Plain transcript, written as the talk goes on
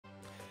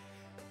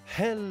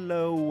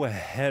Hello,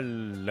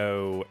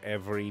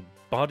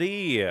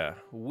 everybody.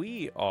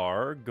 We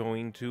are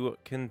going to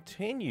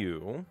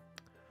continue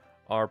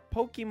our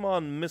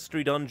Pokemon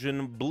Mystery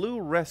Dungeon Blue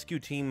Rescue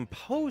Team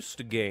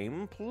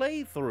post-game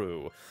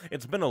playthrough.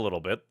 It's been a little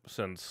bit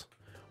since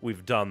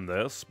we've done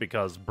this,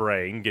 because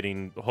brain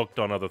getting hooked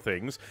on other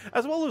things,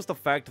 as well as the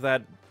fact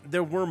that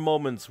there were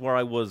moments where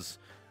I was,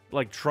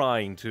 like,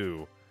 trying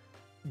to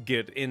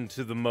get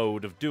into the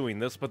mode of doing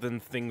this, but then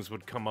things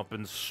would come up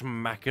and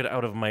smack it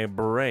out of my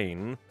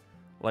brain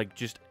like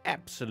just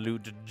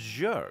absolute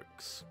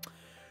jerks.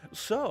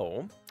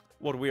 So,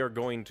 what we are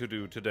going to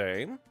do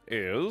today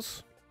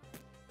is...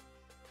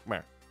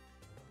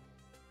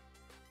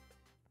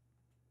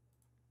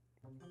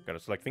 Gotta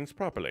select things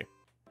properly.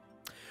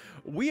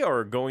 We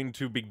are going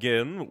to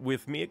begin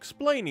with me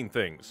explaining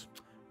things,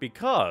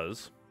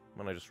 because,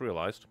 when I just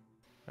realized,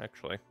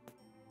 actually...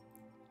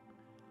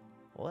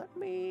 Let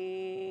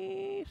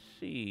me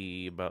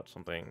see about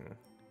something.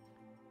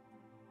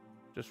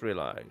 Just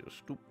realized.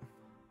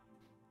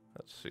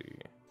 Let's see.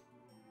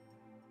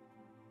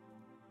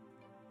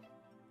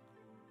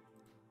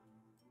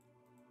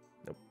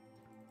 Nope.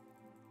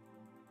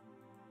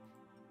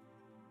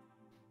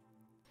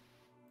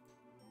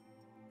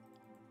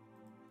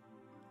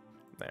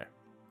 There.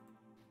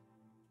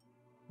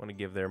 Want to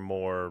give there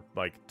more,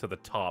 like, to the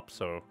top,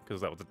 so,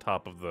 because that was the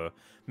top of the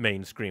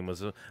main screen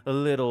was a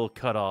little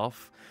cut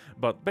off.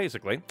 But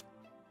basically,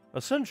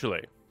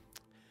 essentially,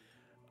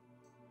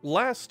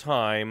 last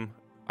time,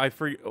 I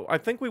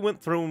think we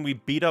went through and we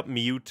beat up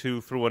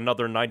Mewtwo through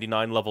another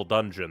 99 level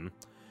dungeon.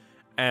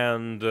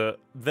 And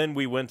then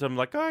we went and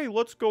like, hey,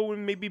 let's go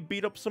and maybe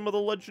beat up some of the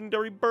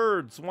legendary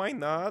birds. Why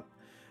not?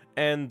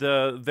 And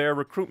their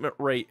recruitment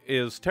rate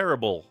is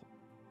terrible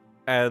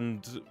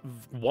and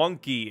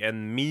wonky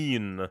and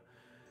mean.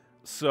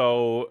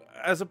 So,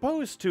 as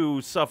opposed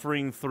to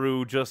suffering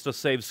through just a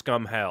save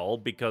scum hell,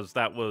 because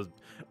that was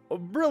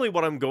really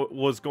what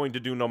was going to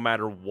do no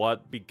matter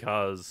what,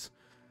 because,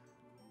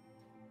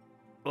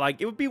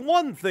 like, it would be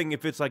one thing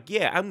if it's like,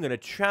 yeah, I'm gonna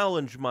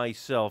challenge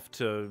myself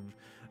to,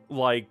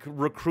 like,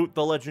 recruit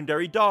the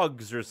legendary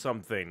dogs or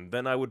something.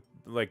 Then I would,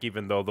 like,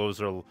 even though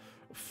those are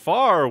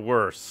far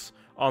worse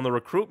on the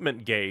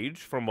recruitment gauge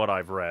from what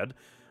I've read,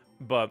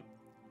 but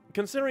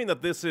considering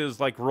that this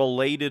is, like,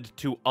 related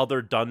to other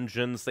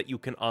dungeons that you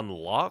can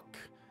unlock,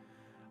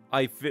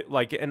 I feel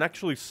like, and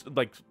actually,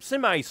 like,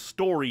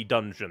 semi-story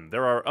dungeon.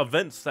 There are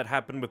events that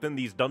happen within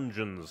these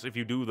dungeons if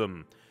you do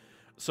them.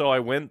 So I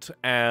went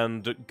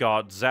and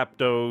got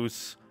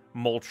Zapdos,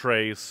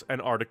 Moltres,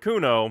 and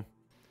Articuno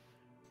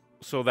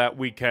so that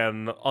we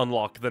can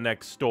unlock the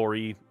next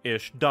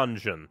story-ish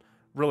dungeon.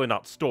 Really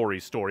not story,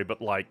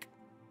 but, like,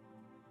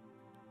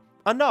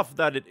 enough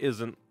that it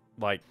isn't,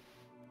 like,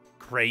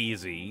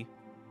 crazy.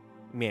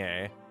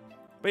 Meh.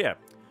 But yeah,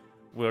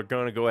 we're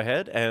gonna go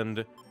ahead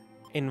and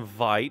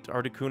invite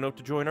Articuno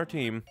to join our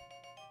team,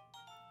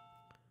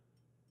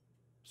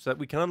 so that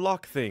we can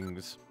unlock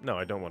things. No,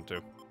 I don't want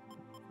to.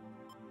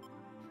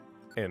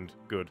 End.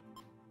 Good.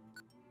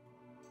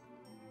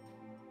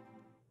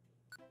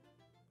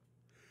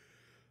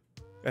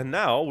 And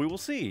now we will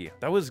see.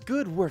 That was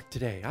good work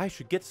today. I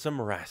should get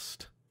some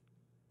rest.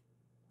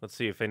 Let's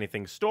see if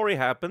anything story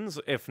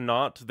happens. If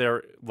not,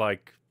 they're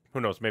like... Who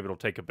knows, maybe it'll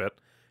take a bit,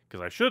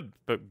 because I should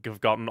have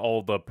gotten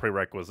all the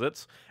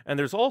prerequisites. And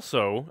there's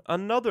also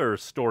another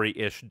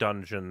story-ish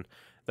dungeon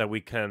that we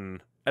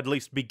can at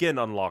least begin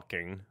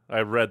unlocking.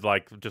 I read,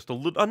 like, just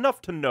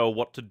enough to know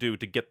what to do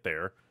to get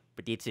there,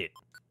 but that's it.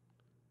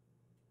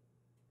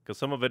 Because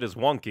some of it is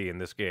wonky in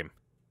this game.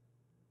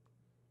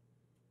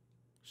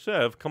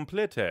 Serve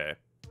complete. Then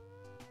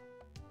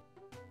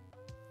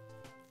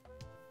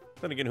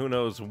again, who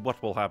knows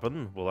what will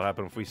happen? Will it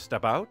happen if we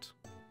step out?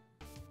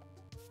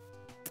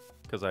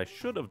 Because I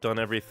should have done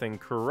everything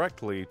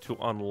correctly to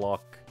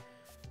unlock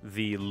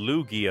the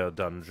Lugia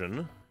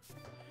dungeon.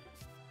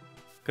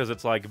 Because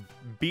it's like,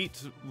 beat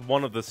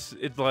one of the...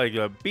 It's like,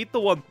 beat the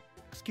one...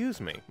 Excuse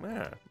me.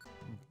 Yeah.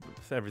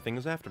 Everything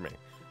is after me.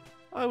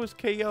 I was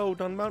KO'd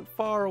on Mount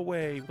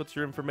Faraway. What's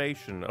your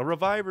information? A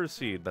Reviver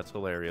Seed. That's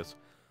hilarious.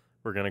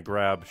 We're gonna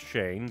grab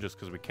Shane, just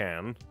because we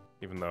can.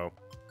 Even though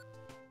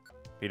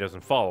he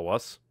doesn't follow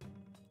us.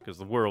 Because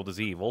the world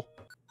is evil.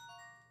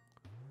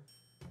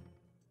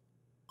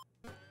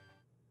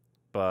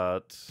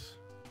 But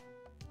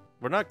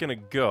we're not gonna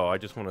go, I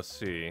just want to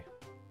see.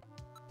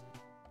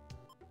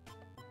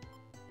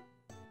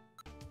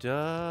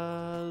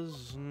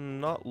 Does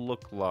not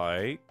look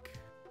like...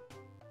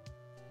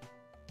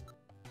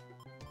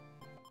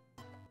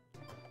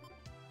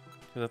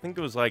 Because I think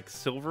it was like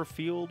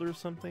Silverfield or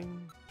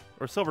something?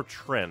 Or Silver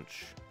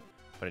Trench.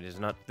 But it is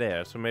not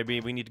there, so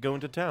maybe we need to go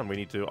into town. We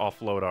need to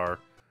offload our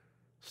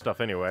stuff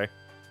anyway.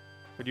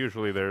 But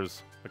usually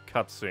there's a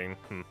cutscene.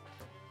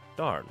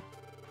 Darn.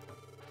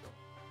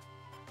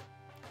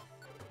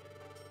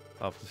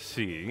 I'll have to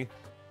see.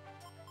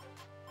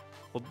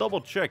 We'll double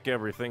check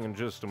everything in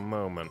just a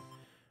moment.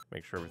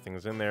 Make sure everything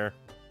is in there.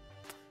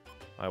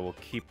 I will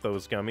keep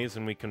those gummies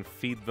and we can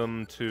feed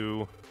them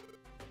to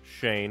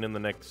Shane in the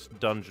next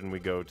dungeon we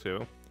go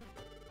to.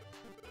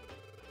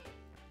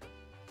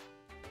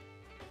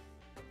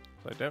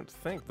 I don't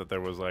think that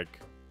there was, like,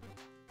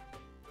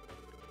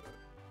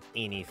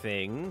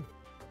 anything.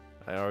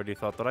 I already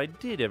thought that I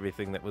did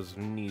everything that was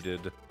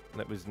needed,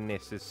 that was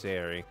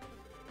necessary.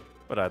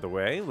 But either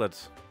way,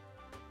 let's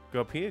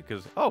go up here,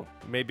 because, oh,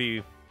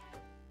 maybe...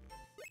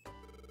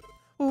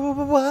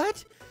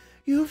 What?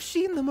 You've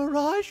seen the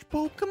Mirage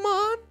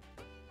Pokemon?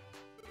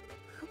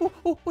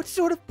 What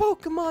sort of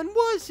Pokemon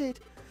was it?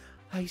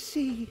 I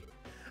see.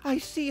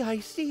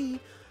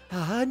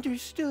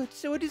 Understood.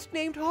 So it is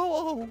named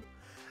Ho-Oh.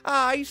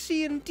 I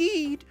see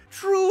indeed.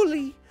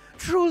 Truly,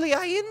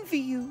 I envy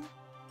you.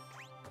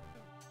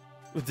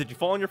 Did you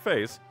fall on your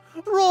face?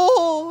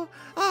 Roar!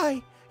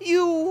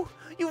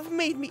 You've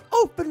made me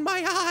open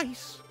my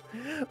eyes.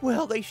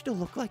 Well, they still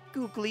look like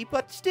googly,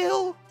 but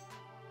still.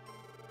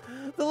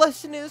 The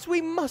lesson is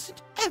we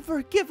mustn't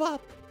ever give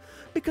up.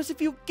 Because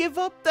if you give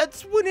up,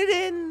 that's when it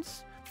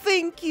ends.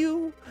 Thank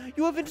you.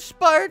 You have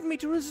inspired me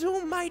to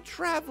resume my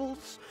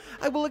travels.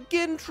 I will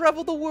again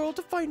travel the world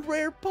to find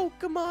rare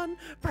Pokemon,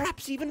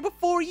 perhaps even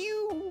before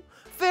you.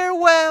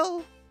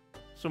 Farewell.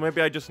 So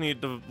maybe I just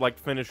need to, like,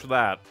 finish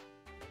that.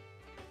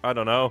 I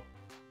don't know.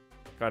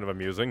 Kind of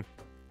amusing.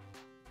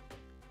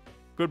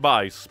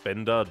 Goodbye,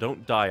 Spinda.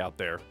 Don't die out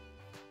there.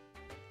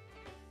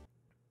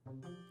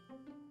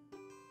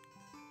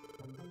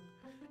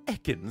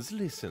 Ekans,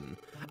 listen.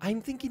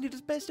 I'm thinking it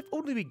is best if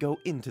only we go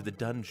into the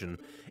dungeon,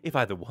 if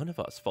either one of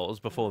us falls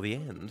before the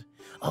end.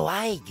 Oh,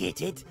 I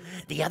get it.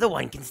 The other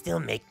one can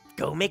still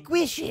go make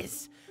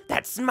wishes.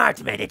 That's smart,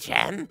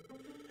 Medicham.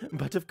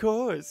 But of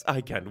course,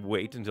 I can't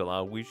wait until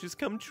our wishes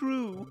come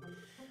true.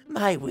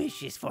 My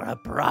wish is for a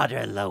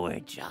broader lower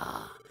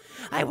jaw.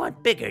 I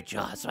want bigger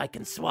jaw so I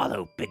can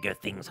swallow bigger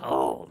things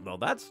whole. Well,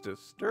 that's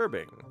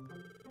disturbing.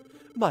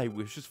 My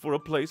wish is for a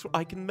place where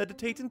I can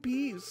meditate in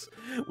peace,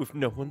 with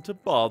no one to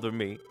bother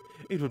me.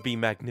 It would be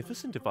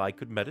magnificent if I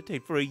could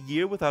meditate for a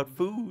year without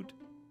food.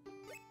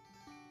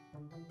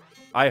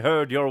 I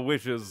heard your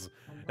wishes,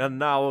 and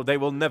now they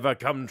will never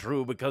come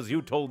true because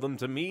you told them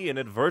to me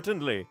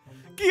inadvertently.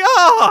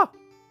 Gya!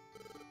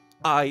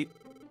 I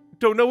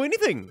don't know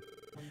anything.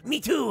 Me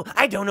too.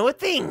 I don't know a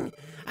thing.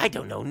 I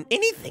don't know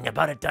anything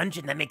about a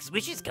dungeon that makes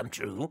wishes come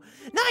true.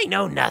 I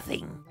know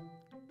nothing.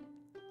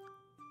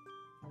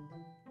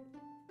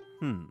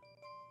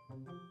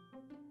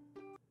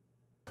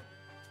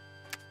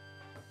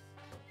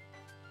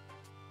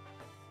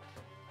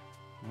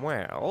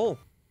 Well,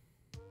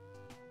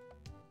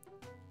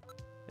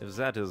 if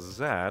that is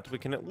that, we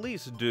can at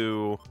least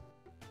do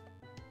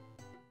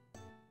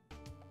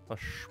a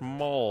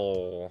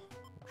small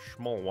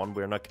one.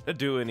 We're not gonna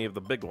do any of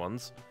the big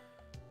ones.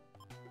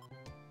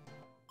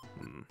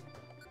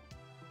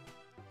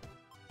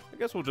 I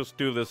guess we'll just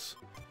do this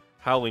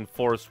Howling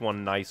Forest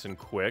one nice and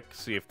quick,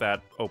 see if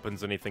that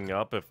opens anything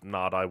up. If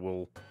not, I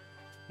will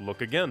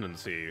look again and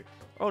see.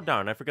 Oh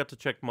darn, I forgot to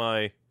check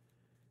my...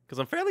 Because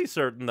I'm fairly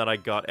certain that I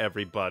got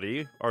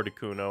everybody,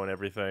 Articuno and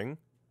everything.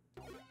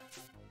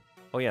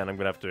 Oh yeah, and I'm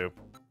gonna have to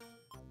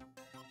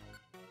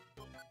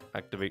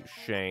activate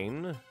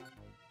Shane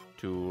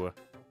to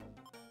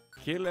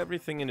kill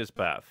everything in his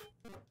path.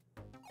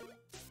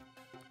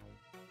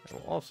 I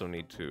will also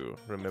need to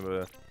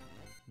remember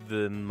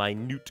the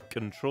minute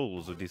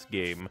controls of this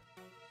game.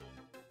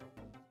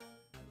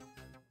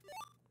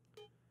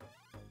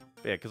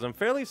 But yeah, because I'm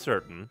fairly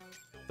certain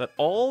that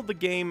all the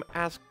game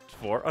asked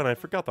for, and I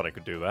forgot that I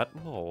could do that.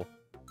 Oh,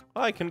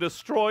 I can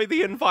destroy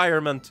the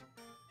environment.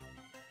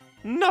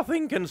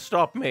 Nothing can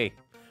stop me.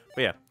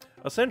 But yeah,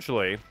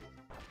 essentially,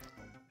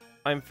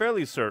 I'm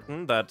fairly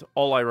certain that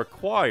all I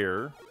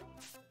require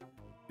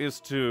is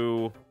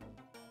to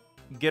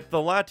get the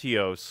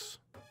Latios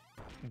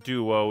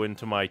duo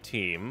into my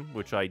team,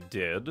 which I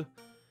did,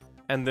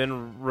 and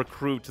then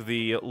recruit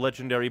the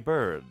legendary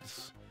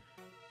birds,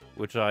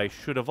 which I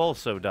should have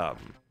also done.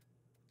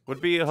 Would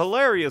be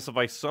hilarious if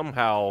I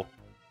somehow,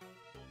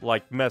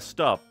 like, messed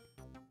up,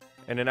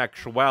 and in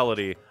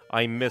actuality,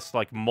 I missed,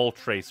 like,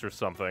 Moltres or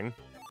something.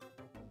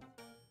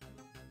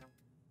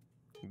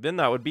 Then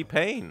that would be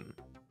pain.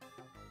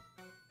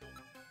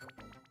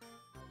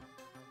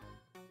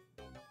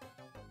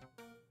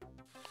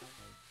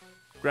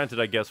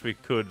 Granted, I guess we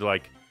could,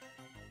 like,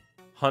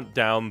 hunt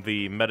down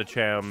the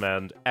Medicham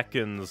and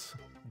Ekans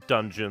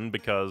dungeon,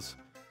 because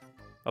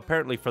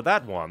apparently for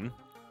that one,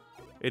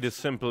 it is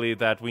simply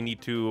that we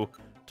need to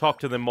talk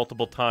to them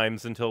multiple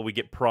times until we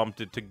get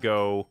prompted to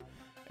go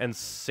and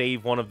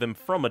save one of them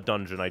from a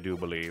dungeon, I do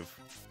believe.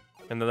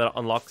 And then that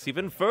unlocks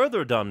even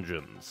further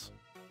dungeons.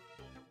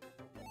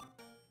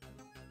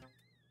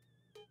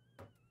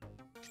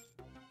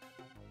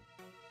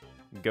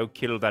 Go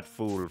kill that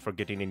fool for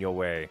getting in your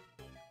way.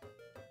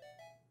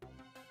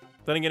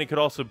 Then again, it could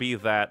also be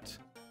that...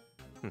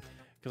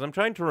 Because I'm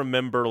trying to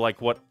remember,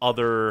 like, what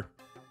other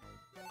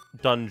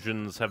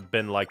dungeons have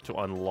been like to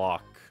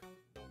unlock.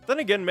 Then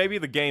again, maybe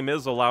the game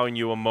is allowing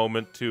you a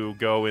moment to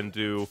go and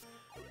do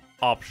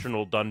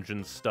optional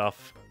dungeon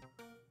stuff.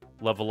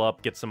 Level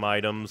up, get some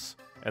items,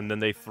 and then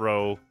they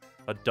throw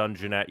a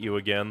dungeon at you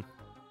again.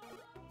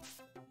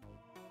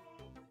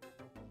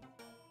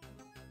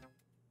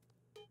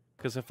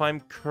 Because if I'm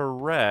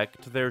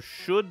correct, there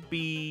should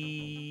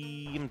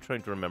be... I'm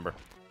trying to remember.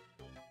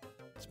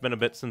 It's been a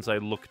bit since I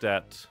looked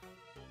at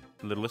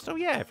the little list. Oh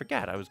yeah, I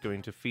forgot. I was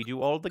going to feed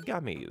you all the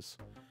gummies.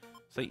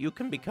 So that you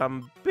can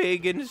become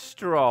big and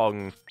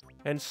strong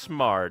and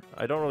smart.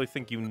 I don't really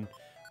think you...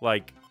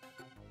 Like...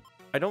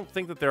 I don't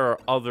think that there are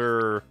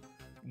other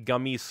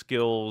gummy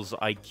skills,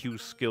 IQ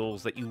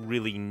skills that you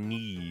really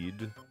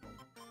need.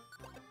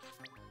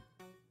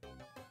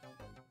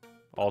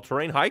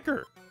 All-terrain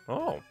hiker.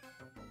 Oh.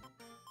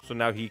 So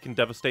now he can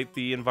devastate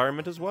the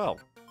environment as well.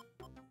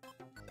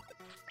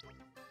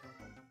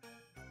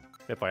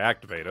 If I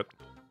activate it.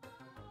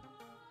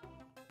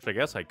 Which I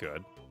guess I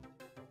could.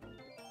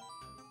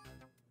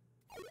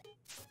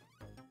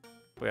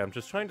 But yeah, I'm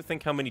just trying to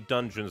think how many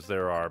dungeons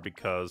there are,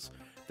 because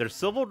there's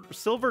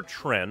Silver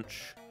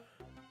Trench.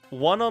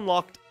 One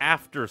unlocked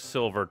after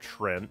Silver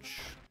Trench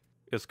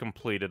is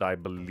completed, I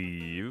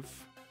believe.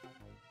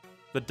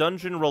 The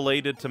dungeon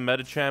related to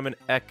Medicham and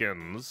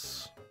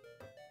Ekans.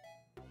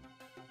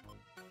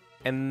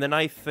 And then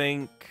I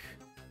think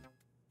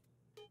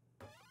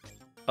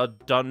a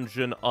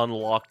dungeon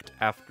unlocked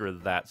after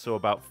that. So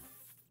about...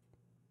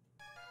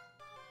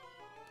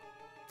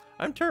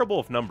 I'm terrible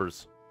with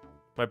numbers.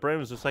 My brain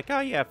was just like, oh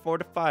yeah, 4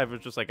 to 5. It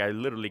was just like, I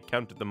literally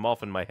counted them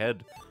off in my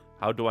head.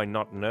 How do I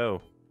not know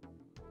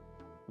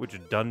which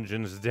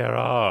dungeons there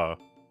are?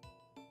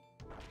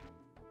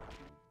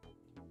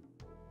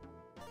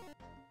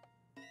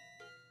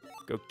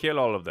 Go kill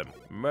all of them.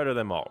 Murder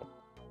them all.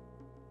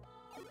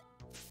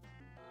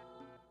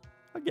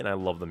 Again, I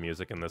love the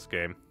music in this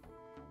game.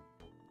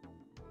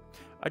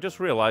 I just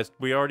realized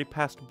we already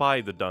passed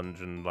by the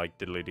dungeon, like,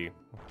 diddly-dee.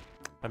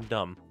 I'm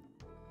dumb.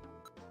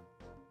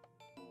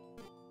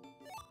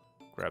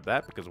 Grab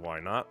that, because why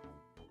not?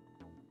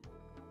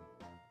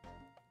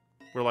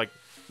 We're, like,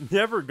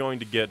 never going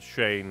to get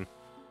Shane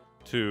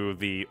to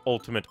the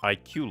ultimate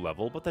IQ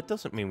level, but that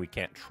doesn't mean we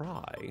can't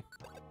try.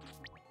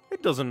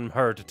 It doesn't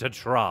hurt to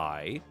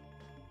try.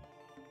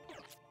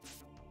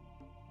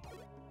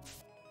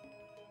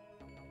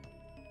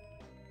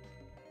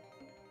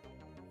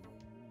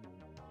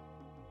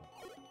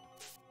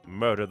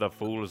 Murder the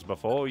fools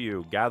before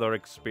you. Gather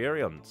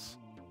experience.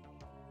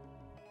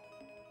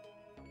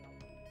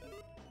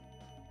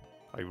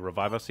 A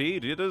Reviver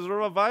Seed. It is a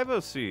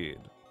Reviver Seed.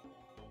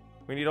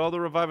 We need all the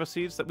Reviver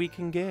Seeds that we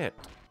can get.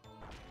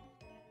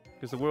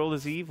 Because the world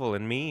is evil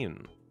and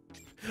mean.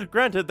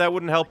 Granted, that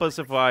wouldn't help us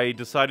if I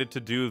decided to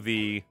do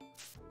the,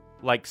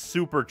 like,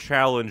 super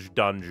challenge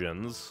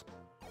dungeons.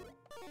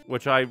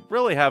 Which I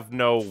really have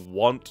no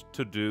want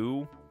to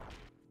do.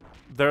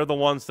 They're the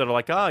ones that are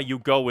like, ah, you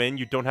go in,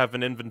 you don't have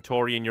an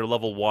inventory, and you're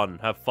level 1.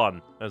 Have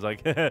fun. I was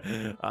like,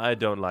 I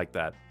don't like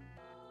that.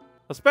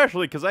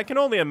 Especially because I can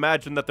only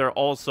imagine that they're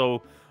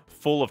also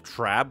full of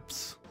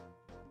traps.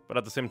 But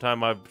at the same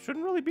time, I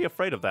shouldn't really be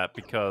afraid of that,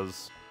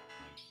 because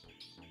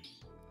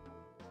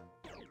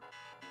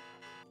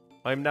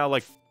I'm now,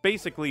 like,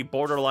 basically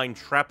borderline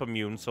trap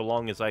immune so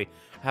long as I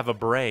have a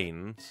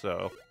brain,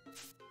 so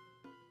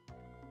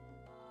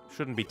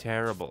shouldn't be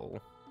terrible.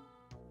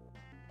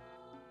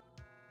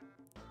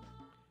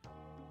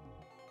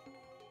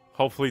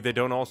 Hopefully they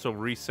don't also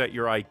reset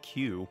your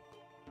IQ.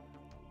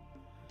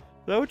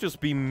 That would just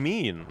be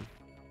mean.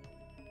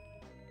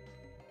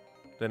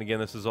 Then again,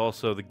 this is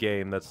also the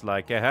game that's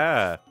like,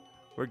 aha,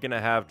 we're gonna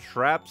have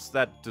traps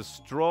that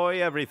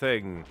destroy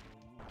everything.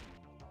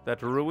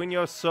 That ruin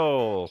your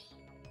soul.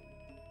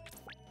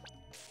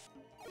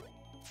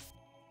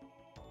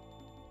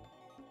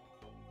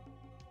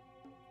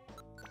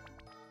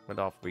 And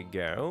off we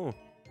go.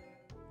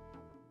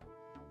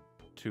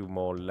 2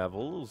 more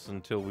levels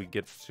until we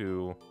get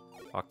to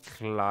our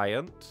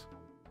client.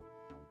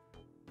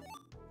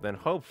 Then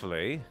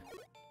hopefully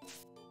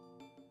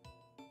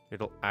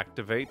it'll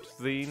activate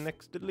the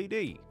next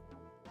diddly-dee.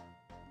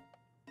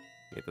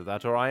 Either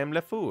that or I am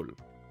Le Fool.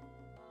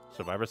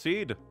 Survivor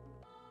Seed?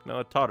 No,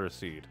 a Totter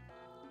Seed.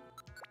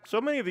 So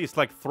many of these,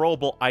 like,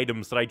 throwable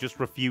items that I just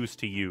refuse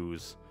to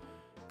use.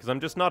 Because I'm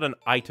just not an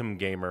item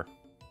gamer.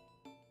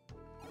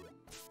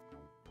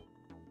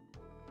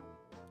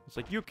 It's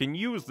like, you can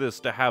use this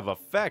to have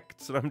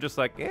effects, and I'm just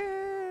like,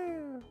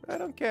 I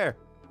don't care.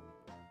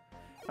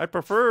 I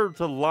prefer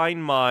to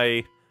line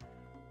my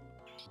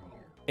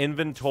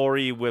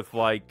inventory with,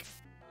 like,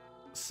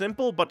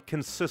 simple but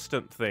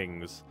consistent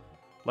things.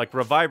 Like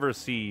Reviver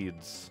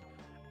Seeds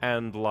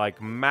and,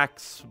 like,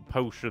 max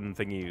potion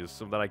thingies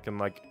so that I can,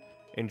 like,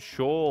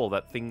 ensure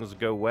that things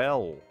go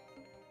well.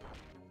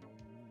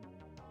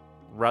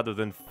 Rather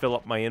than fill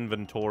up my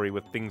inventory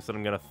with things that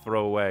I'm gonna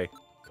throw away.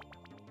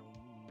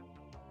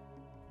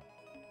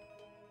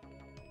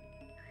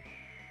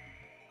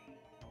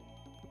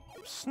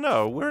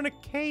 Snow, we're in a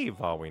cave,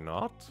 are we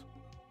not?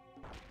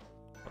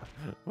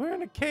 We're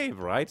in a cave,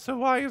 right? So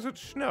why is it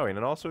snowing?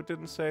 And also it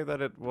didn't say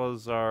that it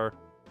was our...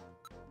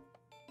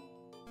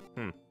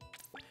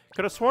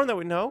 Could have sworn that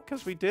we know,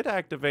 because we did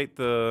activate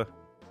the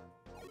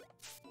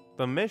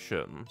the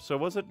mission. So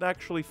was it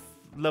actually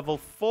level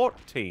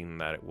 14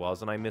 that it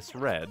was, and I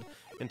misread?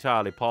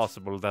 Entirely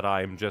possible that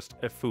I'm just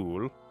a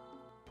fool.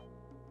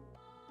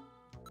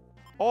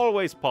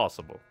 Always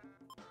possible.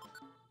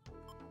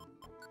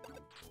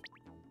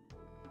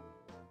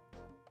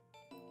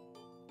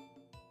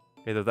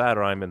 Either that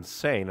or I'm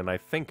insane, and I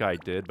think I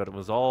did, but it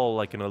was all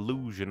like an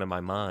illusion in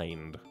my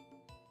mind.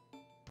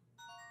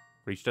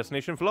 Reach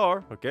destination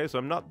floor. Okay, so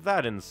I'm not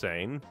that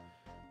insane.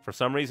 For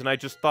some reason, I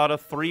just thought a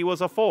 3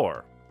 was a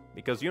 4.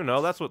 Because, you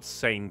know, that's what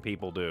sane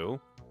people do.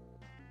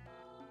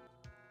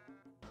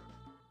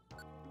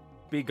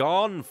 Be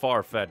gone,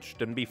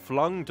 far-fetched, and be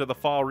flung to the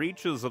far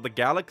reaches of the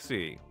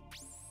galaxy.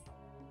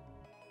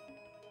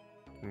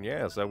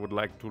 Yes, I would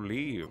like to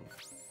leave.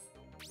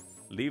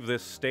 Leave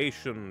this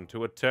station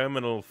to a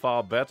terminal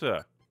far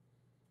better.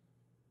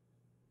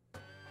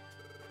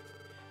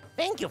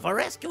 Thank you for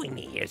rescuing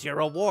me. Here's your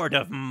reward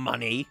of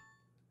money.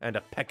 And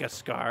a Pekka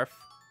scarf.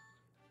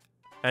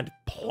 And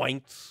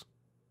points.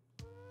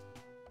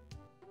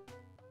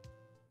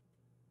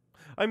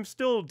 I'm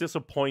still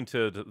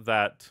disappointed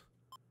that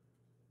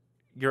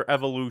your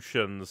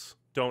evolutions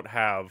don't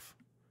have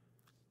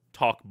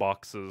talk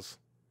boxes.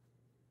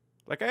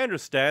 Like, I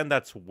understand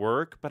that's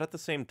work, but at the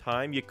same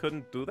time, you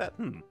couldn't do that?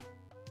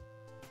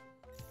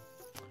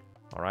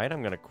 Alright,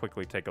 I'm gonna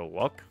quickly take a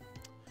look.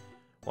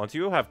 Once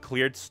you have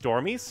cleared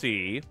Stormy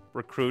Sea,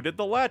 recruited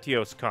the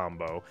Latios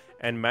combo,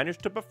 and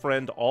managed to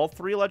befriend all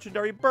 3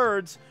 legendary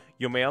birds,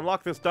 you may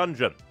unlock this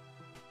dungeon.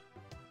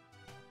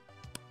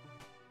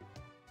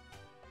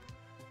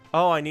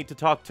 Oh, I need to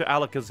talk to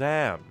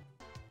Alakazam.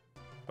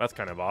 That's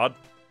kind of odd.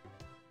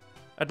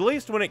 At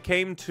least when it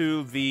came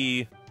to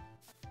the...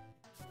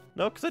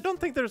 No, because I don't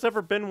think there's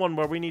ever been one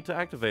where we need to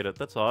activate it.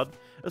 That's odd.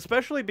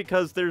 Especially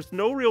because there's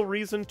no real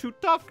reason to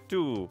talk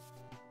to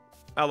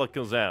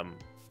Alakazam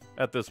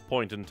at this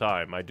point in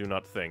time, I do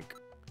not think.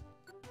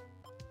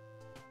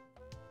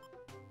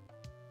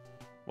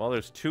 Well,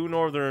 there's 2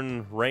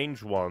 northern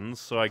range ones,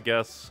 so I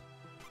guess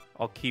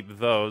I'll keep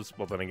those.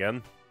 Well, then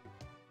again...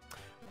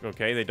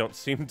 Okay, they don't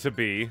seem to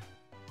be.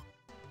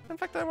 In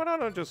fact, why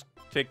don't I just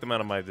take them out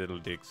of my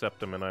diddly, accept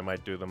them, and I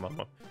might do them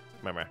on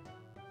my...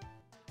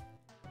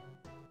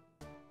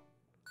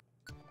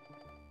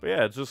 But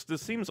yeah,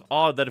 this seems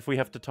odd that if we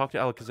have to talk to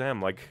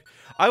Alakazam, like...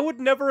 I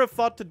would never have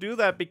thought to do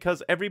that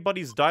because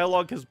everybody's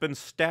dialogue has been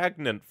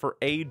stagnant for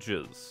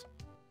ages.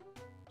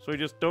 So I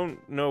just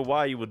don't know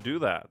why you would do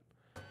that.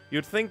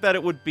 You'd think that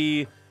it would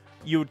be...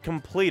 You would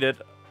complete it,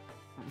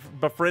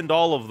 befriend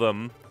all of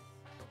them,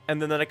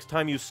 and then the next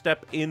time you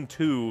step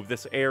into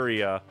this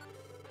area,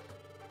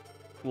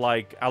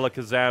 like,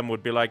 Alakazam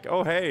would be like,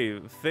 oh, hey,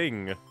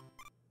 thing.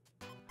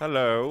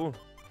 Hello.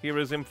 Here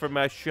is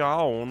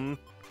information.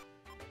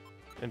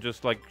 And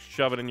just, like,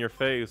 shove it in your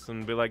face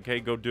and be like, hey,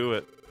 go do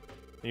it.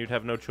 And you'd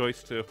have no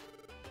choice to.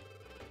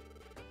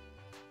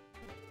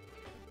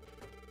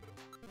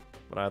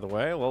 But either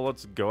way, well,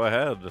 let's go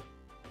ahead.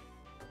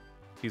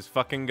 He's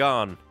fucking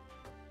gone.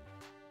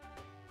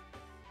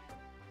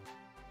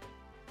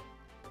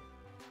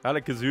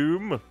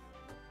 Alakazam.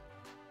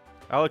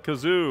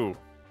 Alakazoo.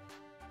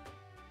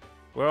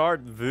 Where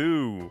art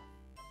thou?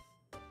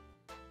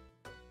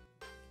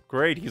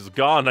 Great, he's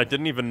gone. I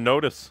didn't even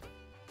notice.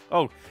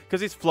 Oh, because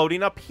he's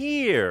floating up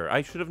here.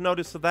 I should have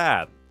noticed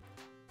that.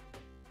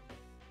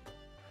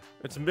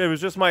 It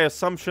was just my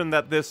assumption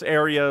that this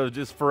area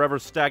is forever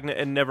stagnant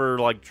and never,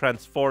 like,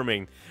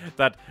 transforming.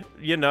 That,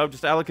 you know,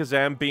 just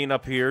Alakazam being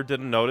up here,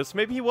 didn't notice.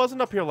 Maybe he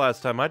wasn't up here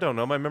last time. I don't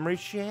know. My memory's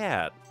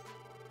shit.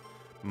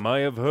 I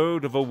have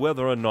heard of a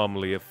weather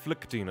anomaly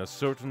afflicting a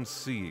certain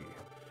sea.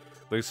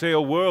 They say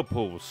a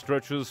whirlpool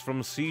stretches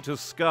from sea to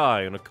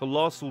sky in a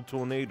colossal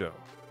tornado.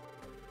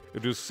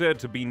 It is said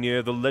to be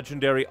near the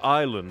legendary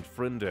island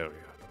Friend area.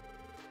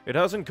 It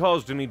hasn't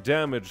caused any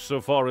damage so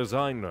far as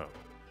I know,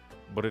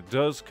 but it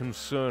does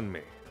concern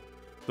me.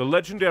 The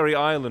legendary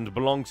island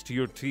belongs to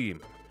your team.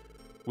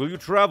 Will you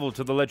travel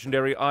to the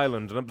legendary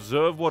island and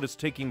observe what is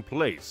taking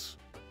place?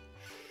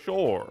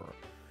 Sure.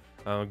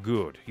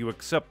 Good. You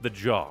accept the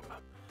job.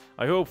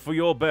 I hope for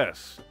your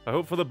best. I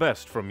hope for the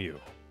best from you.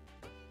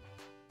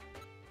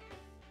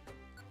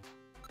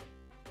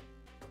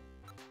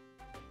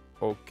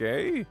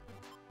 Okay.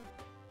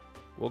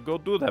 We'll go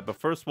do that, but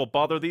first we'll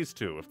bother these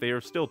 2, if they are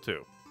still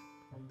 2.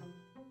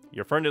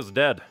 Your friend is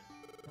dead.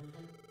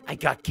 I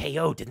got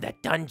KO'd in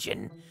that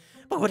dungeon.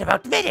 But what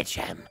about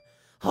Medicham?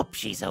 Hope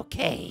she's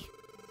okay.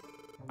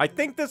 I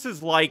think this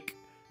is, like,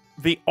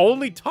 the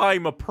only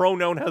time a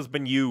pronoun has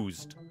been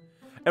used.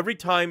 Every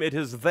time it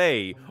is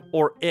they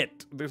or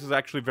it. This is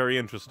actually very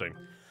interesting.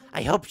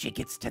 I hope she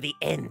gets to the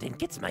end and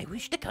gets my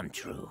wish to come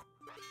true.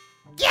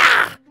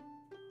 Yeah!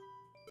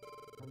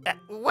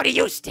 What are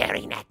you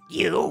staring at,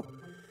 you?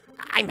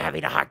 I'm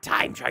having a hard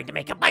time trying to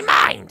make up my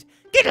mind.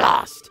 Get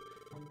lost!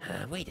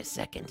 Wait a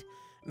second.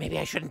 Maybe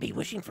I shouldn't be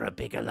wishing for a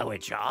bigger lower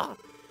jaw.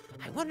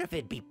 I wonder if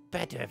it'd be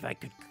better if I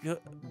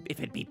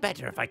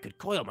could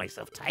coil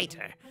myself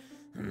tighter.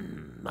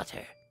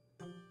 Mutter.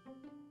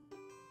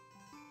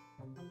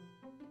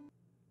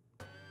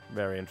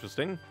 Very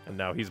interesting. And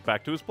now he's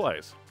back to his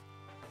place.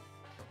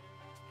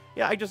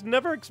 Yeah, I just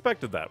never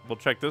expected that. We'll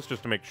check this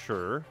just to make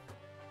sure.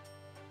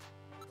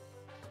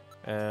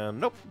 And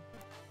nope.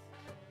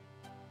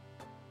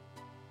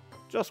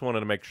 Just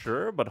wanted to make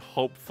sure, but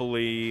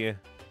hopefully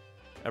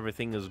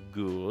everything is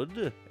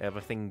good.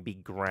 Everything be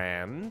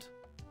grand.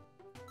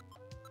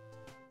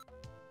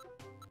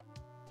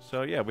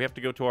 So yeah, we have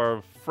to go to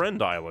our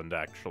friend island,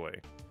 actually.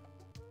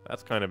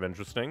 That's kind of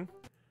interesting.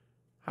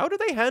 How do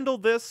they handle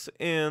this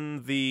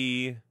in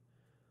the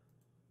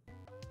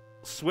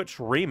Switch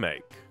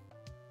remake?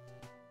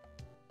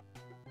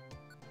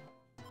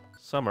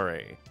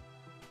 Summary.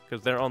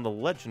 Because they're on the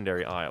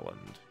Legendary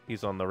Island.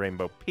 He's on the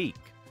Rainbow Peak.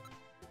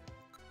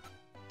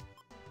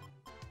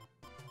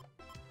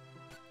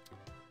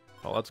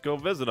 Well, let's go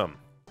visit him.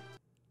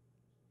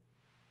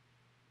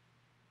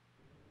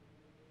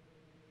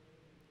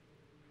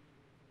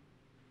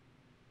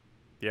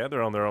 Yeah,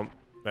 they're on their own.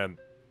 And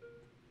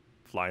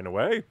flying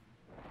away.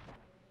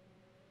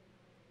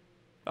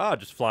 Ah,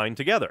 just flying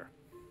together.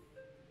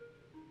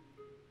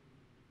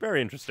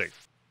 Very interesting.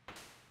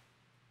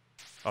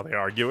 Are they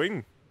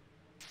arguing?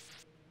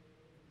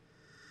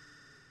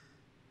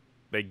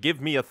 They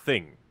give me a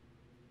thing.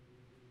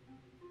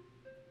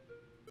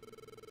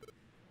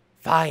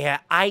 Fire,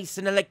 ice,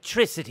 and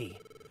electricity.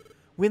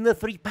 When the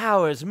three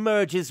powers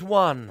merge as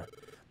one,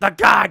 the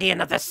Guardian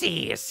of the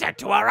Sea is set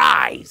to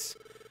arise.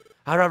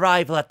 Our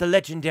arrival at the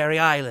legendary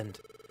island.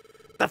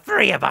 The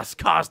three of us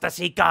caused the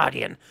Sea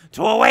Guardian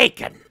to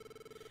awaken.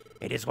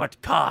 It is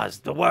what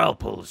caused the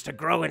whirlpools to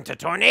grow into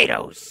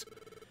tornadoes.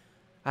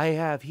 I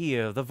have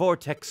here the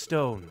Vortex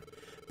Stone.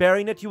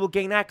 Bearing it, you will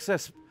gain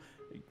passage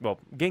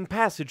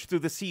through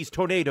the sea's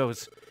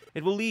tornadoes.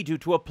 It will lead you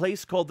to a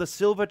place called the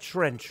Silver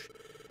Trench.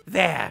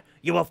 There,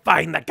 you will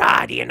find the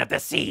Guardian of the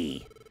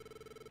Sea.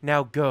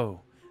 Now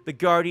go. The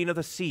Guardian of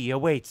the Sea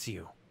awaits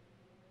you.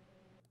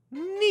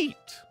 Neat.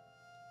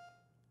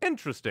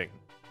 Interesting.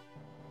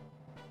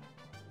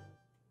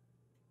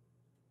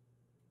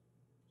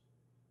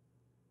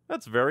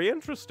 That's very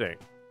interesting.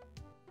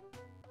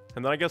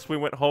 And then I guess we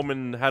went home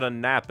and had a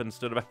nap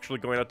instead of actually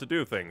going out to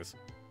do things.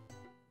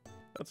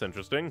 That's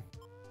interesting.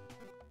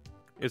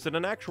 Is it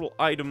an actual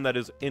item that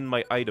is in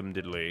my item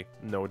diddly?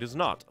 No, it is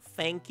not.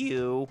 Thank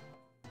you.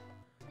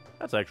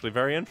 That's actually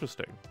very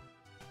interesting.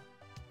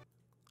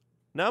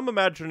 Now I'm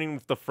imagining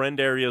if the friend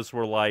areas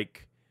were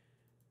like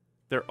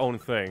their own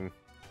thing.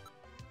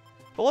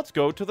 But let's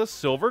go to the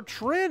Silver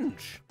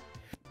Trench.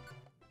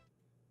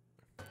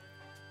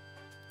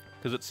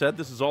 Because it said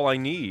this is all I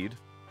need.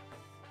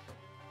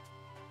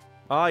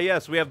 Ah,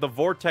 yes, we have the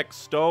Vortex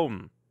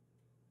Stone.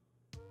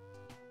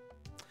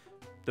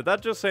 Did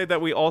that just say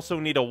that we also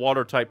need a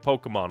Water-type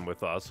Pokemon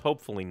with us?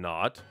 Hopefully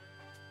not.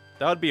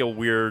 That would be a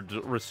weird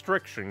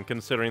restriction,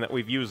 considering that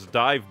we've used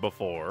Dive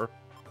before.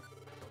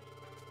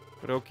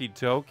 But okie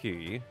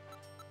dokie.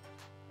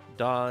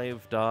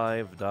 Dive,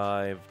 dive,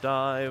 dive,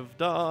 dive,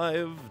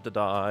 dive,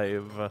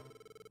 dive.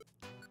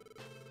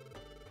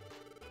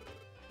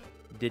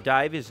 The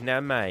dive is now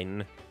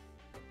mine.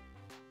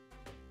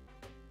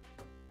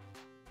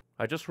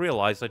 I just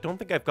realized I don't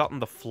think I've gotten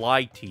the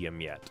Fly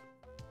TM yet.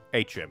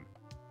 HM.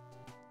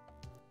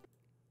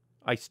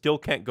 I still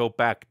can't go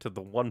back to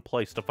the one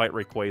place to fight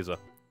Rayquaza.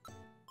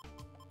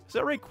 Is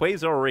it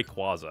Rayquaza or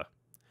Rayquaza?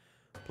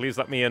 Please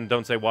let me in,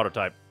 don't say water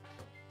type.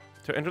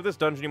 To enter this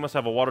dungeon, you must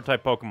have a water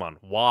type Pokemon.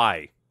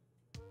 Why?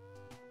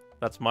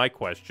 That's my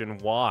question.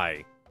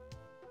 Why?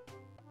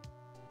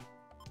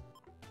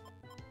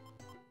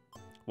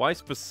 Why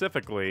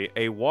specifically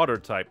a water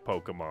type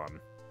Pokemon?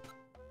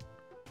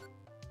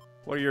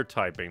 What are your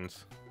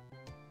typings?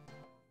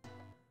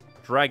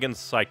 Dragon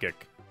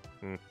Psychic.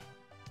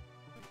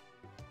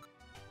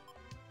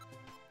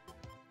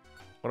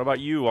 What about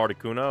you,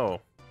 Articuno?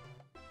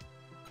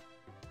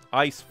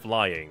 Ice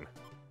Flying.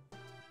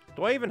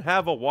 Do I even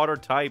have a water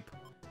type?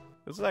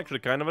 This is actually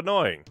kind of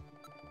annoying.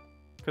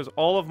 Because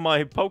all of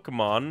my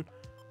Pokemon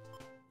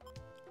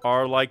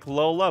are, like,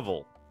 low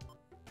level.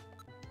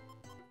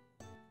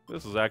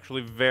 This is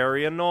actually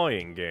very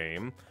annoying,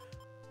 game.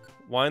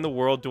 Why in the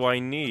world do I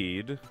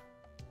need...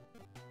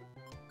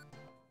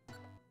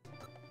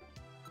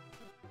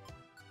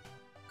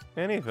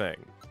 anything?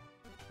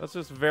 That's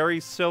just very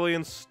silly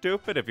and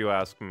stupid, if you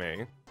ask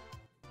me.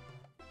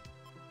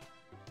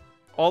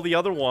 All the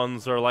other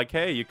ones are like,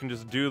 hey, you can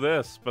just do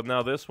this, but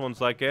now this one's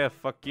like, eh,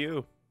 fuck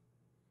you.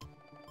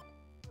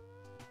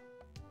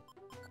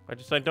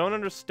 I don't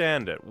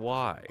understand it.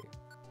 Why?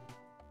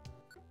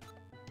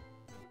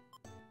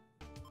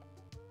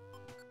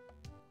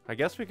 I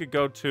guess we could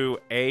go to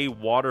a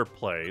water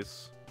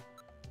place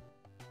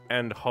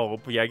and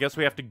hope. Yeah, I guess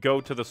we have to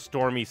go to the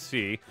Stormy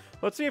Sea.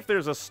 Let's see if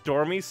there's a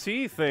Stormy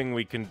Sea thing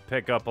we can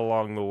pick up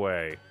along the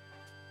way.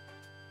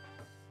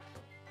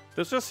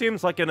 This just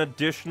seems like an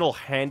additional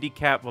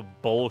handicap of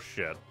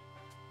bullshit.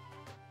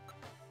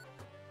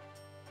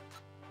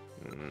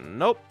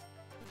 Nope.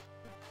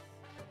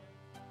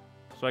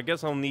 So I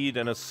guess I'll need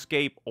an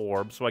escape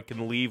orb so I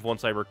can leave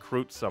once I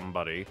recruit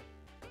somebody.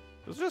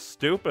 It's just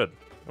stupid.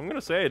 I'm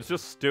gonna say it's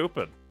just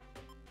stupid.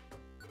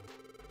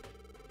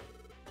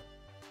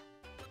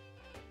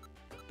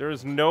 There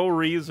is no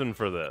reason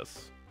for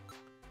this.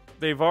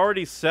 They've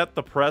already set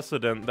the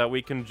precedent that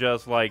we can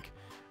just, like,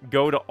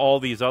 go to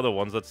all these other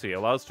ones. Let's see.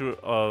 Allows to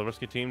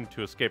rescue team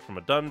to escape from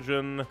a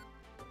dungeon.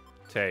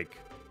 Take.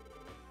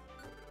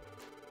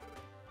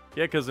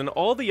 Yeah, because in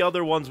all the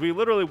other ones, we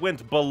literally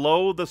went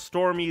below the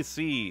stormy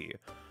sea.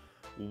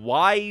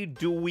 Why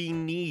do we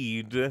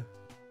need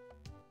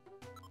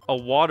a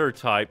water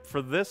type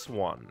for this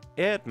one?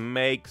 It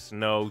makes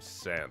no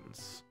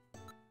sense.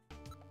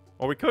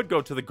 Or we could go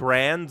to the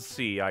Grand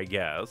Sea, I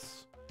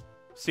guess.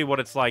 See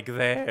what it's like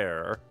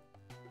there.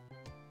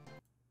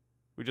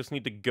 We just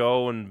need to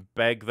go and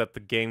beg that the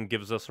game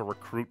gives us a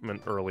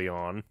recruitment early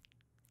on.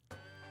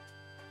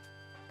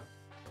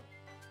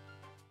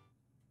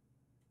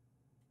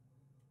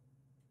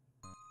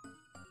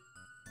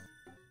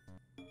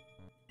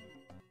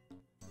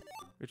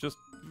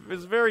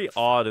 It's very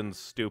odd and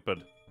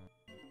stupid.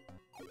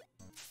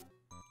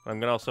 I'm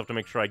gonna also have to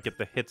make sure I get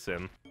the hits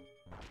in.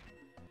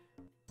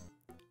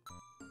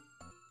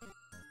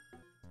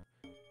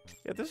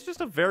 Yeah, this is just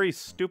a very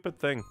stupid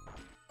thing.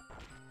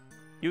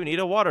 You need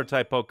a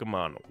water-type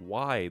Pokemon.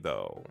 Why,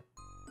 though?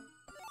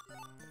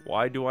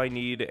 Why do I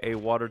need a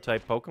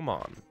water-type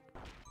Pokemon?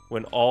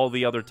 When all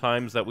the other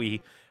times that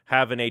we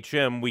have an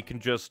HM, we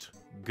can just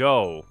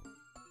go.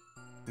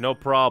 No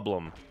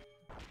problem.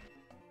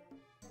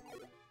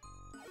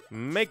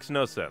 Makes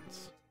no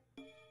sense.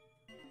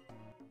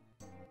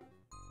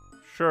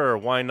 Sure,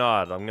 why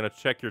not? I'm gonna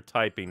check your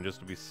typing just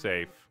to be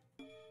safe.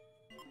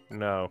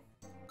 No.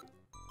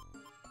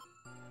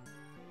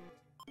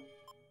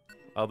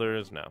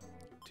 Others, no.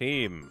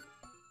 Team.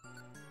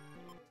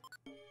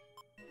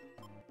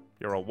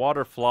 You're a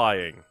water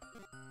flying.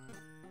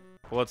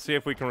 Well, let's see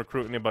if we can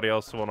recruit anybody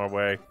else on our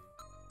way.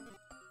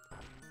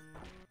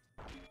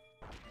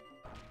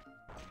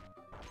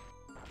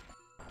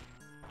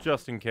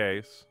 Just in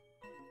case.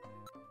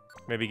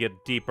 Maybe get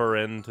deeper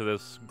into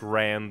this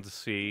Grand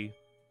Sea.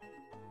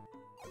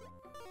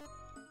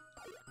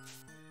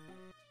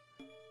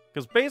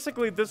 Because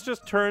basically, this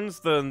just turns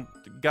the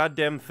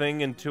goddamn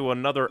thing into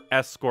another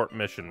escort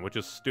mission, which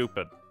is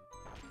stupid.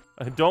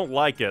 I don't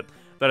like it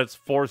that it's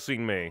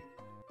forcing me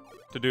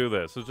to do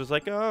this. It's just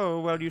like,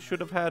 oh, well, you should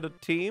have had a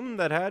team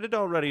that had it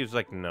already. It's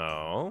like,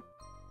 no.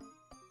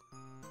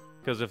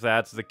 Because if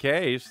that's the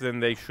case, then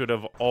they should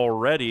have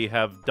already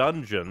have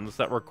dungeons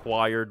that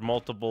required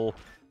multiple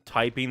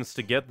typings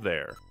to get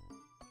there.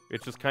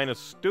 It's just kind of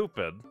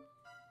stupid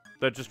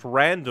that just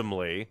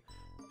randomly,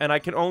 and I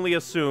can only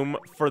assume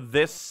for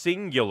this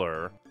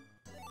singular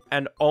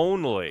and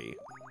only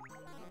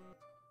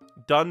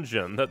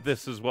dungeon that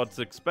this is what's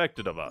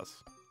expected of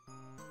us.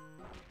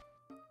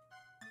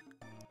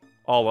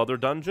 All other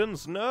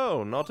dungeons?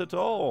 No, not at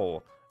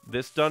all.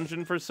 This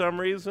dungeon, for some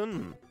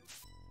reason,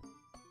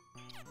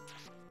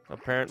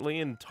 apparently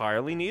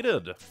entirely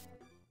needed.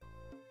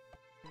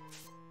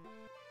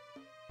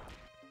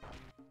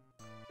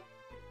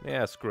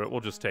 Yeah, screw it.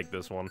 We'll just take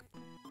this one.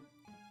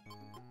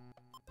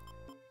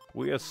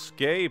 We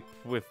escape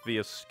with the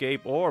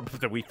escape orb.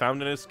 We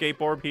found an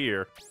escape orb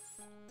here.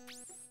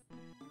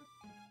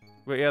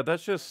 But yeah,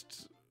 that's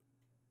just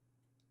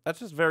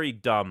very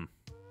dumb.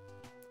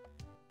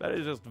 That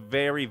is just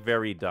very,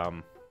 very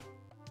dumb.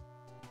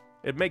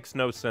 It makes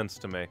no sense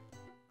to me.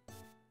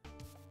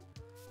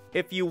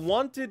 If you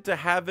wanted to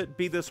have it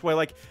be this way,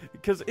 like,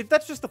 because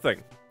that's just the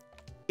thing.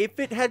 If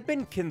it had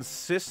been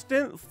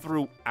consistent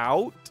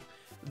throughout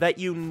that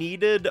you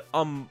needed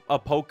a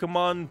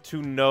Pokemon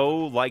to know,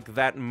 like,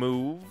 that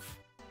move.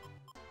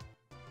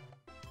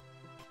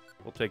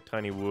 We'll take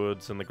Tiny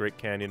Woods and the Great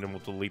Canyon and we'll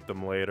delete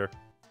them later.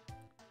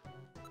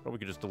 Or we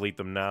could just delete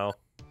them now.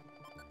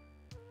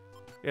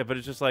 Yeah, but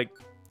it's just like,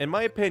 in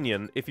my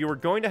opinion, if you were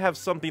going to have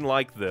something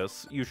like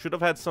this, you should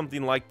have had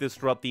something like this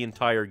throughout the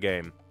entire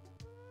game.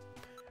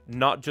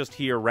 Not just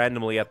here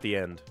randomly at the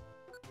end.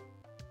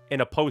 In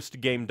a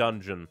post-game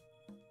dungeon.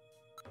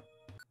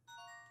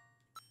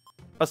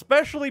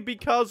 Especially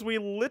because we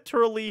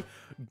literally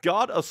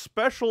got a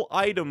special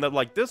item that,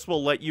 like, this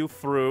will let you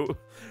through.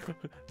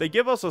 They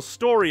give us a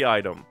story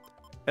item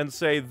and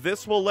say,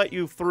 this will let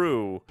you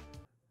through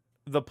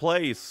the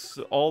place,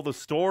 all the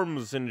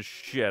storms and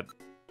shit.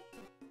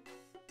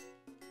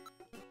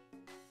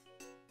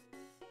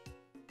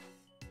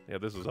 Yeah,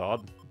 this is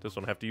odd. This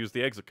one I have to use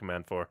the exit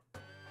command for.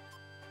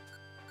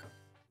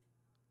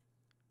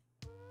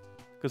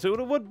 Because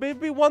it would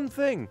be one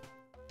thing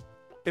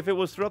if it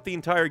was throughout the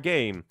entire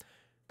game,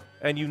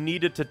 and you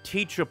needed to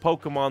teach a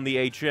Pokemon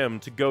the HM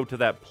to go to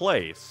that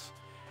place,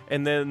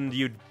 and then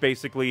you'd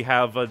basically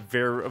have a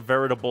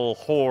veritable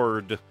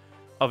horde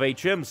of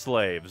HM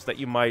slaves that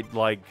you might,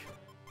 like,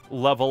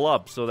 level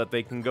up so that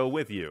they can go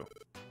with you.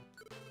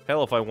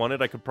 Hell, if I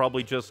wanted, I could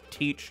probably just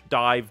teach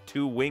Dive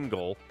to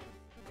Wingull,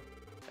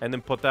 and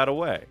then put that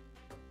away.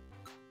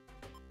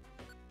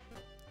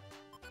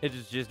 It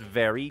is just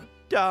very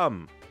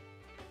dumb.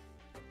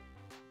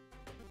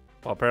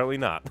 Well, apparently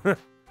not.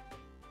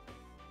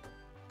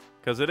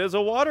 Because it is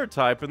a water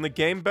type, and the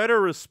game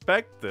better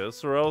respect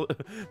this, or else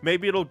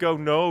maybe it'll go,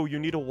 no, you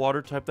need a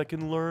water type that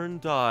can learn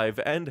dive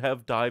and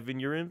have dive in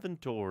your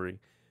inventory.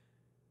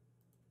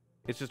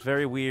 It's just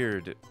very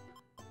weird.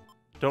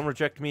 Don't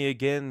reject me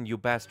again, you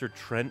bastard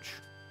Trench.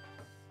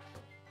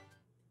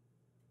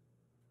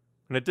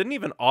 And it didn't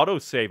even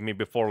auto-save me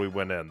before we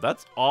went in.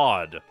 That's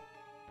odd.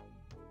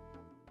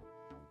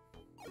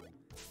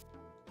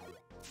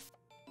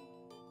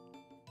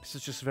 This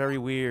is just very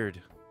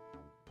weird.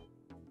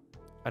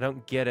 I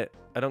don't get it.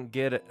 I don't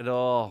get it at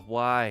all.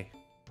 Why?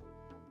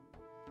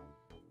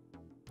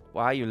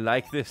 Why you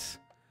like this?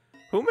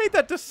 Who made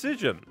that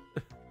decision?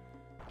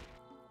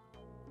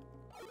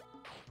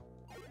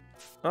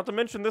 Not to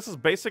mention, this is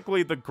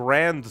basically the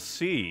Grand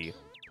Sea.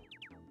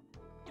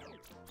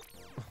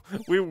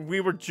 We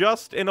were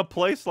just in a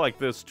place like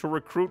this to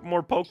recruit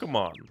more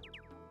Pokemon.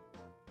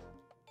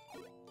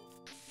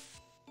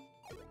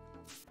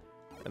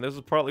 And this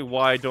is partly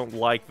why I don't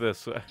like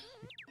this.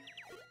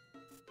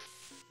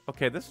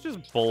 Okay, this is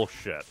just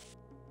bullshit.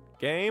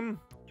 Game?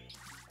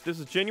 This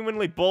is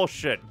genuinely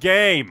bullshit.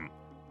 Game!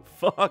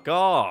 Fuck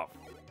off!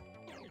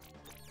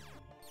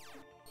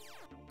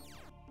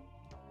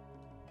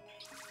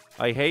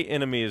 I hate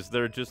enemies.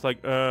 They're just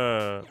like,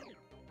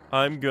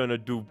 I'm gonna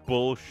do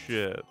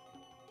bullshit.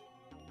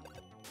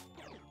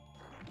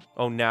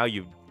 Oh, now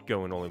you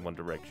go in only one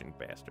direction,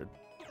 bastard.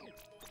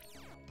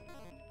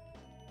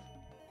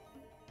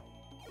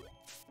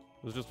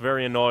 It was just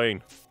very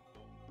annoying.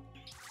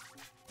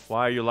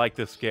 Why are you like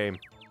this game?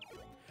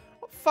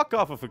 Well, fuck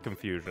off with the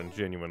confusion,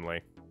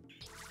 genuinely.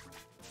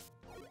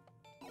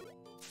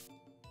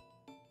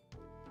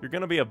 You're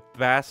gonna be a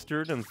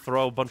bastard and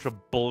throw a bunch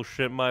of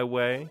bullshit my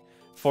way,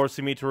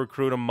 forcing me to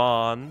recruit a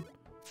Mon,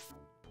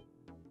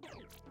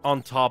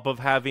 on top of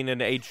having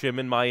an HM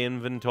in my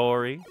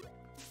inventory.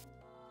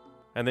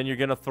 And then you're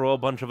gonna throw a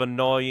bunch of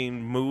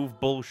annoying move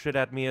bullshit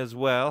at me as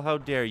well? How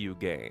dare you,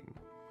 game?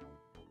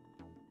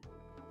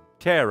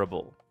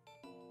 Terrible.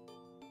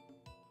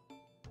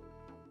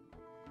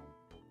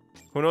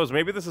 Who knows,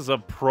 maybe this is a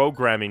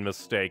programming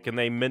mistake, and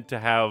they meant to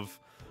have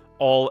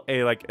all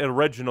like,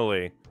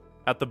 originally,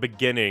 at the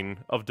beginning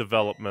of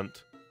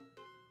development,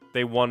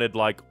 they wanted,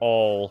 like,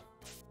 all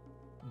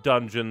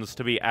dungeons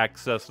to be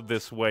accessed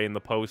this way in the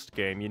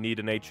post-game. You need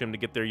an HM to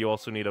get there, you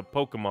also need a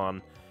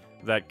Pokemon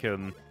that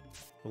can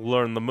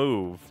learn the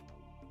move.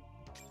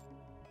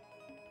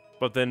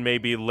 But then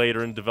maybe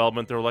later in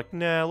development, they're like,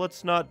 nah,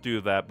 let's not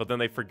do that. But then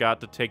they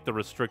forgot to take the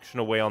restriction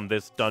away on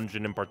this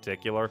dungeon in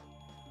particular.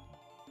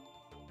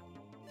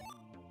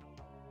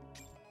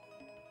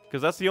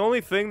 Because that's the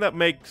only thing that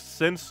makes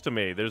sense to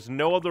me. There's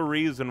no other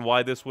reason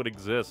why this would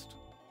exist.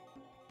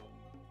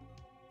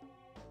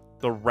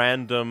 The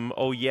random,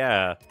 oh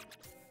yeah.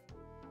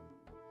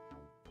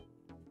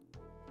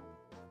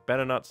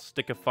 Better not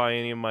stickify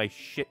any of my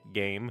shit,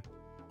 game.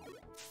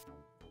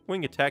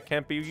 Wing attack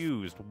can't be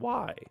used.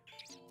 Why?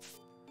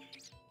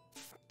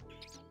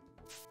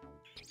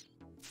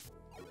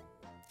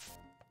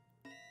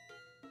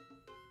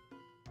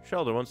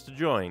 Shelter wants to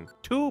join.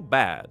 Too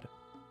bad.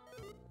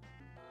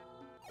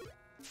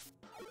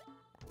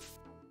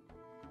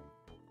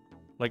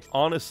 Like,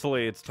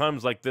 honestly, it's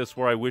times like this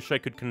where I wish I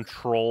could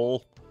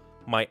control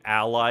my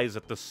allies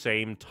at the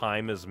same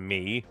time as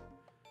me.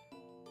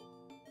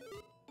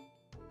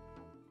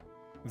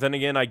 Then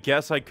again, I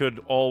guess I could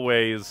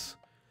always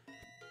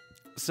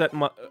set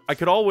my... I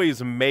could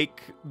always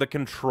make the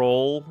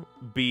control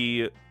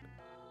be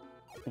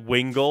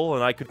Wingull,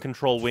 and I could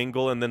control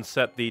Wingull and then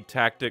set the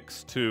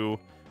tactics to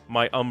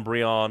my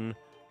Umbreon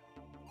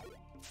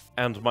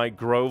and my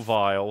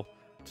Grovyle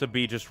to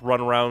be just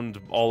run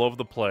around all over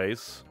the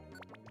place.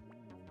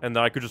 And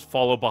then I could just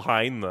follow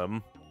behind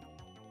them.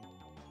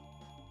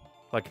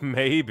 Like,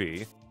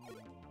 maybe.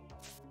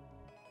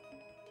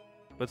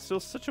 But still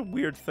such a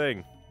weird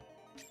thing.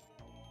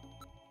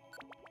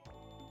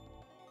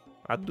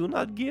 I do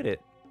not get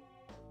it.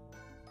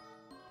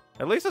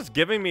 At least it's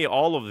giving me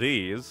all of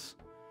these.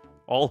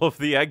 All of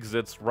the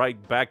exits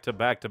right back to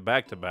back to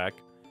back to back.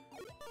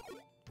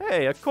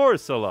 Hey, a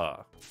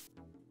Corsola.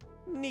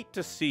 Neat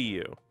to see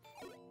you.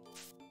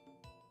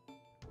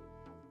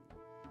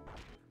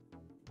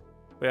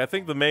 Wait, I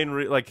think the main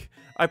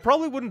I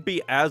probably wouldn't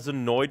be as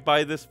annoyed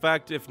by this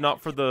fact if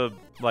not for the,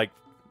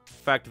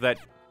 fact that...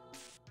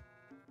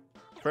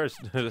 First,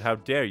 how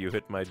dare you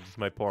hit my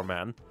poor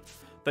man.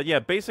 That, yeah,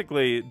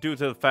 basically, due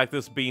to the fact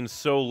this being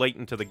so late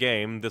into the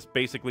game, this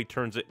basically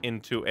turns it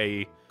into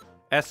a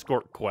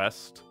escort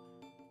quest.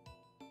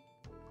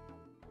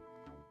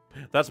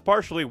 That's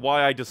partially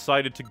why I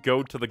decided to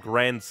go to the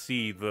Grand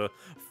Sea, the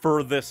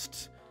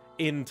furthest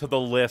into the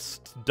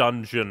list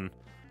dungeon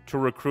to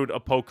recruit a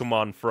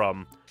Pokemon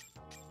from,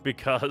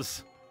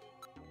 because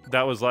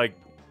that was like...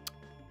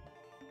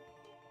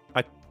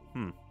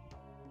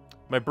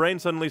 My brain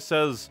suddenly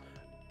says,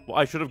 well,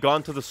 I should have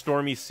gone to the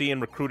Stormy Sea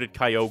and recruited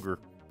Kyogre,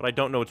 but I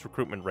don't know its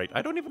recruitment rate.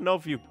 I don't even know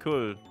if you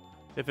could,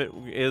 if it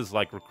is,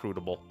 like,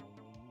 recruitable.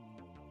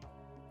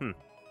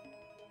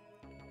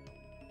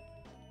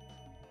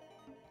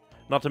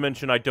 Not to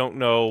mention, I don't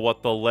know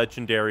what the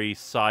legendary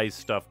size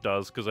stuff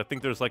does, because I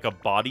think there's like a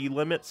body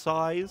limit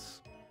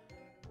size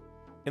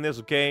in this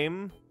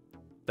game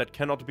that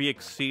cannot be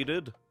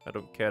exceeded. I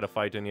don't care to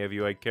fight any of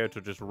you, I care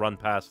to just run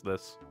past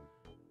this.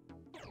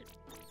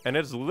 And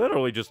it's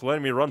literally just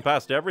letting me run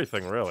past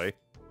everything, really.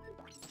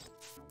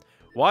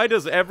 Why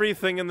does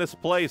everything in this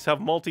place have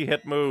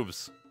multi-hit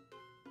moves?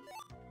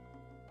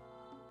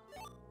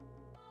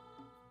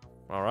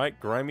 Alright,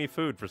 grimy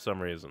food for some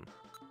reason.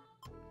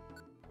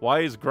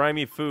 Why is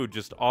grimy food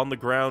just on the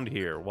ground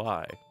here?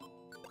 Why?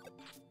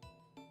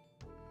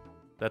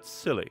 That's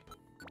silly.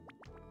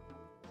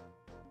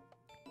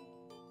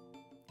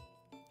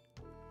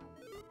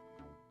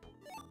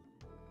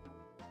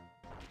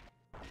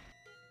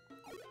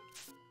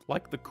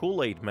 Like the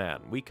Kool-Aid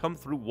Man, we come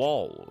through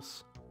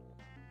walls.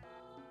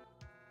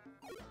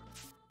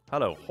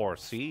 Hello,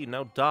 horsey.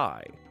 Now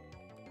die.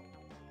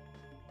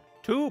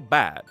 Too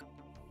bad.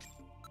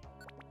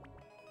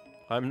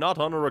 I'm not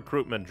on a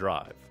recruitment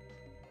drive.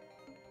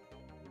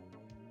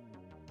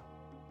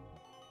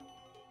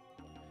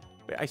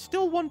 I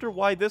still wonder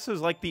why this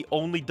is like the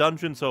only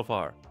dungeon so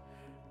far.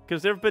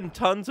 Because there have been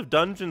tons of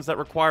dungeons that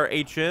require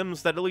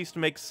HMs that at least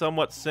make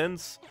somewhat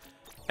sense.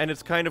 And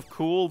it's kind of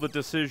cool, the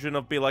decision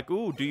of be like,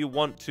 ooh, do you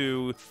want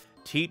to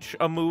teach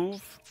a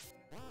move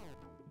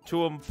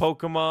to a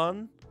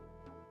Pokemon?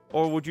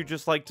 Or would you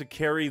just like to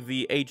carry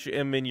the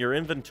HM in your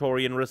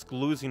inventory and risk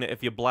losing it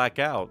if you black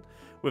out?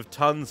 With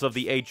tons of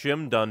the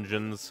HM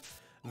dungeons,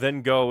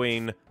 then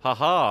going,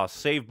 haha,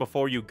 save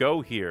before you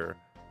go here.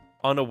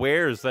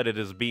 Unawares that it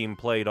is being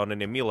played on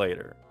an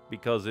emulator.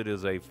 Because it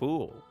is a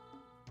fool.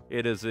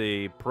 It is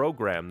a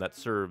program that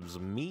serves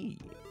me.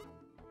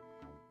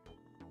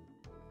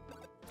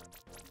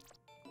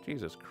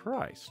 Jesus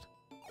Christ.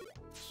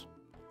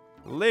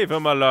 Leave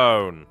him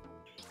alone.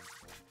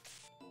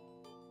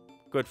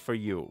 Good for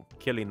you,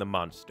 killing the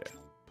monster.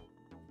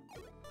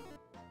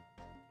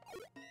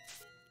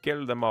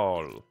 Kill them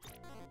all.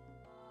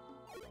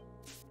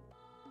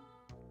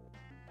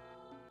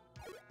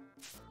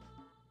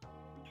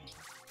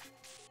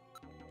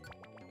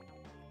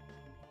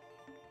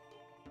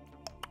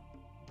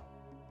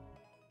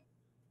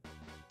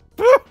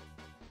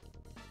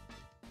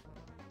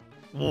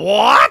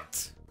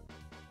 What?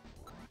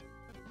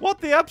 What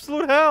the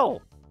absolute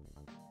hell?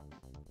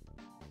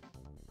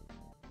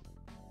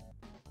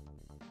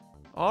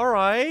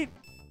 Alright.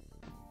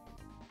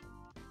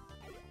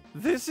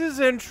 This is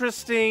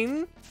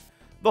interesting.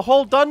 The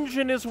whole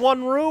dungeon is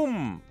one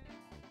room.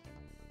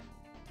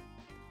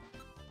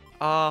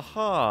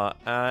 Aha.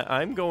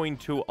 I'm going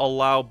to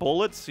allow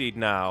Bullet Seed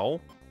now.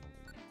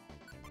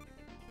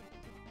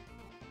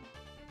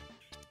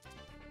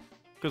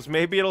 Because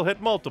maybe it'll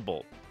hit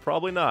multiple.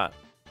 Probably not.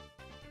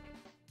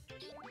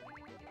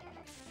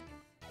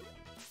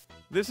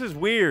 This is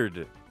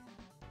weird.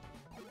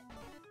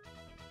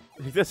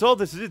 That's all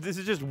this is. This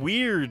is just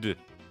weird.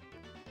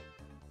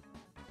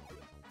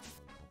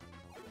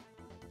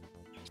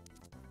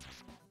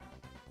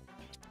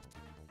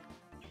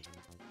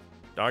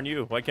 Darn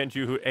you. Why can't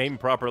you aim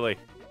properly?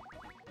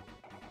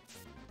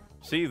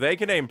 See, they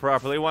can aim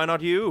properly. Why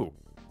not you?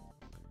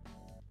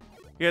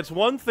 Yeah, it's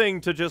one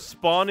thing to just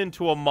spawn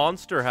into a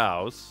monster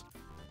house.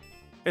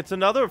 It's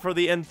another for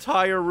the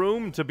entire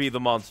room to be the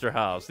monster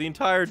house. The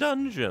entire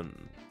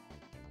dungeon.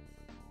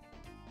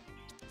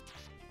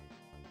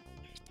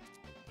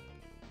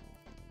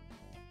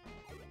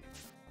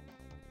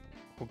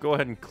 We'll go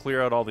ahead and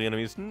clear out all the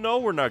enemies. No,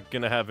 we're not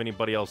gonna have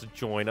anybody else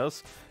join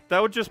us.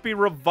 That would just be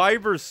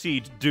Reviver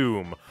Seed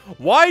doom.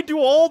 Why do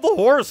all the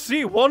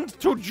Horsey want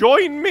to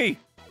join me?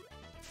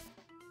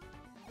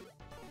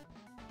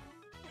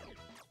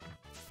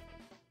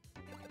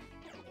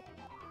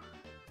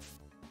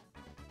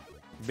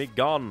 Be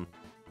gone.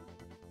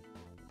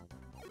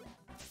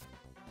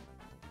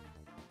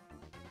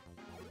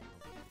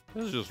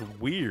 This is just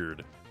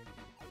weird.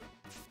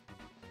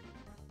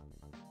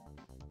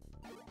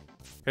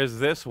 Is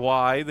this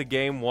why the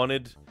game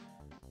wanted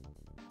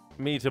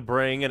me to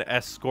bring an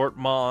escort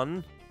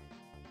mon?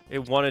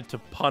 It wanted to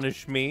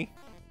punish me?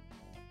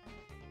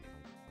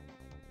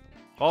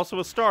 Also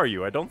a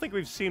Staryu. I don't think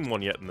we've seen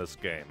one yet in this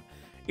game.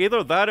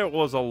 Either that or it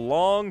was a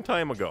long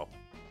time ago.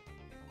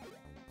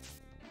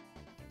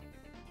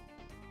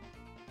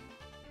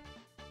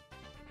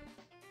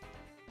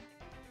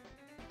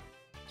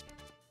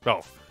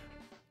 Oh,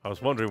 I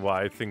was wondering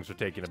why things are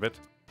taking a bit.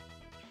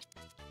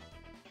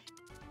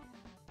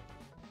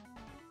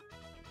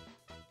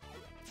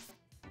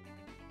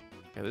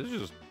 Yeah, this is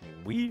just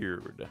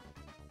weird.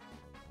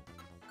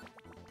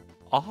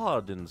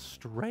 Odd and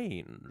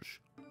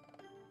strange.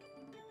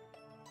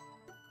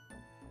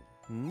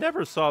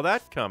 Never saw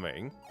that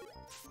coming.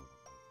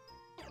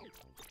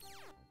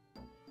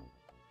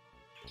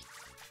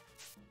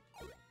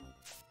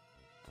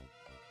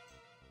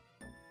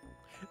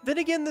 Then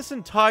again, this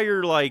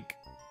entire, like...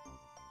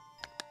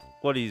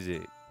 What is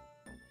it?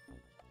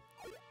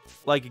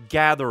 Like,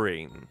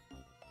 gathering.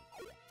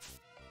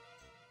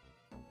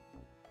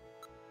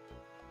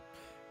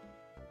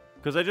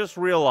 Because I just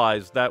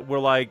realized that we're,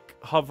 like,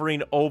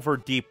 hovering over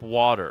deep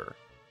water.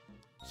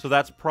 So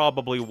that's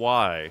probably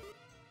why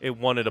it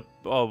wanted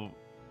a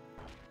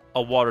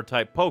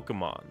water-type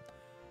Pokemon.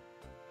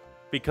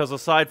 Because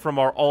aside from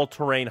our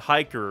all-terrain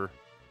hiker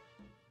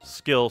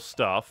skill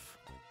stuff,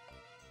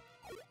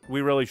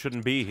 we really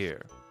shouldn't be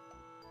here.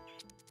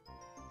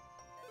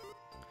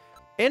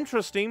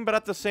 Interesting, but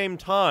at the same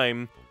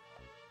time,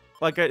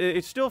 like,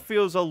 it still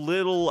feels a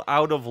little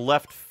out of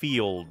left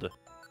field.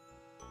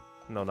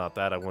 No, not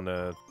that. I want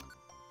to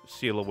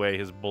seal away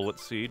his bullet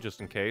seed, just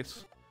in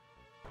case.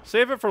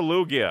 Save it for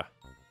Lugia.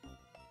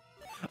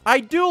 I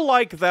do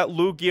like that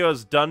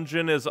Lugia's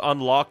dungeon is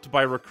unlocked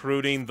by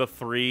recruiting the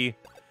 3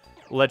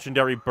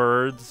 legendary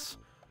birds.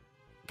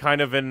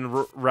 Kind of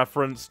in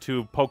reference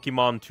to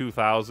Pokemon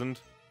 2000.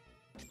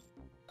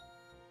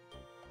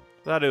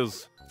 That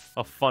is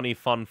a funny,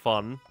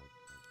 fun.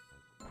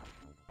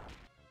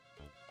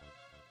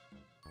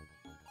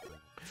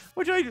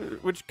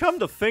 Which come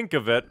to think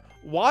of it,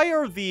 why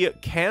are the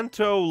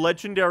Kanto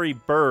legendary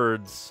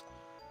birds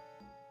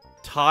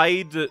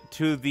tied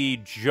to the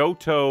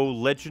Johto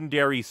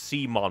legendary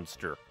sea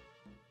monster?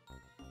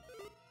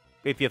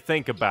 If you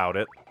think about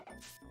it.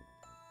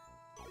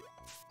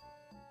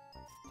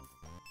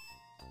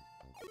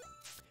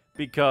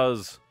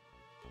 Because,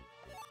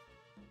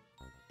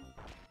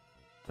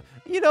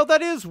 you know,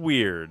 that is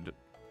weird.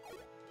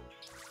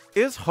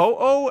 Is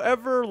Ho-Oh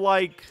ever,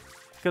 like...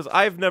 Because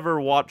I've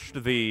never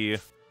watched the,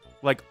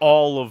 like,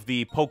 all of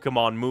the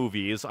Pokemon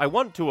movies. I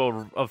want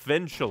to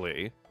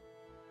eventually.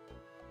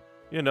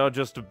 You know,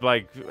 just,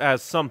 like,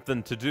 as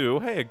something to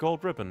do. Hey, a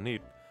gold ribbon,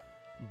 neat.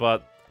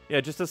 But,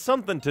 yeah, just as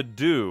something to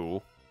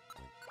do.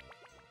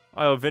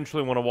 I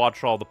eventually want to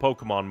watch all the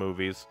Pokemon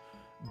movies.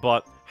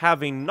 But,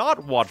 having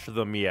not watched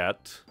them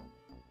yet,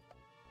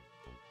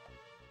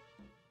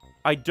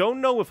 I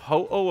don't know if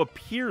Ho-Oh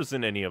appears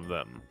in any of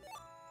them.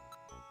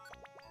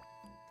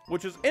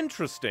 Which is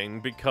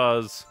interesting,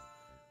 because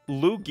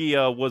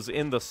Lugia was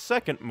in the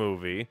second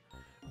movie,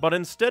 but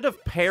instead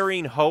of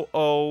pairing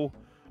Ho-Oh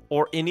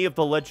or any of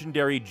the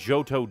legendary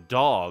Johto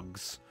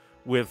dogs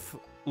with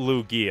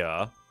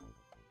Lugia,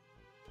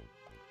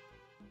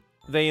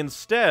 they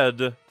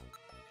instead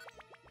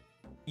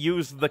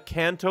used the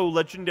Kanto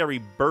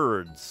legendary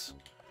birds.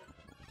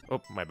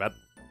 Oh, my bad.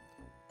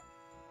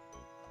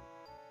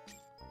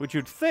 Which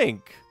you'd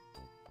think,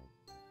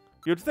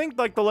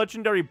 like, the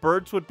legendary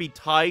birds would be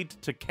tied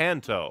to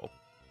Kanto.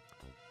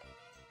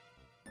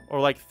 Or,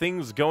 like,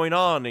 things going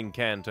on in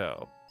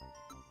Kanto.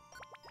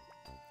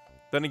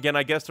 Then again,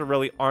 I guess there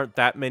really aren't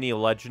that many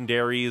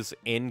legendaries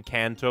in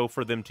Kanto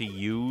for them to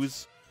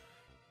use.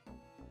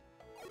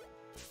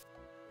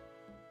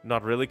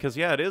 Not really, because,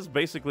 yeah, it is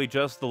basically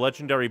just the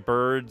legendary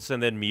birds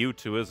and then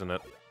Mewtwo, isn't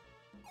it?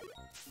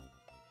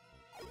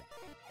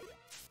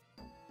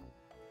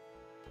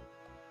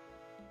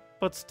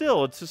 But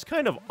still, it's just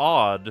kind of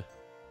odd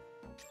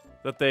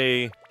that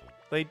they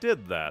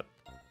did that.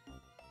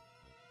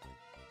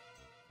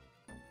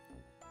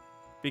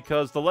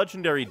 Because the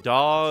legendary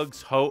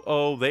dogs,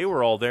 Ho-Oh, they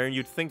were all there, and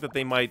you'd think that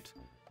they might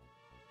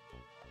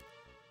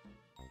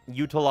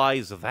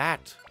utilize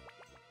that.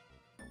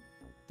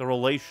 The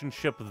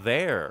relationship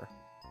there.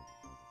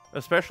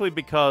 Especially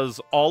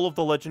because all of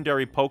the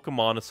legendary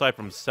Pokemon, aside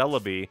from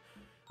Celebi,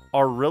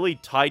 are really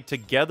tied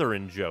together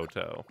in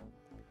Johto.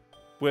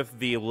 With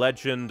the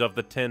legend of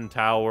the Tin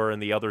Tower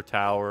and the other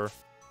tower.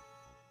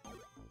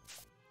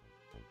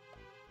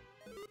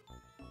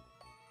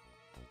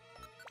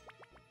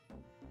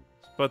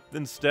 But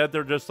instead,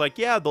 they're just like,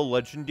 yeah, the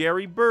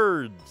legendary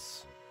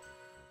birds.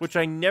 Which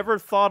I never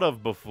thought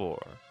of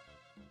before.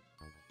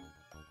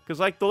 Because,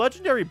 like, the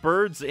legendary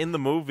birds in the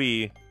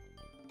movie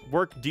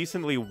work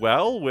decently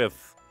well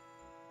with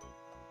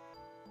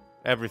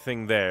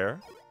everything there.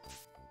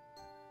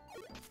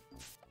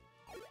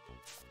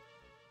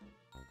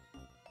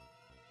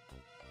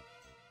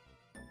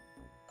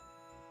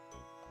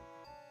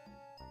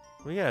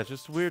 Well, yeah, it's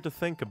just weird to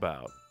think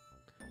about.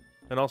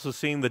 And also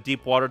seeing the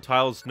deep water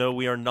tiles, no,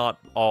 we are not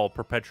all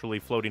perpetually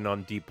floating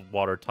on deep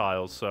water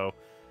tiles, so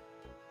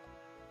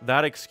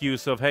that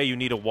excuse of, hey, you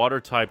need a water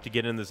type to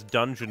get in this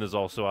dungeon is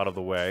also out of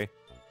the way.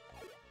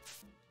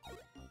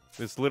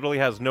 This literally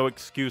has no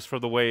excuse for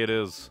the way it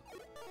is.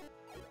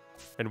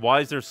 And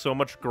why is there so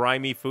much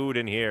grimy food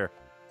in here?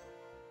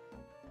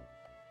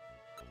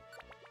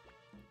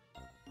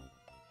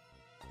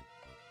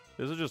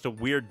 This is just a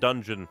weird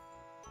dungeon.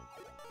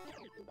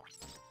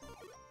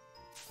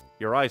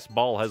 Your ice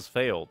ball has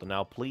failed.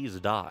 Now please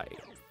die.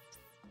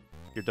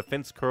 Your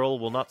defense curl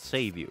will not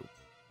save you.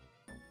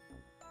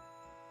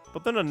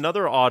 But then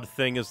another odd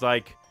thing is,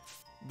 like,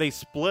 they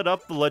split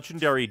up the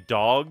legendary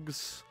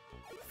dogs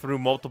through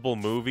multiple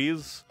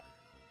movies.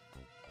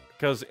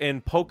 Because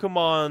in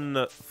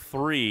Pokemon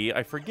 3,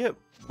 I forget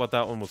what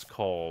that one was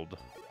called.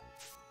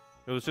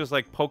 It was just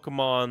like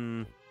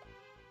Pokemon...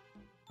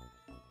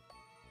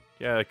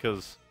 Yeah,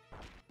 because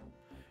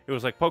it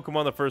was like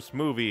Pokemon the first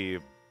movie,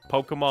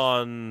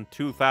 Pokemon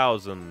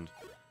 2000,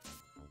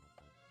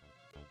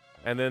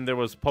 And then there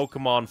was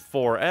Pokemon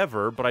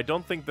Forever, but I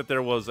don't think that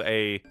there was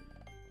a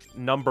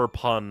number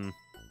pun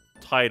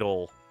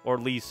title, or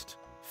at least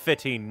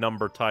fitting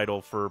number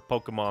title for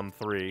Pokemon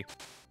 3.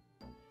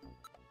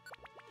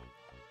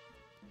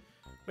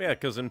 Yeah,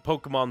 because in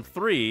Pokemon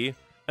 3,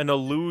 an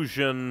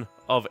illusion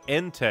of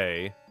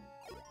Entei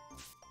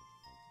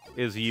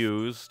is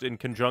used in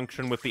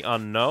conjunction with the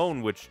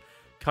Unknown, which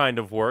kind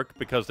of work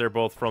because they're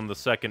both from the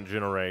second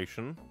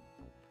generation.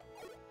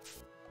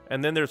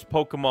 And then there's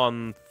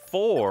Pokemon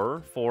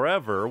 4,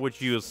 Forever,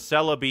 which use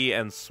Celebi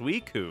and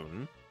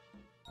Suicune.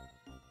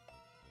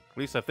 At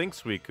least I think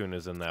Suicune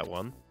is in that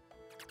one.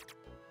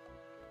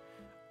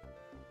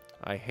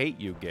 I hate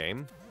you,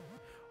 game.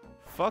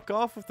 Fuck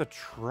off with the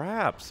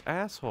traps,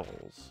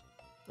 assholes.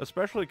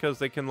 Especially because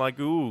they can, like,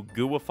 ooh,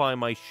 gooify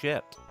my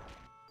shit.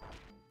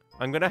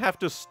 I'm gonna have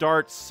to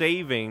start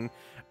saving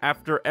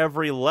after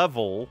every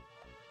level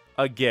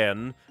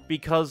again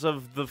because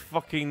of the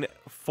fucking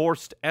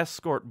forced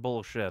escort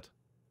bullshit.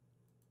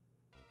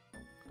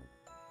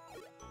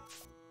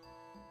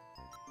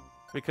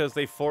 Because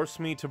they force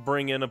me to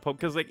bring in a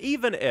because, like,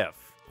 even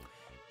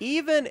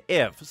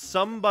if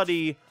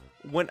somebody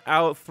went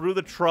out through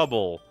the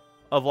trouble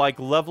of, like,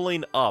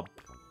 leveling up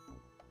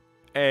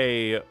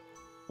a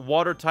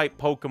water-type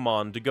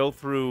Pokemon to go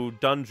through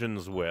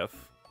dungeons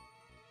with,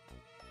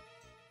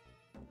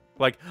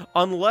 like,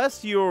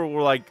 unless you're,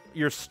 like,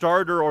 your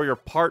starter or your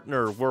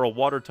partner were a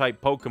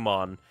water-type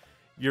Pokemon,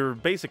 you're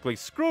basically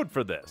screwed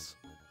for this.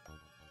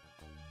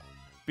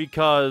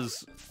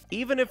 Because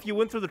even if you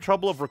went through the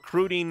trouble of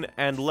recruiting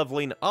and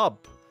leveling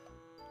up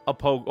a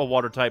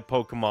water-type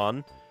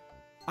Pokemon,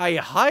 I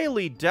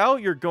highly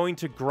doubt you're going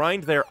to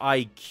grind their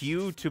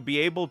IQ to be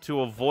able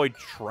to avoid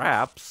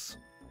traps,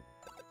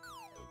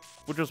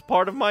 which is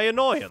part of my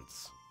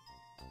annoyance.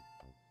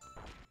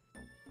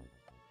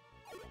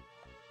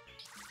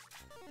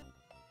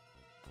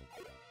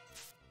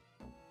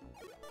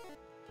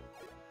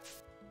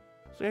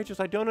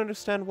 So I don't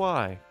understand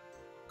why.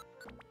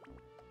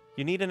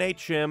 You need an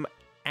HM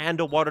and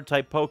a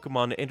water-type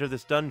Pokemon to enter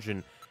this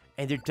dungeon,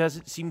 and there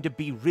doesn't seem to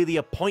be really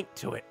a point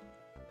to it.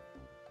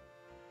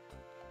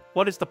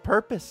 What is the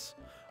purpose?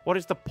 What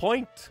is the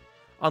point?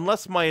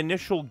 Unless my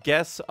initial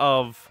guess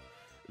of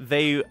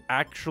they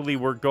actually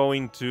were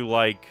going to,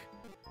 like,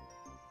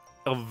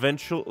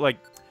 eventually, like,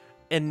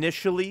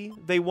 initially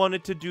they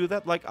wanted to do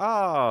that, like,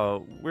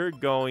 we're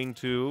going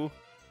to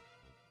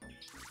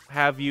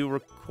have you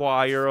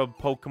require a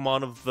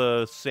Pokemon of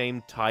the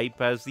same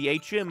type as the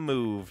HM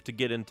move to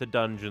get into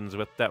dungeons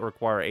that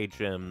require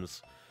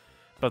HMs.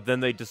 But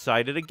then they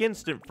decided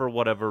against it for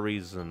whatever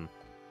reason.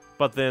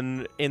 But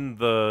then in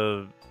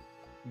the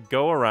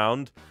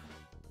go-around,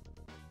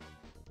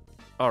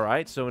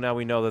 alright, so now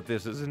we know that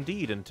this is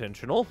indeed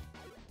intentional.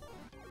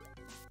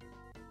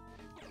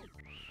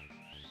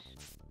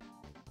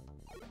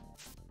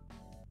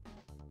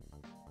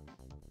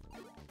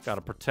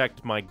 Gotta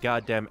protect my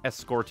goddamn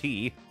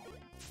escortee.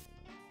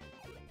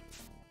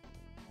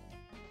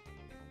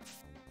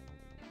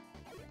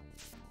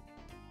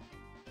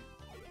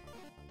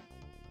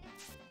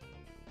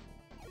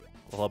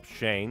 We'll help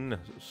Shane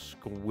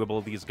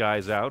squibble these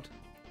guys out.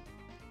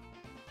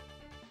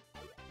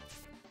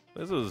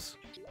 This is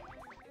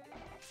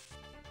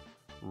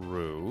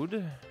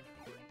rude.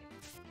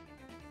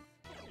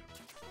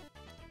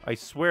 I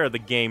swear the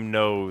game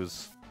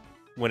knows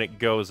when it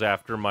goes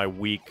after my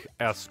weak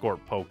escort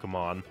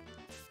Pokemon.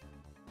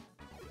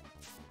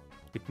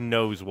 It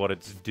knows what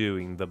it's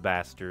doing, the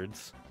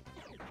bastards.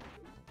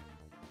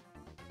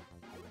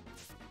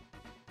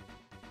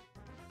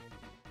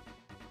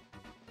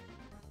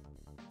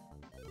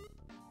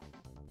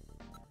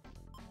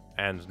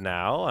 And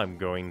now I'm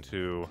going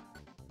to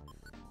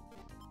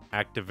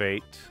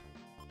activate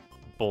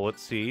Bullet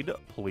Seed.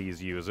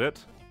 Please use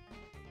it.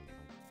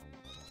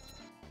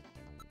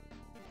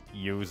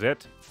 Use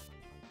it.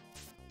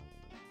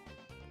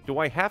 Do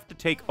I have to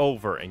take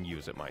over and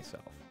use it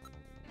myself?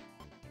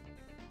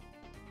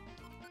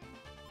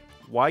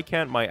 Why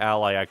can't my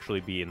ally actually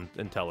be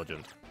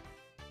intelligent?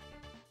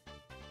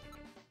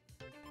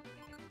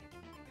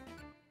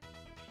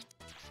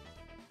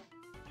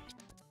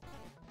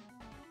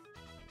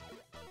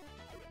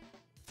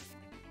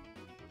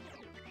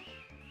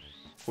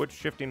 Quit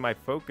shifting my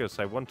focus.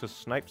 I want to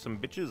snipe some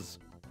bitches.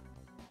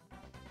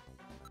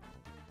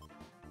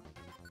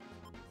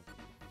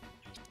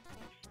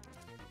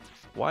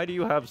 Why do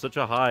you have such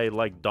a high,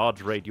 like,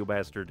 dodge rate, you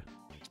bastard?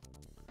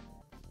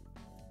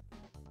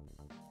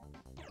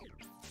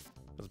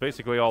 That's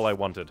basically all I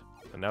wanted.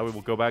 And now we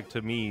will go back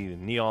to me,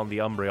 Neon the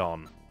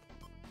Umbreon.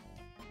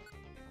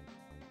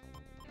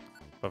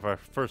 But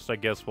first, I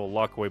guess we'll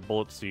lock away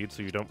Bullet Seed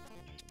so you don't...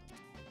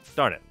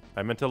 Darn it.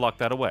 I meant to lock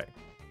that away.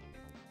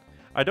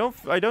 I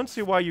don't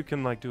see why you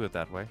can, like, do it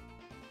that way.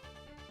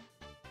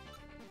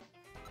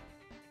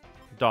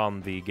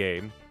 Don the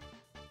game.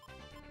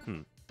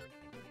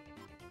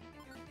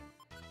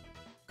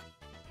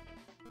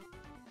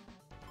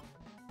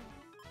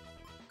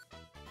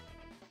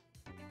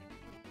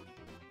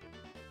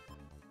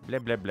 Blah,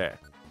 blah, blah.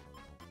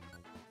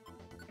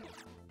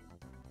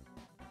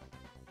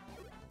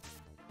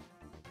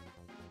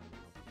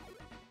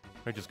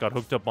 I just got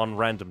hooked up on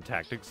random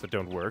tactics that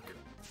don't work.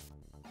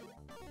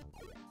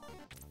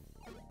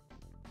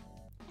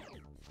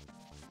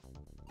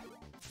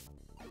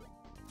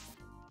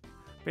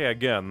 But yeah,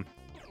 again,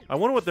 I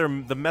wonder what the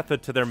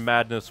method to their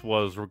madness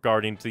was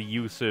regarding the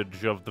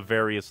usage of the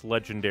various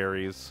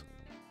legendaries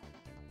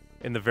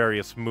in the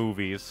various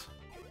movies.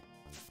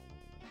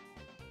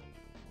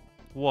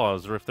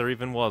 Or if there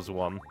even was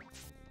one.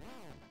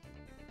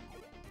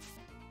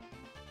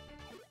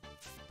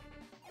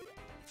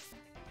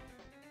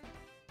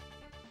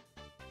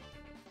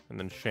 And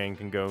then Shane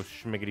can go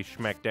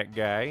schmiggity-schmack that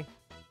guy.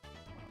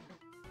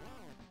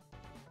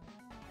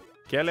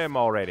 Kill him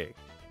already.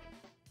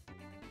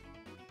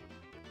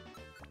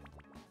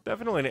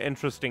 Definitely an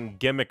interesting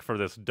gimmick for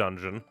this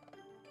dungeon.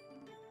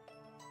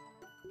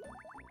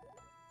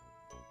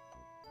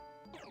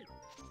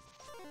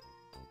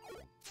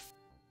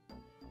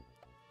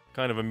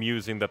 Kind of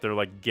amusing that they're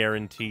like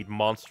guaranteed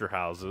monster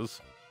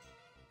houses.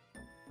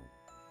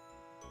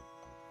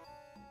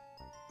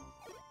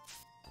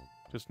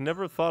 Just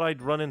never thought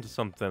I'd run into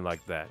something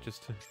like that.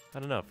 Just, I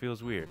don't know, it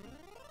feels weird.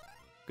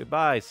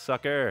 Goodbye,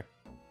 sucker.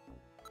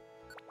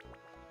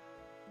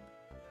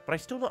 But I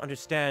still don't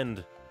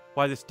understand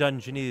why this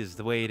dungeon is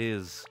the way it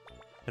is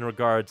in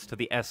regards to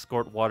the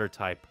escort water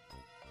type.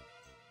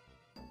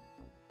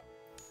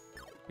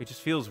 It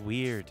just feels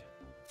weird.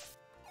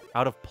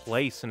 Out of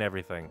place and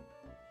everything.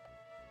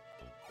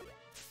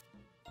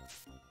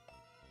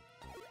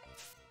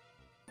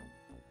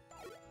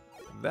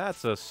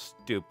 That's a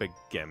stupid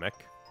gimmick.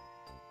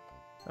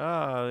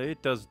 Ah,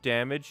 it does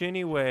damage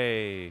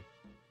anyway.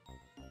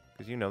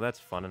 Because, you know, that's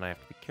fun, and I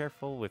have to be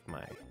careful with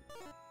my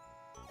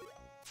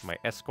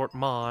escort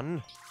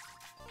mon.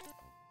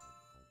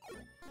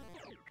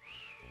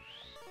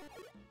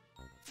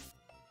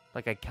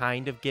 Like, I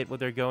kind of get what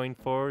they're going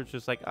for. It's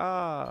just like,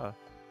 our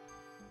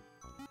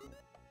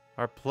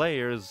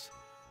players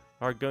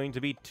are going to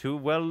be too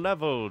well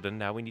leveled, and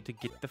now we need to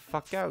get the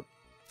fuck out.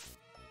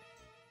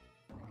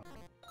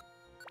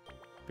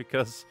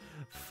 Because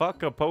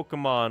fuck a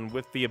Pokemon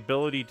with the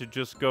ability to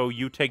just go,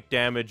 you take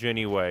damage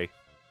anyway.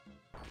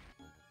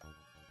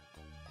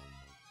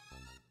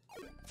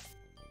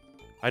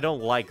 I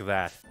don't like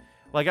that.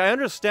 Like, I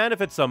understand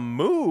if it's a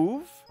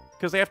move,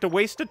 because they have to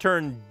waste a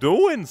turn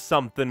doing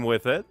something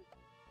with it.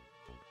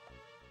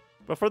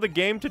 But for the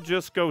game to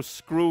just go,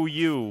 screw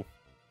you,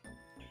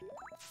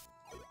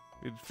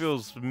 it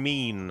feels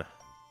mean.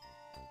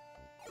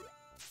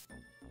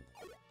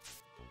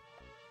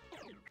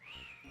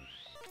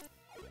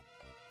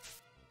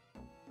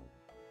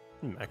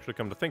 Actually,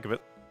 come to think of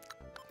it,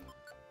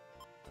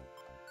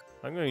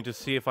 I'm going to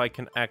see if I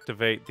can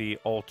activate the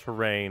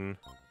all-terrain.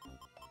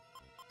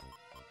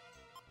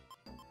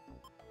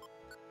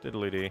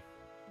 Diddly-dee.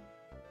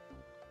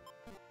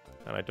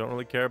 And I don't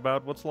really care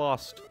about what's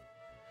lost.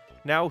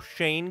 Now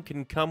Shane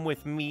can come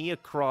with me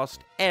across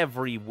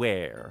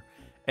everywhere,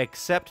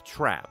 except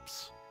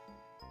traps.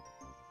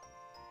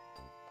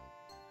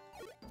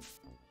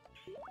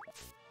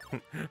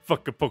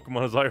 Fuck a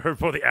Pokemon as I heard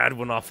before the ad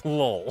went off,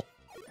 lol.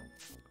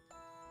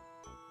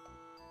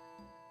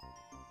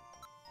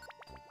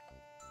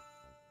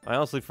 I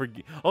honestly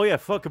forget. Oh yeah,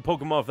 fuck a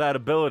Pokemon with that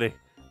ability.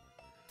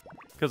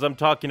 Because I'm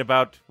talking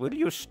about, will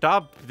you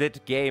stop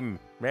that game?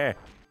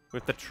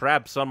 With the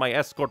traps on my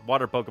escort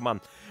water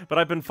Pokemon. But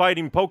I've been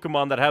fighting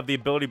Pokemon that have the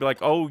ability to be like,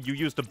 oh, you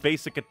used a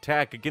basic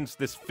attack against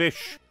this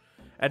fish,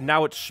 and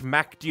now it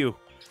smacked you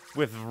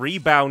with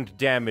rebound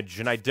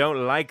damage, and I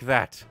don't like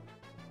that.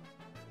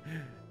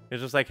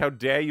 It's just like, how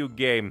dare you,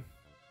 game?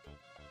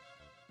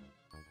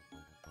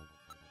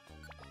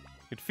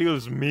 It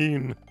feels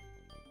mean.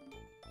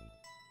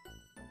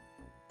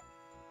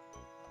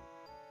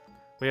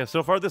 But yeah,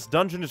 so far this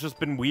dungeon has just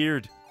been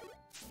weird.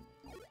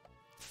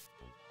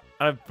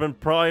 I've been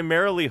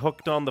primarily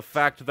hooked on the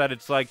fact that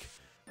it's like,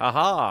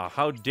 haha,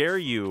 how dare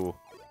you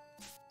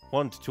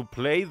want to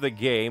play the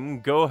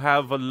game, go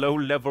have a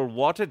low-level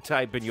water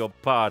type in your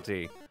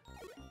party.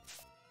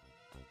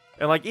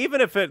 And like, even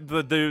if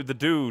the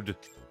dude,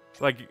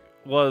 like,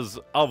 was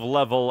of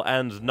level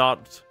and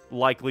not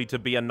likely to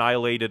be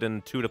annihilated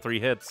in 2 to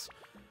 3 hits,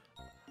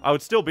 I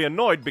would still be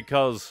annoyed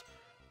because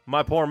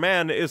my poor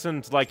man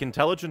isn't, like,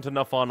 intelligent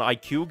enough on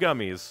IQ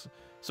gummies,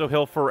 so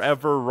he'll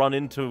forever run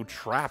into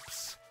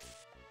traps.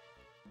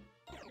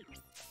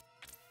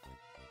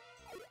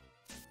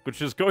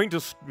 Which is going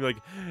to,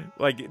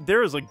 like,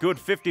 there is a good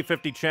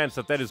 50-50 chance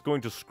that that is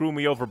going to screw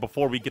me over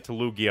before we get to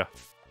Lugia.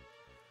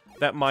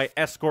 That my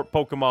escort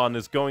Pokemon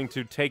is going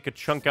to take a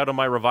chunk out of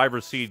my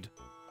Reviver Seed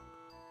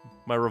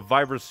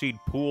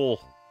pool.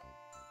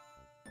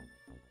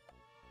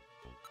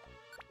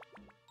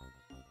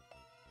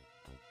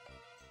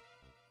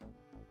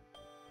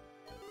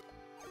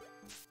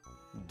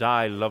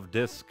 Die, Love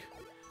Disc.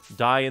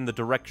 Die in the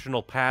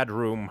directional pad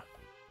room.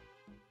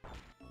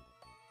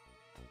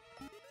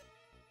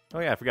 Oh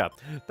yeah, I forgot.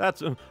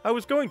 That's, I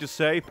was going to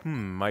say,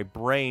 my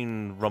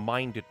brain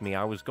reminded me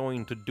I was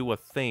going to do a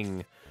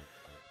thing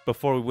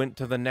before we went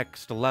to the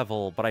next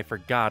level, but I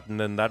forgot, and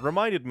then that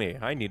reminded me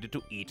I needed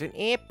to eat an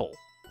apple.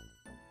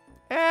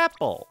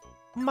 Apple!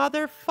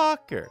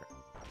 Motherfucker.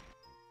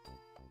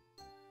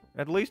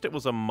 At least it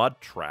was a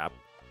mud trap.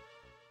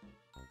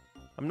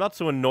 I'm not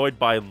so annoyed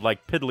by,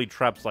 like, piddly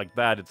traps like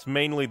that. It's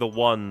mainly the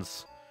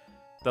ones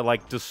that,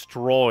 like,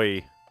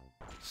 destroy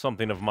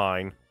something of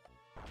mine.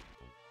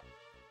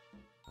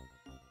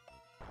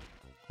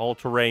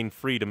 All-terrain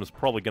freedom is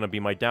probably gonna be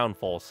my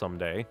downfall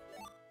someday.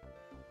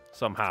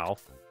 Somehow.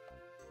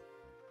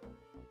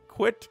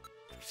 Quit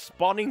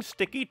spawning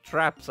sticky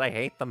traps. I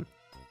hate them.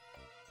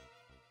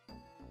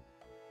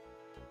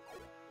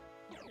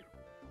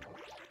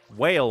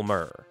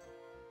 Whalmer.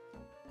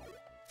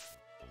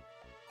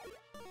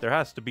 There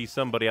has to be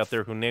somebody out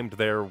there who named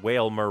their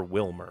Whalmer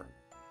Wilmer.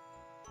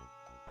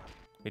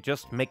 It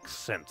just makes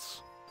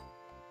sense.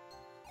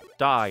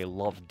 Die,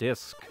 love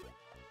disc.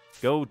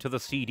 Go to the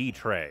CD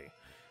tray.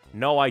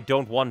 No, I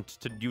don't want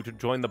you to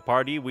join the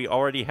party. We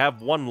already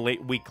have one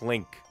weak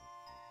link.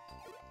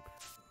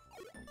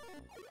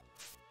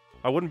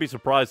 I wouldn't be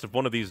surprised if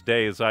one of these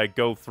days I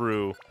go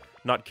through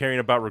not caring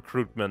about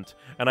recruitment,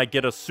 and I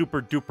get a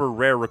super-duper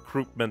rare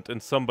recruitment,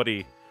 and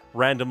somebody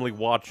randomly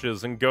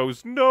watches and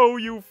goes, "No,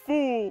 you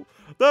fool!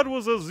 That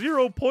was a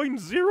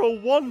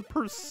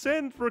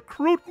 0.01%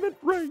 recruitment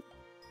rate!"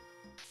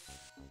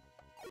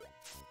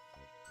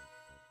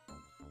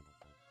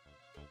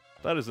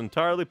 That is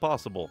entirely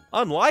possible.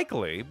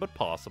 Unlikely, but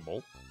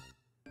possible.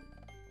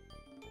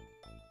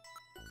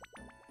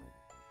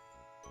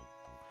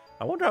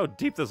 I wonder how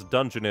deep this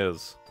dungeon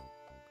is.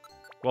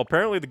 Well,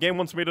 apparently the game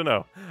wants me to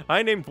know.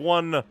 I named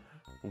one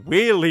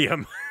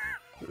William.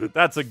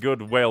 That's a good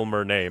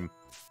Whalmer name.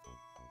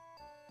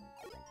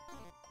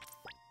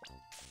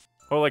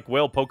 Or like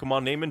whale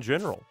Pokemon name in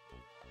general.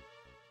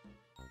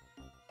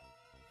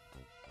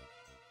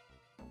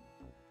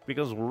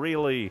 Because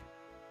really,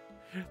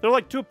 they're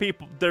like two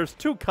people. There's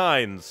two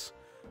kinds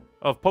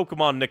of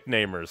Pokemon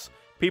nicknamers.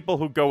 People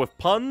who go with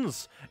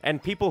puns,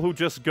 and people who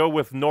just go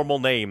with normal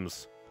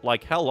names.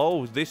 Like,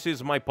 hello, this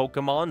is my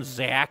Pokemon,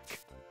 Zach.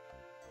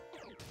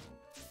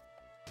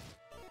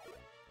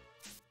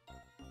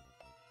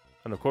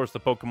 And of course the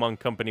Pokemon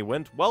Company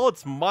went, well,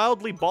 it's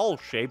mildly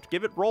ball-shaped,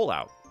 give it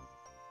rollout.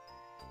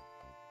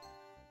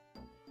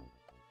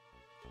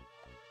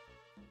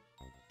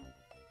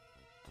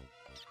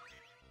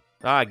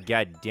 Ah,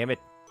 goddammit.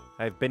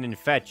 I've been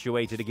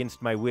infatuated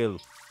against my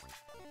will.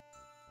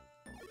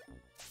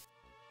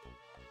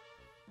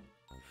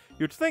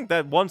 You'd think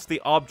that once the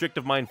object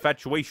of my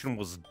infatuation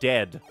was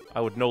dead,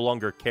 I would no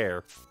longer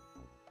care.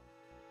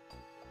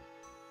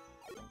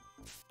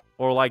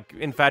 Or, like,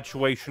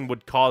 infatuation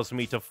would cause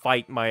me to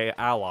fight my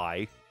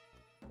ally.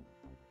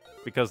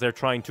 Because they're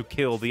trying to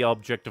kill the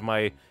object of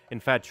my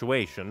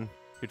infatuation.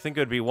 You'd think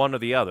it would be one or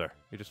the other.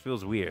 It just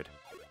feels weird.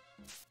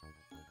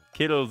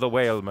 Kill the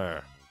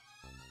Whalmer.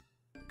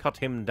 Cut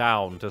him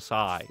down to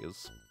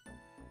size.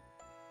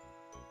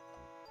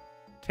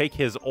 Take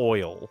his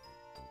oil.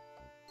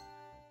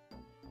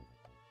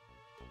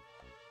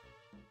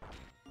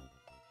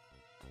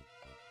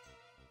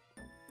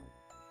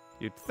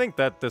 You'd think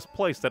that this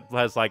place that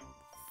has, like,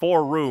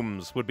 4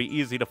 rooms would be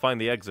easy to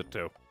find the exit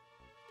to.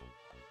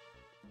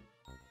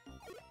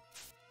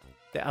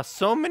 There are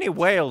so many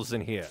whales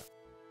in here.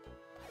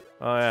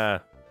 Oh, yeah.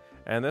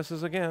 And this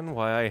is, again,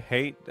 why I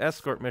hate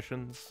escort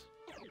missions.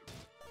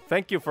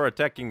 Thank you for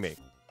attacking me.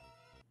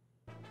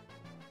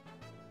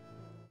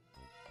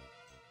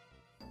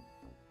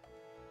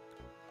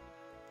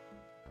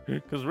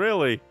 Because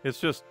really, it's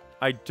just,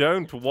 I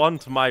don't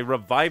want my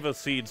Reviver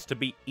Seeds to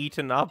be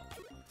eaten up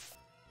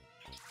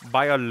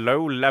by a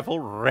low-level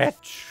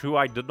wretch who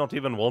I did not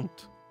even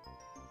want.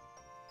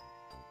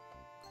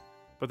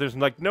 But there's,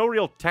 like, no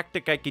real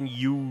tactic I can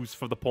use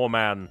for the poor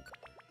man.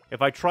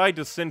 If I tried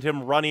to send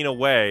him running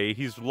away,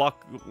 he's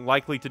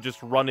likely to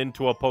just run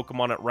into a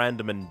Pokemon at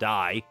random and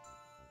die.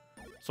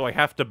 So I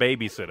have to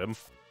babysit him.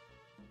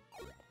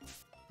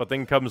 But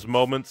then comes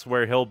moments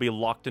where he'll be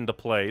locked into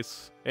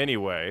place.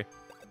 Anyway.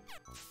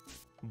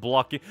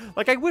 Blocking.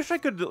 Like, I wish I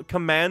could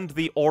command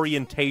the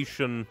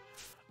orientation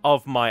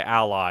of my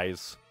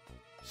allies.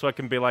 So I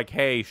can be like,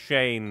 hey,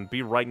 Shane,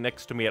 be right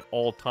next to me at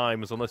all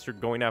times unless you're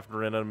going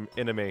after an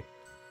enemy.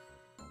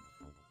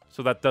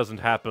 So that doesn't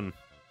happen.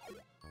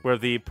 Where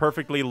the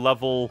perfectly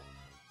level,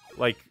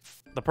 like,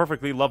 the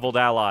perfectly leveled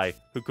ally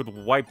who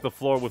could wipe the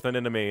floor with an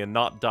enemy and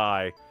not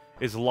die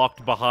is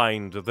locked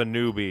behind the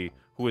newbie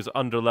who is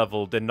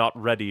underleveled and not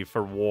ready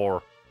for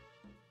war.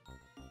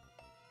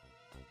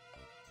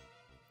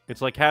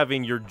 It's like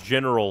having your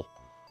general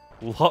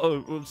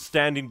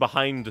standing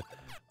behind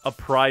a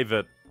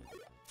private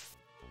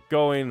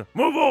going,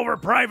 "Move over,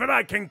 Private,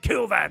 I can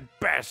kill that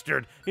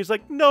bastard!" He's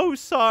like, "No,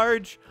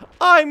 Sarge,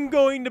 I'm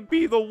going to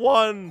be the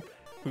one!"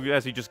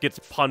 As he just gets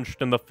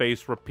punched in the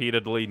face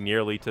repeatedly,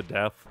 nearly to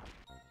death.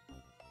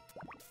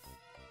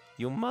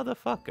 You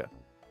motherfucker.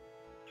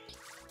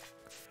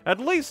 At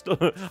least,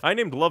 I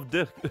named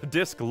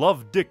Disc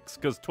Love Dicks,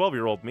 because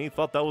 12-year-old me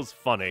thought that was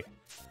funny.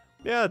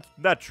 Yeah,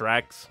 that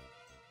tracks.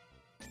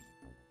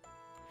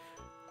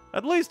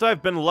 At least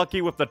I've been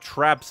lucky with the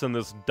traps in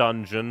this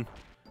dungeon.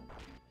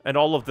 And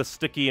all of the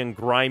sticky and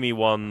grimy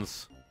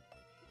ones.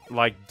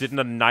 like, didn't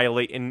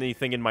annihilate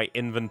anything in my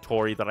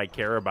inventory that I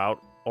care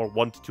about or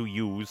want to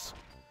use.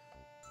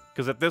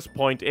 Because at this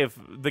point, if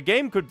the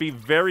game could be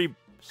very...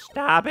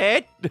 Stop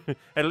it!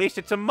 At least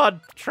it's a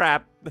mud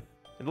trap.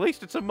 At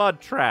least it's a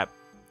mud trap.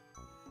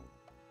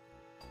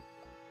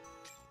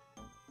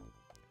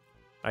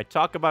 I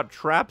talk about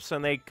traps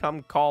and they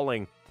come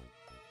calling.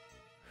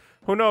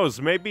 Who knows,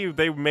 maybe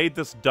they made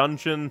this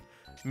dungeon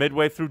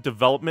midway through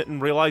development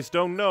and realized,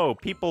 oh no,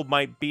 people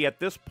might be at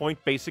this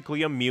point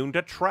basically immune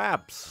to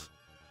traps.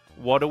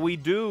 What do we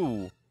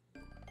do?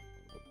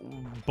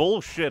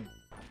 Bullshit.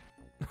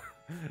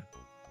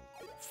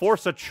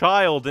 Force a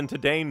child into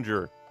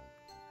danger.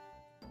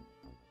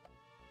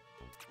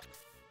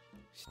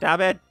 Stop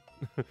it!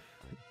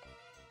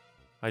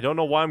 I don't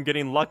know why I'm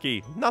getting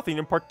lucky. Nothing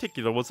in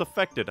particular was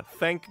affected.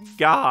 Thank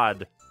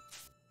God.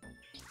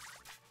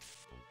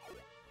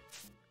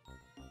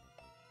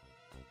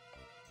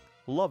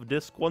 Love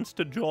Disc wants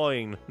to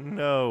join.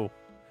 No.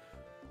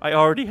 I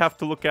already have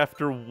to look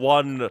after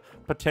one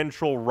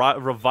potential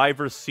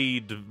reviver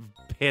seed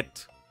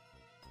pit.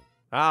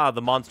 Ah,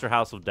 the Monster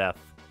House of Death.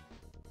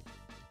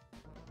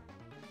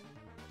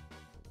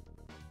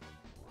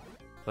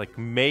 Like,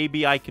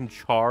 maybe I can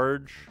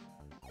charge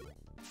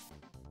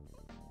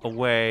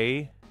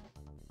away.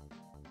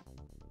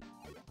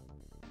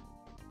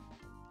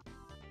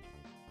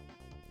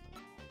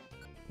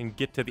 And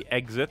get to the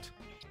exit.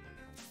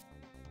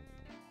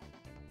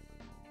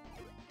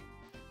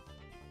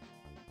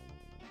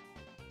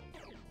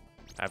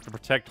 I have to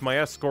protect my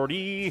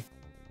escortee.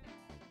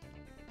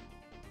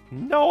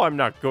 No, I'm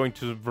not going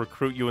to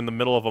recruit you in the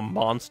middle of a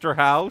monster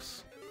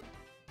house.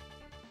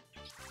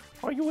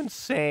 Are you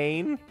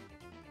insane?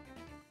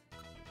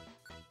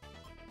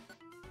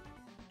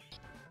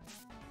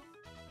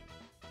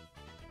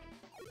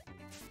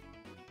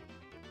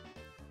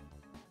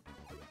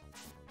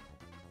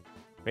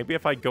 Maybe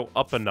if I go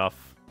up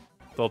enough,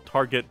 they'll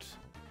target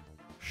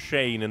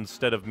Shane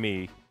instead of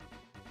me.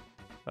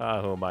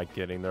 Ah, who am I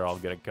kidding? They're all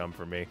gonna come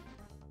for me.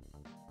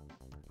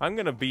 I'm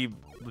gonna be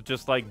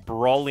just, like,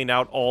 brawling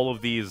out all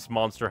of these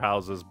monster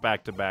houses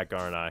back to back,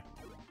 aren't I?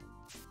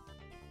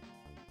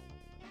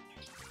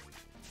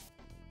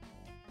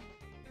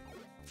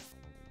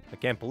 I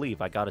can't believe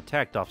I got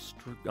attacked off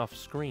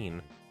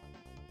screen.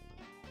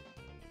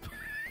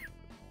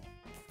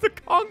 The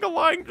conga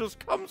line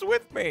just comes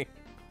with me!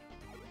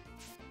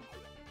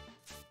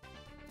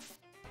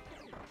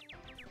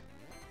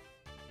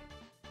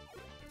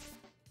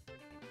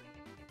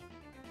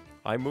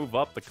 I move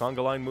up, the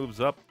conga line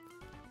moves up,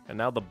 and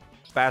now the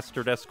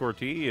bastard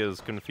escortee is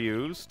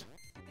confused.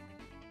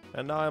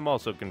 And now I'm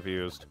also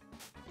confused.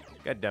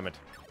 God damn it.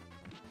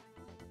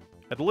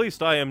 At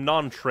least I am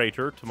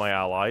non-traitor to my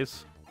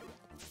allies.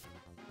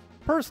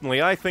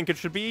 Personally, I think it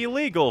should be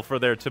illegal for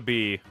there to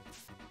be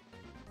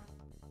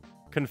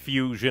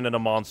confusion in a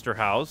monster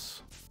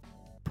house.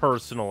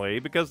 Personally,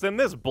 because then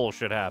this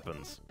bullshit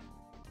happens.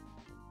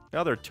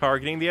 Now they're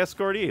targeting the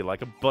escortee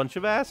like a bunch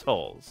of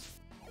assholes.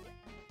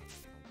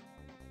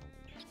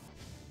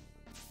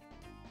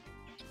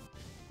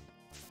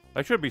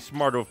 I should be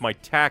smarter with my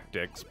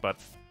tactics, but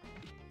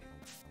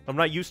I'm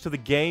not used to the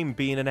game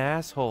being an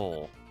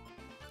asshole.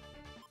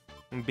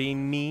 And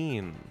being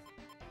mean.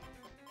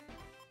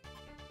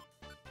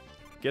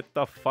 Get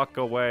the fuck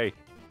away.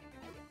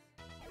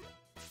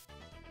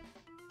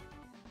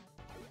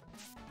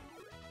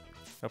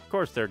 Of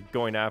course they're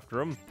going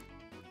after him.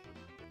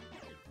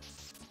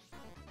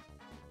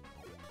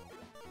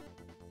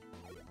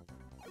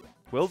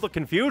 Will the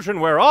confusion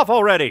wear off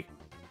already?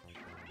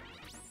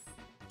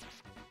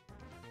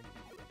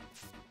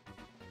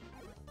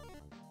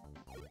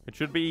 It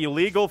should be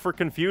illegal for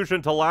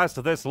confusion to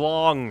last this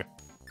long.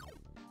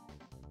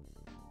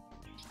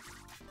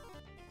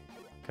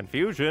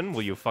 Confusion,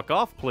 will you fuck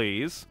off,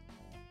 please?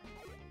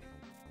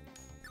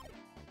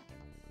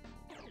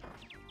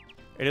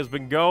 It has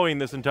been going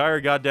this entire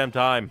goddamn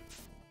time.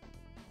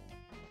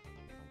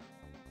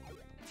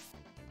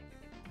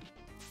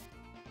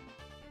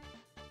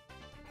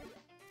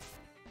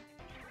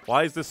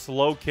 Why is this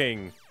Slow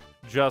King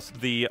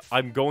just the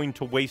I'm going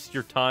to waste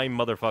your time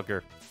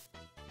motherfucker?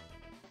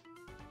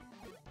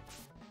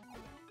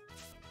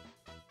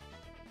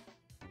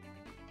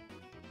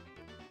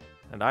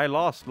 And I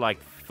lost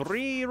like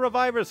 3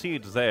 reviver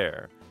seeds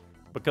there.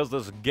 Because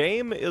this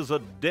game is a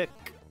dick.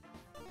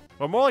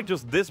 Or more like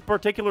just this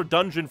particular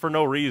dungeon for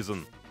no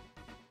reason.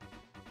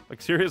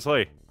 Like,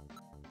 seriously.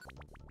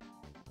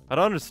 I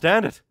don't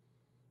understand it.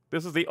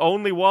 This is the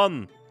only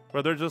one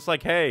where they're just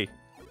like, hey,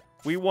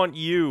 we want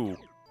you.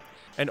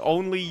 And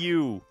only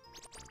you.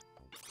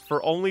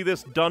 For only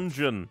this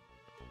dungeon.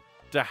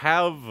 To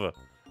have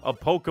a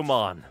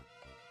Pokemon.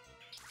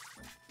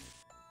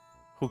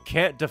 Who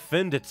can't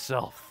defend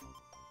itself.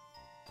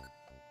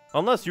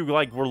 Unless you,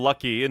 like, were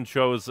lucky and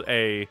chose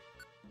a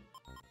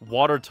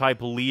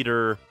water-type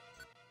leader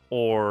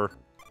or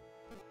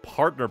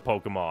partner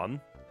Pokemon.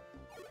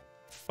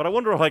 But I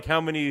wonder, like,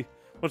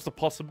 what's the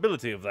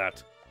possibility of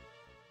that?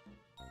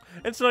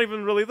 It's not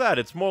even really that.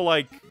 It's more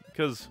like,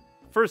 because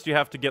first you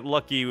have to get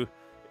lucky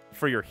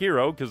for your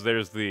hero, because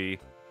there's the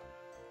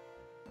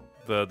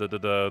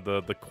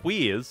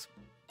quiz.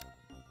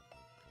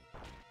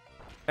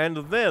 And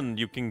then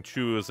you can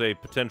choose a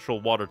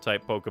potential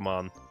water-type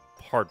Pokemon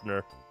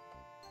partner.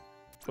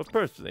 But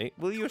personally,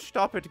 will you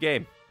stop it,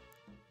 game?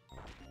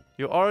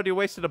 You already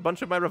wasted a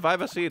bunch of my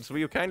Reviver Seeds, will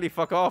you kindly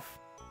fuck off?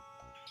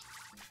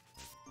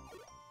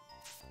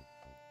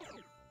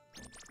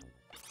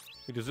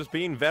 It is just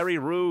being very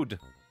rude.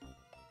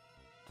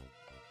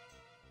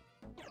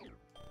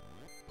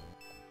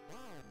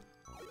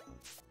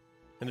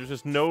 And there's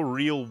just no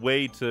real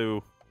way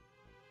to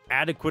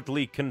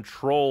adequately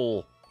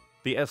control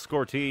the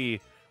escortee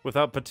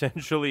without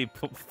potentially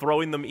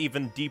throwing them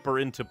even deeper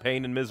into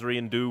pain and misery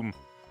and doom.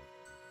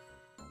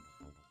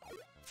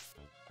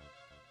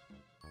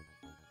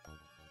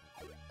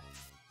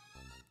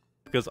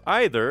 Because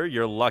either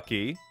you're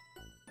lucky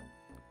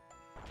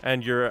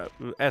and your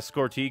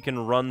escortee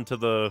can run to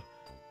the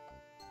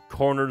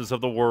corners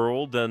of the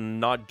world and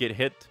not get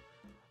hit,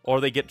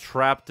 or they get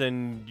trapped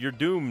and you're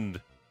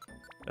doomed.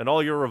 And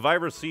all your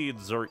Reviver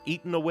Seeds are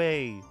eaten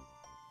away.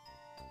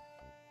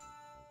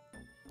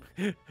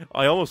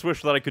 I almost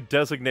wish that I could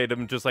designate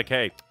him just like,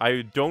 hey,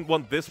 I don't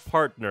want this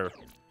partner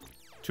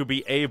to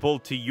be able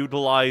to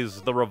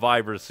utilize the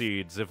Reviver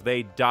Seeds. If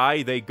they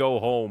die, they go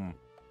home.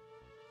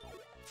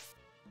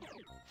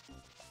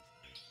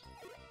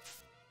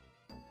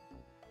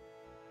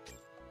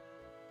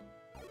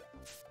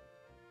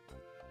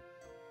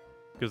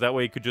 Because that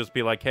way it could just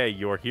be like, hey,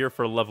 you're here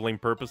for leveling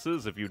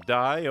purposes. If you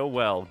die, oh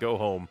well, go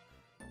home.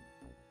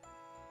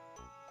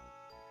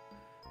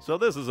 So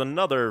this is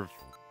another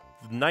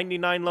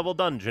 99 level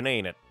dungeon,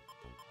 ain't it?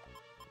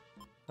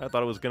 I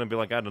thought it was going to be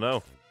like, I don't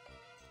know,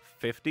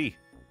 50.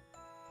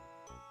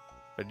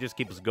 It just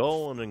keeps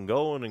going and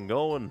going and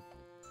going.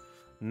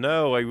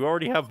 No, I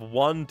already have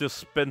one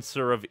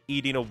dispenser of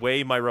eating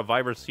away my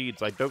Reviver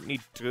Seeds. I don't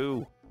need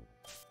two.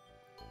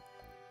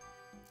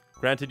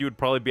 Granted, you would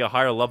probably be a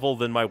higher level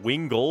than my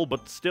Wingull,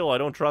 but still, I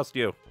don't trust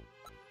you.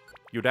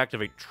 You'd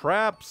activate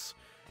traps.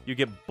 You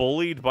get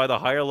bullied by the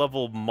higher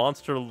level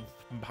Monster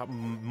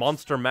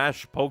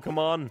Mash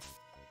Pokemon.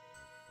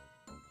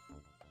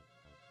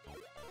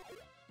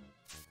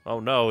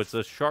 Oh no, it's a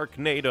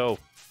Sharknado.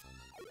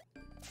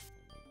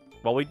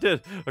 Well, we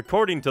did,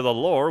 according to the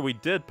lore, we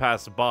did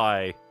pass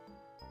by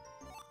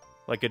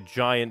like a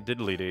giant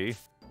diddly-dee.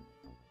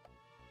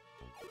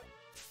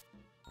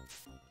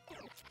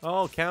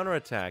 Oh,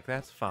 counterattack,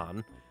 that's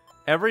fun.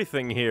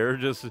 Everything here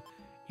just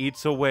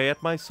eats away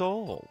at my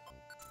soul.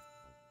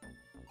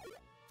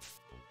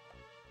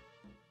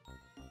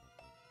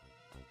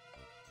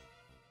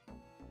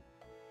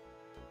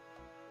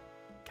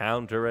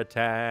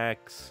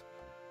 Counterattacks.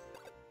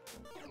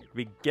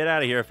 Get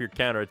out of here if you're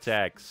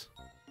counterattacks.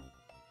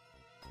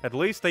 At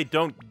least they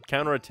don't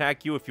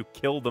counterattack you if you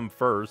kill them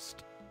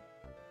first.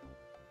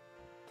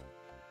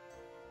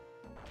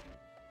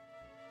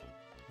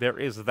 There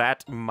is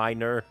that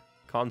minor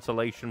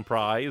consolation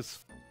prize.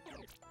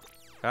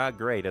 Ah,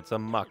 great, it's a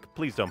muck.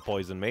 Please don't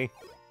poison me.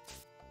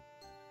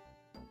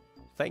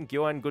 Thank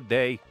you and good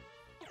day.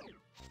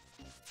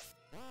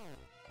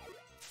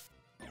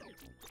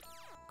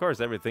 Of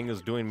course, everything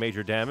is doing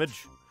major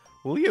damage.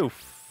 Will you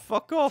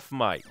fuck off,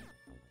 mate?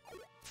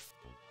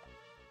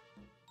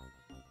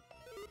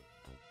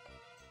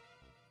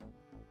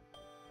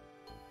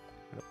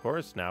 And of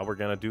course, now we're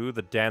gonna do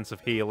the Dance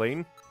of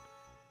Healing.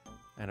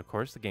 And of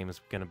course, the game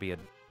is gonna be a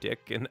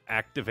dick and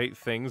activate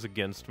things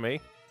against me.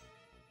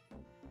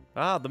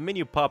 Ah, the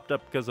menu popped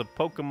up because a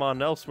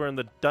Pokemon elsewhere in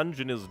the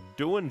dungeon is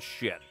doing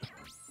shit.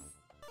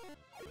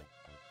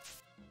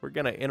 We're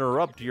gonna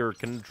interrupt your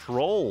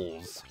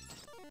controls.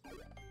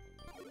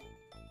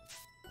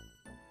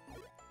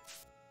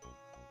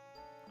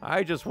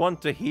 I just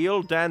want to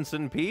heal, dance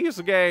in peace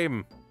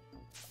game.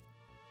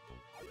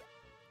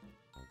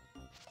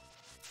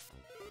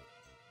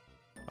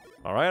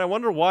 Alright, I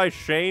wonder why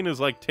Shane is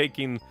like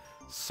taking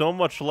so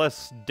much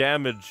less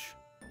damage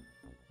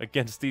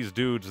against these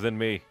dudes than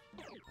me.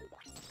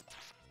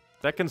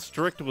 That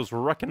Constrict was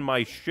wrecking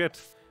my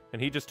shit,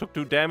 and he just took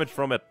 2 damage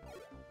from it.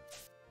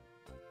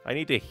 I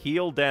need to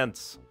heal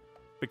dance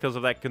because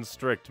of that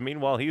Constrict.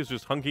 Meanwhile, he's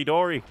just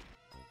hunky-dory.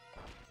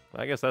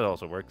 I guess that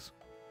also works.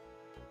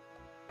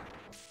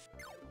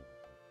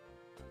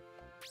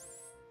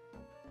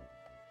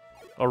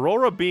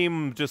 Aurora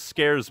Beam just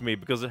scares me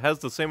because it has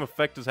the same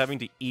effect as having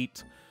to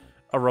eat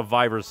a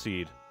Reviver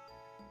Seed.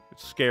 It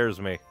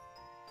scares me.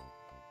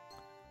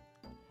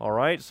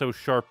 Alright, so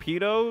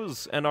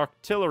Sharpedos and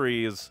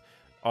Octilleries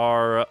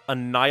are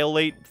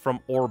Annihilate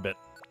from orbit.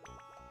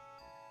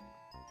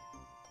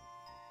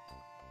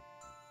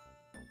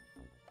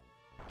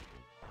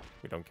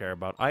 We don't care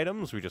about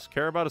items, we just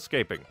care about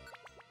escaping.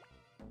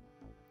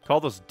 Call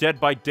this Dead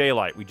by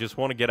Daylight, we just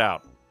want to get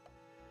out.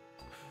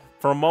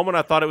 For a moment,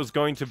 I thought it was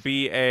going to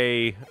be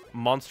a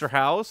monster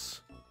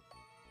house.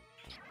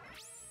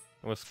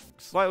 I was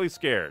slightly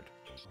scared.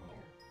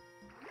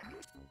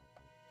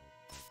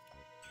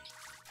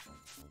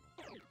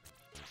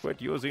 Quit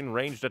using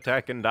ranged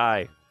attack and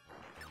die.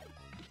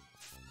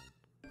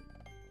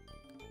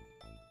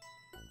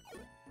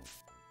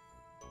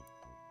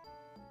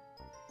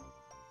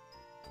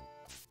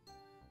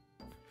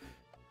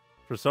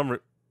 For some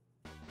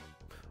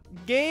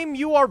game,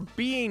 you are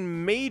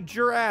being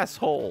major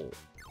asshole.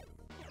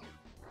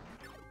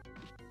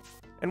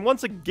 And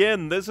once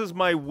again, this is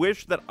my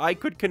wish that I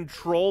could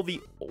control the,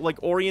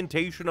 like,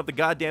 orientation of the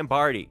goddamn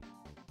party.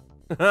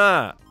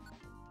 Ha!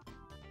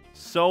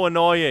 So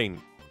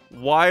annoying.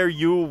 Why are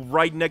you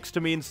right next to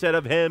me instead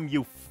of him,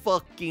 you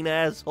fucking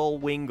asshole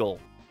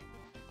Wingle?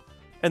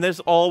 And this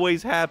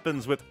always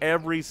happens with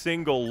every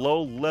single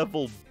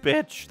low-level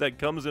bitch that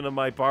comes into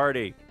my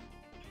party.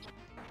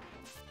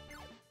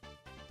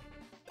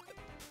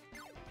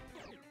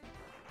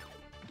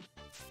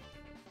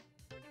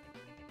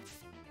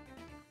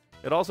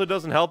 It also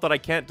doesn't help that I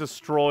can't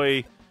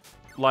destroy,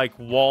 like,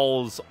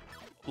 walls,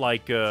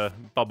 like,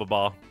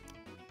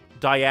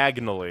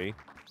 diagonally.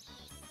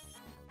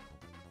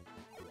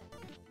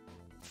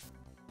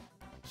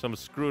 So I'm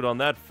screwed on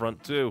that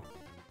front, too.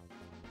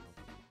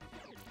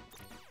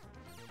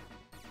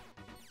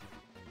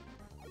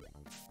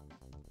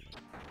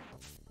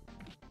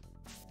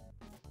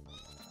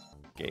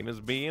 Game is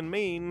being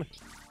mean.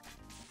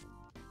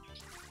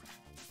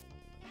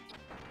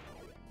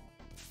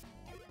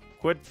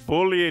 Quit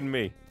bullying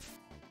me.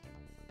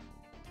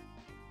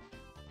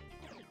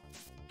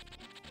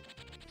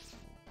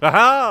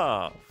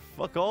 Aha!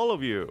 Fuck all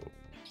of you.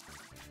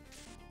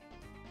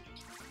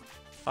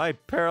 I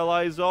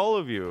paralyze all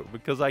of you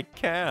because I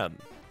can.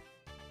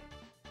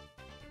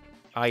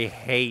 I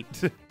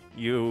hate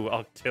you,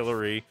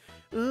 artillery.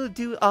 Ooh,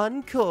 do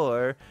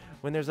encore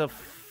when there's a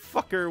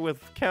fucker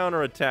with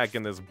counterattack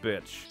in this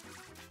bitch.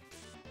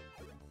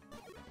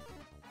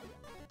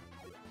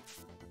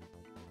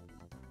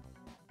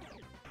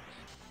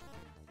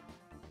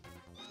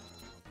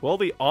 Will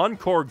the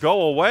encore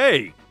go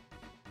away?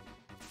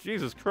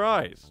 Jesus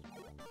Christ.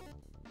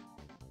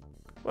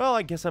 Well,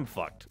 I guess I'm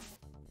fucked.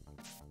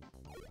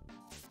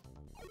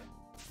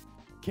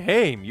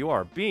 Game, you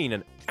are being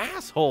an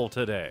asshole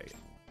today.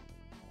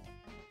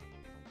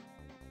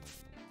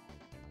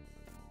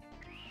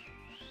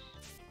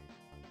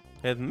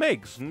 It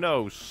makes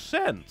no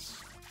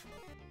sense.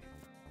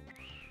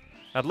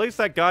 At least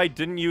that guy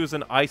didn't use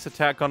an ice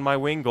attack on my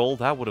Wingull.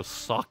 That would have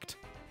sucked.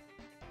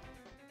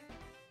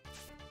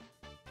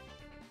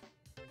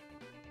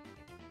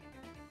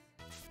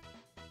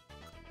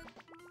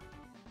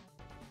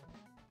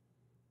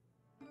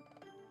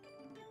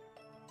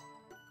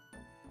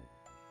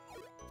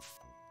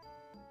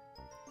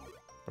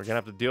 We're gonna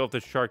have to deal with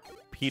this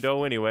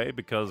Sharpedo anyway,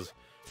 because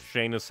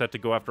Shane is set to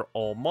go after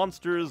all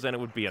monsters, and it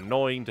would be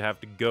annoying to have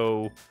to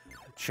go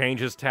change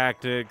his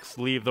tactics,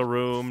 leave the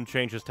room,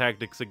 change his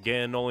tactics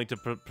again, only to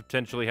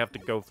potentially have to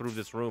go through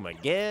this room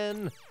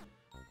again.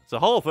 It's a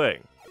whole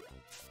thing.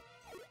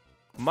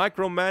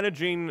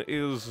 Micromanaging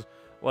is,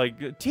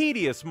 like,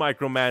 tedious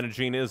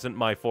micromanaging isn't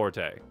my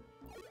forte.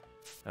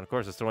 And of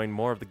course, it's throwing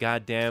more of the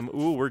goddamn,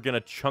 ooh, we're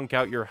gonna chunk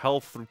out your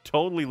health through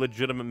totally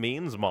legitimate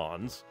means,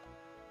 mons.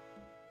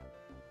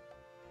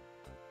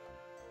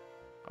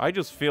 I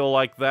just feel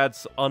like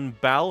that's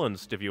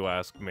unbalanced, if you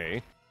ask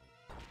me.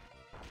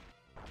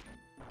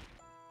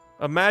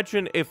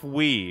 Imagine if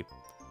we,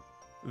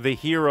 the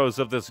heroes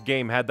of this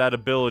game, had that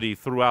ability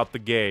throughout the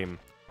game.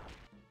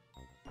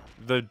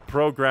 The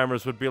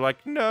programmers would be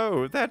like,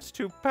 no, that's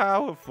too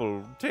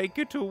powerful. Take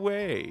it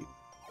away.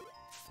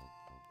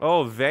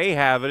 Oh, they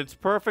have it. It's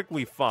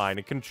perfectly fine.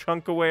 It can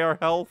chunk away our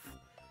health.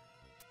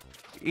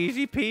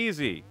 Easy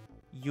peasy.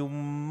 You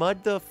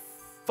motherfucking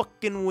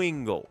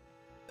Wingull.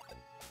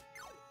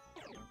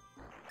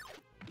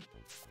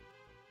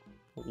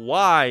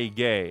 Why,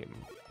 game?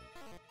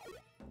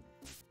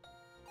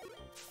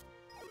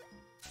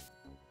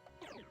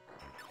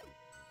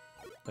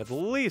 At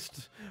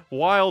least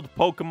wild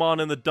Pokemon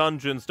in the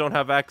dungeons don't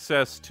have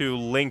access to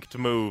linked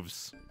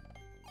moves.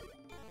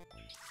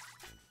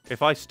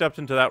 If I stepped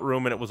into that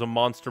room and it was a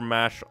monster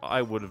mash,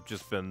 I would have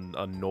just been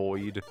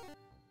annoyed.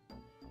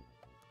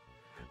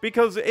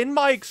 Because in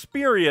my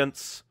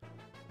experience,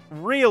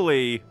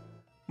 really,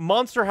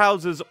 monster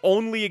houses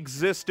only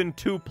exist in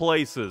two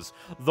places.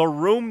 The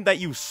room that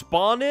you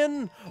spawn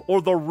in,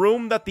 or the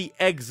room that the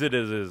exit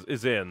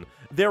is in.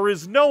 There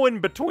is no in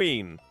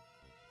between.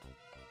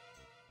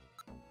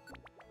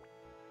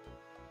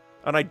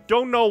 And I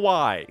don't know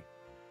why.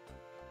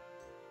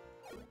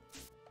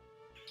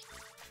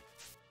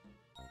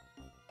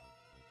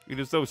 It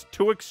is those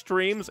two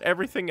extremes,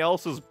 everything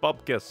else is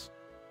bupkis.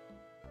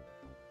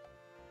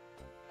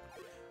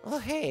 Oh,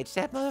 hey, it's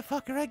that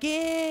motherfucker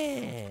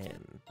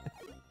again.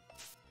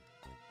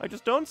 I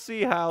just don't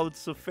see how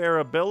it's a fair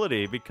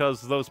ability,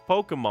 because those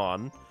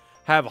Pokemon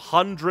have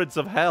hundreds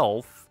of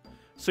health,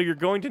 so you're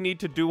going to need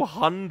to do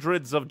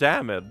hundreds of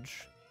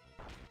damage.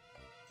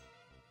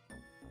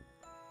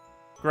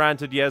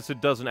 Granted, yes,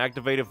 it doesn't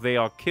activate if they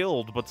are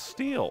killed, but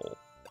still.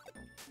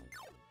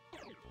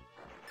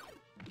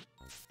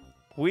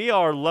 We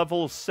are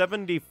level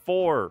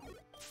 74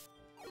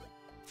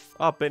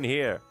 up in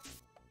here.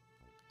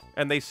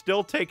 And they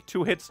still take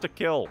 2 hits to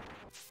kill.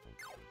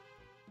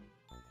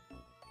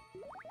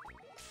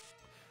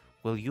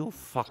 Will you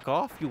fuck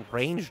off, you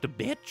ranged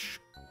bitch?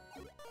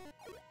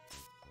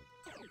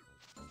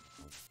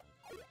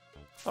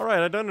 Alright,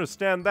 I don't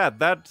understand that.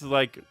 That,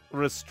 like,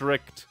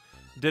 restrict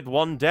did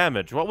 1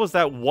 damage. What was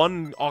that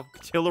one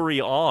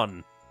artillery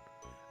on?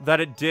 That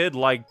it did,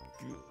 like,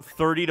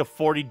 30 to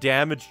 40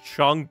 damage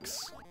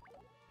chunks.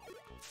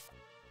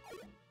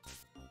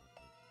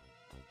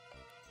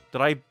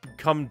 Did I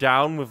come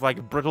down with,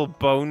 like, brittle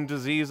bone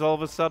disease all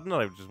of a sudden?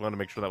 I just wanted to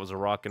make sure that was a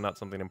rock and not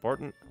something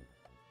important.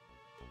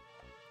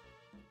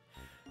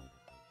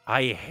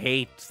 I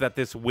hate that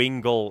this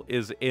Wingull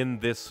is in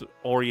this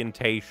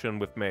orientation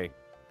with me.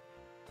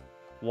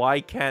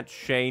 Why can't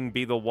Shane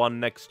be the one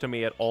next to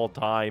me at all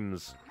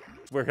times,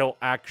 where he'll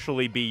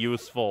actually be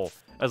useful,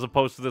 as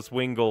opposed to this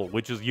Wingull,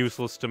 which is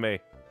useless to me?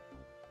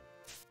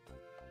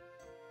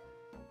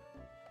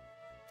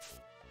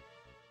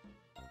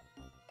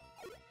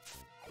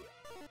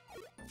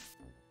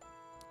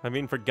 I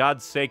mean, for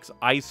God's sakes,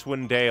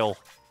 Icewind Dale.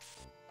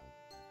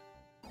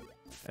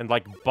 And,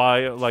 like,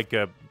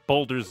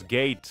 Baldur's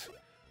Gate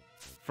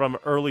from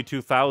early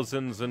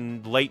 2000s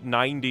and late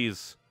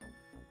 90s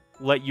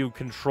let you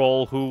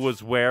control who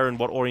was where and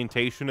what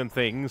orientation and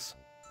things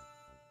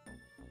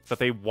that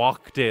they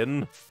walked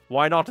in.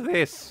 Why not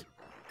this?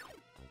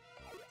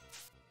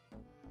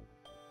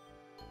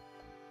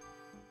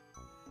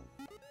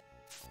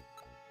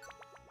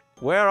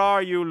 Where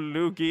are you,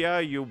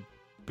 Lugia, you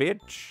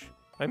bitch?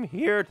 I'm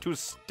here to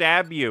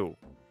stab you.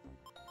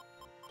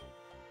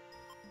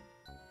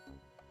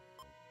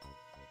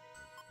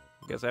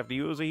 Guess I have to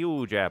use a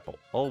huge apple.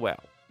 Oh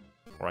well.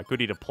 Or I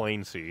could eat a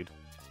plain seed.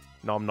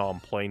 Nom nom,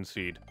 plain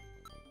seed.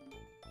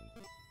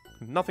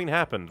 Nothing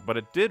happened, but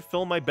it did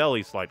fill my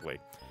belly slightly.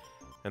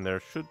 And there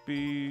should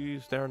be...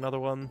 Is there another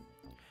one?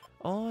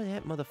 Oh,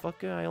 that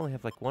motherfucker. I only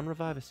have like 1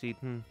 Reviver seed.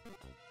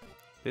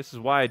 This is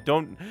why I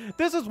don't...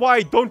 This is why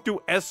I don't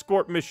do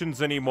escort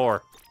missions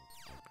anymore.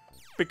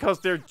 Because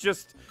they're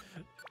just...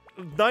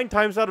 9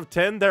 times out of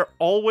 10, they're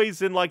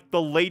always in like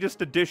the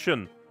latest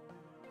edition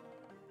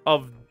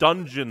of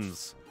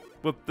dungeons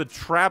with the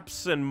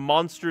traps and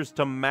monsters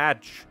to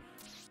match,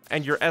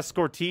 and your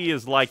escortee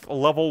is like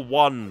level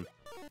 1,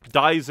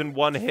 dies in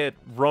 1 hit,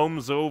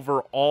 roams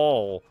over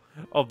all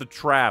of the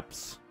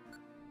traps.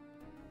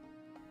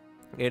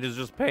 It is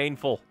just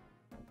painful.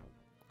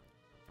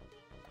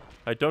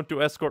 I don't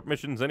do escort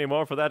missions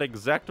anymore for that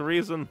exact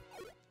reason.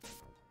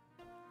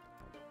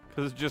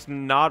 Because it's just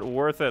not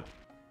worth it.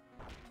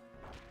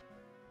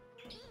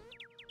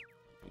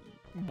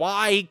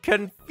 Why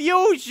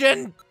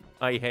confusion?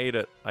 I hate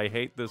it. I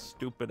hate this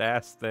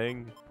stupid-ass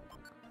thing.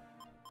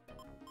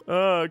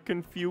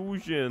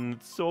 Confusion.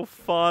 It's so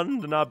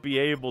fun to not be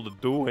able to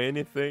do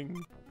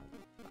anything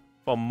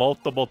for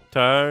multiple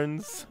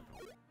turns.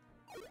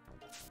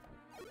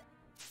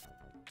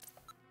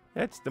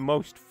 That's the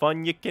most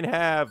fun you can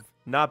have,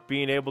 not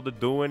being able to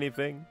do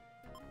anything.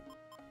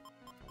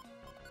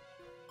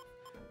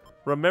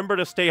 Remember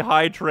to stay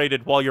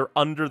hydrated while you're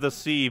under the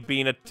sea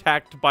being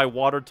attacked by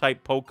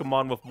water-type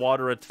Pokemon with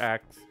water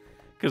attacks.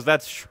 Because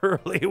that's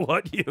surely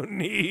what you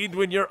need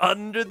when you're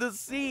under the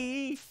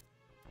sea.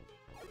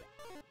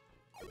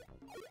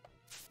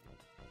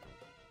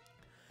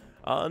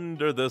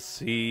 Under the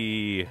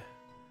sea.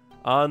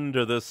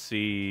 Under the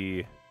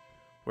sea.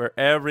 Where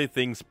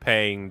everything's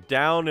pain.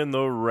 Down in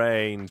the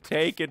rain.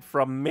 Take it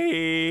from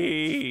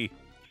me.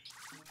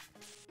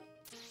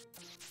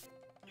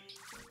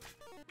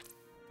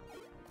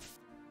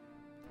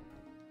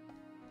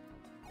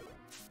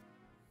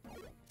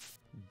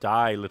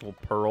 Die, little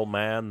Pearl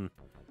Man.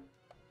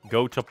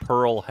 Go to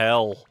Pearl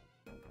Hell.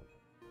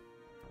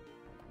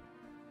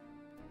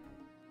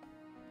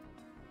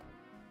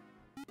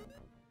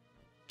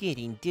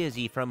 Getting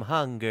dizzy from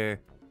hunger.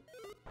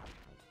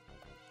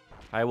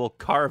 I will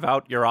carve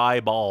out your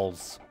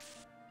eyeballs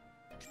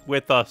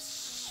with a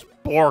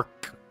spork.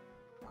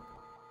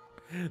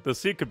 The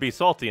sea could be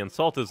salty, and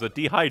salt is a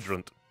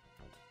dehydrant.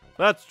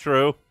 That's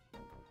true.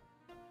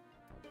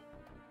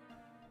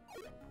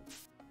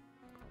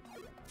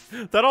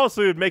 That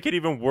also would make it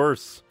even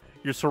worse.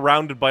 You're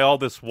surrounded by all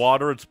this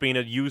water, it's being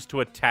used to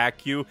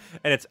attack you,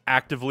 and it's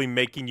actively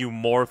making you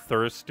more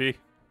thirsty.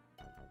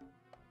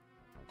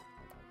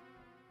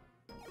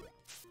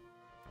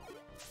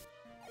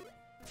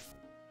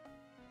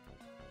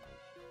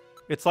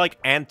 It's like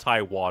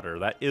anti-water.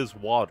 That is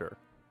water.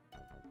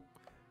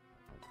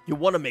 You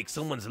want to make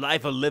someone's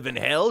life a living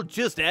hell?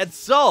 Just add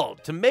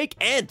salt to make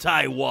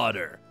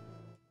anti-water.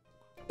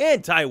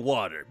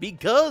 Anti-water,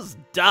 because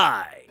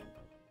die.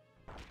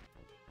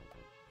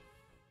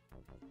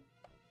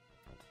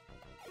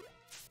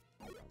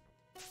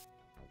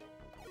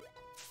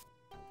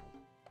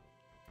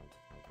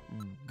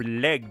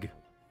 Bleg.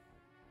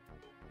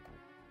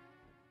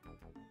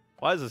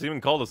 Why is this even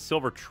called a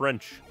silver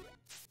trench?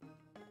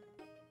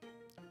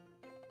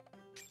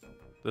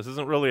 This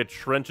isn't really a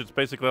trench, it's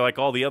basically like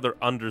all the other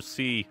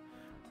undersea,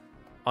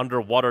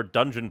 underwater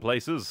dungeon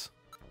places.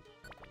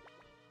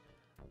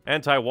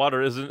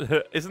 Anti-water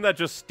isn't that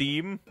just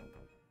steam?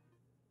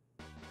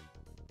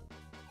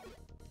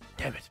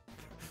 Damn it.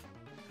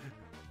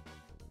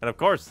 And of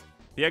course,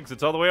 the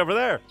exit's all the way over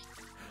there.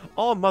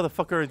 Oh,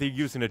 motherfucker, they're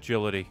using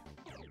agility.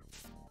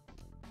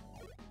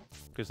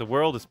 Because the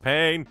world is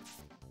pain.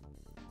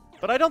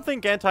 But I don't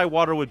think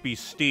anti-water would be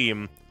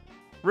steam.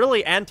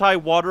 Really,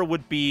 anti-water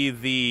would be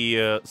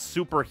the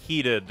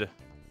superheated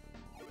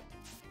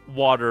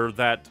water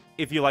that,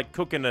 if you like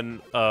cook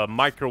in a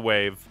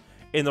microwave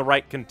in the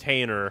right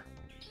container,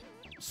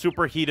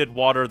 superheated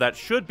water that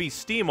should be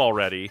steam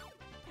already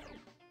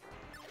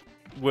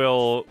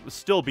will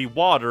still be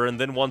water, and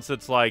then once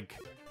it's like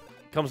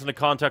comes into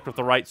contact with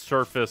the right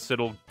surface,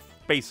 it'll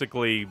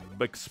basically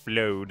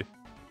explode.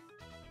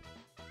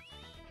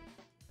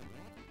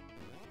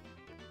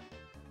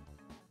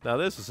 Now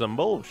this is some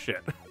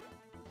bullshit.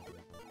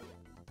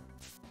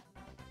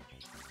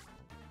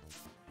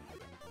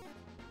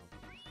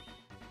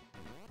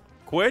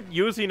 Quit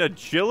using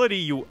agility,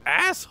 you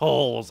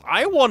assholes!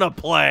 I wanna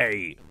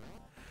play!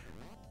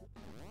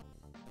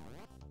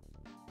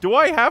 Do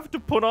I have to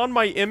put on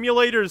my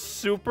emulator's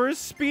super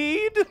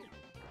speed?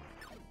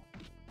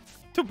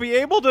 To be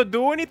able to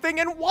do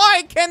anything? And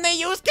why can they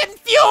use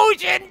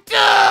confusion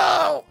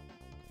too?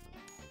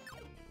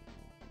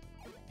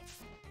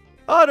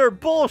 Utter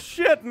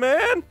bullshit,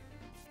 man!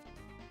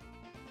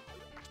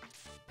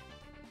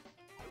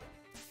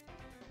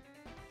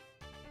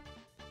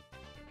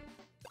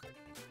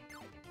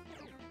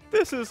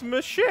 This is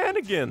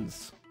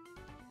shenanigans.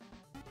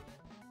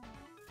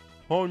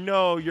 Oh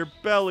no, your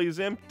belly's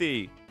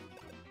empty.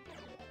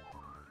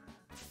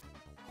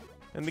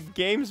 And the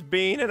game's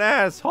being an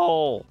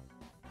asshole.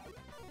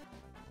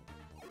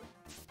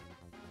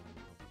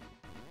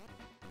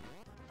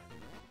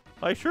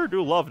 I sure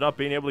do love not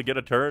being able to get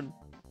a turn.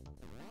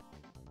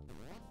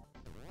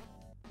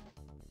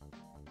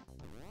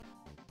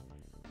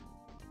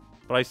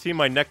 But I see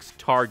my next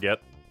target.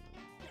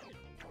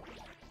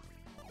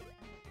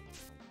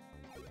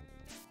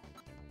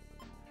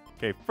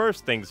 Okay,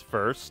 first things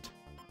first.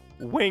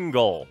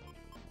 Wingull.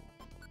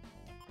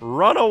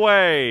 Run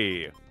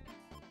away!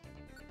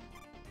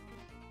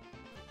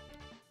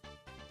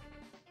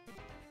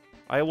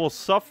 I will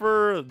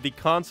suffer the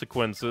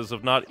consequences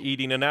of not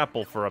eating an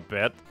apple for a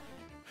bit.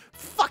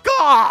 Fuck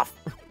off!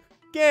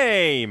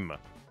 Game!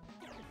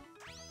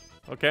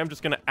 Okay, I'm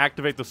just gonna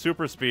activate the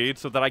super speed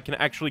so that I can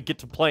actually get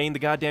to playing the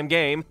goddamn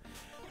game.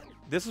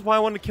 This is why I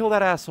wanted to kill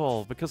that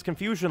asshole, because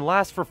confusion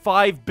lasts for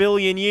 5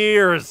 billion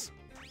years!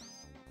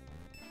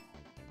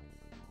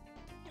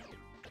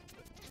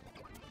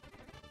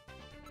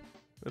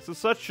 This is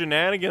such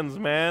shenanigans,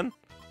 man.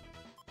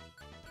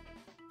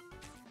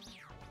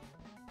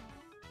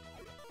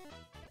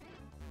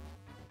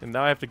 And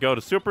now I have to go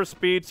to super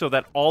speed so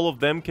that all of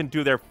them can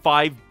do their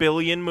 5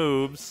 billion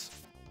moves.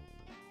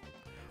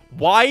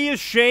 Why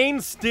is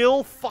Shane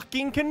still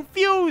fucking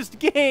confused,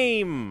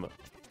 game?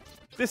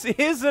 This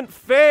isn't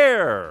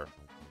fair.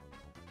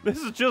 This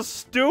is just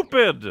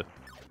stupid.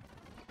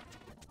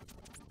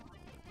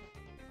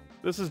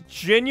 This is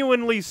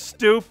genuinely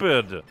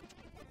stupid.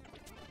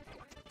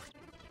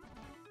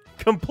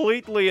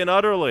 Completely and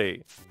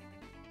utterly.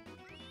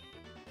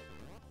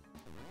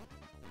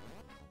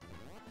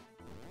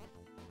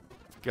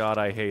 God,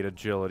 I hate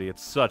agility.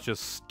 It's such a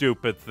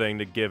stupid thing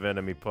to give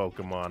enemy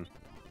Pokemon.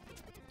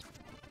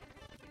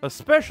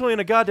 Especially in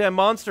a goddamn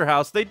monster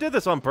house. They did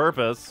this on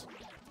purpose.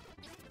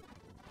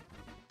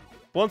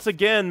 Once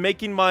again,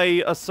 making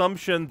my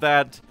assumption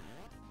that,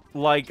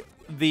 like,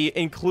 the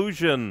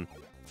inclusion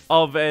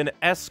of an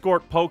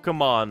escort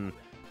Pokemon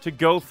to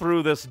go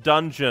through this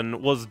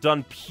dungeon was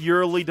done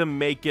purely to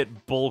make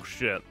it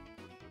bullshit.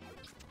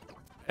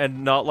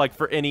 And not, like,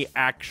 for any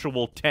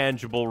actual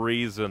tangible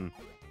reason.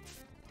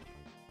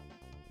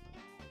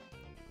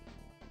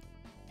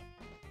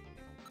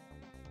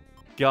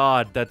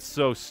 God, that's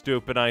so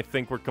stupid. I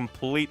think we're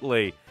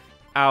completely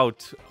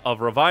out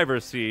of Reviver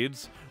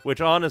Seeds, which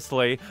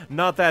honestly,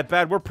 not that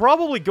bad. We're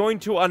probably going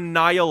to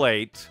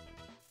annihilate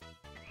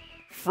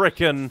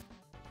frickin'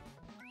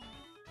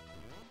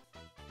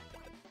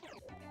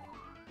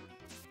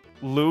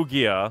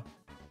 Lugia.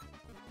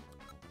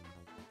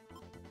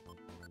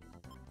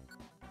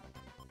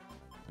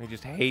 I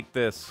just hate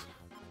this.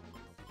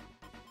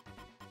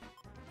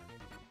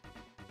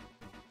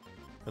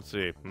 Let's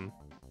see.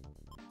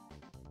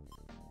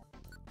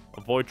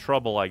 Avoid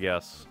trouble, I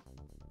guess.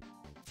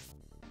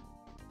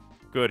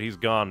 Good, he's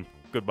gone.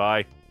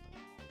 Goodbye.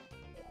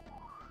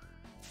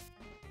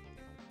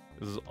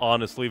 This is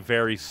honestly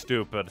very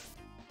stupid.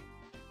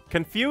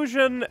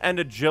 Confusion and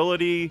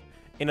agility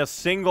in a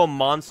single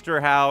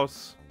monster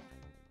house.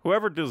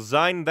 Whoever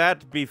designed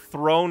that be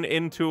thrown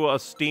into a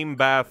steam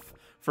bath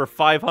for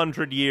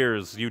 500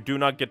 years. You do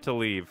not get to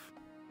leave.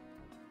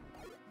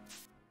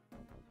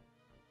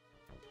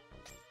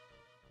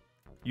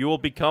 You will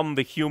become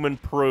the human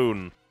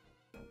prune.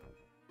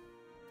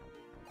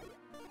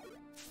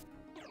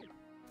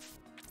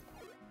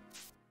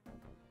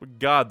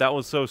 God, that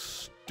was so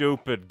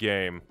stupid,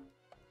 game.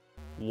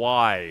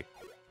 Why?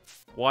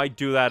 Why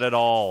do that at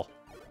all?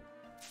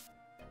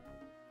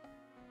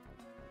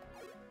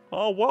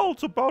 Oh, well,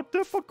 it's about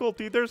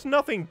difficulty. There's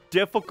nothing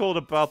difficult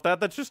about that.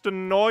 That's just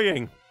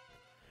annoying.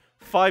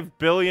 5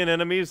 billion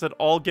enemies that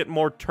all get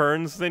more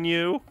turns than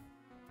you?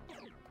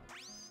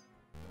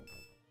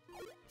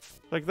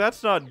 Like,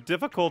 that's not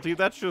difficulty,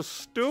 that's just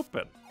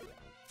stupid.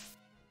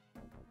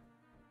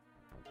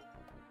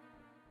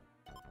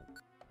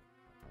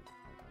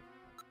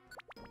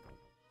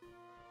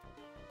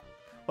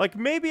 Like,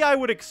 maybe I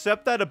would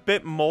accept that a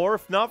bit more,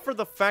 if not for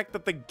the fact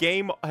that the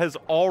game has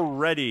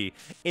already,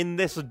 in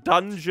this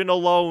dungeon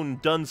alone,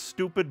 done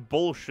stupid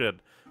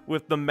bullshit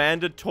with the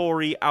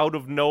mandatory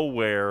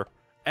out-of-nowhere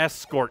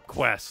escort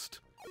quest.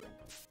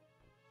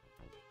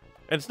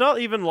 It's not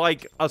even,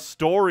 like, a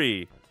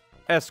story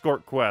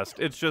escort quest.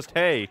 It's just,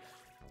 hey,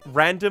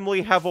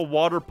 randomly have a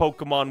water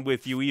Pokemon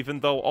with you,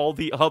 even though all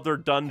the other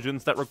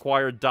dungeons that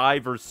require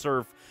dive or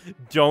surf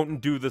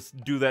don't do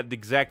that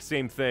exact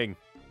same thing.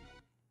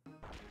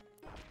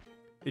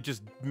 It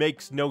just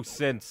makes no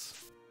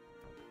sense.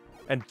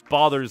 And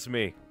bothers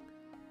me.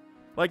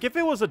 Like, if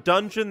it was a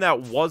dungeon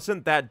that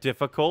wasn't that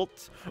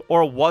difficult,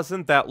 or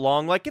wasn't that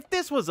long, like, if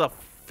this was a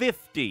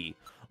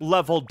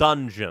 50-level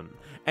dungeon,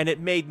 and it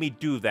made me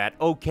do that,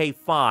 okay,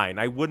 fine.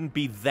 I wouldn't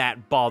be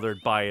that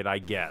bothered by it, I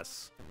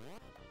guess.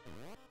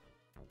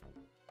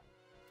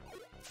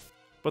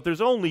 But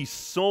there's only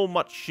so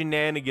much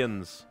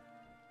shenanigans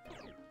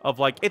of,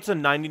 like, it's a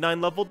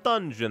 99-level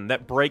dungeon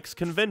that breaks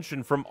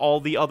convention from all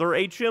the other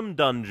HM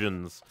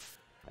dungeons.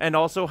 And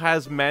also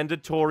has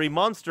mandatory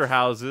monster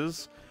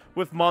houses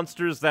with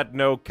monsters that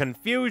know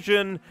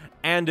confusion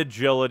and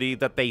agility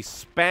that they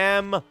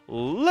spam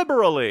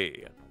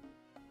liberally.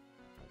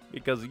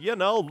 Because, you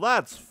know,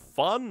 that's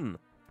fun.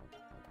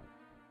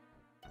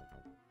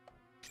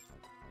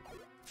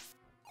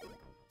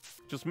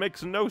 Just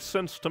makes no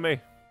sense to me.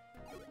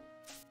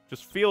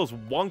 Just feels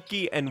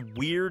wonky and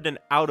weird and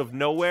out of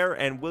nowhere,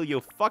 and will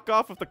you fuck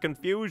off with the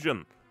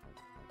confusion?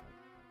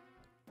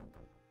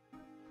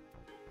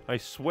 I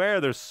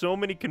swear, there's so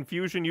many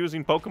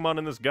confusion-using Pokemon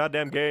in this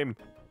goddamn game.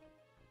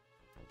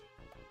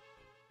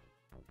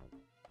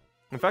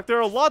 In fact, there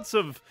are lots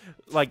of,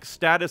 like,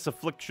 status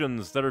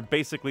afflictions that are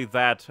basically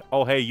that,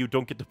 oh hey, you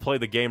don't get to play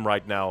the game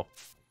right now.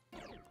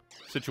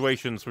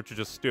 Situations which are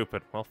just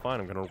stupid. Well,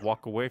 fine, I'm gonna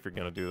walk away if you're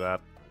gonna do that.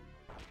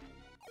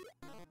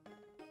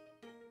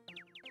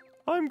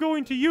 I'm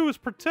going to use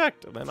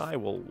Protect, and then I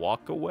will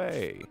walk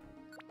away.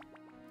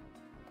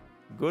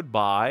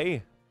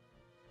 Goodbye.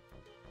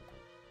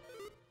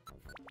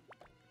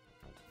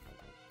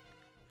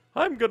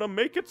 I'm gonna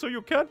make it so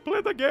you can't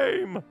play the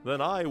game.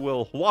 Then I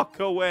will walk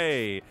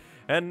away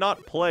and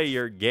not play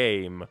your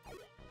game.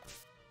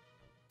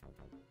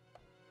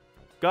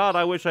 God,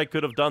 I wish I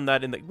could have done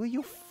that in the... Will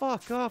you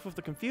fuck off with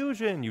the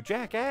confusion, you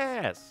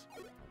jackass?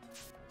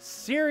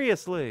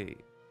 Seriously.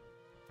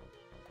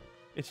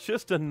 It's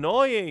just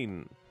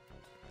annoying.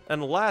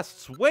 And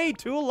lasts way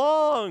too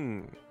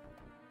long.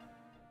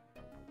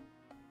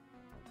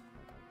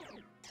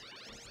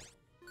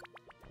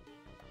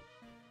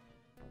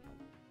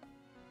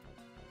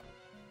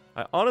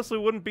 I honestly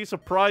wouldn't be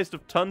surprised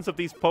if tons of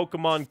these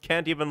Pokemon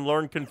can't even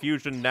learn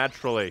confusion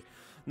naturally.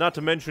 Not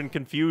to mention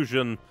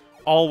confusion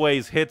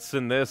always hits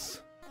in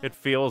this, it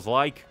feels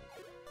like.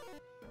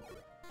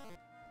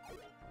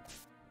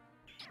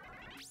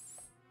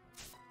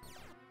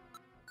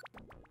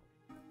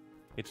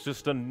 It's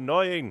just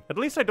annoying. At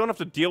least I don't have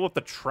to deal with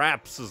the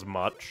traps as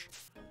much.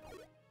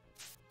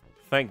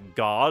 Thank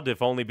God,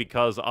 if only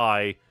because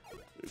I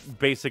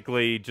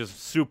basically just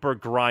super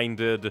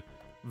grinded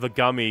the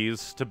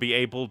gummies to be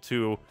able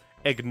to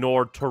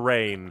ignore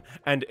terrain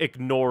and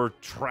ignore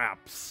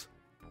traps.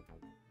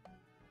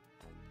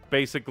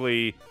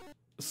 Basically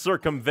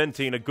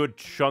circumventing a good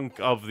chunk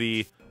of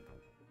the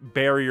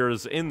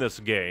barriers in this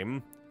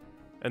game.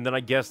 And then I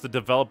guess the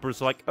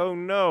developers are like, oh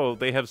no,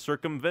 they have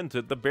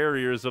circumvented the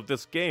barriers of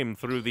this game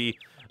through the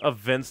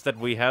events that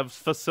we have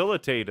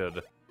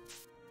facilitated.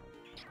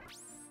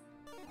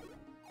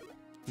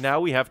 Now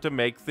we have to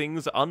make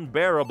things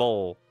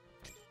unbearable.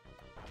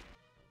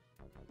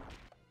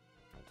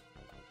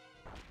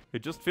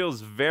 It just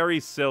feels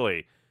very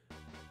silly.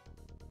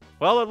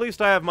 Well, at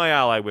least I have my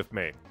ally with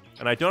me.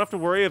 And I don't have to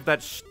worry of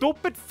that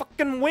stupid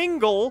fucking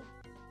Wingull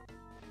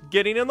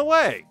getting in the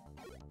way.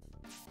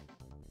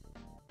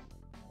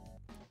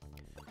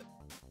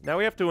 Now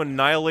we have to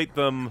annihilate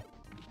them,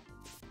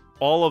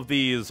 all of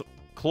these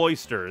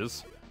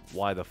cloisters.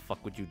 Why the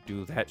fuck would you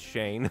do that,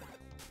 Shane?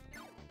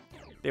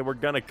 They were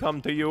gonna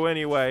come to you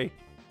anyway.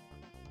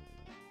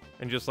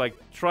 And just, like,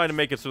 try to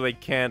make it so they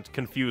can't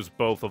confuse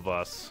both of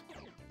us.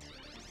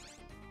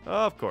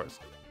 Of course.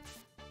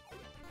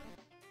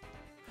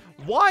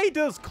 Why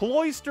does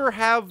Cloyster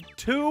have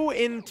 2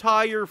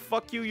 entire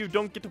fuck you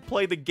don't get to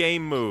play the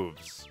game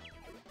moves?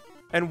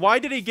 And why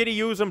did he get to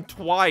use them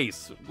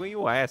twice? Well,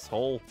 you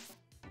asshole.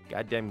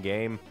 Goddamn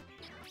game.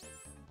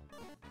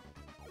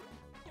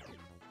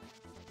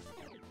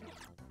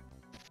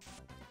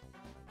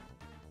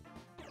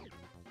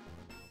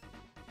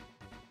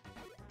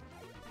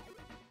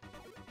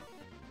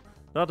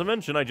 Not to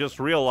mention, I just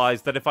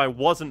realized that if I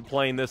wasn't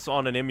playing this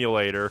on an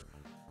emulator,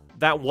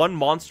 that one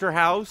monster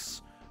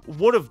house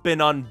would have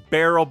been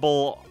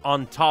unbearable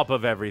on top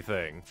of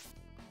everything.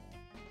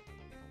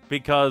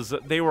 because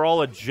they were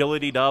all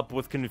agility'd up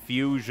with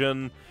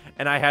confusion,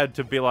 and I had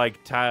to be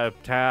like, tab,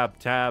 tab,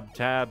 tab,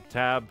 tab,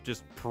 tab,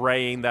 just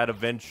praying that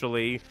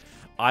eventually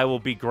I will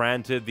be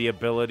granted the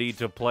ability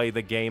to play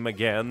the game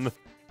again.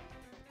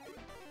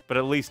 But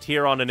at least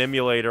here on an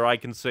emulator, I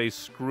can say,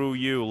 screw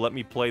you, let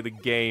me play the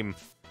game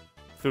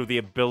through the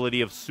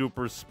ability of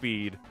super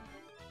speed.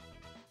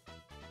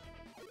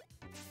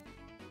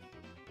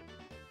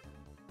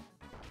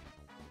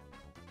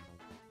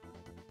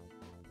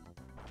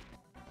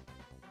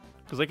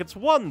 Because, like, it's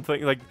one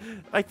thing, like,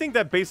 I think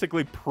that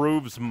basically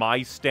proves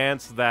my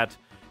stance that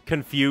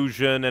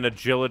confusion and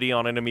agility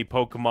on enemy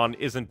Pokemon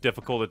isn't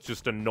difficult, it's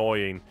just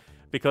annoying.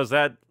 Because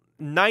that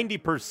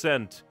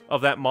 90%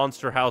 of that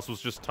monster house was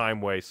just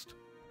time waste.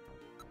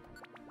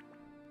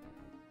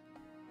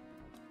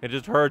 It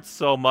just hurts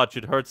so much,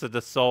 it hurts at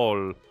the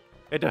soul.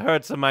 It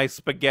hurts in my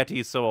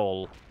spaghetti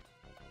soul.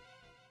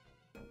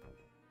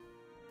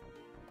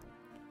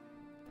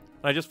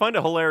 I just find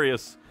it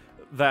hilarious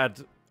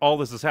that all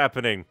this is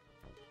happening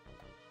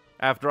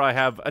after I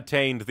have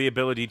attained the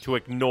ability to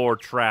ignore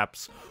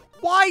traps.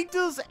 Why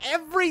does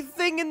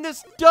everything in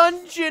this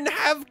dungeon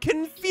have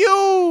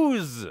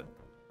confuse?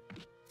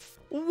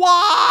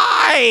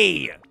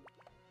 Why?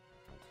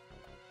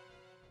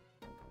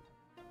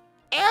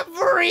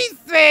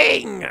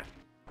 Everything!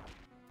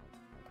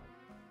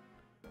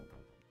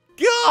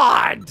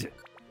 God!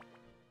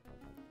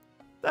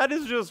 That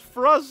is just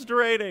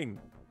frustrating.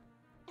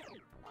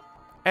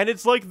 And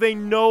it's like they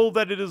know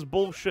that it is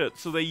bullshit,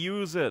 so they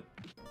use it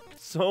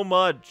so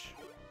much.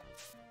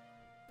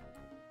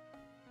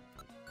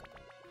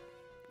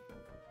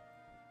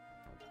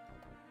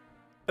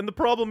 And the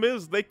problem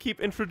is, they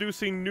keep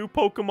introducing new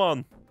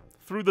Pokemon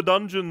through the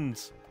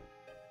dungeons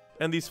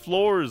and these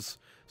floors.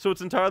 So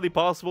it's entirely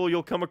possible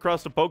you'll come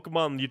across a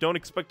Pokemon you don't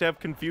expect to have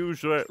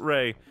Confuse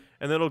Ray.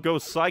 And then it'll go,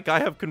 psych, I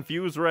have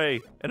Confuse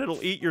Ray. And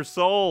it'll eat your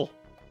soul.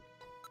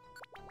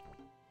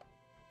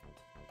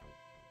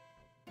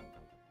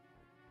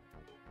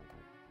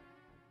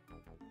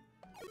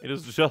 It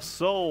is just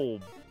so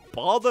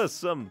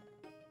bothersome.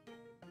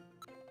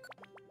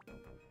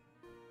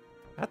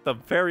 At the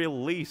very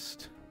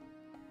least.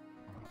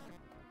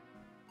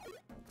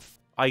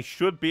 I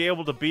should be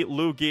able to beat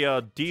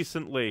Lugia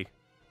decently.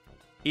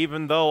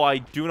 Even though I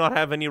do not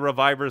have any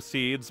Reviver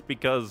Seeds,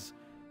 because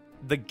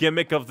the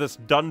gimmick of this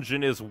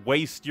dungeon is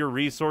waste your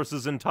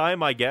resources and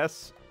time, I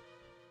guess.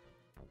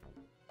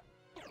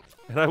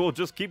 And I will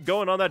just keep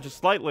going on that just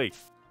slightly.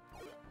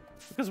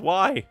 Because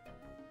why?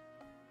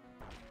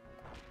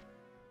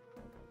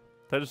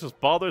 That is just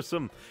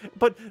bothersome.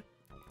 But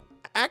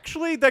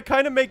actually, that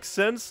kind of makes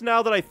sense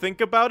now that I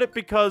think about it,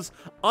 because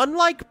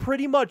unlike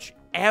pretty much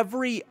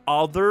every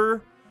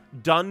other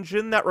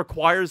dungeon that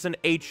requires an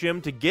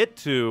HM to get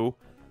to,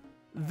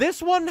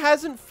 this one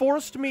hasn't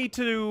forced me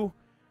to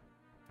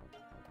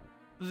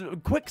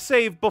quick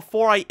save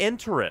before I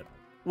enter it,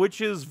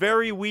 which is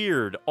very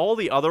weird. All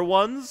the other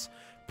ones,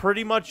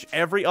 pretty much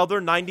every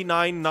other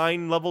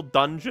 99 level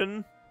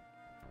dungeon,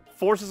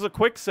 forces a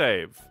quick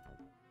save.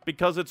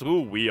 Because it's,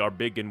 ooh, we are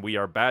big and we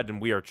are bad and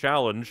we are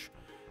challenged.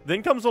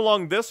 Then comes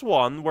along this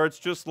one, where it's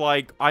just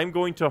like, I'm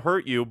going to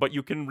hurt you, but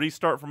you can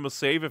restart from a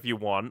save if you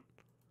want.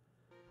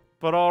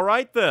 But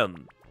alright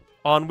then.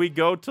 On we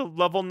go to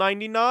level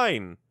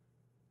 99.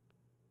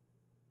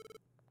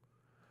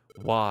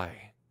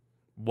 Why?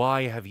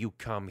 Why have you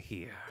come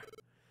here?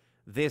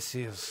 This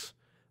is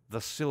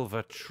the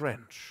Silver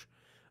Trench.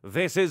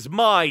 This is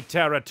my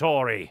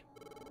territory.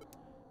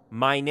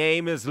 My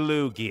name is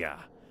Lugia.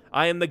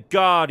 I am the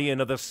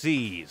guardian of the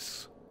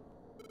seas.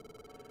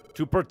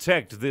 To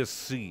protect this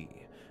sea,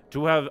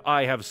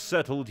 I have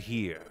settled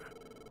here.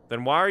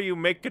 Then why are you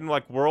making,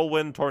 like,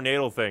 whirlwind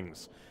tornado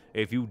things,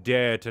 if you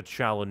dare to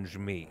challenge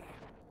me?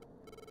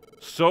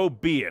 So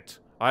be it.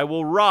 I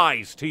will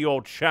rise to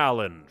your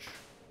challenge.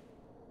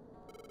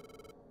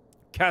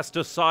 Cast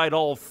aside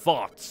all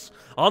thoughts.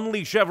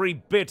 Unleash every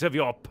bit of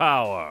your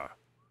power.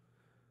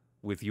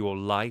 With your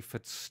life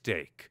at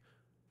stake.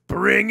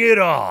 Bring it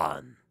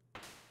on!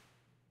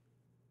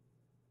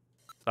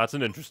 That's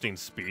an interesting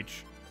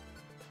speech.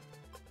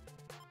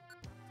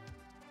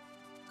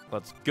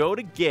 Let's go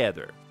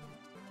together.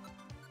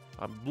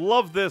 I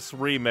love this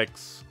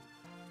remix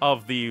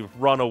of the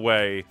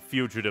Runaway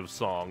Fugitive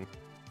song.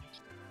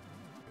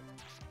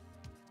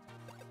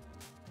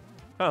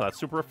 Oh, that's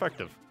super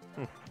effective.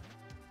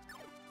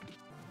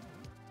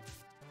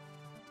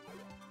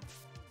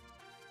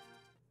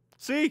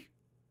 See?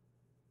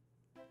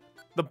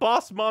 The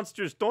boss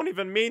monsters don't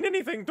even mean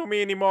anything to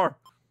me anymore.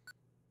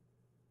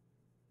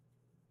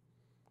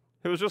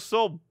 It was just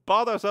so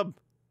bothersome.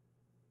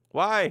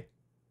 Why?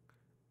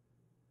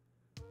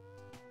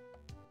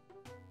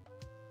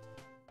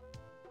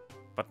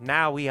 But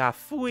now we are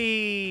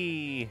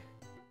free.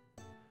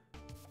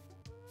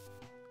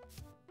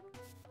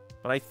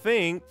 But I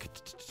think...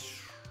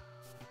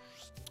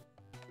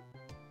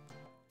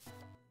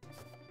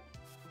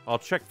 I'll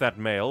check that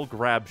mail,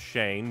 grab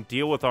Shane,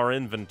 deal with our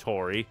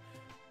inventory,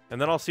 and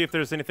then I'll see if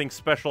there's anything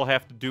special I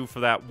have to do for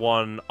that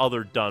one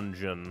other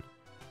dungeon.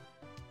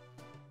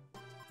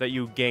 that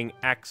you gain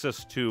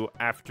access to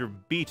after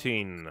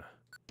beating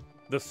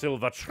the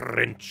Silver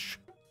Trench.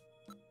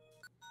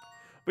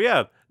 But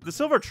yeah, the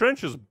Silver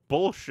Trench is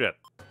bullshit.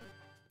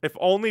 If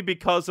only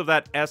because of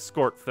that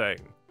escort thing.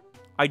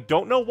 I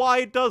don't know why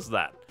it does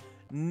that.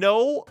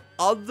 No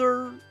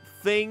other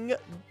thing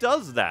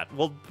does that.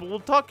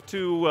 We'll talk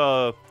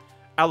to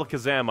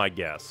Alakazam, I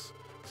guess.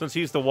 Since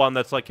he's the one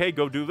that's like, hey,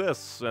 go do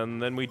this. And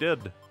then we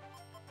did.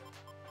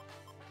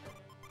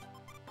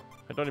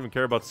 I don't even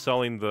care about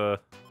selling the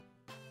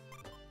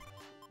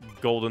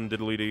golden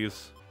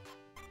diddly-dees.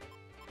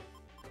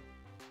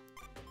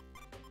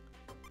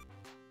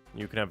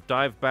 You can have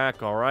dive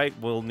back, alright.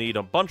 We'll need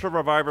a bunch of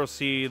reviver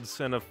seeds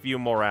and a few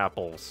more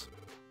apples.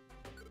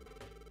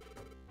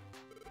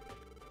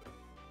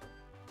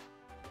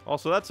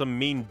 Also, that's a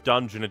mean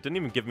dungeon. It didn't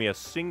even give me a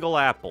single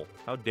apple.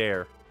 How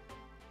dare.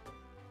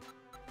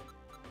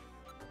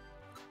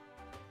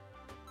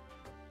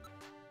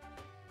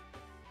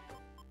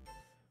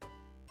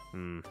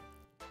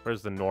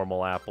 Where's the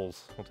normal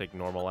apples? We'll take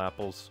normal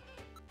apples.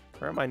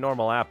 Where are my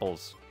normal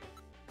apples?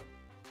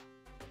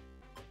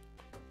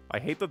 I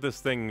hate that this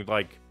thing,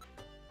 like,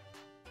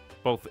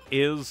 both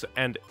is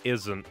and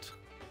isn't.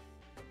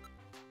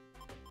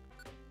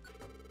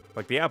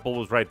 Like, the apple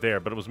was right there,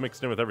 but it was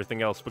mixed in with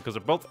everything else because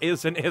it both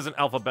is and isn't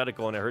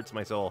alphabetical, and it hurts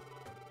my soul.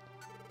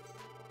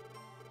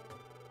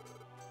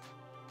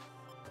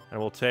 And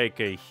we'll take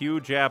a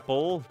huge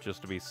apple,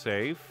 just to be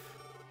safe.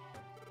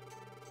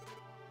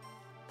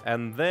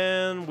 And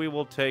then we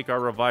will take our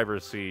reviver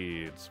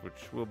seeds,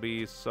 which will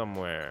be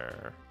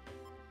somewhere.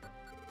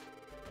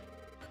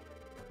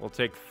 We'll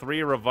take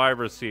 3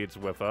 reviver seeds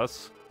with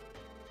us.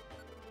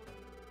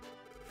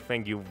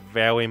 Thank you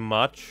very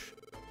much.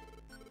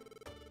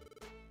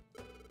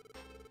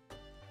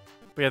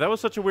 But yeah, that was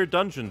such a weird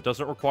dungeon.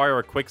 Doesn't require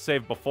a quick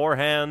save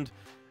beforehand.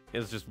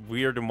 It's just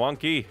weird and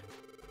wonky.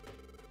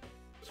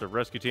 So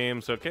rescue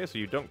teams, okay, so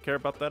you don't care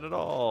about that at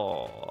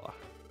all.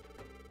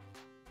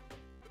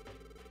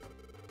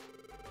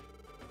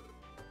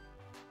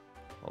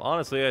 Well,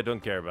 honestly, I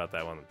don't care about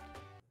that one.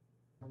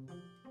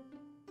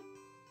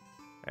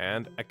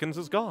 And Ekans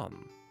is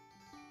gone.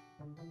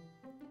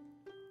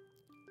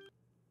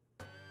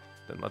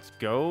 Then let's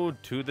go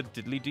to the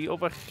diddly-dee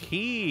over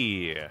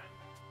here.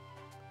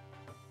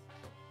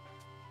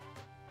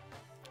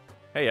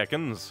 Hey,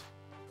 Ekans.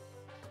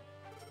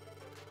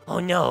 Oh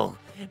no,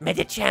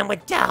 Medicham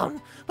went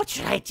down. What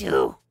should I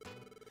do?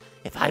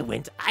 If I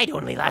went, I'd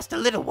only last a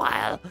little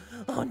while.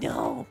 Oh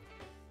no.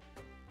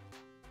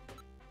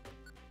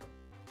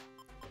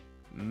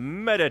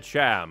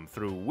 Medicham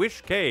through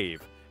Wish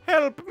Cave.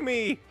 Help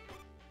me!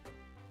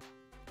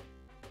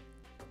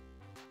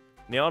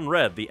 Neon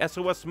Red, the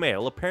SOS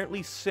mail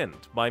apparently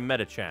sent by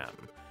Medicham.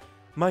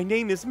 My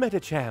name is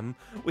Medicham.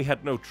 We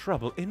had no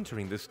trouble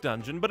entering this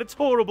dungeon, but it's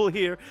horrible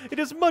here. It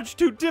is much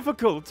too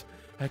difficult.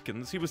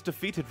 Ekans, he was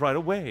defeated right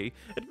away.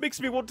 It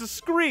makes me want to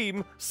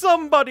scream.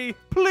 Somebody,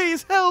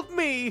 please help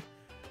me!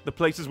 The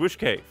place is Wish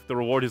Cave. The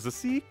reward is a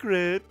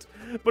secret.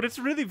 But it's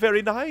really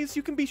very nice,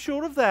 you can be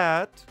sure of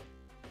that.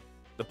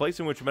 The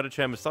place in which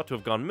Medicham is thought to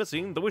have gone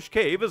missing, the Wish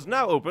Cave, is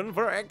now open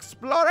for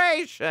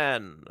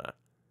exploration.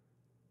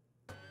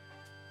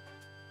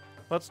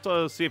 Let's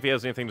see if he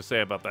has anything to say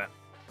about that.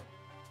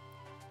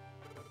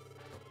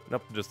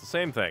 Nope, just the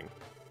same thing.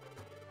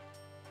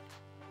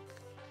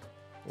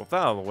 With that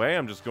out of the way,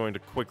 I'm just going to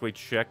quickly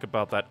check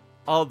about that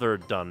other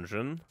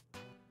dungeon.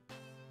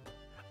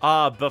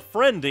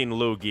 Befriending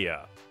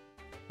Lugia.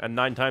 And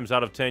 9 times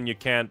out of 10, you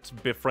can't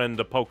befriend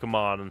a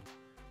Pokemon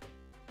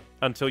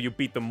until you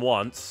beat them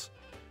once.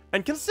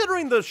 And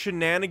considering the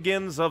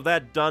shenanigans of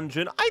that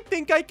dungeon, I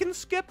think I can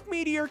skip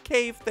Meteor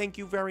Cave, thank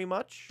you very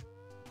much.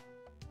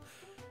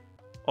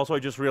 Also, I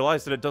just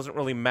realized that it doesn't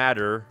really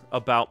matter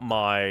about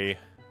my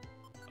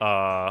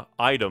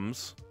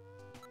items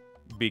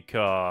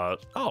because...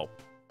 Oh,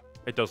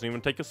 it doesn't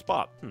even take a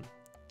spot.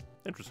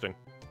 Interesting.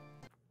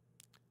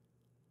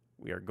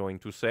 We are going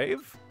to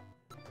save.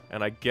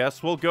 And I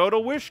guess we'll go to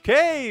Wish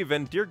Cave.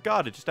 And dear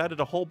God, it just added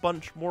a whole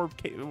bunch more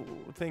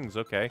things.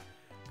 Okay.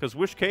 Because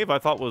Wish Cave I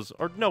thought was...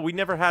 Or no, we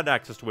never had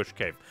access to Wish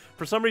Cave.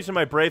 For some reason,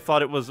 my brain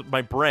thought it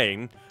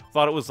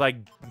was like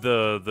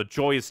the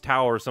Joyous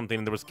Tower or something,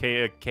 and there was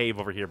a cave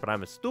over here, but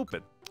I'm a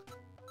stupid.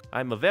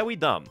 I'm a very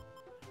dumb.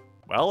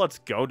 Well, let's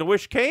go to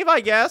Wish Cave,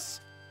 I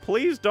guess.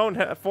 Please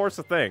don't force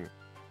a thing.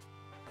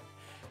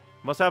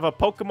 Must have a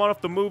Pokemon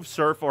with the move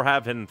Surf or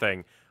have Hidden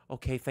Thing.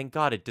 Okay, thank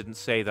God it didn't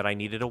say that I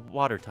needed a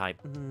Water type.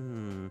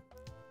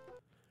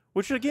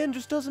 Which, again,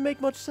 just doesn't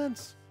make much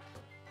sense.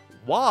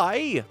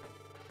 Why?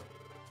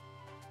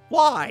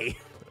 Why?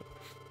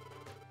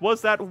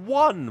 Was that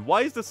one?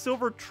 Why is the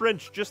Silver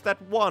Trench just that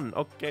one?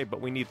 Okay,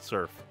 but we need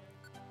Surf.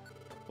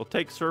 We'll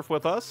take Surf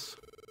with us.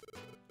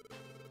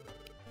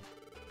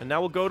 And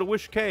now we'll go to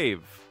Wish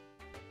Cave.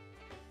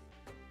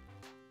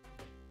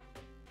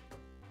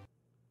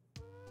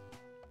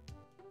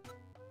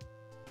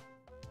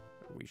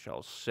 We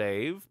shall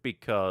save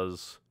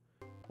because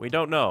we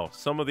don't know.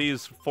 Some of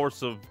these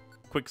force a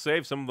quick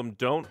save, some of them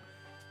don't.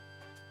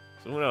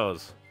 So who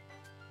knows?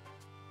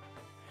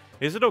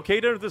 Is it okay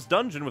to enter this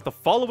dungeon with the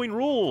following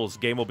rules?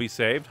 Game will be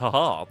saved.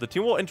 Haha. The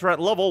team will enter at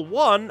level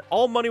 1.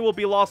 All money will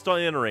be lost on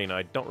entering.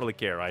 I don't really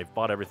care. I've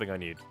bought everything I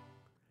need.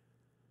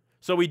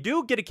 So we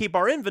do get to keep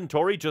our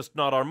inventory, just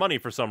not our money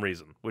for some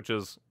reason, which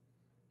is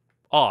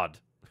odd.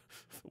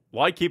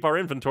 Why keep our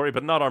inventory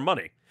but not our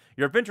money?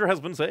 Your adventure has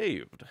been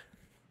saved.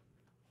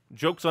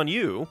 Joke's on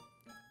you.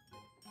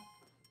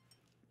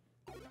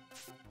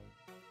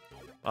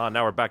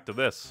 Now we're back to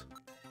this.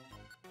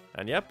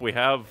 And yep, we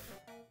have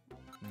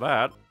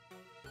that.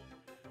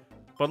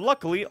 But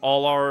luckily,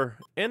 all our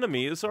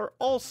enemies are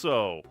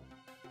also...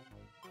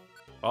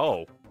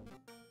 Oh.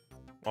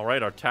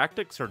 Alright, our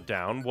tactics are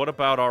down. What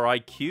about our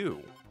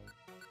IQ?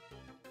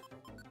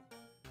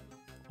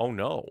 Oh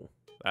no.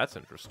 That's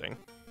interesting.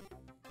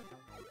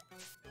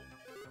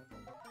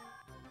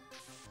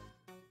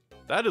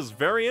 That is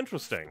very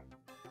interesting.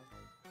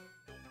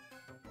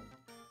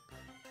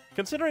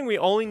 Considering we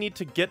only need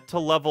to get to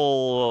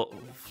level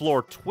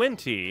floor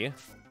 20...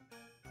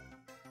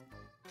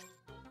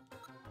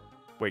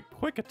 Wait,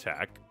 quick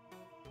attack?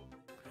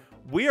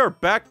 We are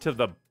back to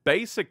the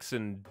basics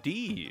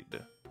indeed.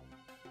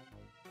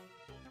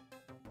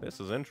 This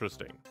is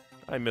interesting.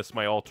 I miss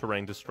my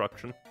all-terrain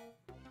destruction.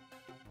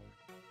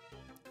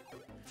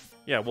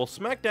 Yeah, we'll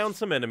smack down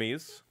some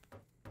enemies.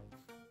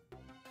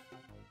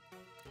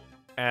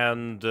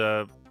 And,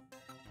 well,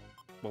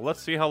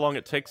 let's see how long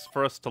it takes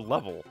for us to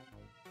level.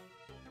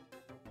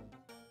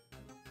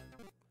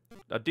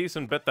 A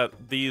decent bit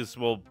that these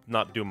will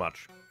not do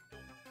much.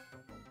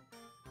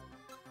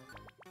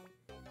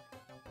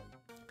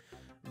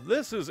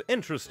 This is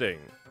interesting.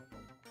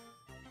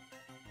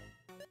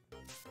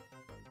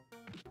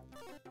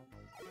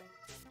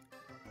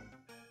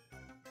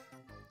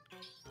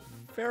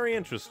 Very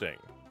interesting.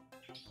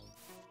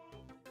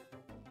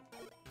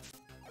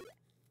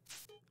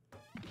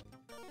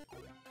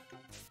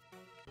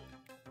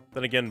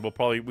 Then again,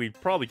 we'd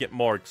probably get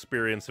more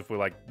experience if we,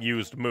 like,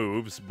 used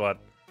moves, but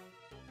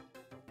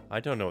I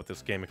don't know what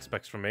this game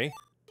expects from me.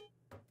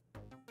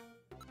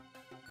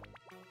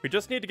 We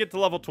just need to get to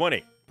level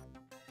 20.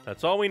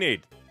 That's all we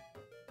need.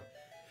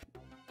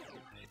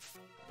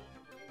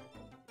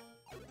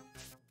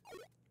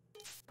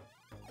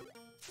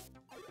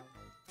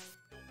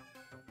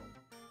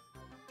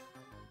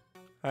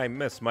 I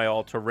miss my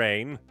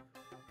all-terrain.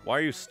 Why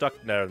are you stuck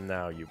there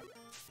now, you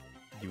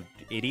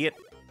idiot?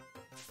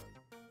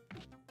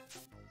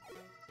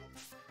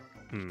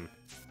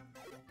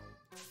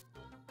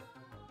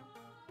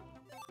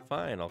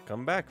 Fine, I'll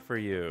come back for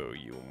you,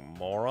 you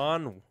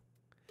moron.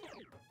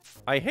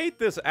 I hate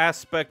this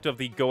aspect of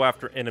the go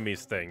after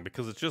enemies thing,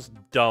 because it's just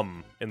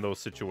dumb in those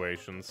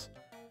situations.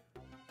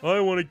 I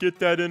want to get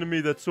that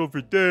enemy that's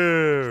over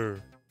there.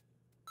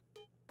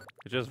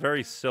 It's just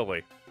very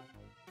silly.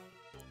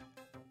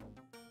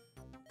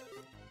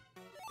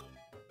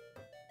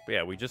 But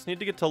yeah, we just need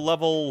to get to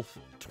level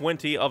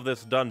 20 of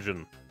this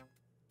dungeon.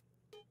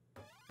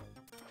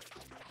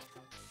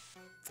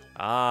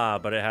 Ah,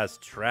 but it has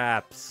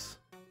traps.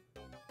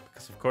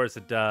 Because of course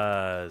it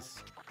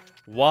does.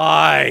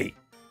 Why?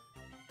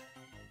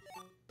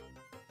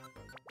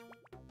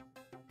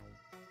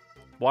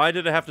 Why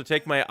did it have to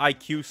take my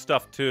IQ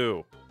stuff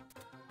too?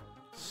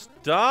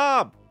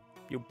 Stop!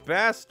 You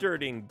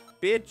bastarding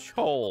bitch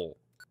hole.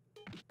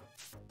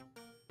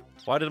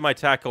 Why did my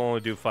tackle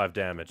only do 5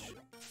 damage?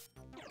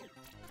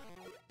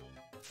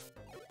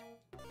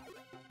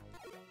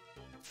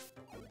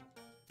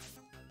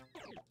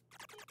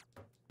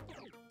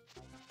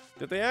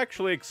 Did they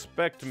actually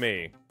expect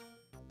me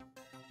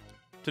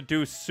to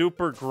do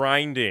super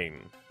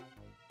grinding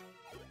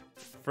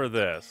for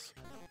this?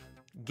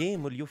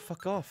 Game, will you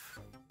fuck off?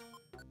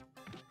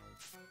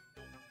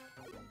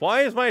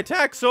 Why is my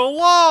attack so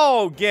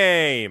low,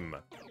 game?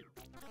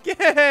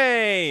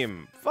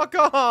 Game! Fuck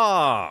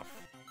off!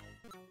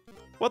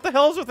 What the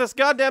hell's with this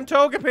goddamn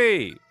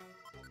Togepi?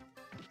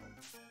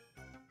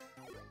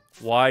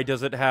 Why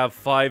does it have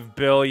 5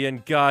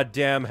 billion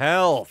goddamn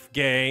health,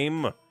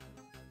 game?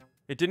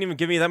 It didn't even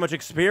give me that much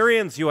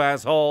experience, you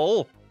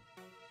asshole!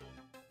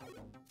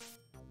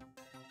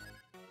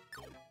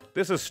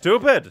 This is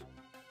stupid!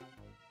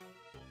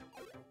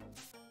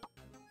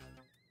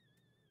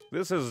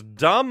 This is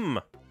dumb!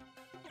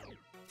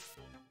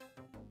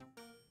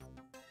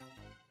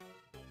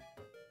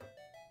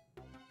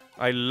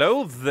 I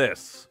loathe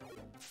this!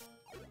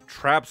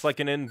 Traps like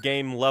an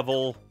in-game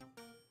level.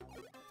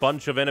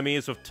 Bunch of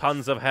enemies with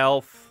tons of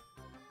health.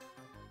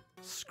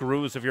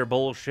 Screws of your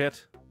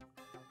bullshit.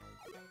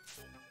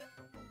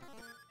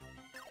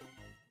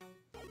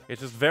 It's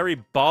just very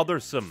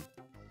bothersome.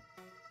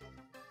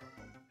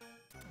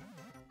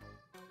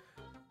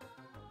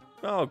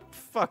 Oh,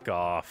 fuck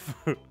off.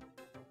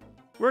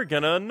 We're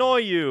gonna annoy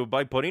you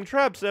by putting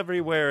traps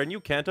everywhere, and you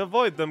can't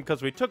avoid them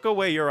because we took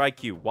away your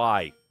IQ.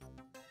 Why?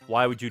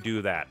 Why would you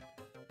do that?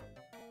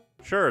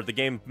 Sure, the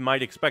game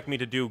might expect me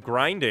to do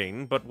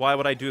grinding, but why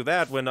would I do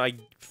that when I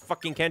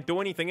fucking can't do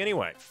anything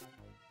anyway?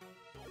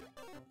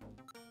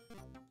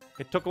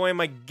 It took away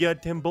my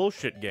goddamn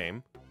bullshit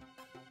game.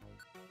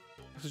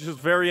 This is just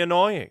very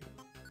annoying.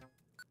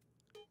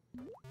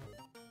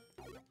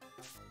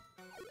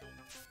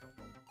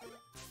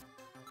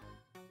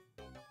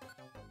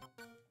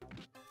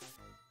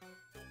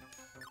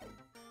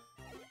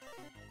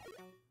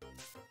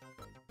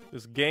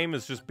 This game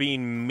is just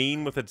being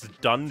mean with its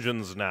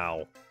dungeons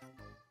now.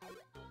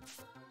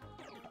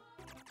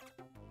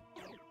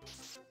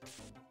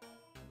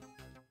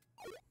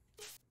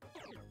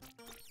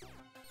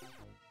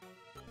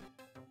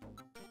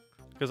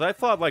 Because I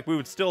thought, like, we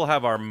would still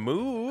have our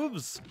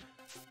moves.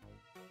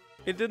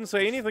 It didn't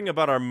say anything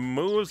about our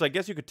moves. I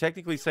guess you could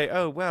technically say,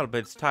 oh, well, but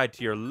it's tied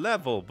to your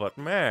level, but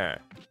meh.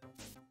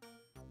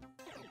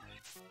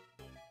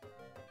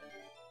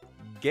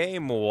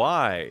 Game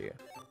Y.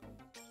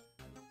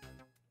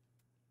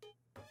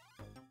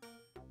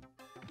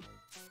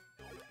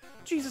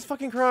 Jesus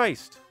fucking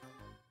Christ.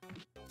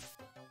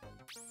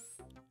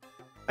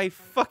 I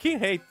fucking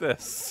hate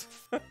this.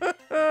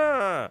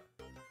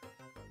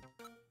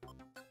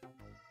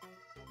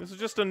 This is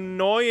just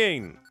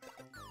annoying.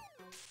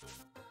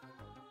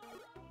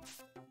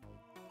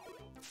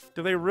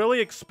 Do they really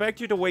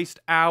expect you to waste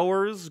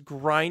hours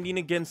grinding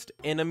against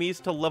enemies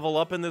to level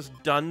up in this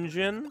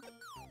dungeon?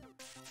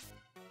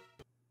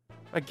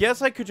 I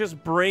guess I could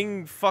just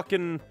bring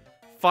fucking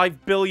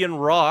 5 billion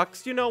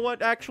rocks. You know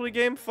what, actually,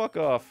 game? Fuck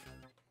off.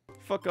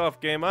 Fuck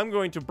off, game. I'm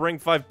going to bring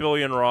 5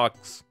 billion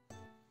rocks.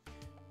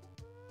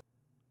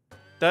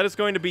 That is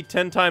going to be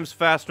 10 times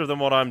faster than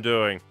what I'm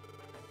doing.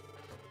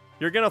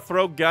 You're gonna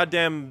throw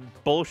goddamn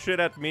bullshit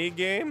at me,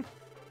 game?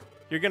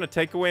 You're gonna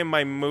take away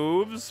my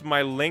moves,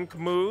 my link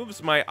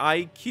moves, my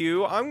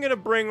IQ. I'm gonna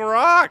bring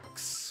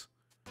rocks.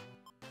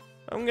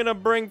 I'm gonna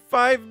bring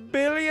 5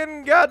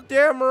 billion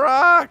goddamn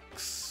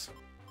rocks.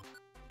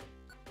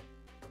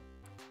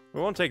 We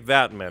won't take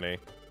that many.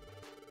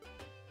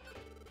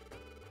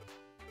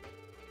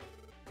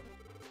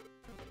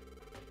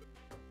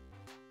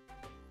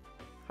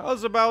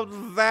 How's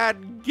about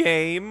that,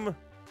 game?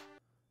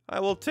 I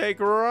will take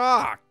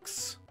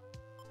rocks.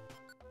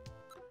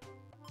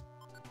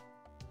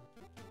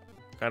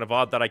 Kind of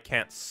odd that I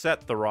can't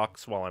set the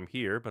rocks while I'm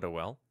here, but oh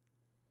well.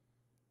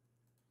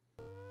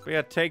 But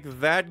yeah, take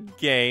that,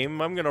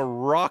 game. I'm gonna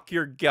rock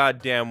your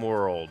goddamn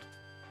world.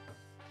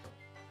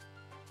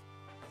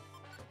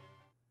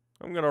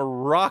 I'm gonna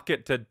rock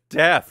it to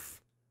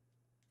death.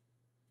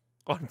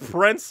 On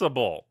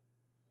principle.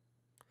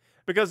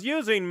 Because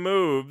using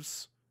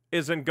moves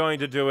isn't going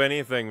to do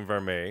anything for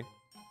me.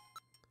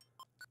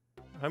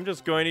 I'm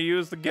just going to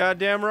use the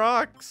goddamn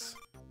rocks.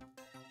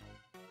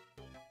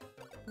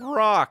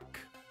 Rock.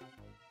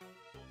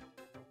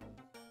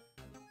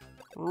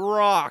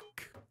 Rock.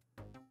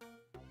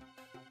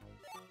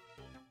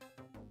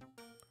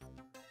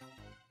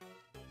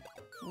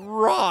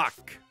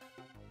 Rock.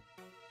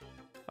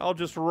 I'll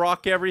just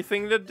rock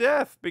everything to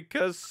death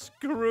because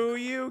screw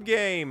you,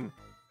 game.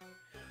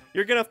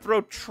 You're gonna throw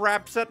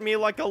traps at me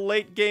like a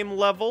late game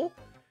level?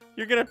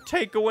 You're gonna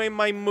take away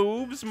my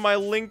moves, my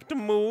linked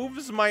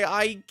moves, my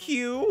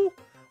IQ?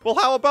 Well,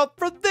 how about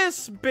for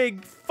this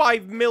big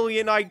 5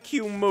 million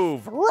IQ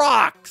move?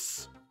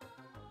 Rocks!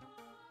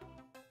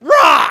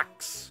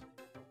 Rocks!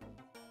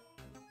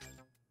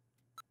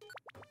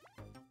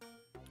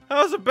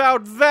 How's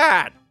about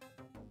that?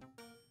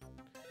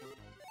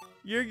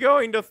 You're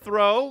going to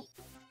throw...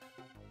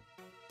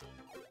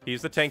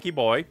 He's the tanky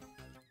boy.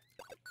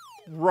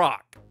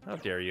 Rock. How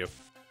dare you?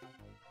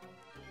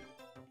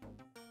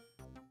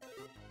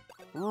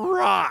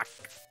 Rock!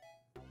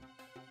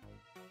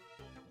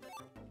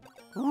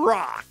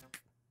 Rock!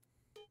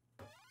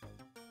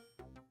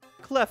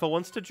 Cleffa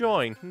wants to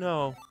join.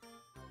 No.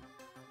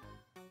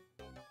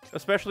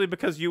 Especially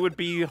because you would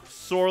be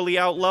sorely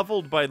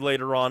out-leveled by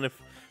later on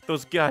if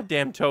those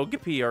goddamn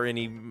Togepi are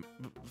any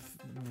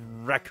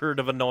record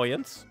of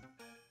annoyance.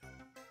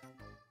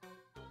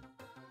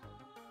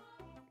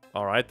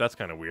 Alright, that's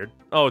kind of weird.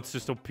 Oh, it's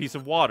just a piece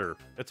of water.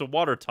 It's a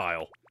water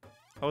tile.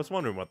 I was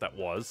wondering what that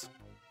was.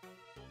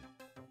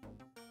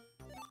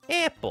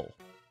 Apple.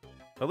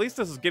 At least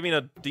this is giving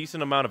a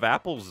decent amount of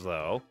apples,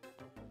 though.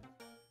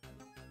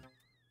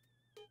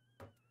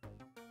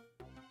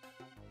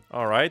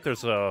 Alright,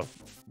 there's a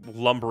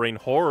lumbering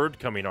horde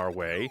coming our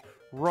way.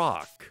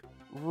 Rock.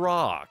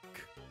 Rock.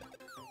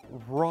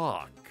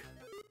 Rock.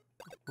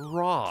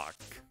 Rock.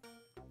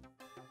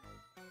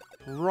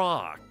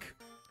 Rock.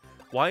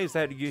 Why is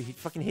that? You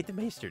fucking hit the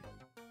maester.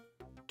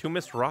 2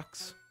 missed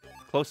rocks.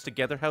 Close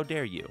together, how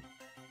dare you?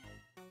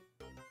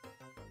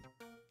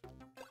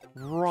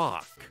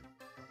 Rock.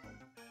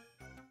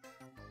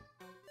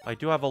 I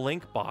do have a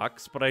link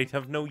box, but I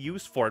have no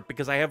use for it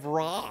because I have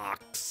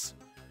rocks.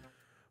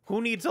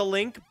 Who needs a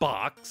link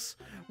box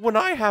when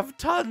I have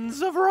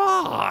tons of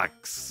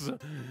rocks?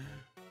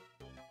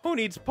 Who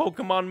needs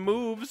Pokemon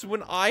moves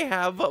when I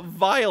have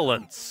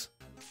violence?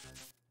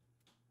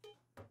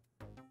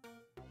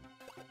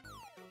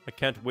 I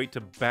can't wait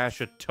to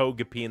bash a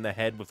Togepi in the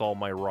head with all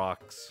my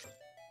rocks.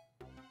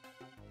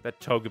 That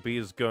Togepi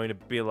is going to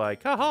be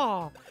like,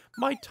 haha,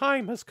 my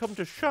time has come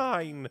to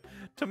shine,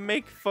 to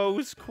make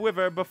foes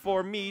quiver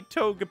before me,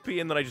 Togepi,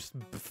 and then I just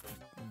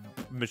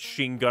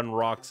machine gun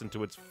rocks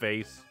into its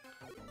face.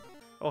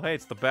 Oh, hey,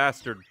 it's the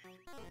bastard.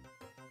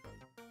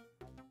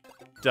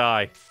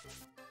 Die.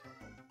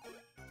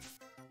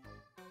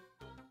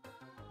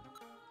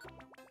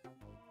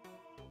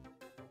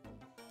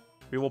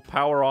 We will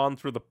power on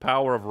through the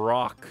power of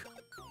rock.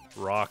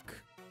 Rock.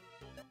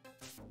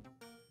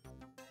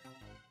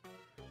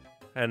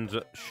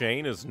 And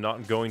Shane is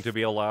not going to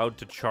be allowed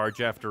to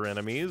charge after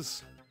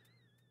enemies.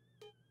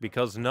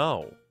 Because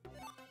no.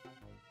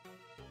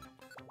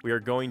 We are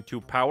going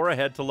to power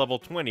ahead to level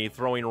 20,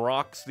 throwing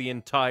rocks the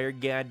entire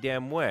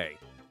goddamn way.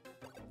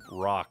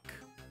 Rock.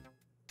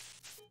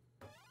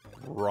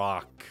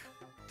 Rock.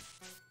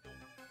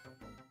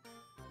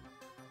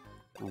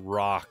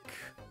 Rock.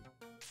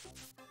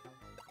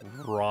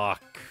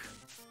 Rock.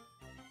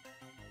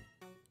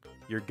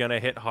 You're gonna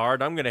hit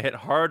hard? I'm gonna hit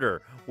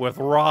harder with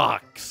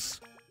rocks.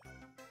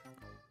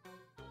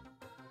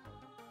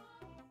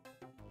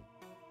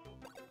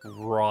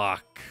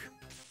 Rock.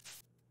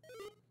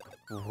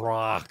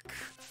 Rock.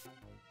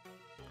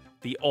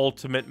 The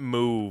ultimate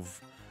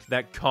move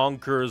that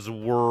conquers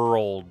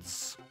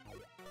worlds.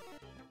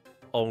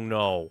 Oh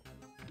no.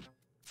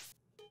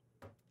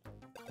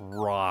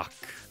 Rock.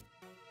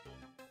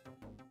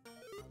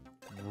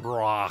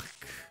 Rock.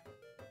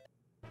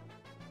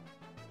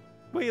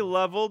 We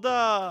leveled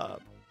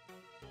up.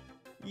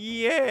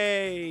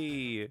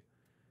 Yay.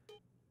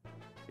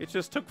 It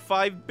just took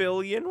 5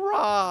 billion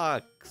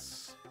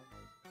rocks.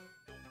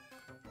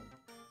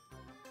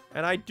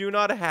 And I do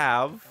not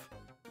have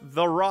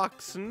the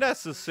rocks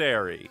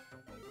necessary.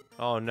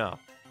 Oh no.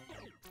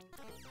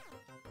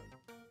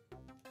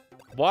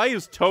 Why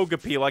is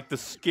Togepi like the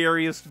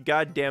scariest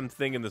goddamn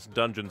thing in this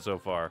dungeon so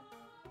far?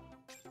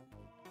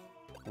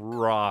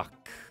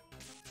 Rock.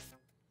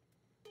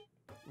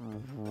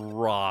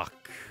 Rock.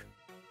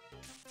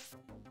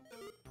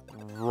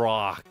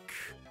 Rock.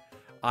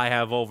 I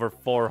have over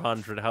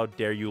 400. How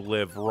dare you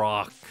live?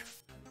 Rock.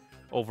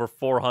 Over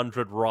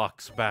 400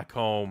 rocks back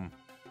home.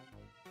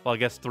 Well, I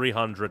guess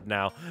 300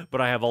 now, but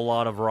I have a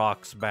lot of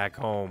rocks back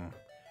home.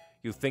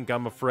 You think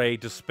I'm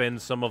afraid to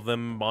spend some of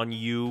them on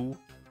you?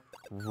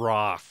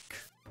 Rock.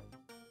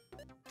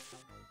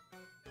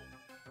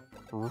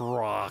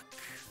 Rock.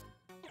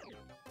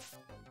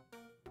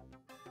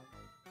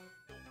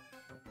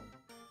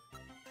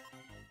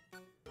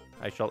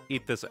 I shall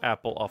eat this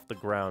apple off the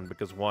ground,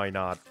 because why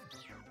not?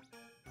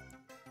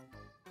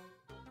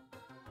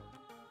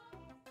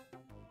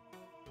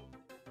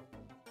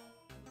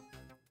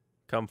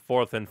 Come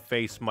forth and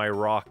face my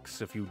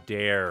rocks if you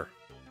dare.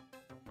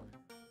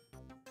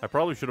 I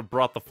probably should have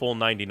brought the full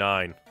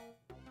 99.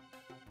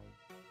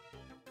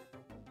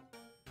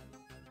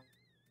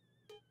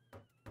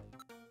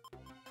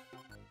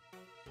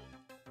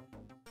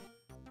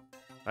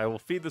 I will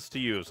feed this to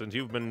you, since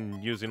you've been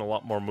using a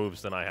lot more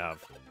moves than I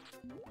have.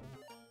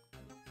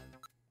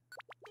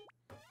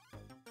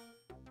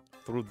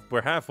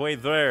 We're halfway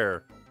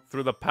there.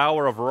 Through the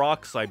power of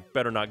rocks, I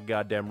better not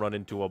goddamn run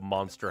into a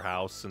monster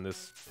house in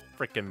this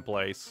frickin'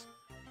 place.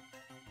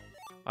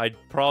 I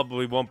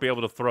probably won't be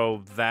able to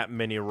throw that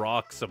many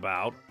rocks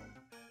about.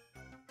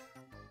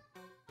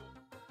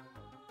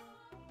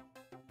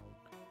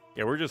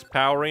 Yeah, we're just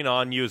powering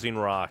on using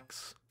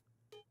rocks.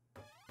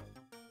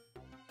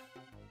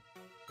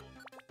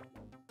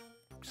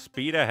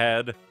 Speed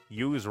ahead,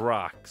 use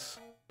rocks.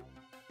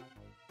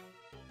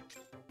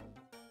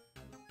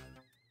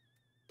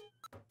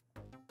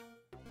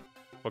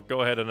 But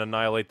go ahead and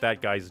annihilate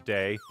that guy's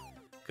day.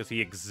 Because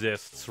he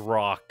exists.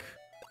 Rock.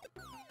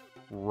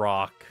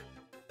 Rock.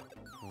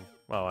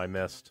 Oh, I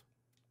missed.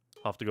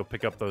 I'll have to go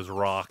pick up those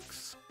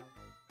rocks.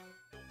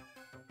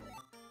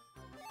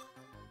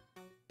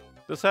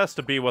 This has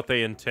to be what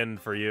they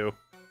intend for you.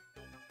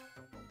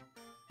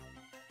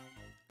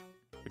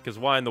 Because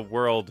why in the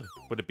world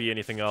would it be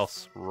anything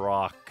else?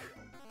 Rock.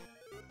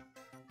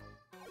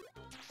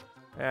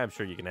 I'm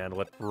sure you can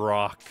handle it.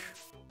 Rock.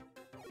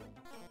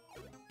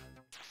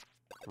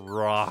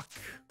 Rock.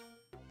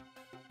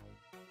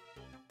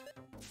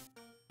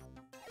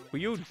 Will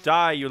you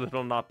die, you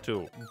little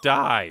Natu?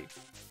 Die.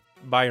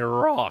 By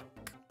rock.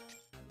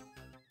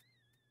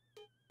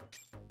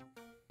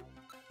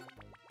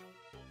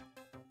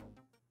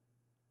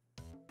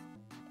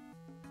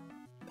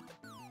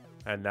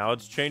 And now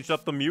it's changed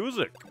up the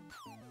music.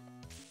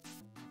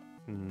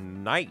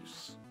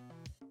 Nice.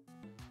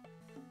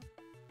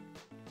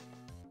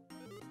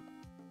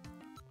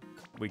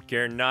 We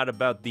care not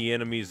about the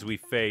enemies we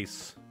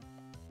face.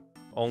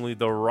 Only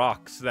the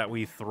rocks that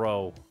we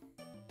throw.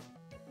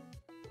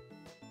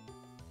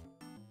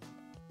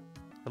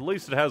 At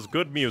least it has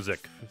good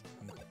music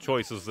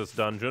choices, this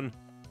dungeon.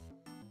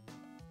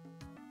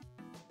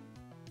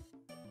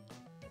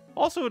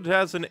 Also, it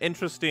has an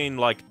interesting,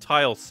 like,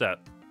 tile set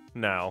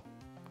now.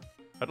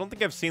 I don't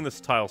think I've seen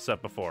this tile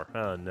set before.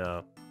 Oh,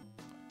 no.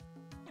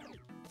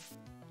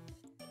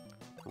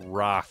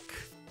 Rock.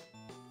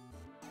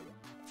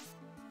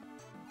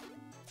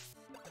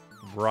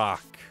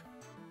 Rock.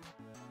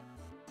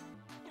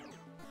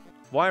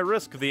 Why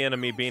risk the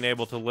enemy being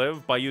able to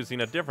live by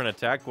using a different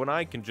attack when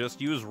I can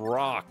just use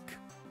rock?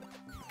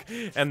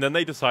 And then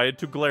they decided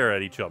to glare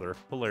at each other.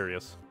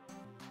 Hilarious.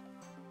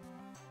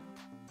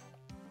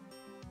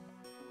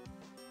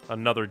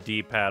 Another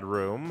D-pad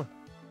room.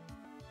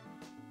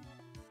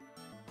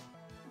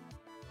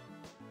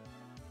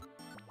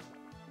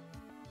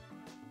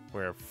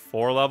 We're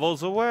 4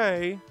 levels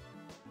away.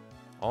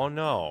 Oh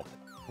no.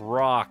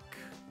 Rock.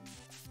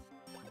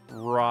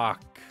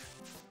 Rock.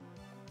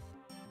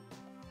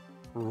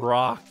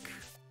 Rock.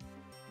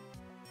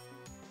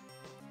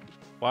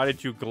 Why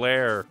did you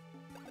glare?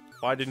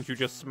 Why didn't you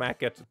just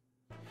smack it?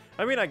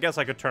 I mean, I guess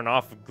I could turn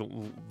off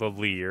the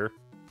leer.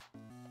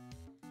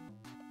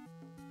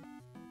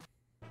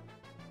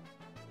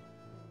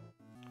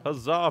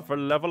 Huzzah for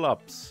level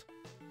ups.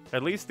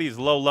 At least these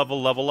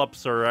low-level level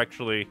ups are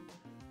actually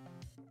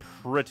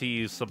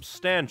pretty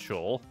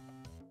substantial.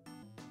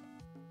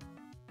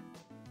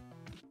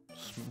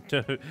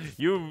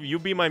 You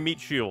be my meat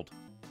shield.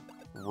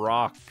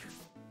 Rock.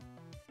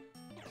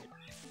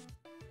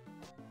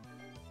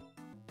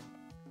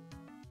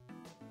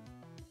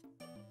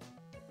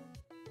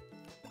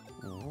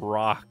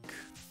 Rock.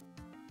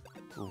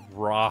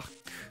 Rock.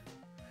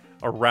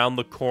 Around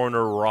the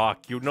corner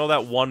rock. You know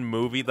that one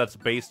movie that's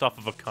based off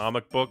of a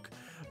comic book,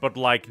 but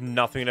like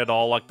nothing at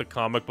all like the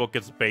comic book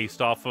it's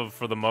based off of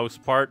for the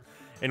most part,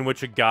 in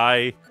which a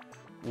guy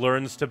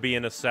learns to be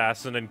an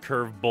assassin and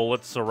curve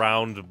bullets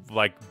around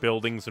like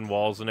buildings and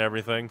walls and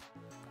everything?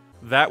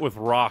 That with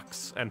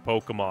rocks and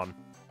Pokemon.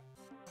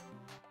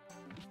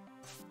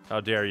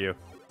 How dare you?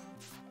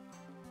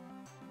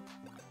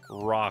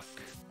 Rock.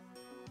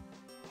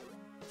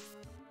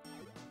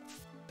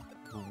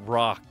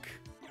 Rock.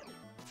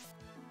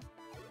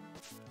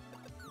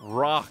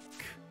 Rock.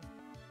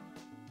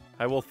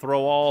 I will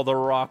throw all the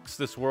rocks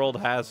this world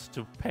has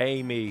to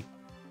pay me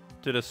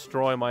to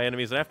destroy my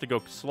enemies. I have to go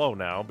slow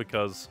now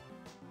because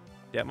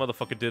that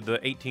motherfucker did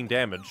 18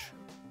 damage.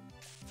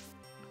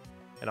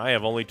 And I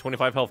have only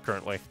 25 health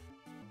currently.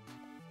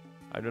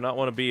 I do not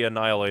want to be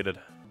annihilated.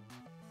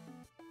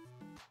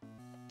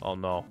 Oh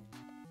no.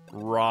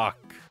 Rock.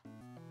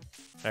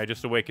 I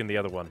just awakened the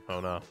other one. Oh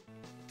no.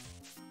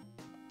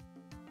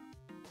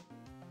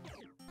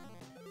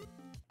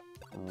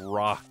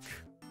 Rock.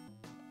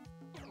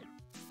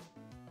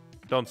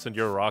 Don't send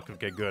your rock.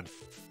 Okay, good.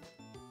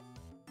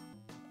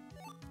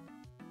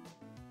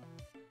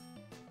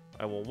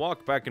 I will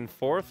walk back and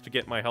forth to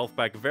get my health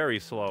back very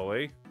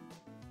slowly.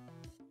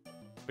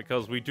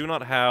 Because we do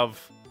not have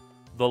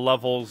the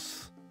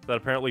levels that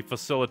apparently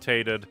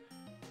facilitated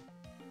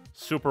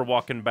super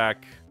walking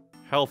back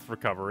health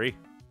recovery.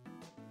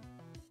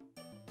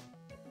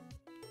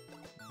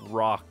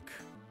 Rock.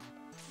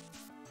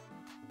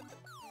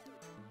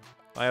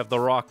 I have the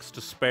rocks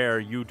to spare.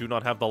 You do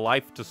not have the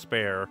life to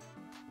spare.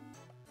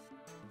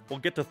 We'll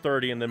get to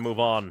 30 and then move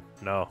on.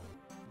 No.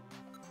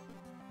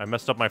 I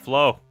messed up my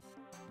flow.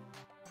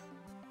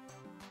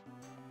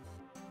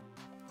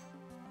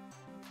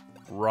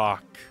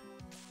 Rock.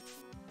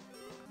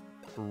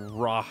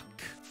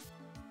 Rock.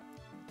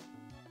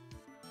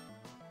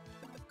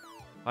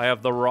 I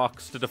have the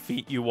rocks to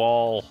defeat you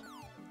all.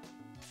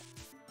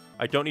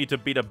 I don't need to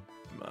beat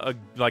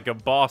like a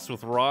boss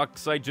with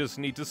rocks. I just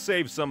need to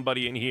save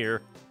somebody in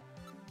here.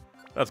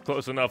 That's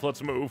close enough.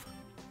 Let's move.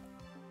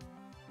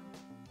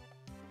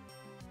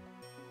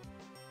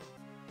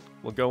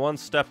 We'll go one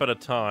step at a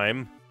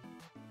time,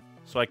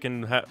 so I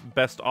can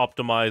best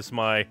optimize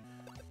my...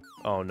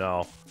 Oh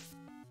no.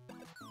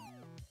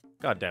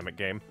 God damn it,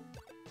 game.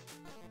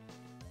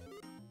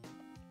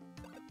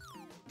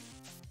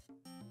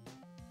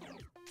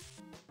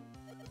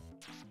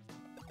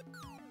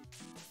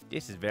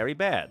 This is very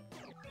bad.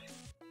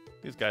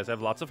 These guys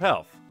have lots of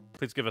health.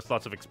 Please give us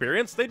lots of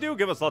experience. They do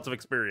give us lots of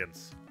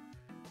experience.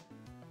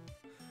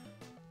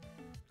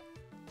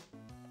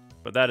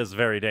 But that is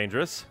very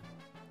dangerous.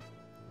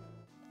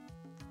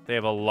 They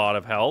have a lot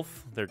of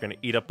health. They're gonna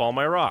eat up all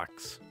my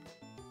rocks.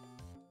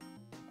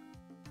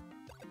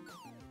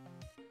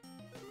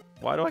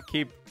 Why do I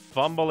keep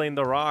fumbling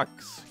the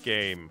rocks,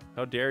 game?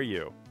 How dare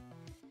you?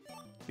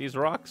 These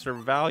rocks are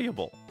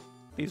valuable.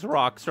 These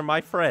rocks are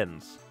my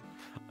friends.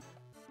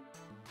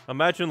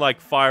 Imagine like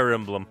Fire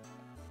Emblem.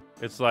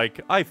 It's like,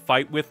 I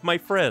fight with my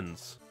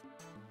friends.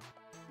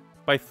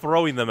 By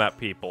throwing them at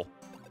people.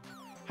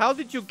 How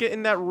did you get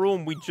in that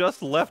room we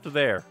just left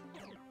there?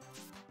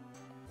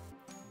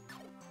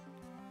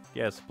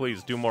 Yes,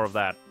 please, do more of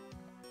that.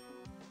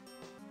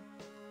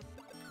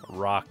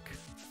 Rock.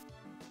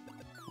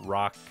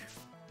 Rock.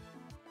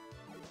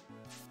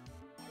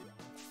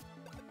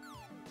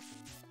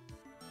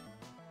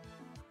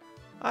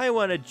 I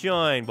want to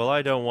join. Well,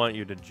 I don't want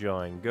you to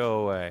join.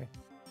 Go away.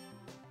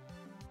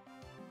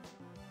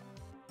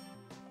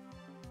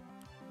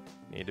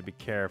 Need to be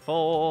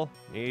careful.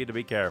 Need to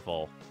be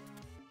careful.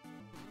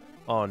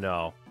 Oh,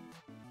 no.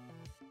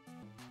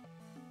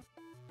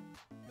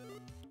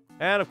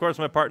 And, of course,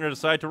 my partner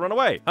decided to run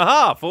away.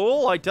 Haha,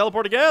 fool! I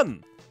teleport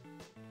again!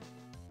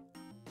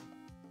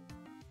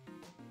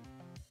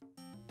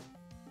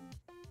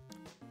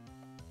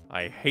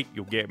 I hate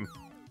you, game.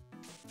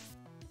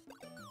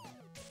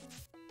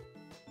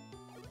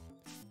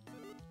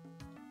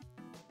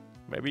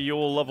 Maybe you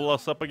will level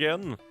us up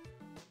again?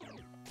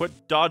 Quit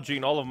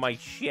dodging all of my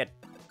shit.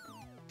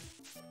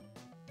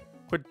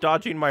 Quit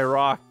dodging my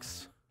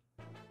rocks.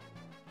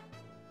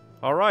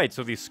 Alright,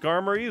 so these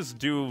Skarmories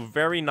do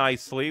very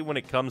nicely when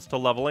it comes to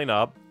leveling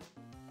up.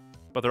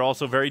 But they're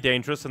also very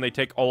dangerous, and they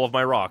take all of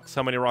my rocks.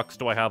 How many rocks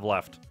do I have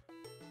left?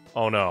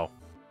 Oh no.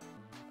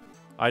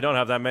 I don't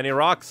have that many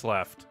rocks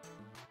left.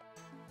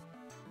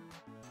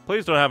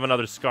 Please don't have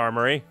another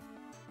Skarmory.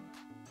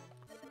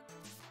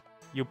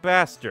 You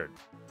bastard.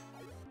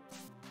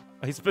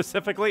 I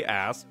specifically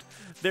asked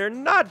there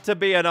not to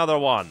be another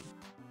one.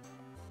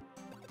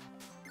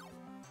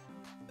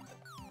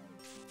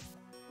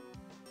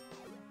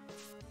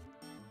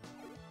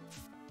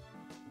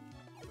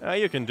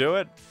 You can do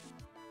it.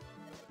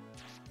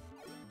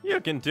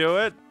 You can do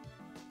it.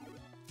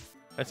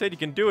 I said you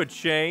can do it,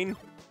 Shane.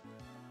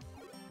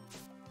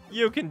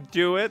 You can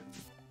do it.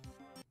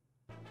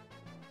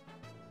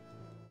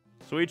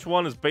 So each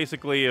one is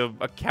basically a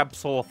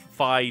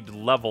capsulified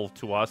level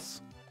to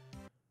us.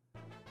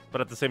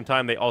 But at the same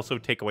time, they also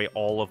take away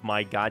all of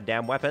my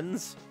goddamn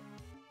weapons.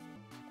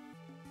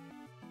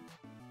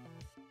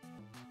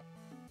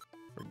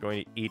 We're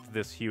going to eat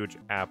this huge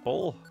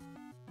apple.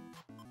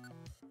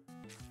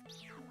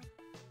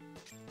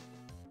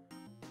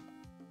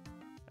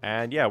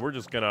 And yeah, we're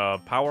just gonna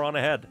power on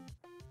ahead.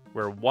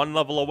 We're one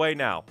level away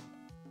now.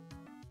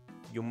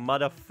 You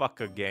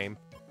motherfucker, game.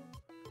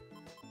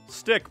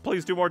 Stick,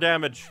 please do more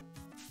damage.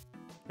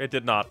 It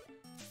did not.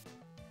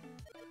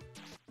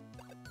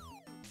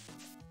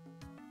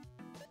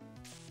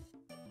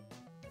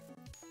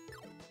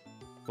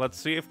 Let's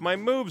see if my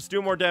moves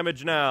do more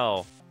damage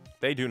now.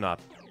 They do not.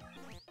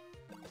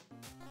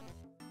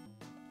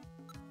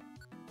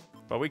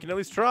 But we can at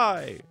least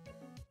try.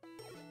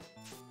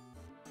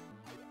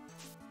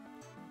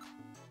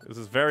 This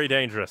is very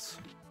dangerous.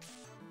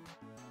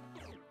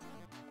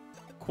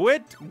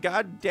 Quit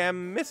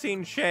goddamn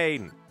missing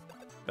Shane.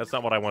 That's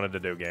not what I wanted to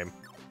do, game.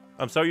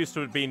 I'm so used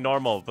to it being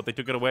normal, but they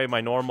took it away, my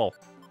normal.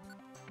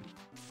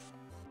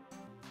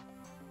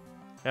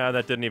 Yeah,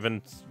 that didn't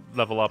even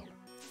level up.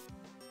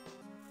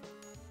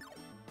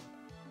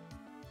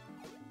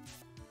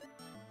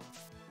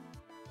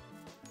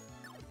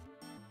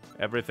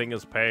 Everything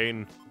is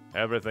pain.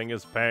 Everything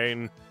is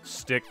pain.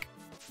 Stick.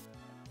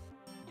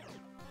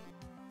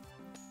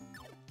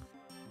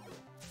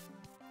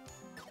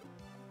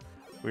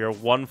 We are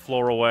one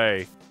floor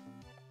away.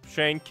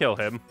 Shane, kill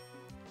him.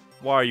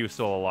 Why are you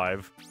still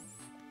alive?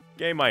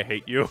 Game, I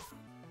hate you.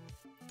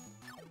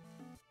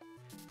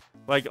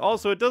 Like,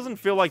 also, it doesn't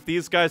feel like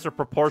these guys are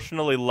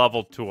proportionally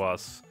leveled to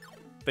us.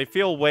 They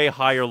feel way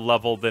higher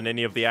level than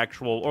any of the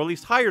actual, or at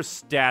least higher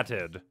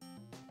statted.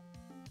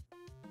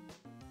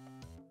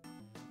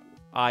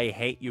 I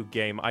hate you,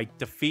 game. I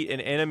defeat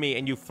an enemy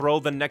and you throw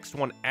the next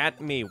one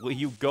at me. Will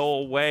you go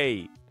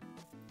away?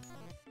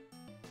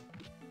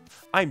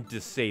 I'm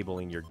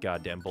disabling your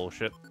goddamn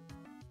bullshit.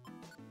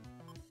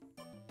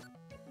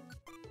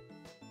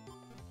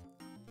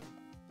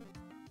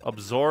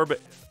 Absorb,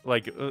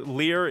 like,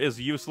 Leer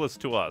is useless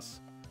to us.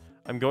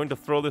 I'm going to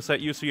throw this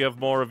at you so you have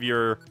more of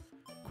your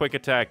quick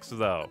attacks,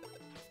 though.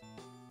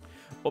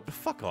 Oh,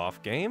 fuck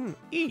off, game.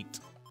 Eat.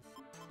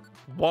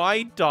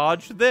 Why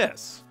dodge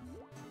this?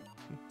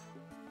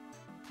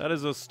 That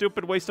is a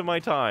stupid waste of my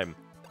time.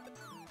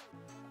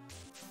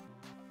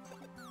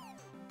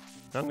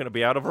 I'm gonna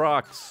be out of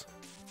rocks.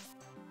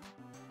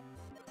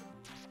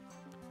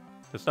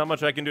 There's not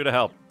much I can do to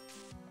help.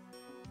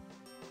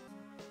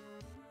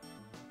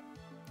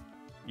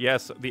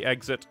 Yes, the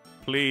exit.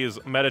 Please,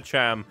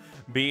 Metacham,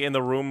 be in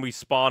the room we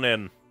spawn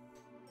in.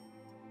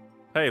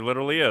 Hey,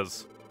 literally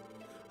is.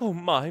 Oh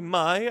my,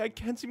 I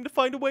can't seem to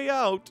find a way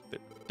out.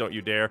 Don't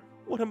you dare.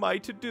 What am I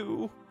to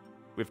do?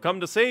 We've come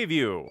to save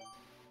you.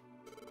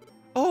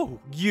 Oh,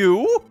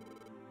 you?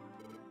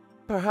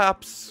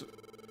 Perhaps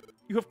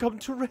you have come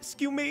to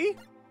rescue me?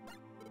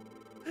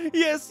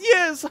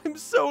 Yes, I'm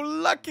so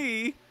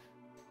lucky.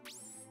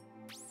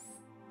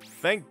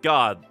 Thank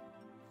God.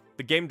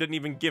 The game didn't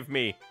even give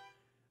me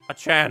a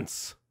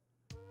chance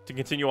to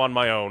continue on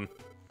my own.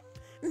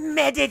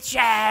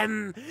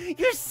 Medicham!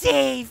 You're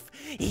safe!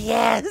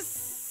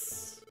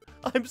 Yes!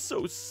 I'm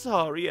so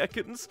sorry,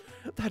 Ekans.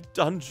 That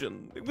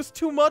dungeon, it was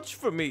too much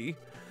for me.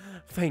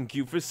 Thank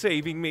you for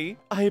saving me.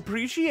 I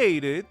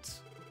appreciate it.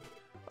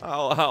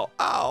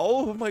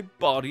 Ow. My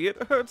body,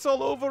 it hurts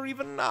all over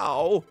even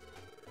now.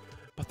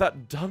 But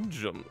that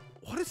dungeon,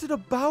 what is it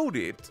about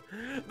it?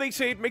 They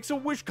say it makes a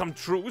wish come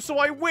true, so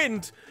I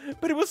went.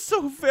 But it was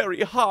so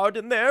very hard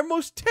in there,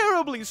 most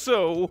terribly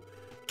so.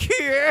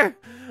 Kier!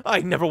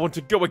 I never want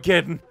to go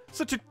again.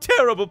 Such a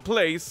terrible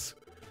place.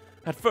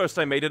 At first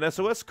I made an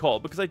SOS call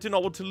because I did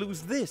not want to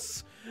lose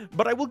this.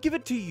 But I will give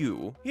it to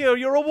you. Here,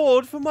 your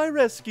reward for my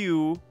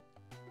rescue.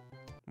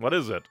 What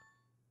is it?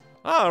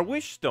 Ah, a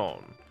wish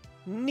stone.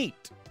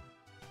 Neat.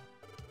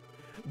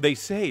 They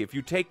say if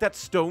you take that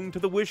stone to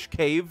the wish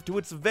cave to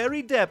its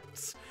very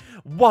depths,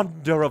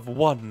 wonder of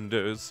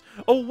wonders,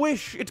 a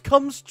wish, it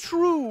comes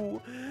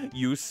true.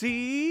 You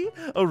see?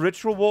 A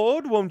rich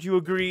reward, won't you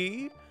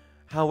agree?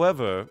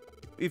 However,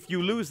 if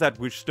you lose that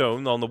wish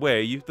stone on the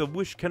way, the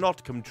wish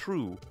cannot come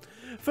true.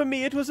 For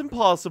me it was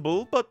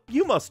impossible, but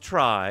you must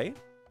try.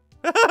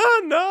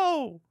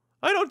 No!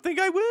 I don't think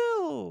I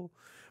will.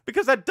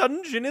 Because that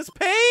dungeon is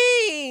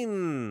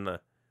pain.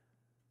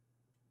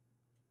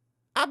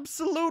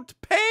 Absolute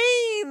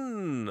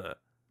pain.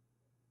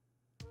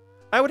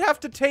 I would have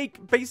to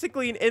take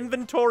basically an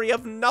inventory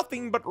of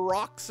nothing but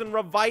rocks and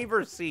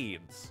reviver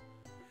seeds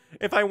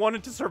if I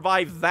wanted to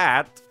survive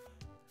that.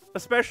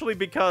 Especially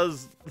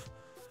because,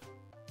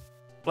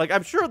 like,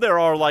 I'm sure there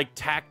are, like,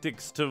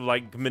 tactics to,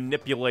 like,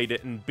 manipulate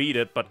it and beat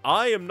it, but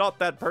I am not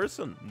that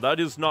person. That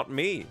is not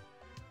me.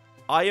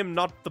 I am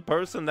not the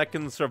person that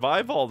can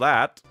survive all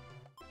that.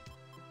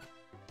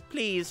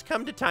 Please,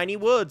 come to Tiny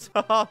Woods.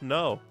 Haha,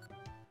 no.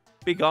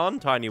 Begone,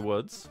 Tiny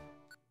Woods.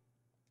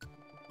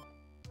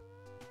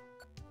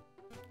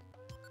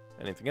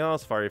 Anything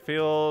else? Fiery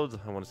Field.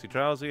 I want to see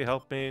Drowsy.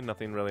 Help me.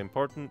 Nothing really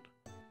important.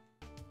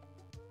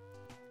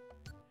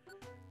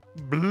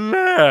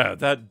 Blah!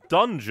 That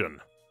dungeon.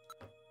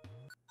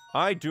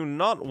 I do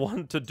not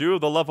want to do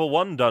the level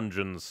 1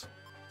 dungeons.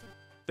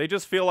 They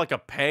just feel like a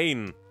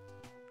pain.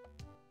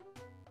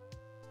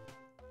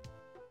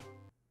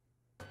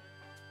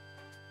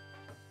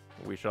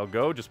 We shall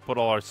go. Just put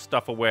all our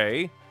stuff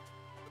away.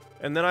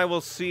 And then I will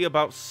see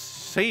about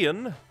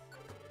seeing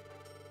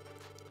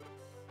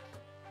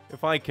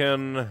if I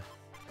can,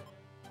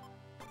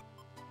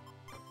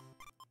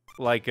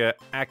 like,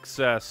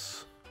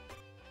 access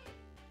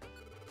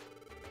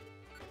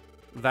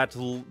that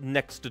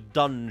next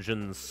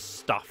dungeon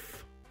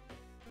stuff.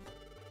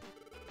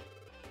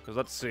 Because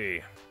let's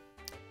see.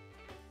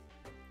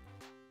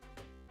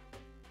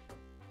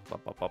 Ba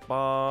ba ba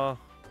ba.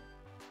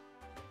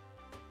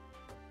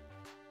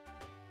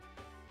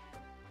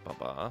 Ba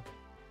ba.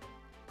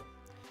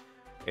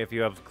 If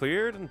you have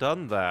cleared and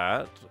done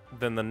that,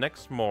 then the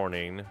next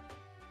morning...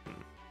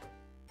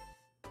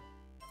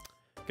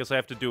 Guess I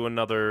have to do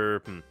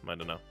another... I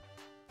don't know.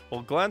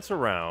 We'll glance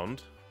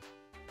around.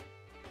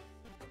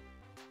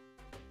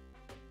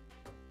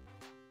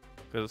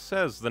 Because it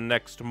says the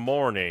next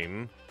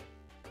morning.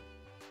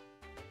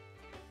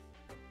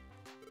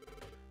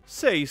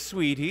 Say,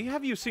 sweetie,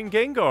 have you seen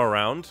Gengar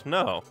around?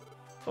 No.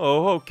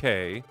 Oh,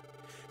 okay.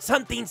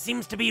 Something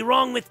seems to be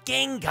wrong with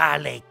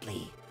Gengar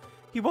lately.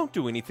 He won't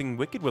do anything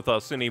wicked with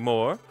us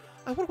anymore.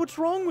 I wonder what's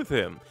wrong with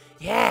him.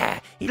 Yeah,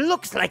 he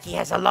looks like he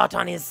has a lot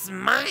on his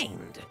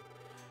mind.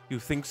 You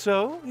think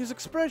so? His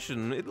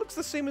expression, it looks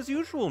the same as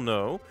usual,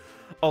 no?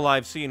 All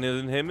I've seen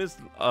in him is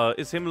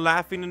him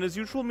laughing in his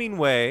usual mean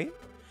way.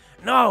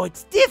 No,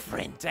 it's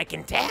different, I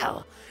can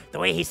tell. The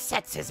way he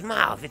sets his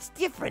mouth, it's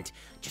different.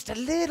 Just a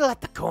little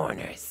at the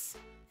corners.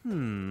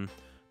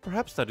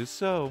 Perhaps that is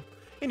so.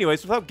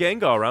 Anyways, without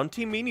Gengar around,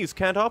 Team Meanies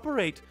can't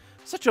operate.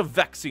 Such a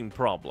vexing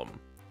problem.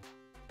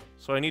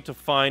 So I need to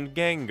find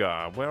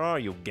Gengar. Where are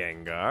you,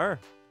 Gengar?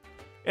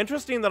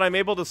 Interesting that I'm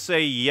able to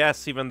say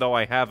yes even though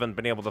I haven't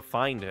been able to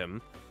find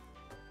him.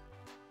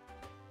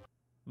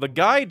 The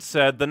guide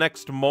said the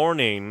next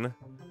morning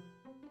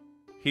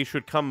he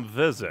should come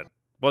visit.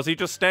 Was he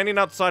just standing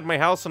outside my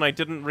house and I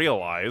didn't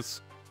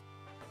realize?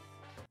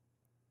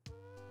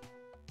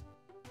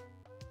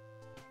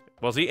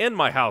 Was he in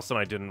my house and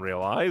I didn't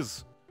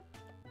realize?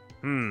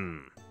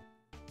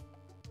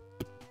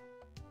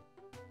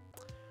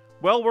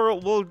 Well,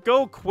 we'll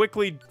go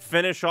quickly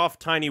finish off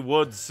Tiny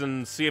Woods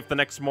and see if the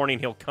next morning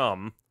he'll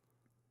come.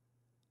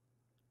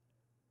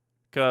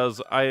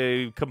 Because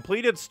I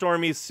completed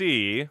Stormy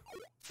Sea.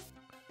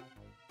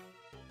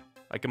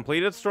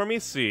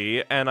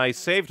 And I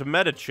saved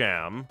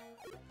Medicham.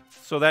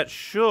 So that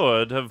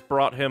should have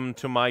brought him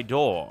to my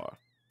door.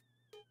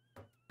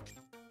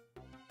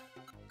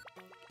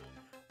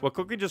 We'll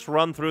quickly just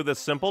run through this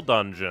simple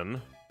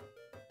dungeon.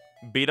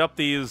 Beat up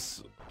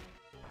these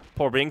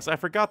poor beings. I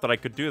forgot that I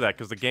could do that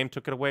because the game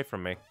took it away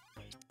from me.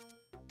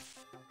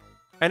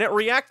 And it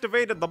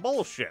reactivated the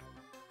bullshit.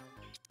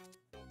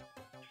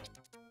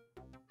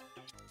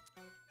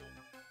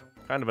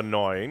 Kind of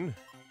annoying.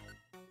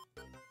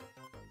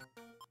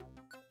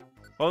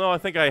 Oh no, I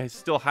think I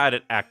still had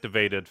it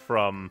activated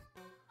from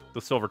the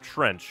Silver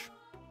Trench.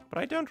 But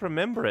I don't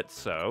remember it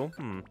so.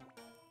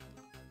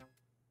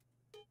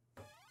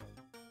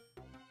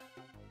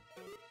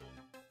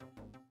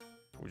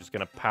 We're just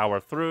gonna power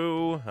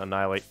through,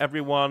 annihilate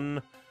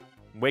everyone,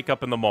 wake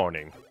up in the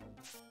morning.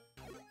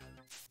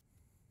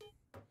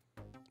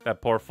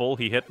 That poor fool,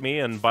 he hit me,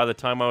 and by the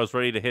time I was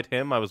ready to hit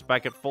him, I was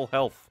back at full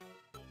health.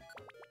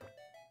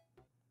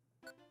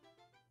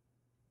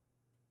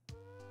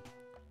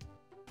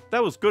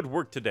 That was good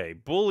work today,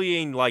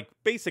 bullying, like,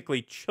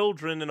 basically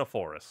children in a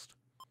forest.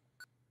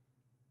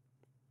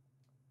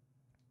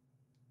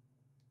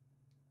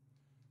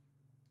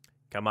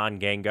 Come on,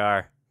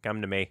 Gengar.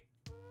 Come to me.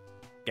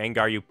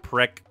 Gengar, you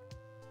prick.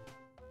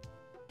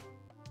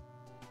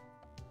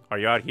 Are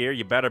you out here?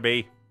 You better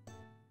be.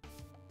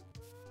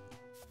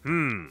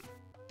 Because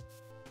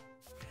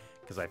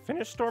I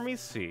finished Stormy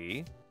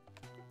Sea.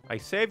 I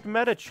saved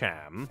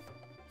Medicham.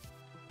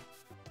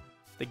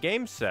 The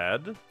game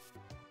said...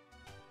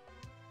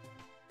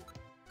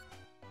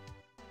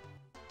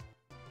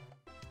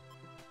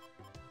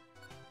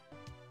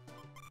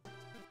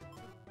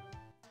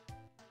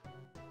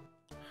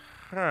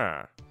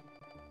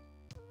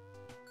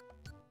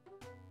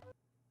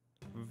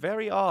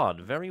 Very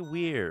odd, very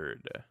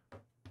weird.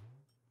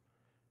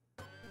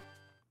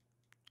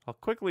 I'll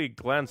quickly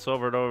glance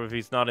over it if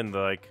he's not in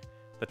the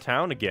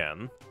town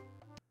again.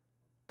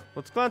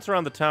 Let's glance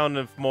around the town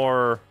if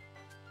more...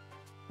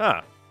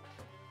 Ah.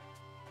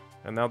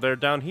 And now they're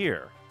down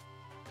here.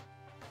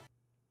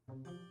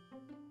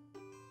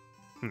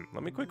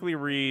 Let me quickly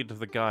read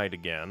the guide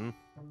again.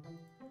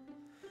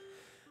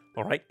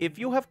 Alright, if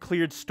you have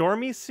cleared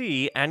Stormy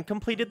Sea and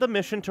completed the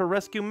mission to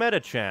rescue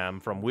Medicham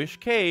from Wish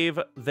Cave,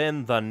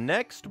 then the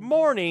next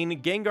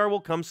morning, Gengar will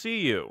come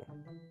see you.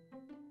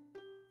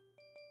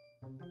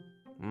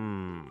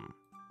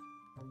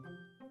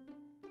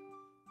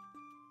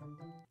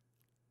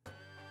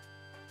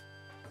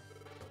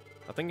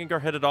 I think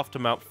Gengar headed off to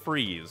Mount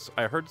Freeze.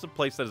 I heard it's a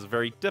place that is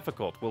very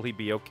difficult. Will he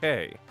be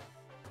okay?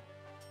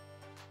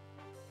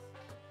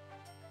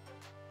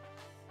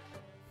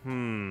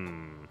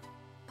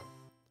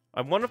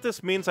 I wonder if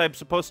this means I'm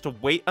supposed to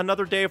wait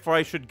another day or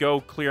I should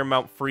go clear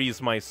Mount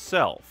Freeze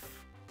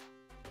myself.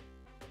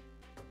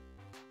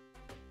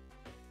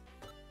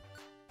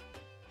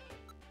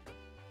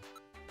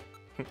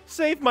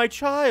 Save my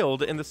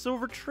child in the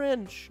Silver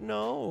Trench.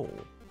 No.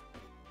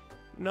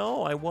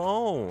 No, I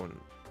won't.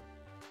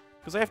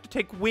 Because I have to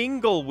take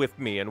Wingull with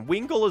me, and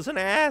Wingull is an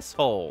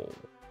asshole.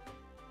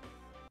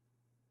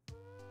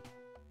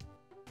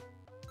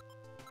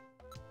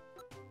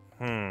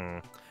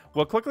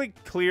 We'll quickly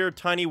clear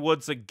Tiny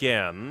Woods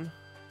again.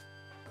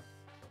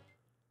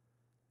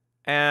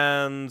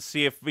 And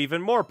see if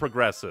even more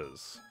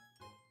progresses.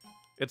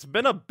 It's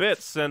been a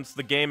bit since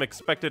the game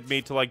expected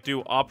me to,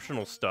 do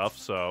optional stuff,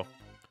 so...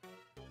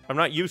 I'm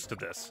not used to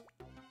this.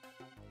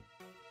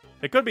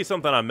 It could be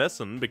something I'm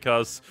missing,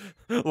 because,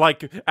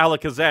 like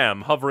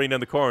Alakazam hovering in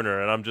the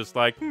corner, and I'm just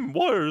like,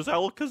 where's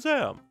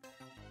Alakazam?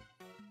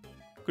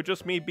 Could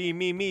just me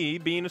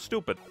being a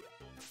stupid.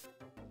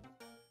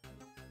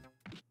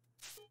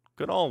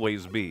 Could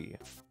always be.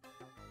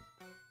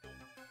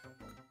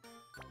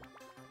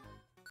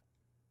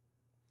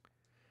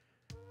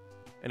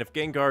 And if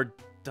Gengar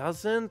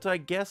doesn't, I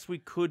guess we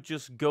could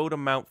just go to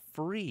Mount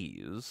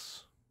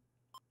Freeze.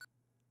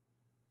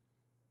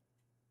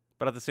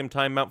 But at the same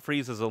time, Mount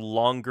Freeze is a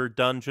longer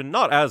dungeon.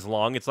 Not as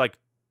long. It's like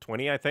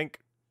 20, I think.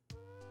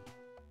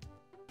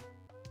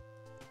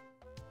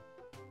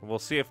 We'll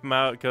see if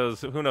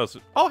because who knows?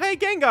 Oh, hey,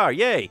 Gengar!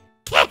 Yay!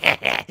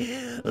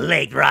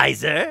 Late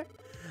riser.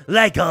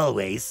 Like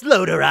always,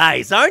 slow to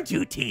rise, aren't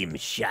you, Team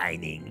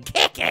Shining?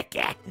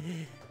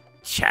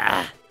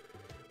 Cha.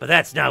 But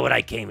that's not what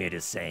I came here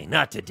to say.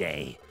 Not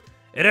today.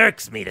 It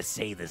irks me to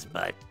say this,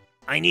 but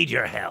I need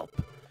your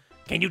help.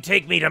 Can you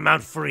take me to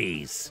Mount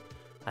Freeze?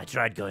 I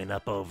tried going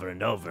up over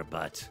and over,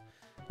 but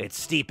it's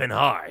steep and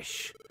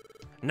harsh.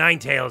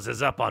 Ninetales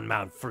is up on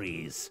Mount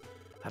Freeze.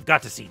 I've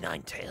got to see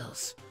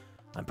Ninetales.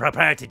 I'm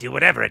prepared to do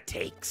whatever it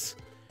takes.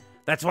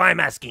 That's why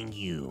I'm asking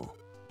you.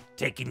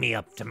 Taking me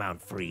up to Mount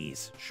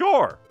Freeze.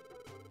 Sure.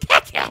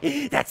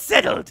 That's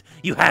settled.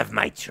 You have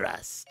my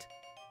trust.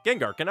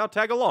 Gengar can now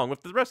tag along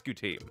with the rescue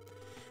team.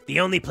 The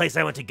only place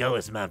I want to go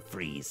is Mount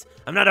Freeze.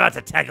 I'm not about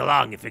to tag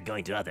along if you're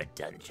going to other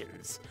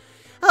dungeons.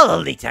 I'll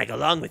only tag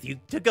along with you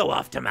to go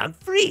off to Mount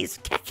Freeze.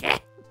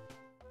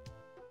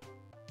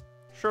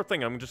 Sure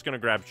thing, I'm just gonna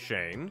grab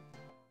Shane.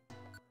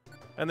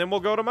 And then we'll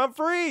go to Mount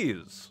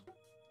Freeze!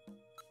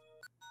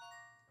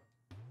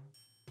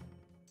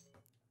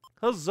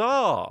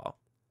 Huzzah!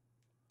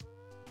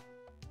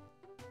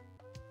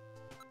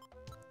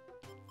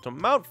 To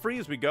Mount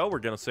Freeze we go. We're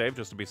gonna save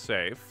just to be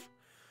safe.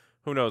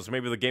 Who knows,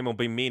 maybe the game will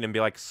be mean and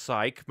be like,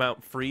 psych,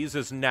 Mount Freeze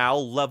is now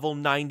level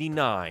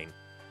 99.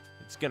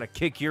 It's gonna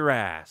kick your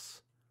ass.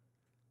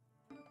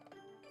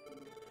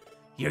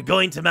 You're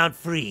going to Mount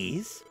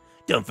Freeze?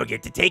 Don't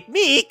forget to take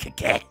me,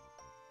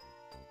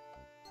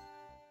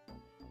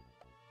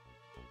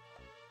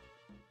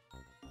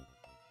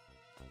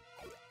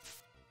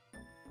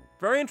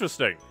 Very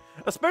interesting.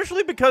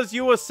 Especially because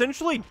you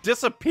essentially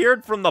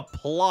disappeared from the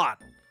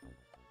plot.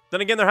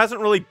 Then again, there hasn't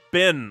really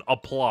been a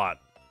plot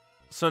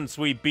since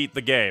we beat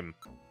the game.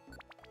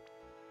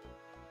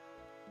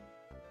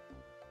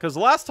 Because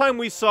last time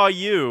we saw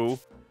you,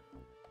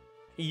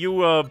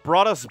 you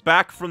brought us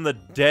back from the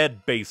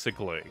dead,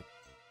 basically.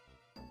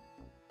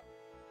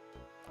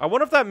 I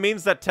wonder if that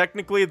means that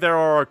technically there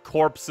are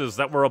corpses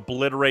that were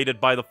obliterated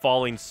by the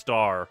falling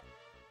star.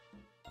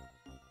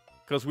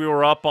 Because we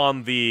were up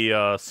on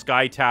the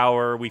Sky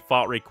Tower, we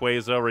fought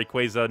Rayquaza.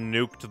 Rayquaza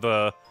nuked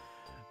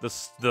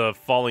the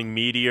falling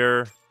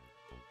meteor.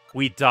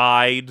 We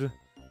died.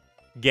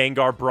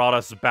 Gengar brought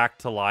us back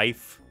to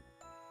life.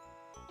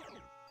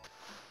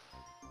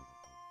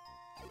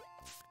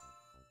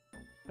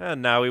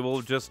 And now we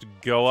will just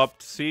go up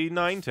to see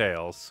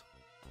Ninetales.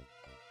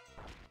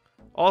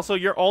 Also,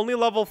 you're only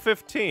level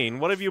 15.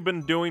 What have you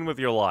been doing with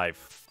your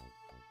life?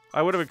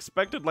 I would have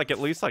expected, at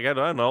least, I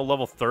don't know,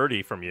 level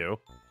 30 from you.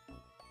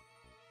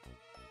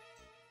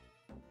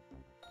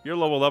 You're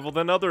lower level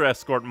than other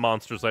escort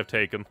monsters I've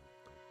taken.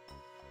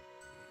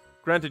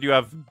 Granted, you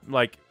have,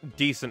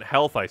 decent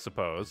health, I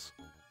suppose.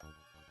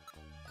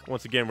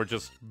 Once again, we're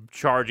just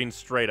charging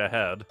straight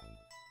ahead.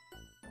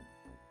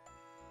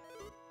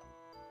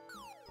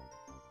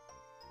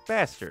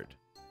 bastard.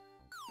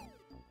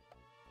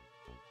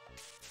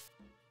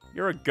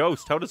 You're a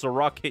ghost. How does a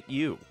rock hit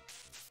you?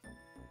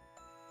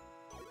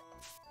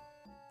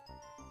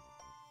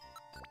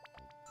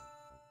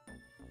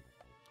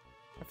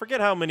 I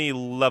forget how many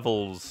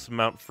levels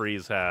Mount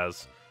Freeze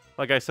has.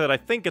 Like I said, I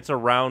think it's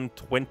around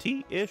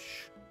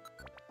 20-ish.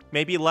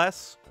 Maybe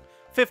less.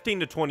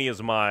 15 to 20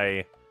 is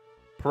my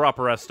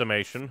proper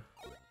estimation.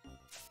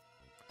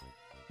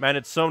 Man,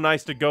 it's so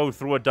nice to go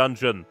through a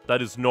dungeon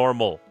that is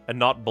normal and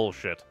not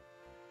bullshit.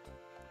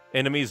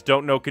 Enemies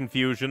don't know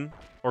confusion,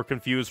 or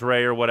confuse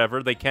Ray or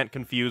whatever. They can't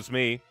confuse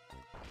me.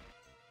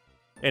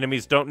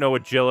 Enemies don't know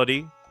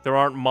agility. There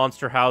aren't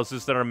monster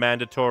houses that are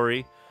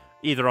mandatory,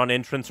 either on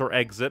entrance or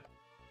exit.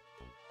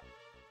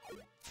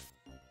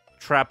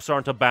 Traps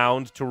aren't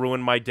abound to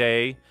ruin my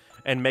day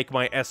and make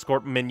my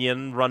escort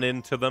minion run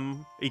into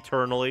them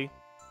eternally.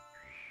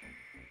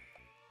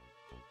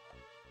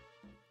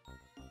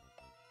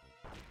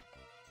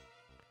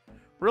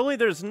 Really,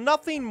 there's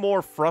nothing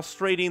more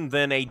frustrating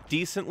than a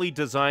decently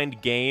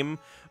designed game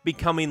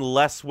becoming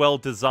less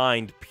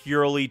well-designed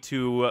purely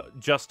to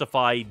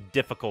justify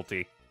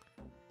difficulty.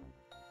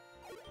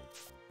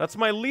 That's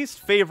my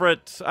least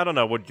favorite, I don't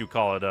know, what do you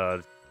call it,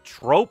 a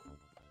trope?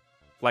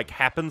 Like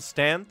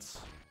happenstance?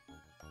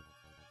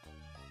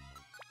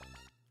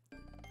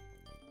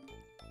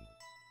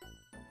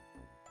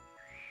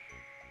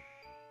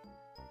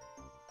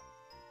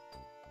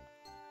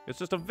 It's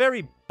just a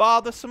very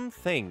bothersome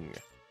thing.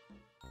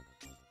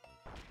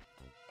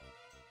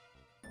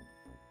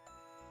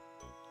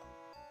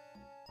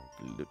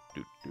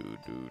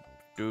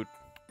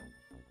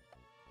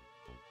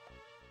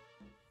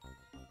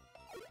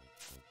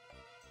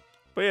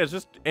 But yeah, it's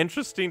just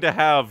interesting to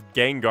have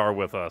Gengar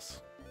with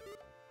us.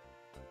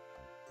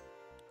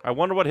 I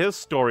wonder what his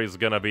story's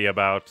gonna be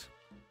about.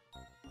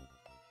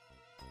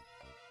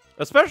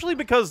 Especially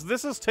because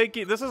this is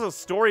a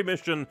story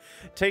mission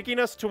taking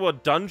us to a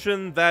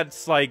dungeon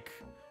that's like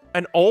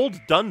an old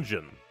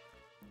dungeon.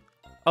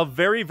 A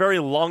very, very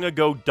long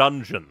ago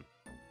dungeon.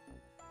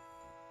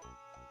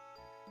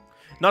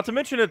 Not to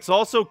mention it's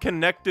also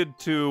connected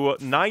to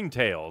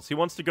Ninetales. He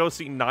wants to go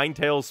see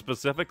Ninetales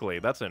specifically.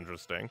 That's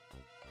interesting.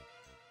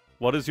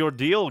 What is your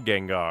deal,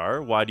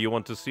 Gengar? Why do you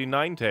want to see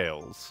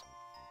Ninetales?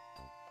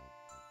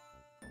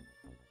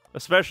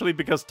 Especially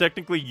because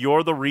technically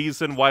you're the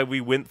reason why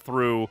we went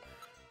through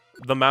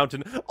the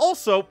mountain.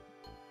 Also,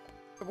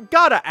 I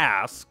gotta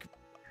ask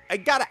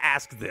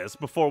this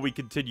before we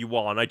continue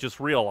on. I just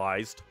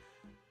realized.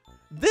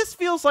 This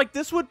feels like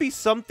this would be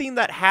something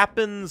that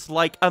happens,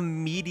 like,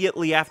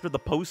 immediately after the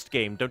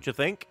post-game, don't you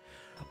think?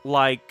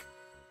 Like,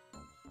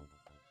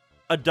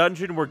 a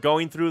dungeon we're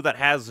going through that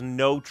has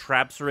no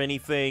traps or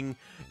anything.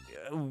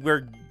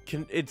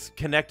 It's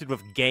connected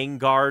with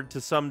Gengar to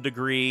some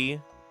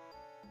degree.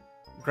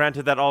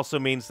 Granted, that also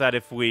means that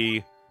if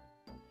we...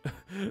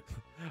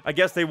 I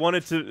guess they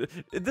wanted to...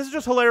 This is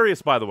just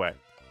hilarious, by the way.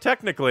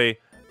 Technically,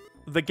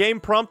 the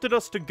game prompted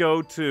us to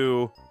go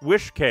to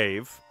Wish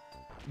Cave,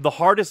 the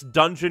hardest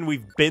dungeon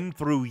we've been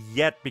through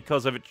yet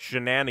because of its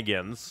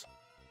shenanigans.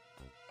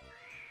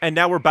 And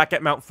now we're back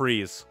at Mount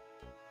Freeze.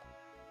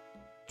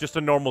 Just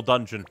a normal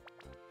dungeon.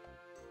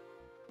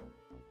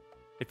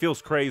 It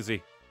feels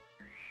crazy.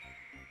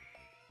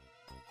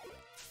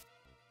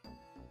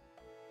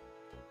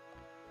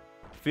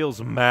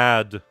 Feels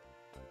mad.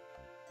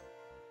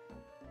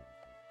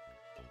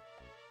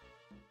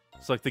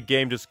 It's like the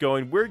game just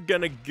going, we're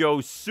gonna go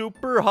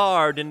super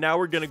hard, and now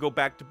we're gonna go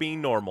back to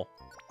being normal.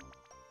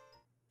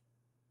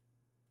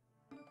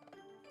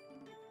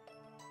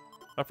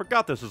 I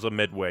forgot this is a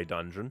midway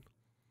dungeon.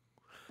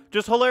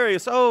 Just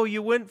hilarious. Oh,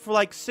 you went for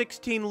like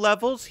 16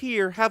 levels?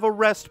 Here, have a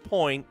rest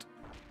point.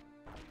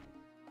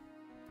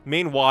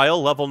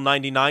 Meanwhile, level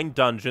 99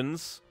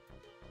 dungeons.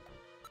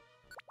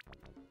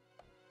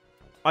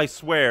 I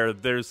swear,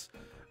 there's...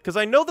 Because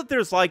I know that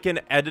there's like an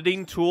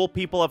editing tool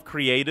people have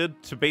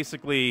created to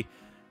basically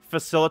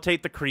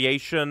facilitate the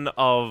creation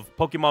of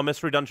Pokemon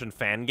Mystery Dungeon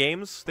fan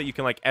games that you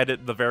can like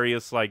edit the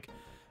various like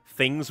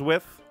things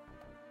with.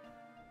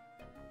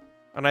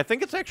 And I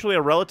think it's actually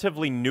a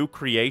relatively new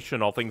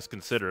creation, all things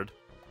considered.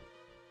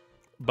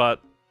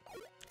 But,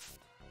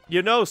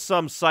 you know,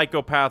 some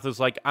psychopath is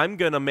like, I'm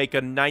gonna make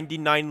a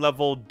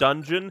 99-level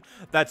dungeon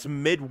that's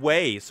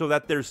midway, so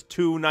that there's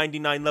two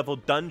 99-level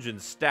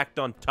dungeons stacked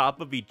on top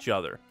of each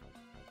other.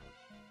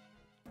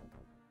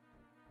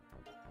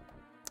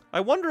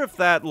 I wonder if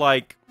that,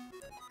 like,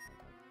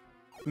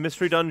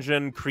 Mystery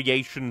Dungeon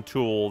creation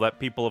tool that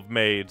people have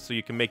made so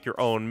you can make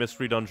your own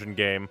Mystery Dungeon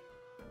game,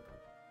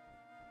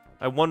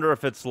 I wonder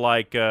if it's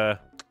like,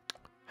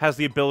 has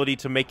the ability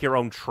to make your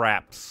own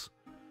traps.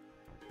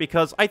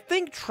 Because I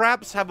think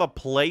traps have a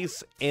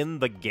place in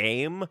the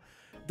game.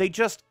 They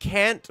just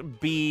can't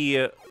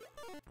be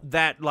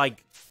that,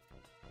 like,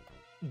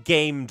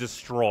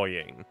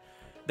 game-destroying.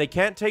 They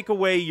can't take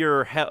away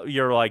your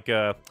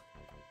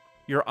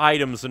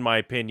items, in my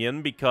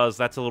opinion, because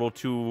that's a little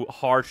too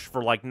harsh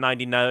for, like,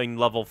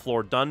 99-level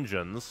floor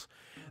dungeons.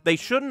 they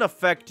shouldn't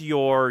affect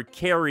your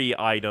carry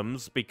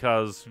items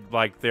because,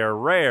 like, they're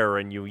rare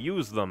and you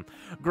use them.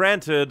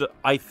 Granted,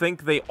 I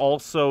think they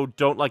also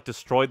don't, like,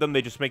 destroy them.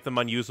 They just make them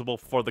unusable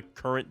for the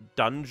current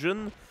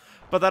dungeon.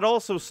 But that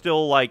also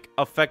still, like,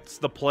 affects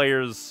the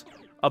player's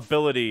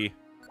ability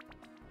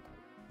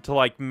to,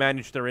 like,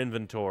 manage their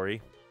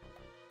inventory.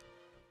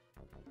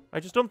 I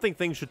just don't think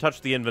things should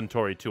touch the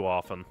inventory too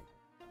often.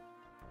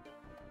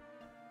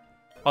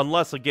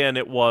 Unless, again,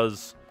 it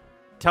was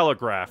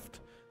telegraphed.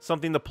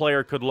 Something the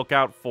player could look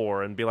out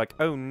for and be like,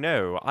 oh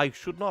no, I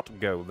should not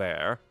go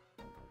there.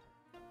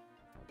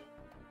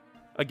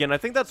 Again, I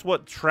think that's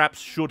what traps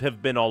should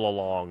have been all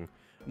along.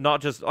 Not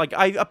just, like,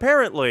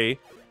 apparently,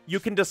 you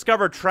can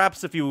discover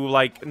traps if you,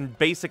 like,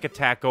 basic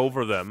attack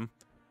over them.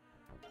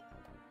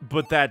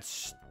 But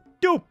that's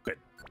stupid.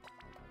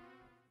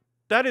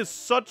 That is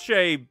such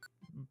a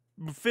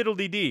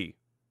fiddle-dee-dee.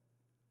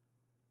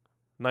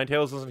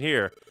 Ninetales isn't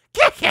here.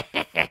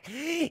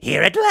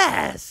 Here at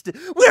last!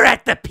 We're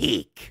at the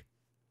peak!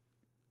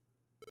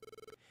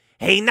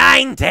 Hey,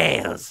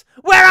 Ninetales!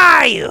 Where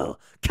are you?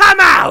 Come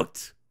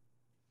out!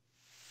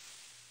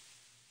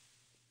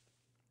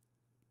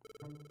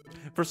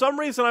 For some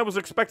reason, I was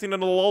expecting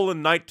an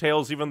Alolan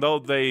Ninetales, even though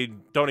they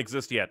don't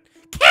exist yet.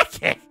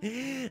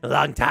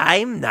 Long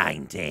time,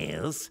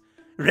 Ninetales.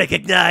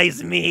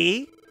 Recognize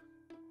me?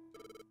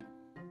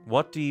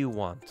 What do you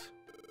want?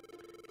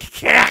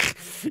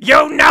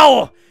 You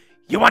know!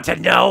 You want to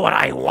know what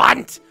I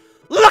want?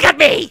 Look at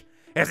me!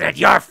 Isn't it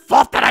your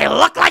fault that I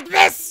look like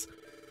this?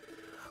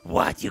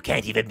 What, you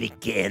can't even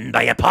begin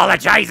by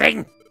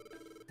apologizing?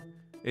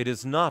 It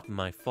is not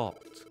my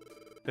fault.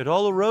 It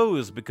all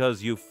arose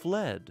because you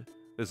fled.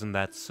 Isn't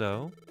that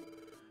so?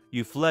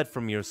 You fled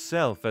from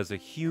yourself as a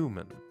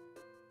human.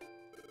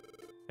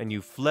 And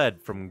you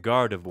fled from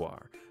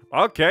Gardevoir.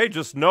 Okay,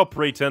 just no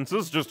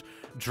pretenses, just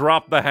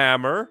drop the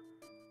hammer.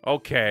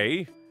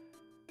 Okay.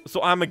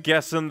 So I'm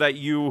guessing that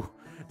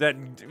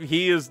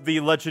he is the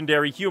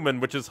legendary human,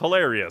 which is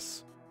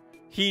hilarious.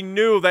 He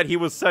knew that he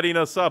was setting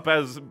us up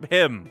as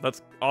him.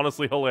 That's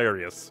honestly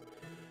hilarious.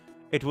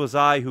 It was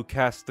I who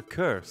cast the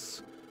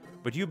curse,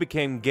 but you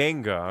became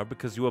Gengar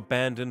because you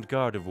abandoned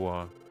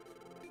Gardevoir.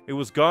 It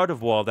was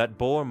Gardevoir that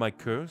bore my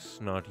curse,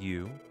 not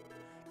you.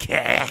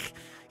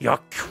 You're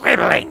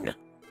quibbling!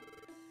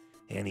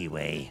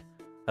 Anyway,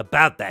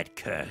 about that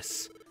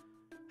curse.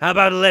 How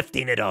about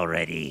lifting it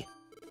already?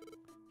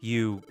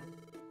 You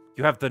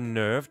have the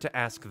nerve to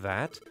ask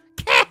that?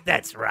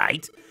 That's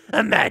right.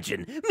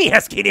 Imagine me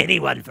asking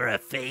anyone for a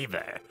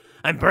favor.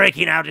 I'm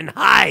breaking out in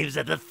hives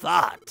at the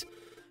thought.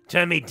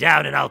 Turn me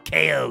down and I'll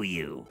KO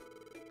you.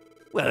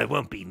 Well, it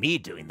won't be me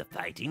doing the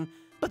fighting,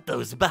 but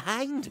those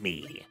behind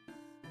me.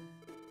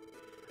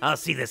 I'll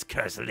see this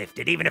curse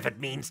lifted, even if it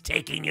means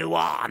taking you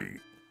on.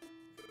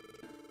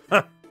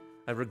 Huh.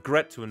 I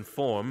regret to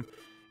inform,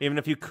 even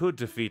if you could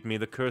defeat me,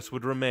 the curse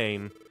would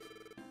remain.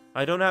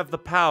 I don't have the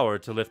power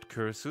to lift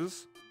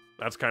curses.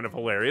 That's kind of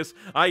hilarious.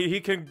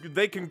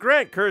 They can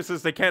grant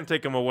curses, they can't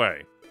take them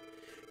away.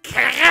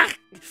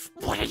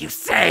 What are you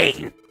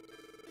saying?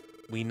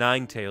 We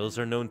Ninetales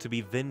are known to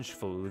be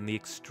vengeful in the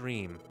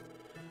extreme.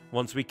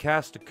 Once we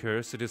cast a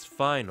curse, it is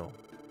final.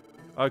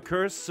 Our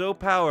curse so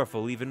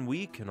powerful, even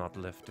we cannot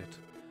lift it.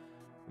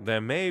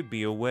 There may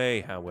be a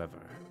way, however.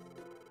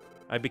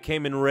 I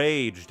became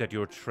enraged at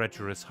your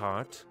treacherous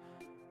heart,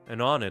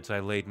 and on it I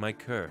laid my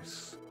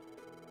curse.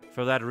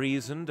 For that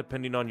reason,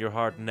 depending on your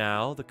heart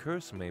now, the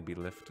curse may be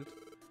lifted.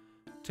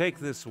 Take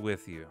this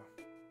with you.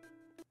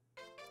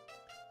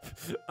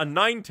 A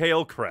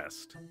Ninetale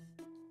crest.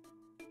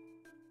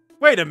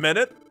 Wait a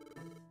minute.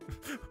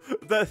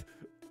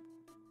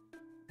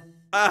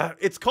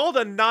 It's called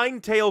a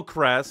Ninetale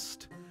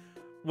crest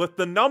with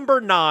the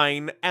number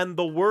 9 and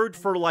the word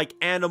for, like,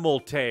 animal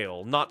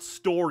tale, not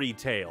story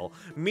tale.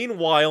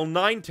 Meanwhile,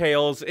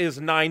 Ninetales is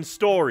 9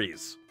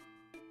 stories.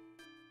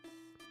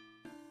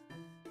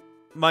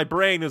 My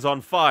brain is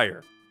on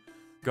fire.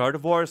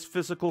 Gardevoir's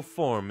physical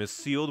form is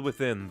sealed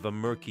within the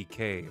murky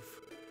cave.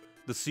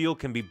 The seal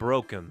can be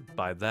broken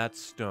by that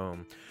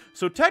stone.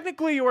 So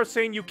technically you are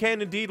saying you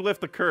can indeed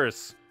lift the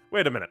curse.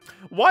 Wait a minute.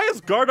 Why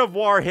is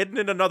Gardevoir hidden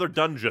in another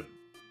dungeon?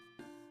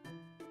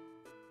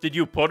 Did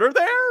you put her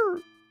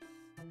there?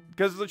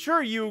 Because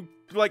sure, you,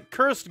 like,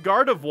 cursed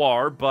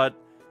Gardevoir, but...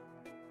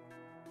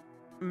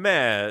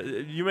 meh,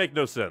 you make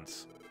no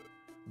sense.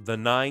 The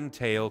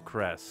Ninetale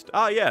crest.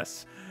 Ah,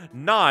 yes.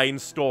 9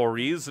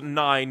 stories,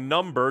 9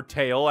 number,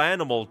 tail,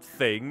 animal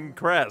thing,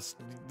 crest.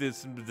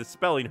 The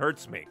spelling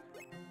hurts me.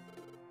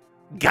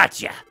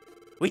 Gotcha!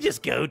 We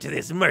just go to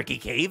this murky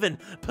cave and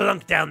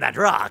plunk down that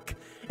rock,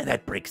 and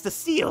that breaks the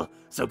seal,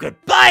 so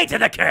goodbye to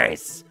the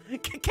curse!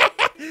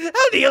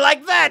 How do you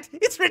like that?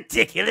 It's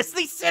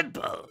ridiculously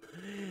simple.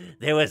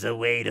 There was a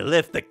way to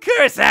lift the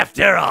curse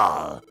after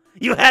all.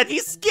 You had me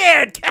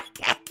scared.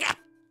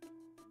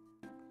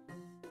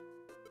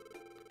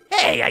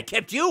 Hey, I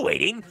kept you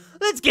waiting.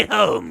 Let's get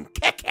home.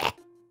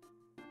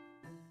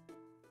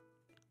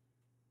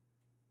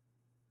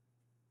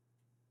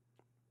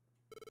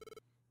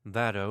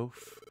 That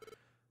oaf.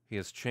 He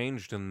has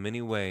changed in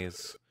many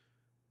ways,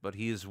 but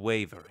he is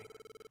wavering.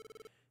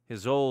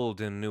 His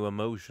old and new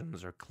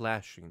emotions are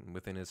clashing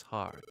within his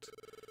heart.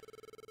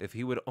 If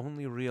he would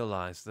only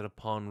realize that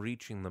upon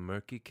reaching the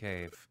murky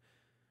cave,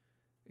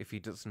 if he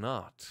does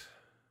not...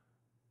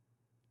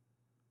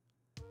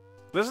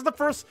 This is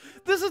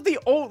the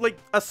old, like,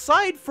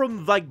 aside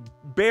from, like,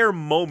 bare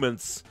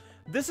moments,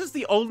 this is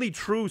the only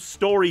true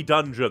story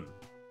dungeon.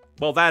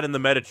 Well, that and the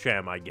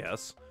Medicham, I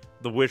guess.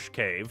 The Wish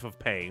Cave of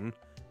Pain.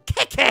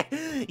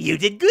 You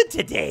did good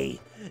today.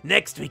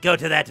 Next we go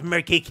to that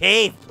murky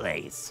cave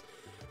place.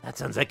 That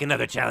sounds like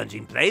another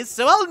challenging place,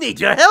 so I'll need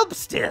your help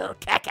still.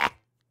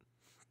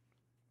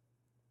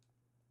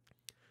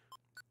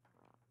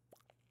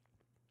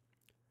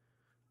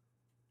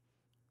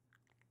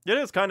 It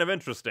is kind of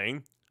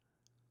interesting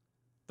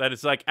that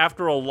it's like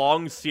after a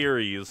long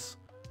series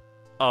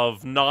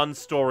of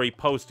non-story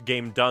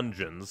post-game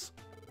dungeons.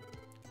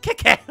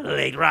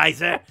 Late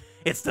riser,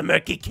 it's the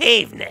murky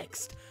cave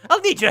next.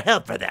 I'll need your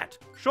help for that.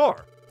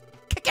 Sure.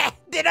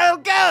 Then I'll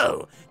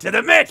go to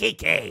the murky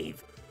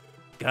cave.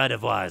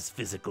 Gardevoir's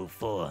physical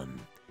form.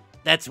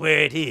 That's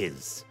where it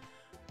is.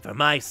 For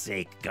my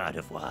sake,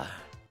 Gardevoir.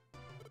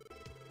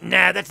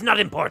 Nah, that's not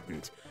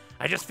important.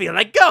 I just feel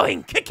like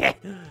going.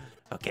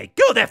 Okay,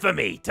 go there for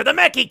me, to the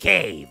murky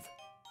cave.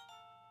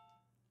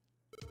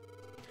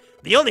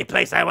 The only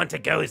place I want to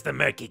go is the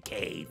murky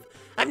cave.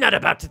 I'm not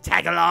about to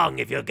tag along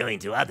if you're going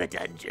to other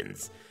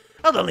dungeons.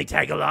 I'll only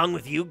tag along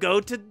with you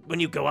when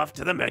you go off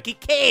to the murky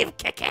cave.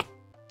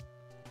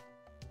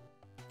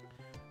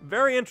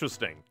 Very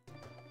interesting.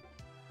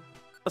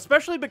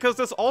 Especially because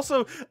this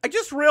also... I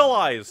just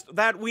realized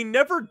that we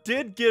never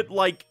did get,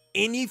 like,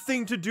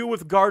 anything to do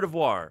with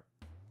Gardevoir.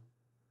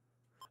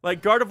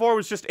 Like, Gardevoir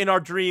was just in our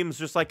dreams,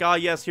 just like, ah,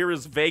 yes, here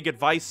is vague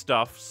advice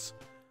stuffs.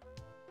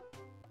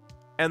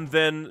 And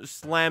then,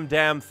 slam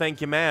dam, thank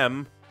you,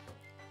 ma'am.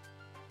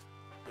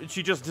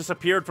 She just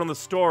disappeared from the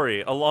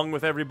story, along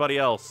with everybody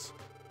else.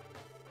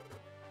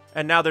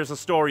 And now there's a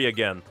story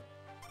again.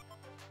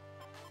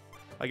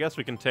 I guess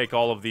we can take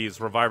all of these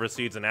Reviver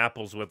Seeds and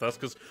apples with us,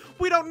 because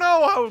we don't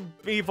know how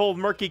evil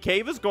Murky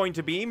Cave is going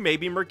to be.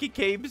 Maybe Murky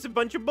Cave is a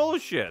bunch of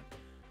bullshit.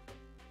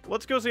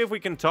 Let's go see if we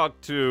can talk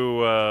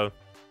to,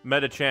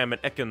 Medicham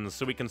and Ekans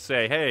so we can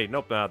say, hey,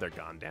 nope, they're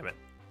gone, damn it.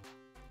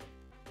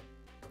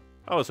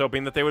 I was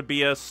hoping that they would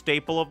be a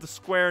staple of the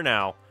square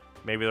now.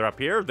 Maybe they're up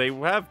here. They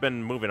have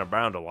been moving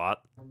around a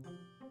lot.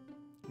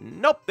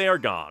 Nope, they are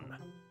gone.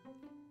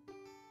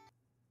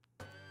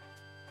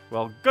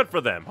 Well, good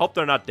for them. Hope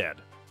they're not dead.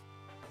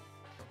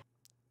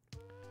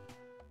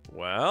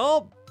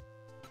 Well,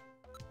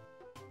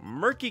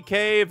 Murky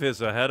Cave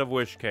is ahead of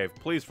Wish Cave.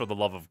 Please, for the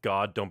love of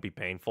God, don't be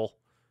painful.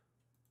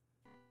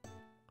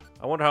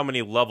 I wonder how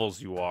many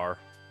levels you are.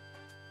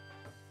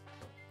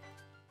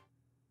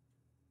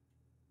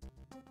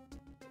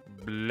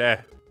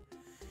 Bleh.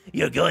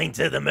 You're going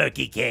to the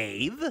murky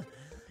cave?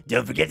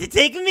 Don't forget to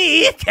take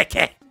me.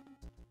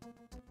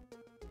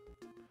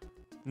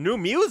 New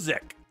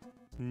music.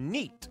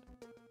 Neat.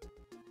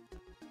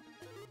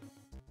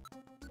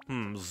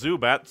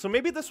 Zubat. So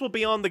maybe this will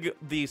be on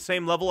the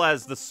same level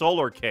as the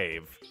Solar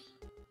Cave.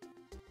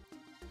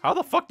 How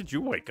the fuck did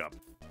you wake up?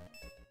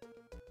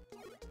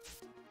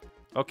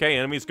 Okay,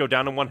 enemies go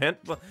down in one hit.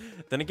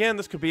 Then again,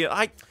 this could be...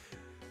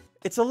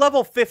 It's a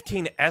level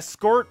 15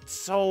 escort,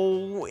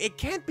 so it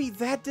can't be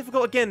that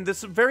difficult. Again,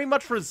 this very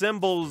much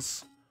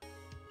resembles...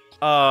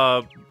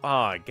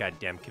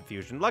 goddamn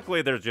confusion.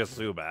 Luckily, they're just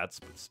Zubats,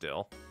 but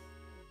still.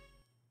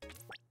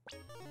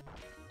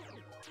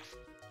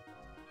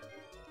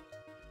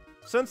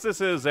 Since this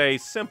is a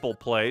simple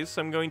place,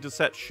 I'm going to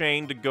set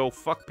Shane to go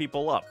fuck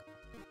people up.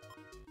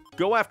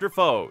 Go after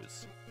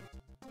foes.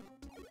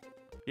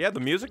 Yeah, the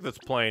music that's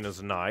playing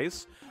is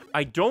nice.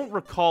 I don't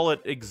recall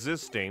it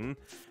existing.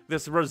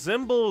 This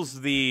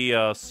resembles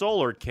the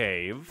Solar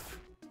Cave.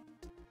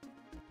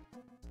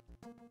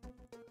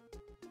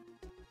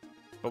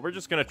 But we're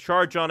just gonna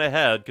charge on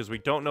ahead, because we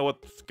don't know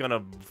what's gonna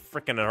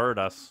frickin' hurt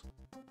us.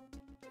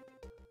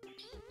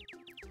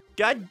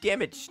 God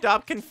damn it,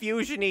 stop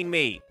confusioning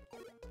me!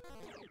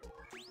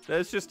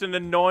 That's just an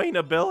annoying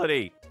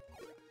ability.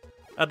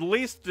 At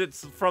least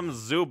it's from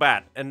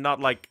Zubat, and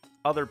not, like,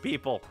 other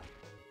people.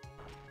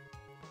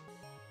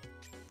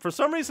 For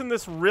some reason,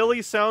 this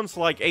really sounds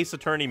like Ace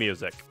Attorney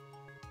music.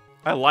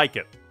 I like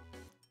it.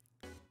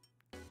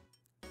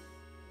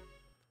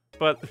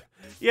 But,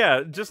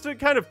 yeah, just to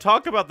kind of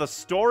talk about the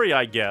story,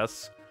 I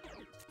guess.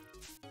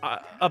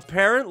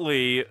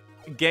 Apparently,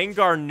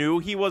 Gengar knew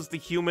he was the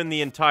human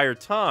the entire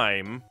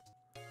time,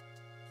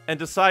 and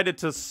decided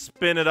to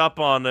spin it up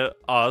on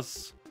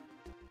us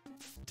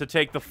to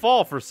take the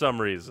fall for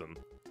some reason.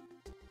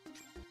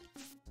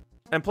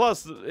 And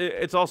plus,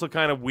 it's also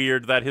kind of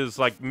weird that his,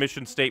 like,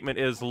 mission statement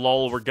is,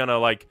 lol, we're gonna,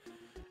 like,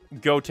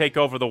 go take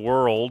over the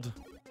world.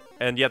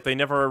 And yet they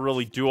never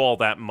really do all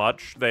that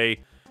much.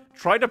 They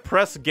try to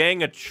press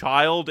gang a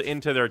child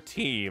into their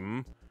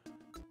team,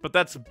 but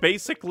that's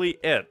basically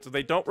it.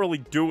 They don't really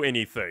do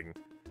anything.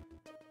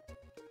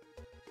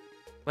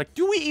 Like,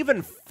 do we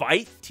even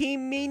fight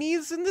Team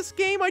Meanies in this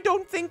game? I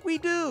don't think we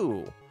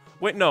do.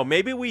 Wait, no,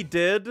 maybe we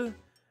did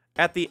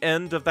at the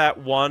end of that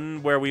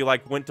one where we,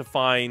 like, went to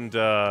find,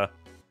 I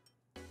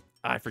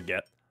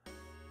forget.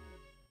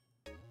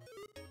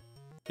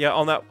 Yeah,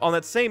 on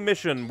that same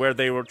mission where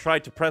they were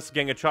tried to press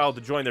Gengar Child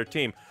to join their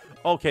team.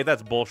 Okay,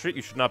 that's bullshit.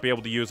 You should not be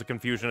able to use a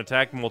confusion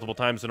attack multiple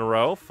times in a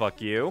row.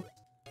 Fuck you.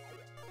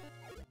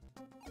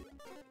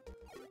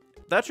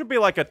 That should be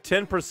like a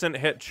 10%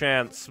 hit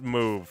chance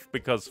move,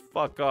 because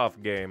fuck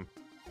off, game.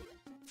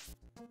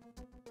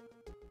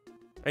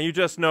 And you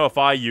just know if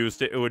I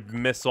used it, it would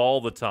miss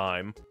all the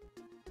time.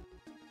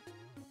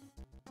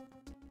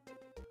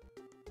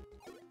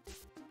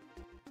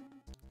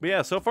 But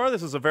yeah, so far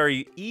this is a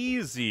very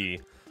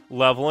easy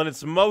level, and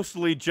it's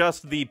mostly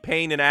just the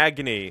pain and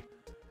agony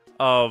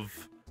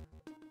of,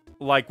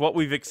 like, what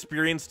we've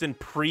experienced in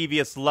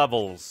previous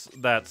levels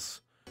that's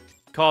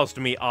caused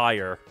me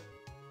ire.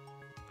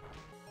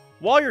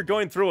 While you're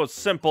going through a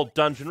simple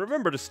dungeon,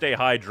 remember to stay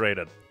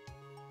hydrated.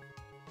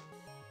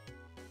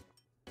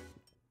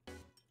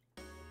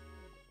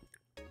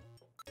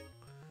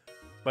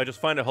 I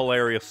just find it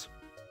hilarious.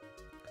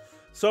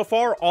 So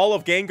far, all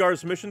of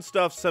Gengar's mission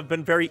stuffs have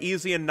been very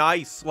easy and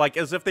nice, like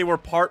as if they were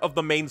part of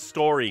the main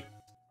story.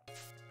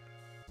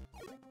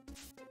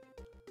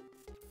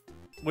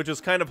 Which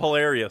is kind of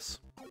hilarious.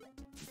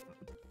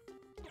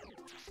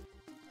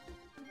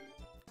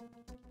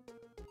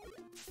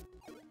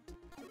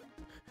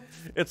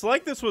 It's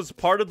like this was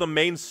part of the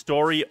main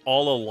story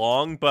all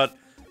along, but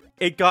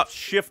it got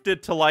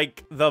shifted to,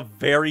 like, the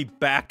very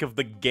back of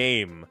the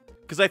game.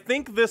 Because I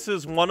think this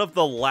is one of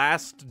the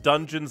last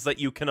dungeons that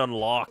you can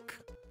unlock.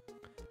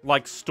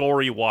 Like,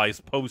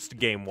 story-wise,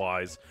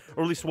 post-game-wise.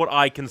 Or at least what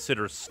I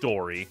consider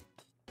story.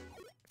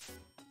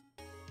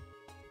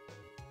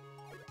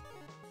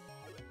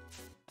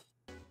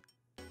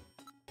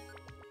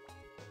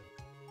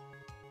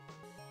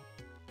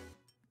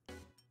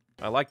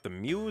 I like the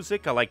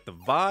music, I like the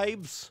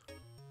vibes.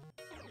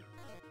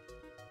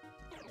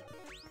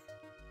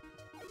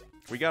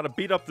 We gotta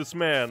beat up this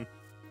man.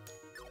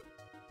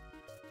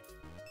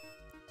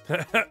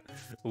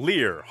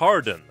 Leer,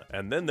 Harden,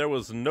 and then there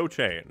was no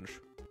change.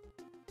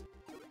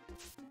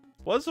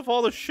 What's of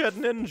all the Shed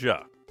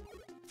Ninja?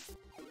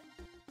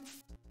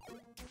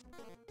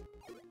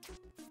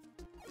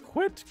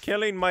 Quit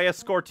killing my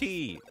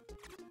escortee.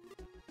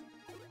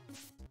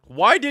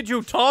 Why did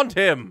you taunt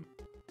him?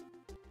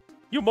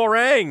 You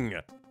meringue!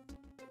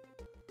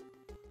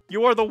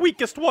 You are the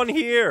weakest one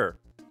here!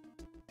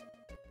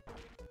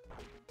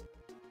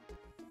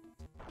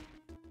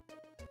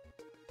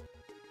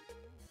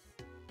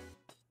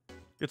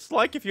 It's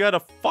like if you had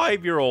a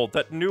 5-year-old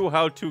that knew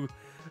how to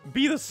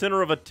be the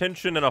center of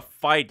attention in a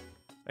fight,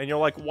 and you're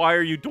like, why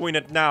are you doing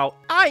it now?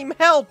 I'm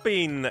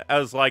helping!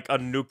 As, like, a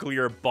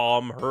nuclear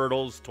bomb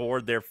hurtles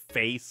toward their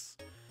face.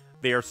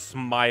 They are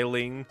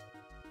smiling.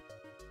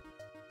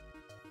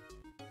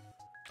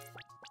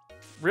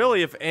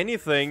 Really, if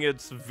anything,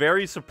 it's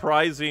very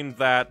surprising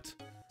that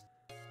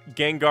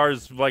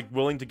Gengar's, like,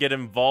 willing to get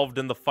involved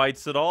in the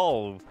fights at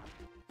all.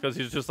 Because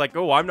he's just like,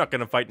 oh, I'm not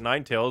gonna fight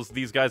Ninetales,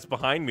 these guys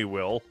behind me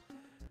will.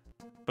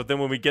 But then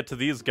when we get to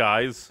these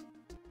guys,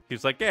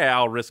 he's like, yeah,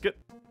 I'll risk it.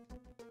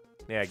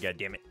 Yeah,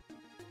 goddammit.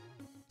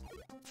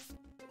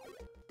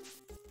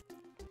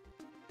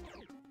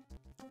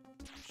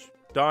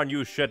 Darn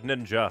you, Shed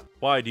Ninja.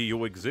 Why do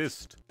you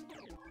exist?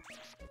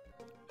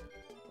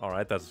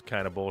 Alright, that's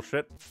kind of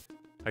bullshit.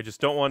 I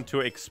just don't want to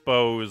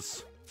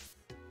expose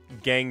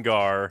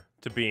Gengar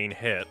to being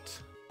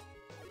hit.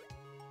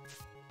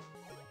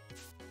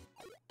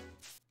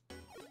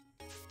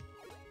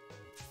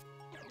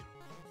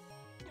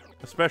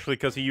 Especially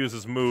because he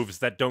uses moves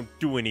that don't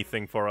do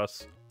anything for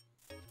us.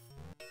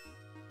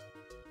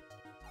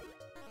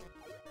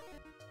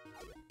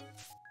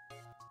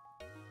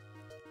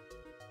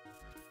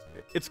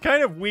 It's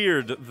kind of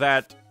weird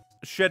that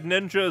Shed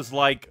Ninja is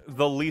like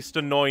the least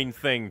annoying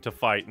thing to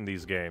fight in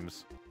these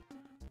games.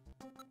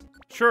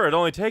 Sure, it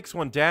only takes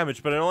 1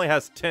 damage, but it only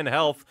has 10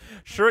 health.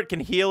 Sure, it can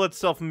heal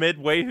itself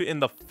midway in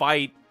the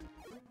fight.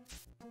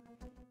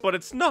 But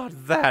it's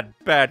not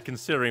that bad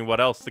considering what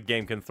else the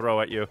game can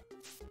throw at you.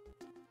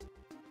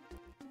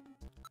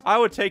 I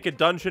would take a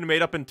dungeon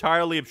made up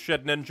entirely of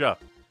Shed Ninja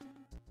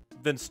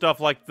than stuff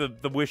like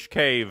the Wish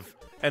Cave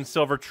and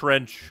Silver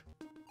Trench.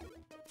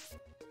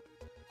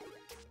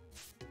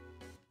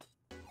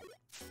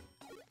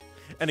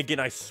 And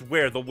again, I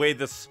swear, the way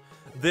this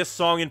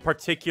song in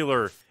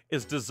particular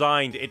is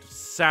designed, it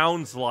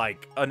sounds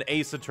like an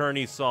Ace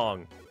Attorney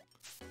song.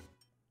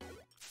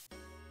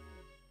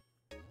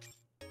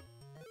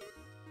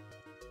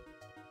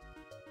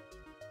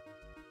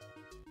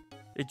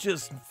 It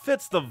just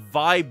fits the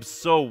vibe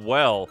so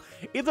well.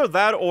 Either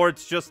that or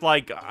it's just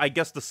like, I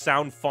guess, the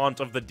sound font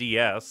of the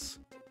DS.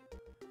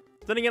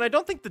 Then again, I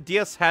don't think the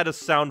DS had a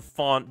sound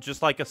font,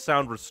 just like a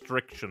sound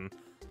restriction.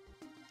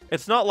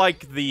 It's not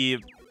like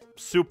the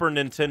Super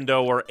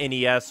Nintendo or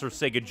NES or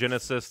Sega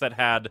Genesis that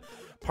had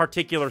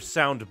particular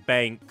sound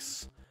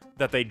banks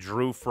that they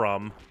drew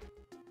from.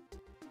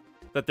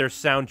 that their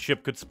sound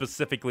chip could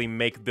specifically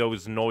make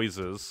those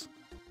noises.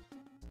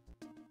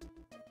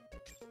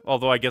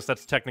 Although I guess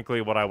that's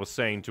technically what I was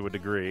saying to a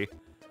degree.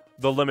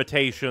 The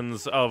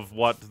limitations of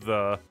what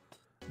the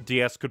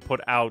DS could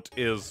put out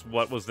is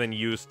what was then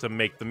used to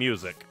make the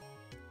music.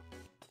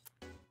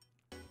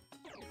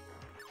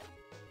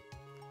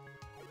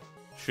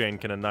 Shane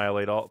can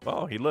annihilate all...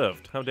 Oh, he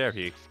lived. How dare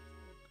he?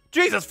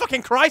 Jesus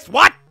fucking Christ,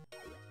 what?!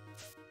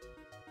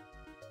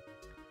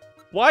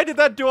 Why did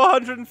that do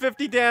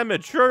 150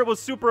 damage? Sure, it was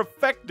super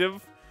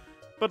effective,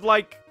 but,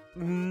 like,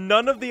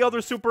 none of the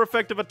other super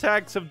effective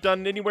attacks have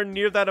done anywhere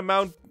near that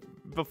amount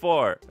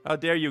before. How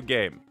dare you,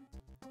 game?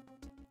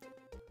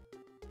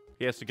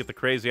 He has to get the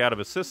crazy out of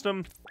his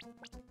system.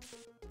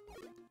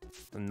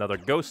 Another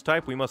ghost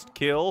type we must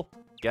kill.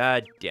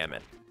 God damn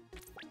it.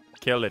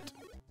 Kill it.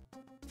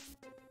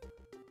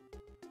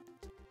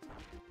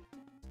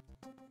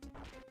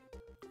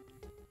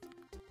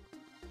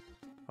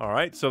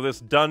 Alright, so this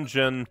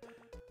dungeon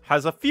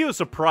has a few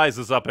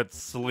surprises up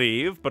its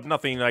sleeve, but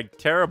nothing, like,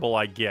 terrible,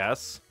 I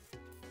guess.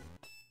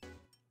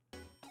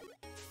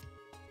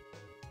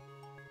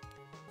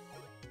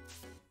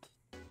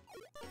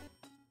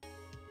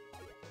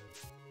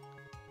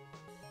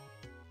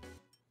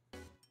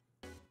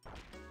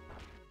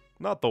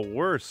 Not the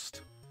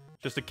worst.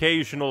 Just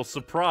occasional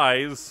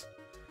surprise.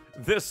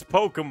 This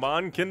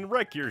Pokemon can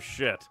wreck your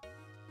shit.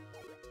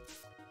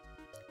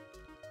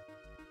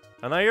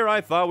 And I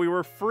thought we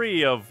were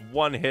free of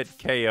one-hit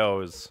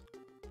KOs.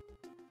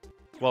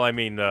 Well, I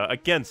mean,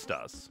 against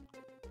us.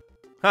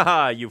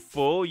 Haha, you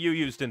fool, you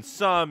used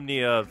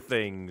insomnia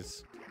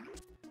things.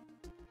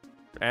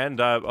 And,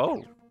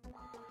 oh.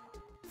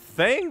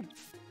 Thank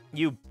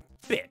you,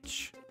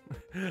 bitch.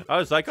 I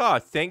was like, oh,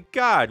 thank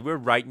God, we're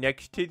right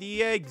next to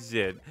the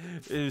exit.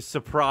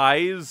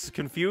 Surprise,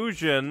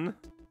 confusion.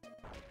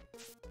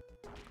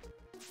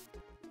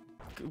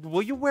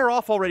 Will you wear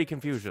off already,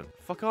 confusion?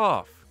 Fuck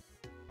off.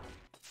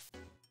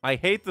 I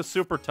hate the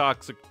super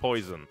toxic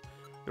poison.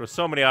 There were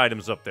so many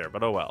items up there,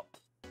 but oh well.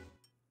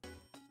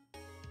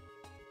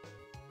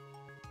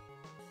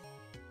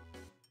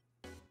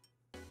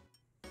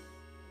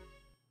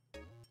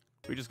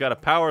 We just gotta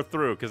power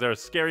through, because there are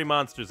scary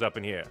monsters up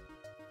in here.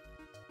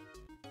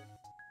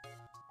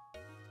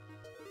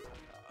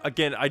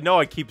 Again, I know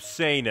I keep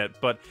saying it,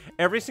 but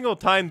every single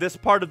time this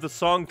part of the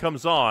song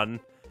comes on,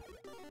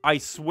 I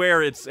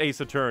swear it's Ace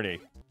Attorney.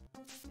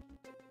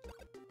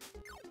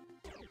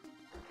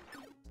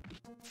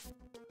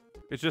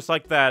 It's just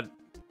like that.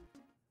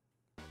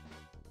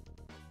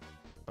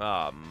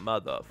 Ah,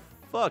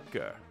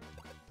 motherfucker.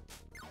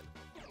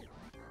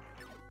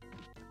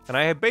 And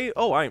I have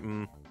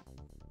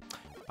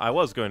I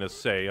was going to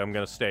say I'm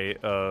going to stay,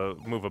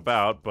 move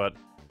about, but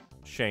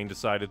Shane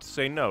decided to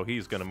say no,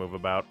 he's going to move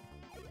about.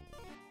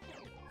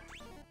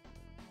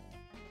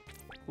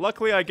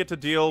 Luckily, I get to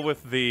deal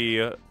with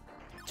the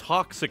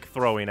toxic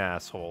throwing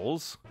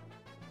assholes.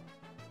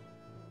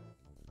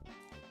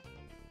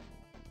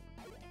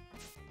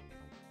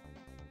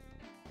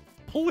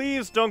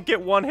 Please don't get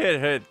one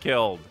hit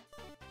killed.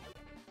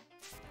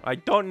 I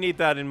don't need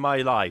that in my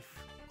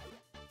life.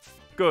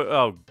 Good.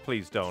 Oh,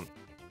 please don't.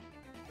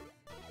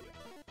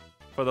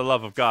 For the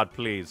love of God,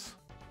 please.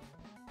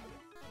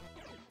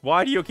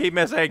 Why do you keep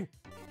missing?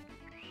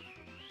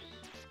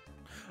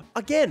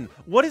 Again,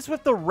 what is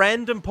with the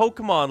random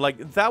Pokemon?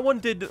 Like, that one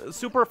did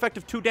super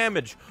effective 2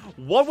 damage.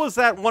 What was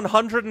that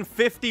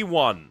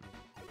 151?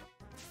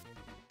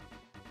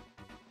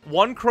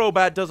 One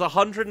Crobat does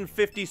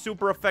 150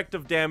 super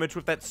effective damage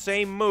with that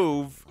same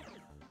move.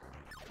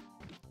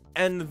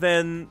 And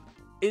then...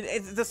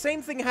 the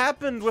same thing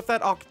happened with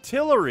that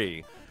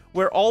Octillery,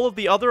 where all of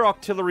the other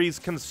Octillery's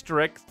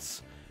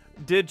constricts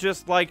did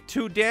just, like,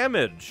 2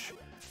 damage.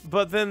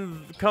 But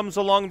then comes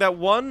along that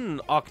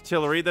one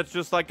Octillery that's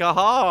just like,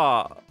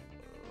 aha!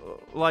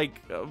 Like,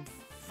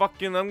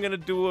 fucking, I'm gonna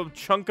do a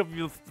chunk of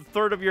your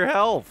third of your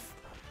health.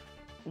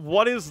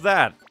 What is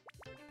that?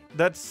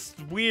 That's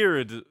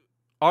weird.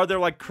 Are there,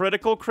 like,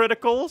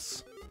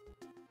 criticals?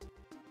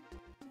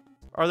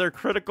 Are there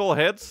critical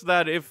hits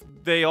that if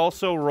they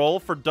also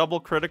roll for double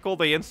critical,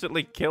 they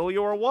instantly kill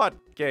you or what,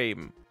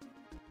 game?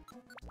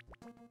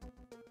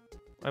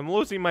 I'm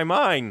losing my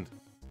mind.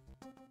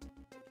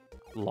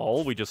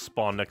 Lol, we just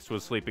spawned next to a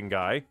sleeping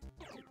guy.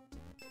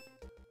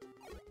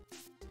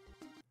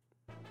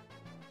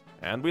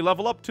 And we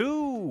level up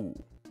too!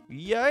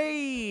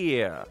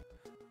 Yay!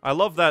 I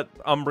love that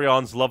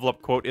Umbreon's level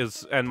up quote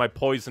is, and my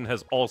poison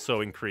has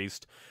also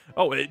increased.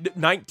 Oh,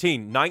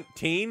 19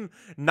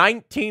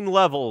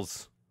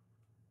 levels!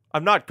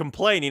 I'm not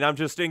complaining, I'm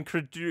just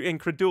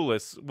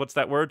incredulous. What's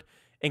that word?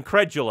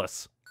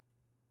 Incredulous.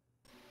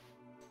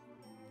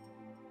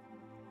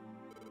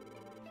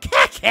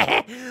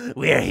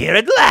 We're here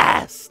at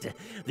last!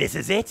 This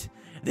is it?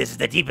 This is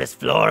the deepest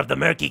floor of the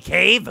murky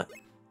cave?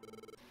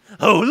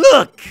 Oh,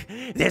 look!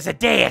 There's a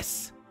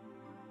dais!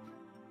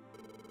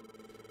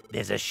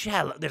 There's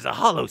a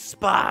hollow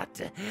spot.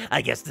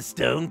 I guess the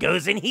stone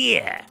goes in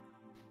here.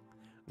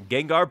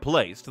 Gengar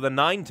placed the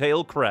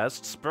nine-tail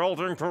crest, spelled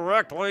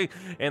incorrectly,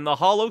 in the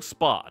hollow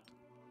spot.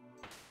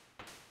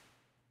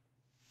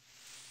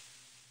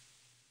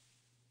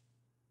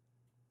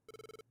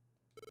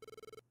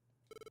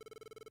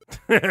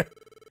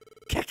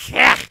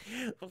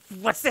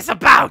 What's this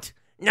about?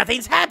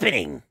 Nothing's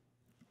happening.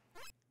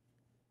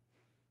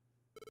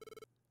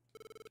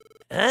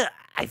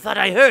 I thought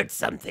I heard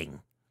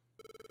something.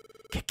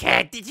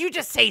 Did you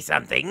just say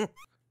something?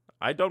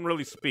 I don't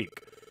really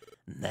speak.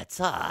 That's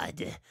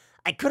odd.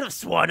 I could have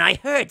sworn I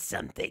heard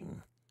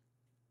something.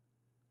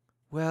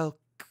 Welcome.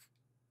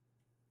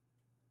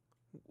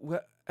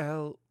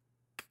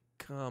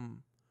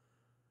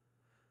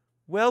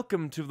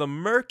 Welcome to the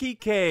Murky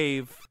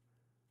Cave.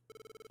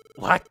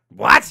 What?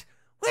 What?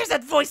 Where's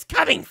that voice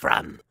coming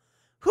from?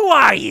 Who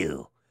are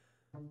you?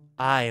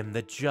 I am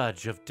the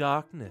Judge of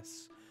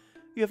Darkness.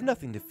 You have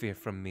nothing to fear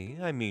from me.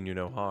 I mean you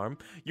no harm.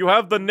 You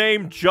have the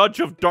name Judge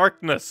of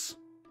Darkness.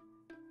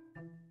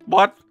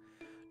 What?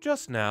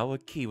 Just now, a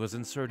key was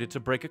inserted to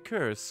break a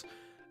curse.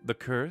 The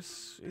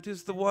curse, it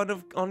is the one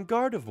on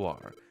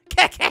Gardevoir.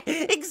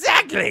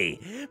 Exactly!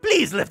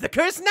 Please lift the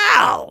curse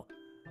now!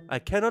 I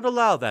cannot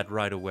allow that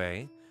right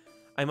away.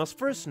 I must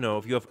first know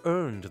if you have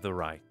earned the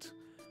right.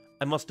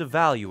 I must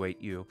evaluate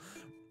you.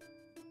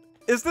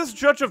 Is this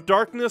Judge of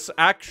Darkness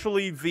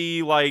actually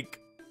the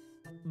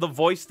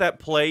voice that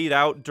played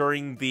out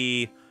during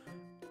the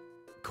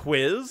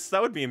quiz?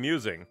 That would be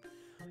amusing.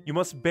 You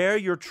must bear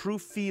your true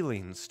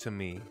feelings to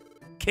me.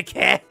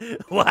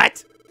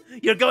 What?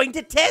 You're going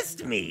to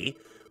test me?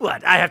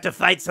 What, I have to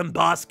fight some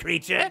boss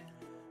creature?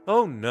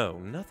 Oh no,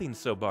 nothing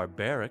so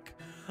barbaric.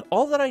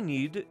 All that I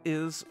need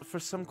is for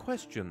some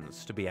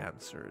questions to be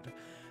answered.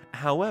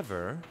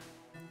 However...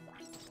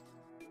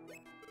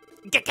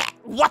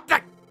 What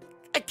the?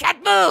 I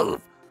can't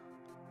move!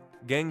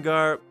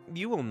 Gengar,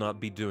 you will not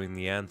be doing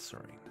the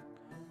answering.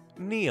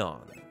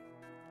 Neon,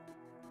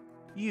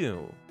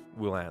 you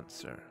will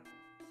answer.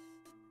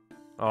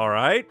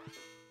 Alright.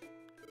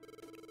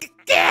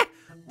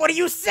 What are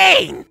you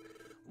saying?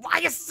 Why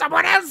is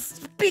someone else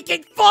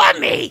speaking for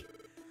me?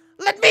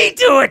 Let me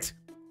do it!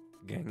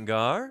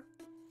 Gengar,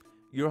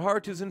 your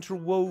heart is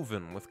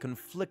interwoven with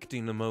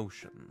conflicting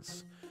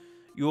emotions.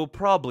 You will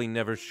probably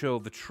never show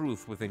the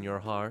truth within your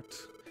heart.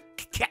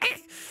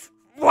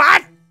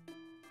 What?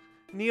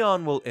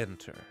 Neon will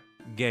enter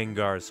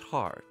Gengar's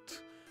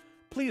heart.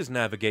 Please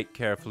navigate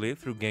carefully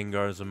through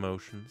Gengar's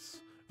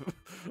emotions.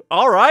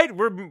 Alright,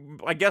 we're,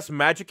 I guess,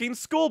 magicking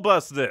school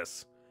bus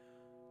this.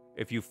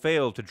 If you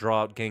fail to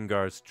draw out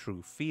Gengar's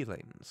true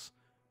feelings,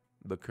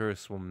 the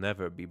curse will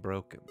never be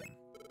broken.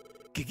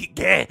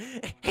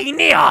 Hey,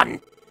 Neon!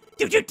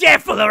 Don't you dare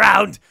fool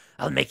around!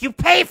 I'll make you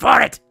pay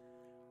for it!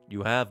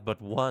 You have but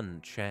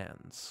one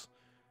chance.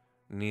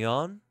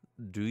 Neon,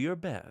 do your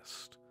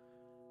best.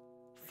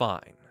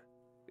 Fine.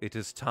 It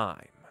is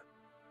time.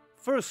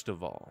 First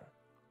of all,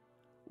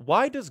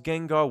 why does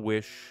Gengar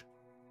wish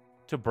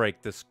to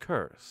break this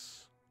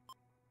curse?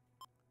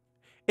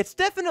 It's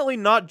definitely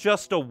not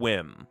just a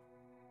whim.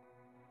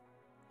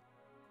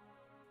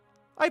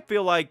 I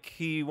feel like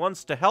he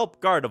wants to help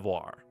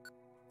Gardevoir.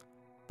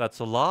 That's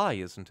a lie,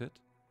 isn't it?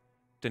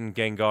 Didn't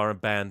Gengar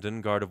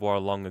abandon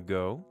Gardevoir long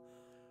ago?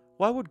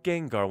 Why would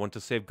Gengar want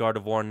to save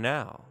Gardevoir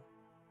now?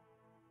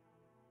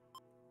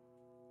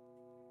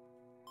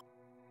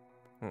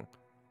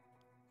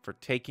 For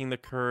taking the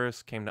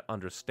curse, came to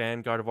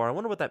understand Gardevoir. I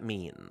wonder what that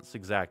means,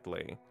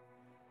 exactly.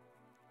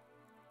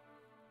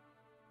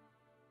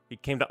 He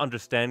came to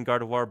understand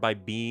Gardevoir by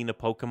being a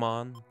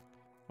Pokemon?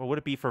 Or would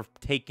it be for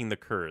taking the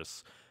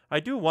curse? I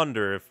do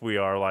wonder if we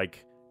are,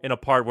 in a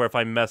part where if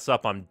I mess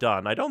up, I'm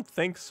done. I don't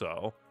think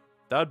so.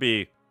 That would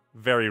be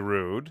very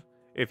rude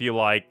if you,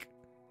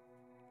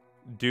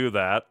 do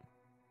that.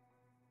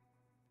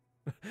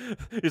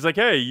 He's like,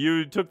 hey,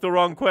 you took the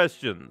wrong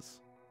questions.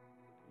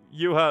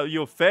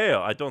 You'll fail.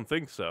 I don't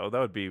think so. That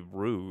would be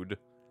rude.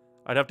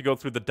 I'd have to go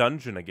through the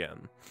dungeon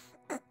again.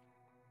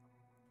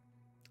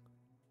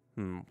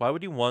 Why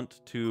would he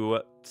want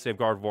to save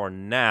Gardevoir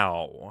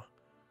now?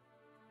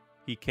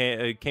 He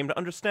came to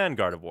understand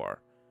Gardevoir.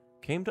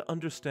 Came to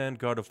understand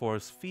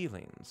Gardevoir's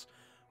feelings.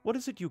 What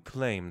is it you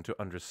claim to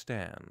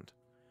understand?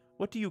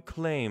 What do you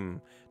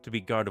claim to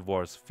be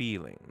Gardevoir's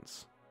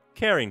feelings?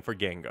 Caring for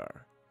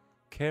Gengar.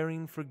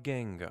 Caring for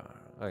Gengar,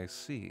 I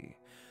see.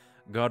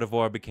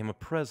 Gardevoir became a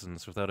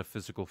presence without a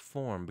physical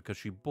form because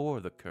she bore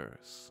the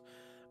curse.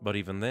 But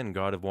even then,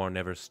 Gardevoir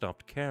never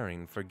stopped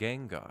caring for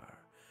Gengar.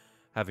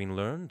 Having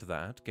learned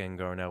that,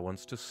 Gengar now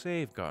wants to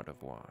save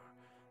Gardevoir.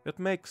 It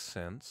makes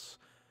sense.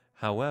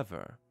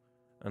 However,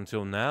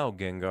 until now,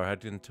 Gengar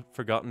had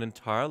forgotten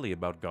entirely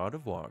about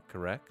Gardevoir,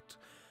 correct?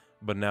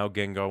 But now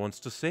Gengar wants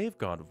to save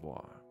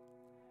Gardevoir.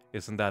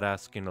 Isn't that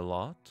asking a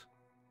lot?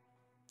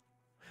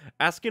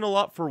 Asking a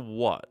lot for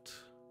what?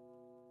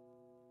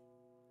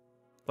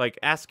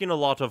 Asking a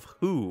lot of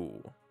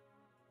who?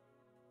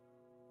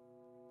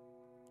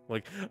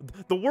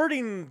 The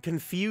wording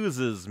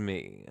confuses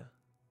me.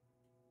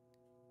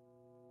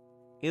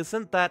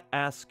 Isn't that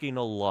asking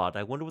a lot?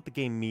 I wonder what the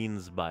game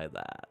means by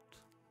that.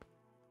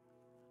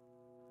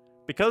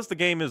 Because the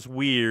game is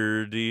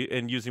weird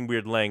and using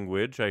weird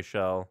language, I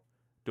shall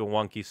do a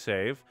wonky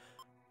save.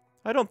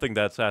 I don't think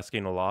that's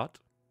asking a lot.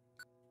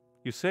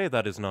 You say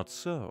that is not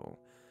so.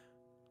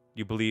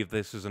 You believe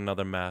this is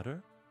another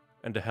matter,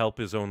 and to help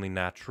is only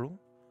natural?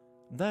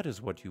 That is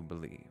what you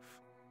believe.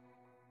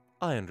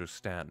 I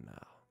understand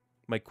now.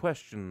 My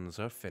questions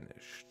are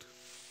finished.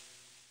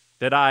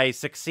 Did I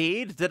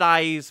succeed? Did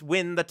I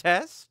win the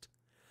test?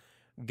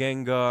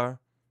 Gengar,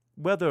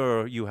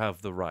 whether you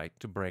have the right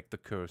to break the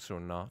curse or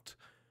not,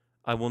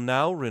 I will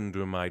now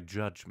render my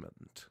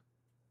judgment.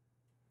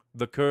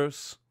 The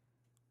curse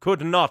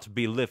could not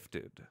be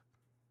lifted.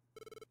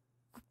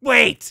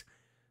 Wait!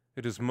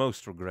 It is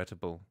most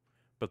regrettable,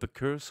 but the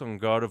curse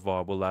on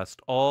Gardevoir will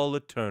last all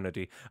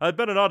eternity. I'd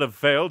better not have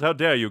failed. How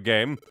dare you,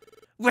 game?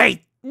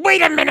 Wait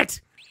a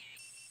minute!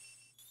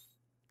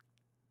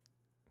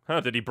 Huh,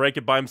 did he break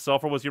it by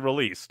himself or was he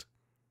released?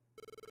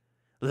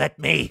 Let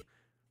me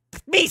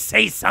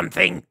say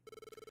something.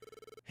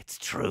 It's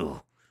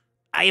true.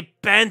 I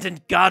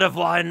abandoned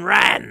Gardevoir and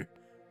ran.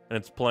 And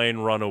it's plain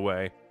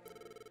runaway.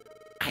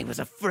 I was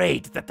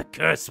afraid that the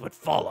curse would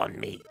fall on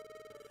me.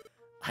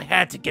 I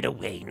had to get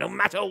away no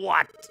matter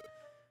what.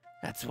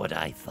 That's what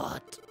I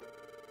thought.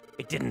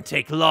 It didn't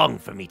take long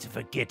for me to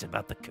forget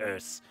about the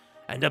curse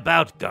and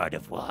about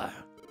Gardevoir.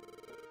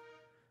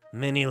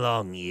 Many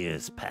long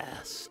years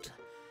passed,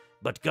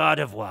 but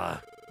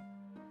Gardevoir,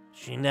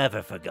 she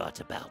never forgot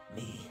about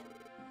me.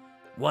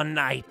 One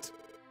night,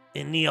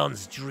 in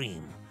Neon's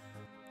dream,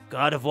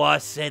 Gardevoir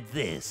said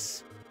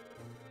this,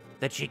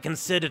 that she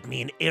considered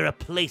me an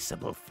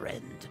irreplaceable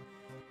friend,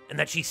 and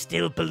that she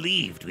still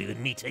believed we would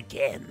meet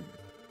again.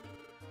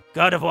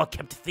 Gardevoir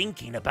kept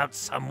thinking about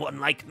someone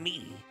like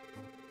me.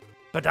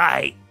 But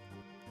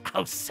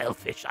how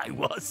selfish I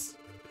was.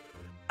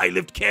 I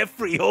lived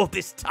carefree all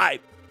this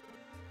time.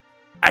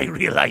 I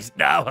realize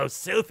now how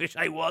selfish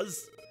I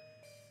was.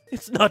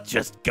 It's not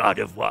just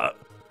Gardevoir.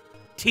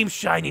 Team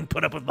Shining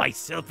put up with my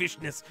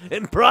selfishness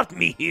and brought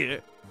me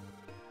here.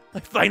 I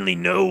finally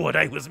know what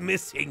I was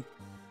missing,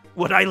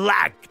 what I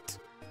lacked.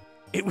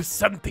 It was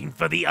something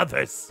for the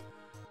others,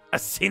 a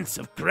sense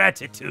of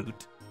gratitude.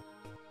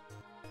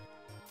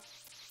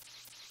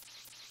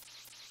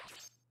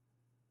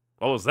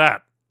 What was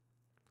that?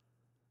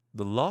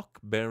 The lock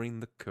bearing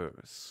the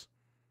curse.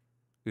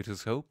 It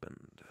is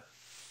opened.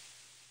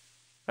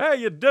 Hey,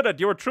 you did it!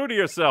 You were true to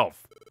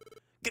yourself!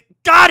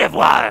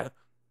 Gardevoir!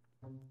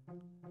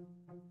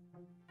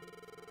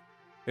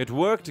 It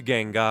worked,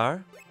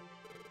 Gengar.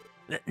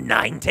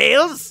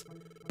 Ninetales?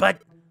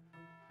 But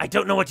I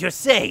don't know what you're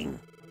saying.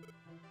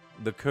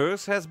 The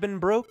curse has been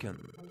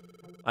broken.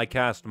 I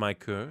cast my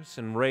curse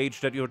and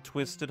raged at your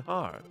twisted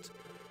heart.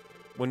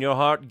 When your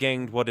heart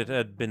gained what it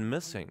had been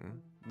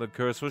missing, the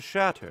curse was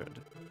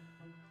shattered.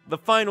 The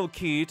final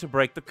key to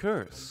break the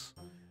curse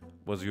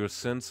was your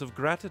sense of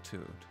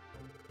gratitude.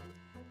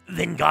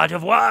 Then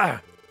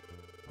Gardevoir!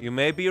 You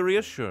may be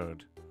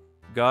reassured.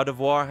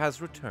 Gardevoir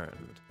has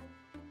returned.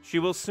 She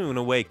will soon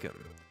awaken.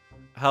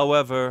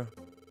 However,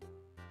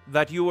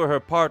 that you were her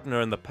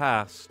partner in the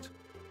past,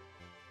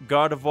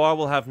 Gardevoir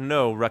will have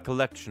no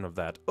recollection of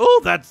that.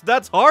 Oh,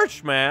 that's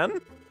harsh,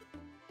 man!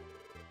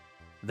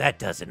 That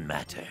doesn't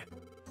matter.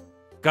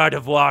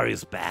 Gardevoir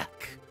is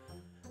back.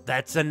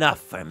 That's enough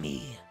for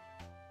me.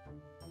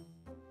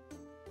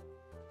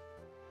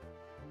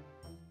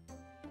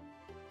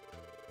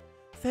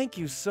 Thank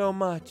you so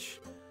much.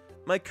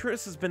 My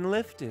curse has been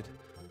lifted.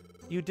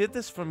 You did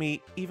this for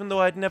me even though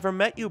I'd never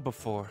met you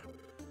before.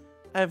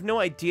 I have no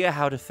idea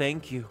how to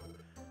thank you.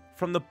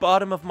 From the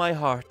bottom of my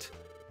heart,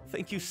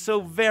 thank you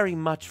so very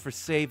much for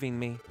saving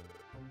me.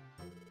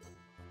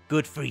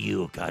 Good for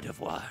you,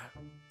 Gardevoir.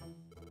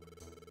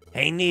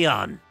 Hey,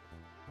 Neon.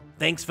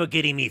 Thanks for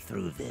getting me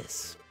through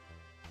this.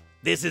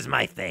 This is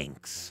my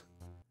thanks.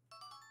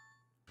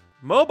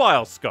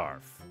 Mobile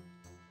Scarf.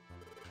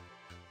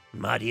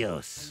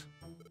 Adios.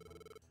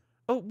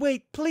 Oh,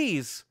 wait,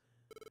 please.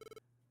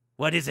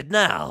 What is it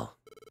now?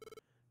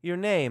 Your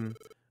name.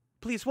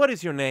 Please, what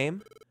is your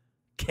name?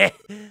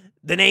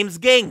 The name's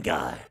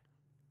Gengar.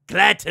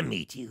 Glad to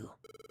meet you.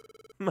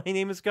 My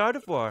name is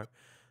Gardevoir.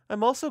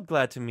 I'm also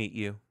glad to meet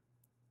you.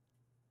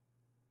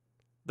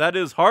 That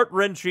is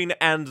heart-wrenching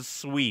and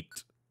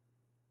sweet.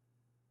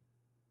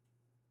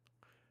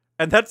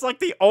 And that's like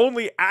the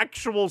only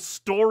actual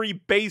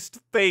story-based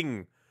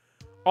thing.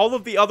 All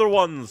of the other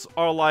ones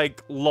are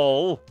like,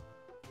 lol,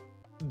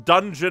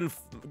 dungeon,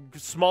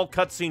 small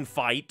cutscene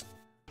fight.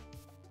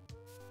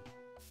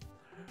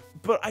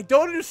 But I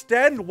don't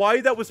understand why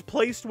that was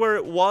placed where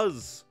it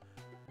was.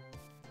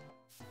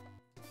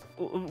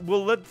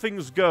 We'll let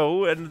things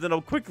go, and then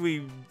I'll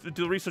quickly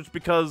do research,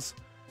 because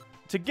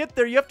to get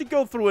there, you have to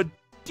go through a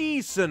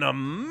decent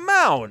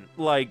amount.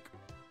 Like,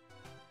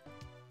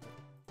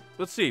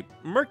 let's see,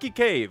 Murky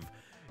Cave.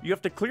 You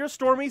have to clear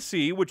Stormy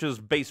Sea, which is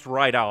based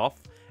right off,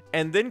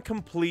 and then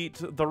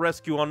complete the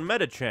rescue on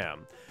Medicham.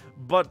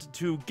 But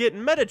to get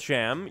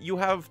Medicham, you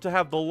have to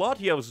have the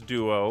Latios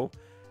duo,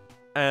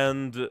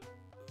 and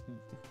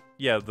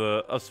yeah,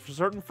 a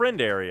certain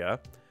friend area.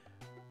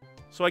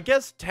 So I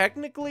guess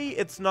technically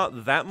it's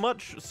not that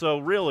much, so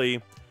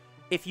really,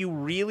 if you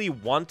really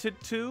wanted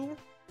to,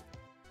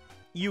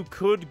 you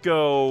could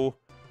go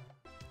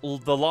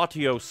the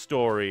Latios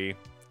story,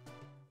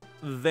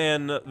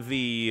 then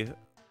the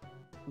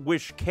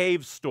Wish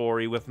Cave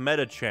story with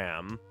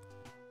Metacham,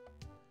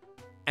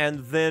 and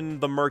then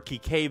the Murky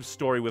Cave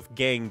story with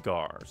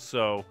Gengar.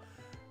 So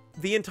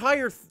the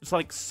entire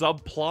like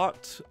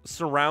subplot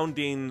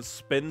surrounding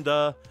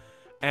Spinda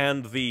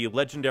and the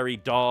legendary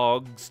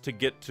dogs to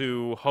get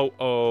to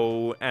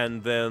Ho-Oh,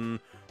 and then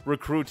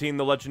recruiting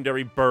the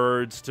legendary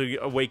birds to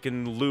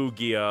awaken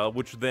Lugia,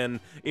 which then,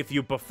 if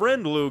you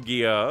befriend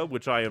Lugia,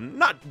 which I am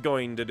not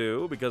going to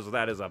do, because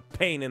that is a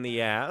pain in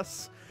the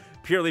ass,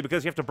 purely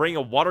because you have to bring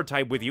a water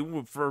type with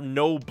you for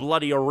no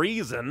bloody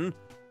reason.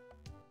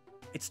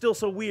 It's still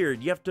so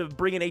weird. You have to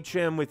bring an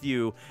HM with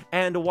you,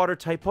 and a water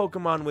type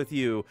Pokemon with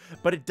you,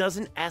 but it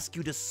doesn't ask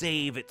you to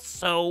save. It's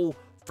so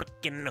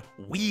freaking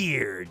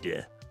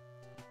weird.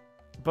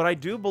 But I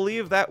do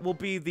believe that will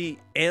be the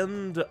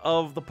end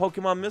of the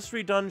Pokemon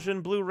Mystery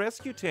Dungeon Blue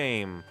Rescue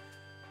Tame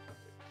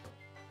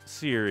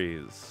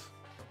series.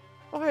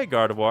 Oh, hey,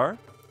 Gardevoir.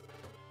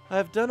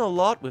 I've done a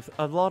lot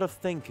of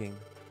thinking.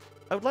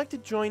 I would like to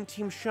join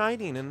Team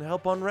Shining and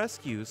help on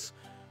rescues.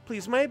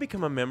 Please, may I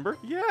become a member?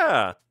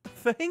 Yeah,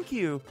 thank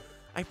you.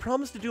 I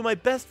promise to do my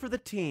best for the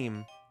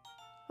team.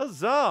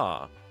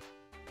 Huzzah!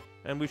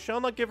 And we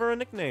shall not give her a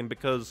nickname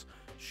because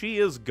she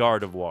is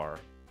Gardevoir.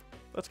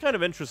 That's kind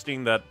of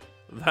interesting that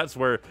that's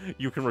where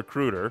you can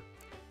recruit her.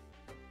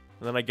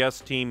 And then I guess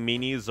Team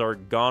Meanies are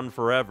gone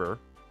forever.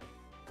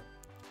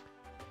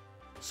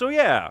 So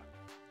yeah,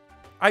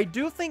 I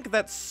do think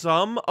that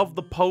some of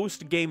the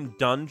post-game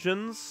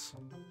dungeons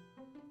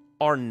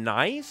are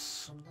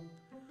nice,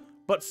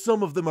 but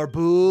some of them are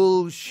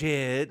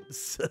bullshit.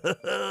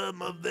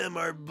 Some of them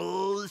are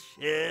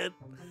bullshit.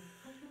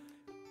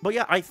 But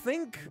yeah, I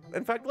think,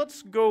 in fact,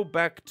 let's go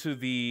back to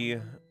the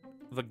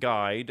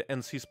guide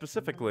and see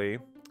specifically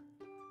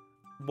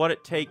what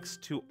it takes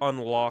to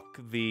unlock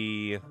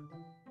the...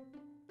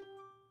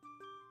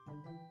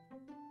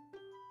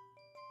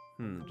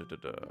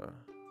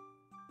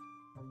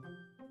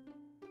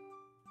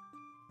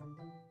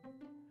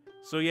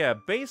 So yeah,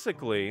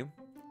 basically,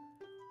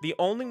 the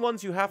only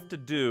ones you have to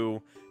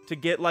do to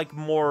get, like,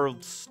 more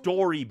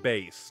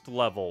story-based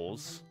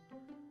levels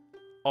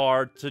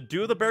are to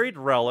do the Buried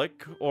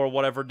Relic, or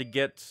whatever, to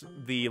get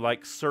the,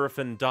 like, Surf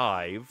and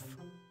Dive.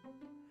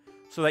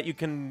 So that you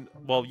can,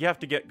 well, you have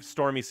to get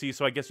Stormy Sea,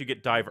 so I guess you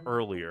get Dive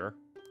earlier.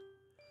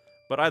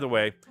 But either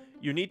way,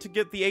 you need to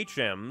get the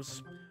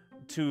HMs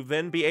to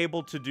then be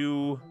able to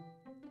do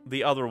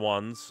the other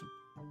ones,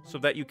 so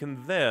that you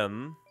can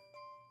then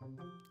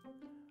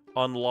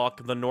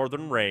unlock the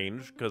Northern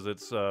Range, because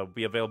it's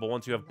be available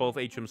once you have both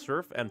HM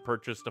Surf and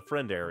purchased a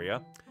friend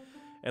area.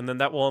 And then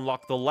that will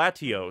unlock the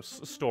Latios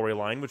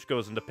storyline, which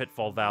goes into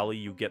Pitfall Valley.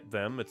 You get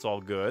them, it's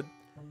all good.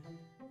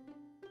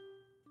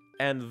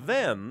 And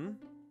then,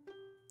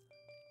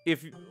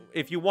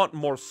 if you want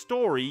more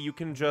story, you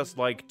can just,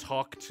 like,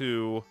 talk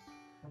to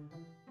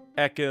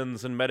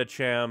Ekans and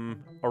Metacham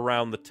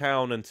around the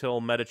town until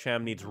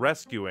Metacham needs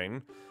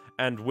rescuing,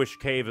 and Wish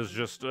Cave is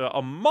just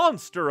a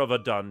monster of a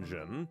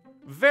dungeon.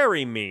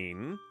 Very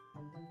mean.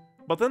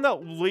 But then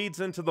that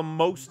leads into the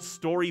most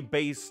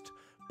story-based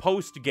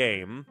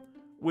post-game,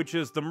 which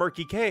is the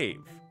Murky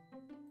Cave.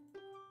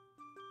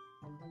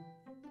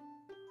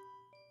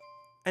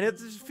 And it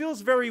just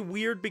feels very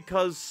weird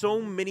because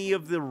so much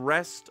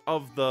rest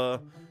of the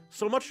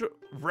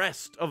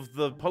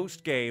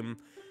post-game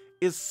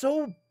is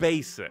so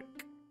basic.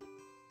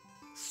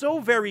 So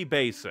very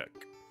basic.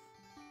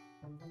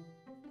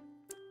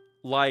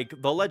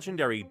 Like, the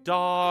legendary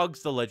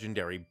dogs, the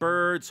legendary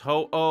birds,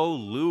 Ho-Oh,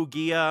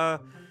 Lugia,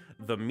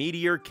 the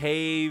Meteor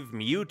Cave,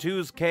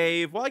 Mewtwo's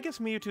Cave. Well, I guess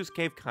Mewtwo's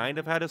Cave kind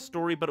of had a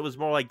story, but it was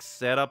more like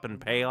setup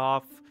and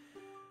payoff.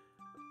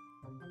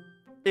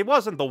 It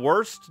wasn't the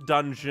worst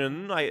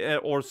dungeon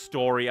or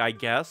story, I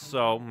guess,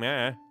 so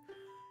meh.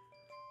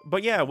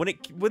 But yeah,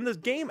 when the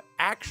game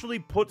actually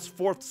puts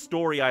forth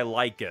story, I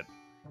like it.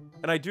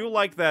 And I do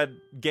like that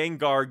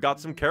Gengar got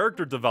some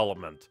character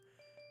development.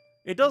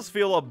 It does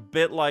feel a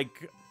bit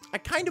like... I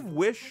kind of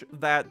wish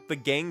that the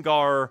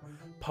Gengar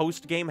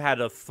post-game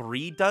had a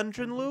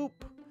 3-dungeon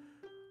loop,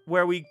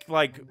 where we,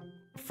 like,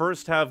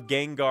 first have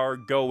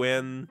Gengar go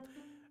in,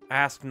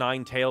 ask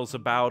Ninetales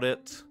about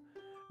it,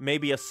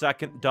 maybe a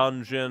second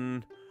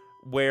dungeon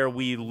where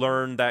we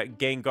learn that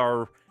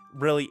Gengar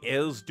really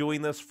is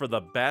doing this for the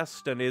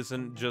best and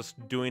isn't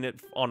just doing it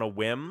on a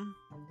whim.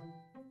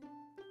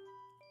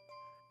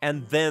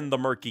 And then the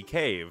Murky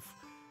Cave,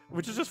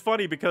 which is just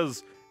funny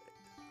because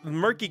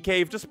Murky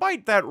Cave,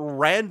 despite that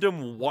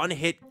random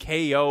one-hit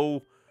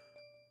KO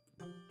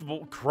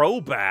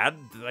Crobat,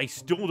 I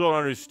still don't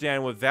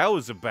understand what that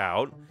was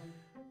about.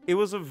 It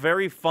was a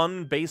very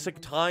fun,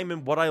 basic time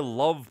and what I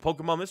love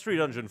Pokemon Mystery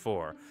Dungeon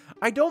for.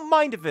 I don't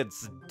mind if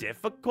it's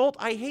difficult.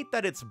 I hate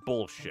that it's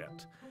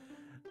bullshit.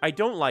 I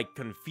don't like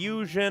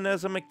confusion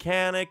as a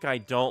mechanic. I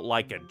don't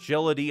like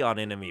agility on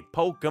enemy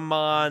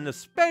Pokemon,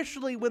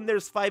 especially when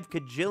there's 5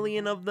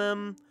 kajillion of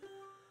them.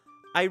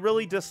 I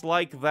really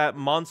dislike that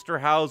monster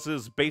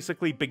houses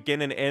basically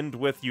begin and end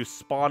with you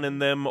spawn in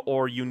them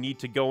or you need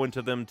to go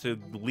into them to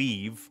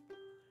leave.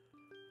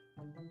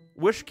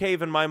 Wish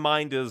Cave in my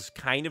mind is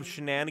kind of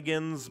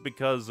shenanigans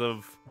because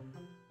of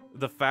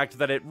the fact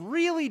that it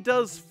really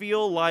does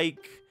feel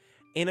like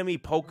enemy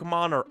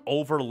Pokemon are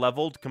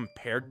over-leveled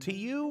compared to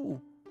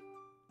you.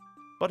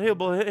 But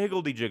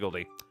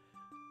higgledy-jiggledy.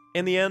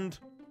 In the end,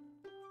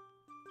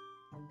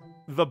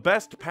 the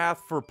best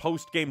path for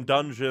post-game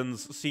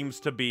dungeons seems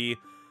to be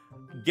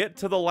get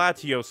to the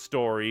Latios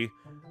story,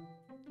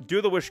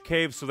 do the Wish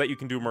Cave so that you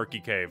can do Murky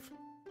Cave.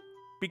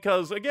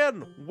 Because,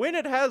 again, when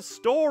it has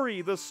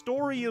story, the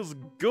story is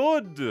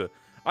good.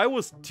 I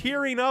was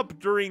tearing up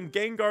during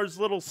Gengar's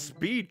little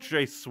speech,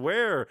 I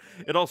swear.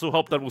 It also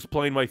helped that it was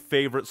playing my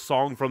favorite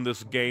song from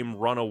this game,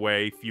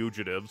 Runaway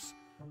Fugitives.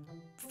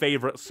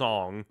 Favorite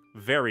song.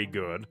 Very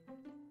good.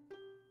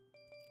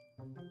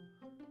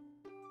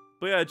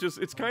 But yeah,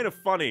 it's kind of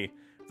funny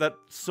that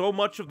so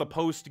much of the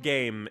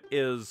post-game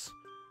is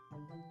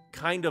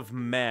kind of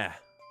meh.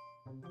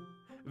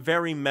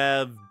 Very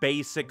meh,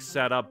 basic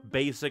setup,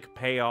 basic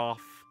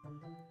payoff.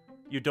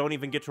 You don't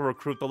even get to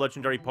recruit the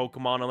legendary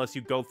Pokemon unless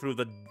you go through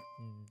the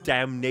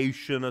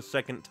damnation a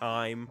second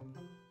time.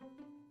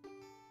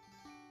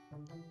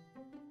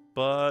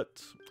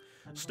 But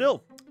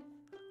still,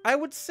 I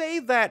would say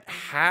that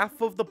half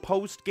of the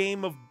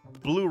post-game of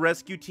Blue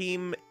Rescue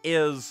Team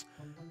is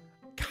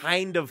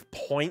kind of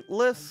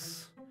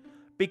pointless,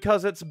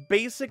 because it's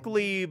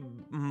basically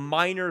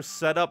minor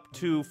setup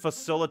to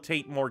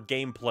facilitate more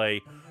gameplay,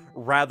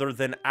 rather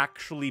than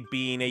actually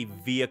being a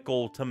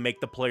vehicle to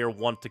make the player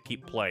want to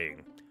keep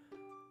playing.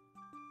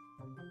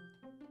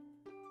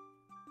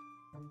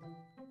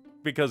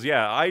 Because,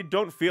 yeah, I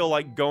don't feel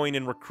like going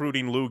and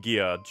recruiting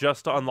Lugia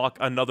just to unlock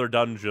another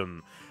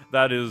dungeon.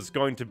 That is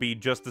going to be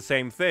just the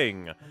same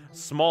thing.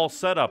 Small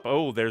setup.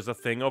 Oh, there's a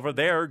thing over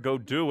there. Go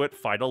do it.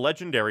 Fight a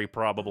legendary,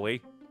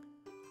 probably.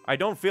 I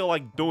don't feel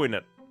like doing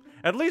it.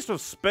 At least with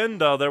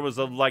Spinda, there was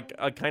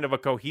a kind of a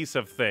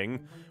cohesive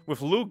thing. With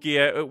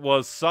Lugia, it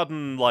was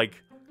sudden,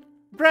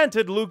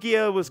 Granted,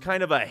 Lugia was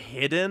kind of a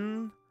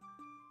hidden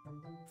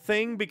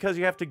thing, because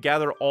you have to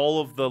gather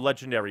all of the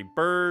legendary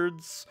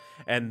birds,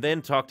 and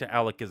then talk to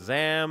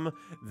Alakazam,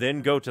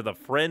 then go to the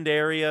friend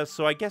area,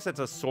 so I guess it's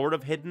a sort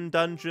of hidden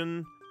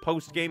dungeon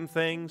post-game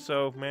thing,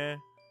 so meh.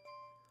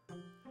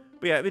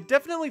 But yeah, it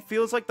definitely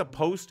feels like the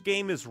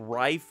post-game is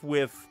rife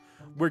with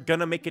we're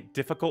gonna make it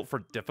difficult for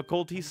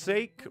difficulty's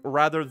sake,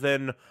 rather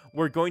than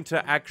we're going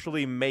to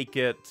actually make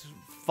it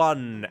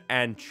fun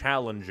and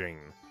challenging.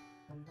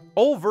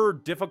 Over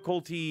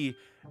difficulty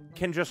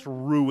can just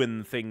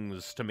ruin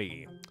things to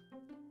me.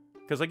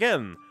 Because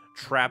again,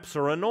 traps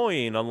are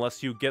annoying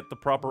unless you get the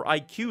proper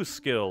IQ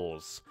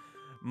skills.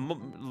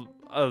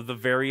 The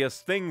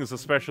various things,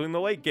 especially in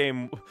the late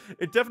game,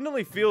 it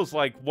definitely feels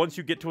like once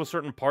you get to a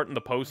certain part in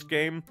the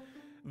post-game,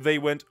 they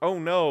went, oh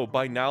no,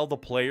 by now the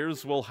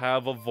players will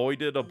have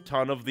avoided a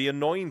ton of the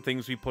annoying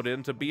things we put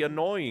in to be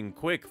annoying.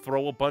 Quick,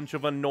 throw a bunch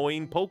of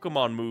annoying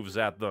Pokemon moves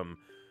at them.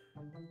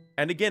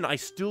 And again, I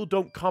still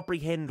don't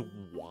comprehend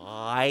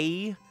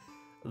why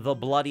the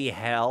bloody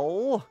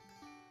hell.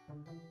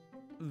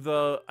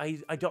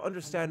 I don't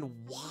understand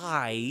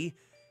why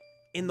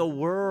in the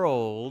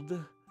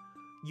world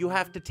you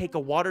have to take a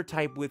water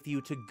type with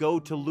you to go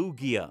to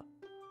Lugia.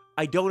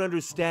 I don't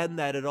understand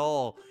that at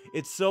all.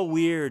 It's so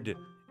weird.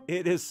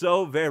 It is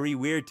so very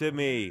weird to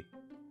me.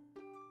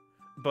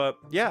 But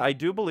yeah, I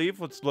do believe,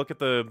 let's look at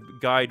the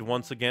guide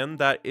once again,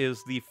 that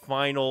is the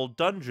final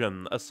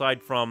dungeon,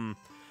 aside from,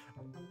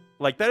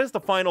 that is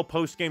the final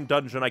post-game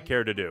dungeon I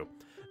care to do.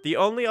 The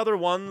only other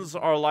ones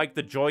are like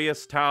the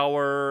Joyous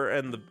Tower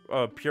and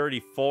the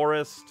Purity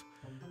Forest,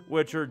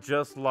 which are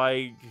just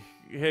like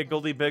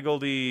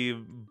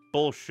higgledy-biggledy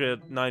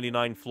bullshit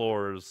 99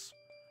 floors.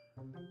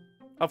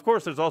 Of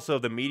course, there's also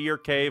the Meteor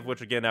Cave,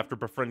 which again, after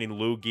befriending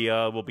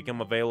Lugia, will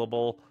become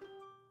available.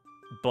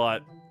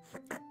 But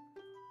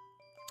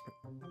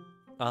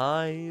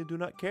I do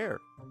not care.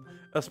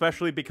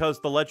 Especially because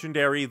the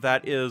legendary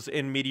that is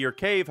in Meteor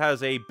Cave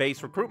has a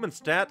base recruitment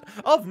stat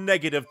of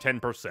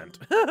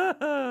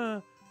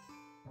 -10%.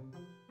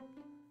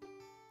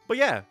 But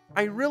yeah,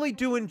 I really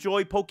do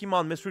enjoy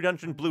Pokemon Mystery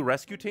Dungeon Blue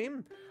Rescue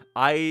Team.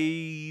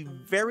 I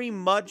very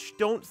much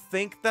don't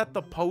think that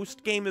the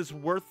post-game is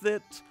worth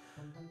it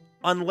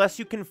unless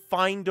you can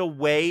find a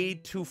way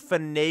to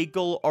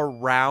finagle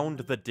around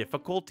the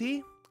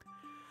difficulty.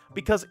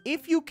 Because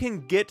if you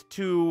can get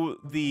to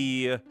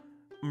the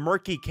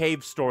Murky Cave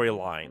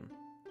storyline,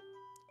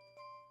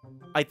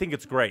 I think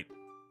it's great.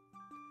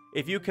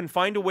 If you can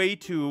find a way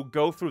to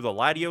go through the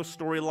Latios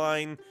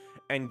storyline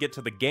and get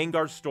to the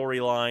Gengar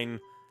storyline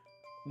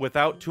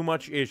without too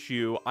much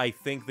issue, I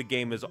think the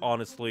game is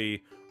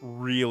honestly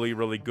really,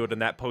 really good,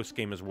 and that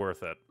post-game is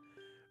worth it.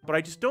 But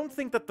I just don't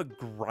think that the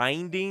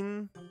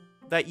grinding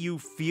that you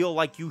feel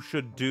like you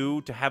should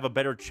do to have a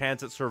better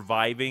chance at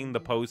surviving the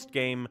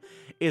post-game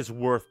is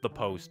worth the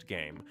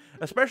post-game.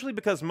 Especially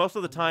because most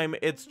of the time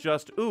it's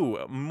just, ooh,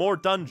 more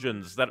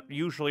dungeons that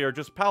usually are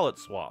just palette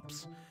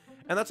swaps.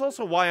 And that's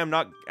also why I'm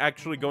not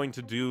actually going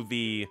to do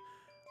the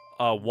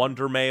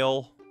Wonder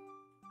Mail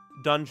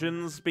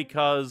dungeons,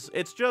 because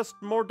it's just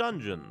more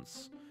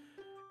dungeons.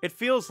 It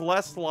feels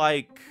less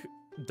like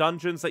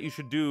dungeons that you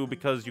should do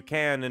because you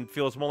can, and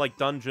feels more like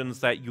dungeons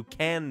that you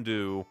can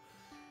do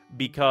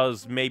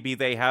because maybe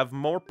they have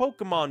more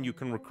Pokemon you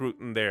can recruit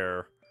in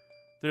there.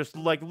 There's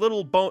like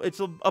little it's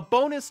a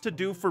bonus to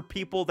do for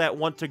people that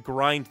want to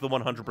grind the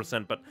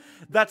 100%, but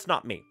that's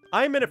not me.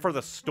 I'm in it for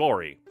the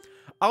story.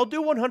 I'll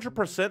do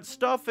 100%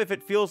 stuff if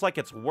it feels like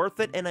it's worth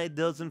it, and it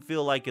doesn't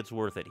feel like it's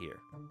worth it here.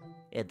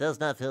 It does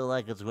not feel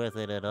like it's worth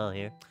it at all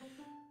here.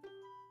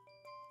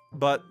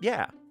 But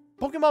yeah,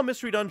 Pokemon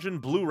Mystery Dungeon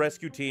Blue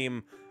Rescue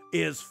Team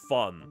is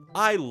fun.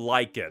 I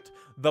like it.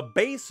 The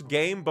base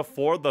game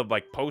before the,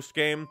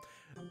 post-game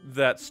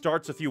that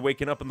starts with you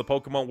waking up in the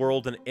Pokemon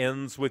world and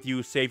ends with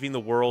you saving the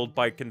world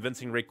by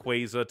convincing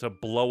Rayquaza to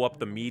blow up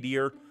the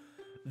meteor,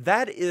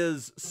 that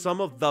is some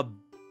of the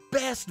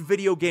best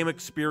video game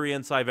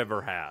experience I've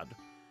ever had.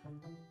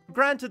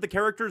 Granted, the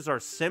characters are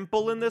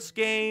simple in this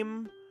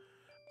game,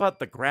 but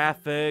the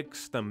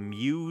graphics, the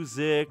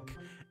music,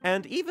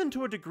 and even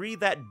to a degree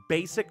that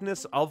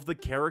basicness of the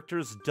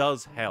characters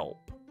does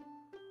help.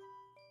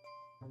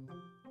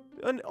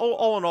 And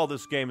all in all,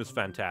 this game is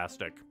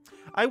fantastic.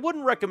 I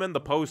wouldn't recommend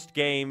the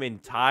post-game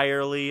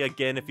entirely.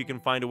 Again, if you can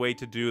find a way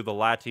to do the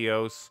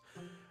Latios,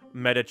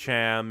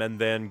 Medicham, and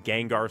then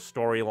Gengar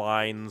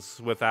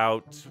storylines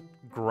without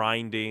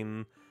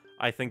grinding,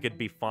 I think it'd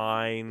be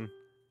fine.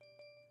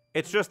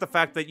 It's just the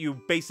fact that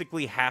you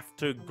basically have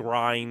to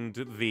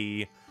grind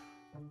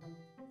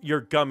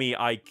your gummy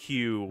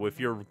IQ if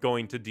you're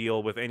going to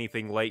deal with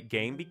anything late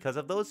game because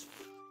of those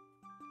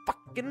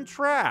fucking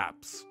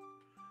traps.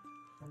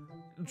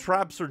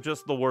 Traps are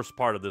just the worst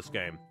part of this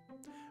game.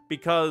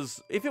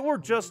 Because if it were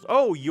just,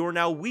 oh, you're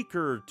now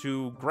weaker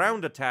to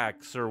ground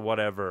attacks or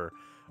whatever,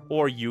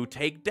 or you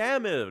take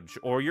damage,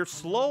 or you're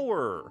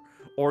slower,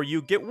 or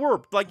you get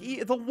warped. Like,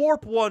 the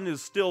warp one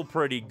is still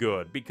pretty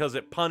good because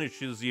it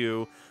punishes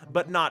you,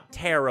 but not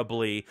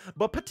terribly,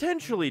 but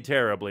potentially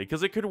terribly,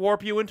 because it could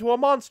warp you into a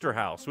monster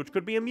house, which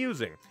could be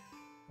amusing.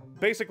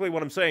 Basically,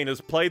 what I'm saying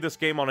is play this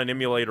game on an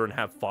emulator and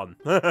have fun.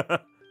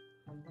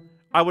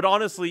 I would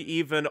honestly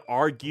even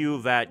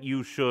argue that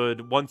you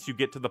should, once you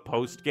get to the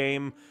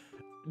post-game,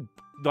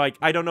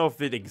 I don't know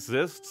if it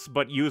exists,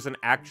 but use an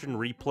action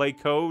replay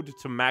code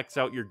to max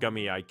out your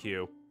gummy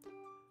IQ.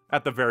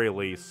 At the very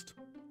least.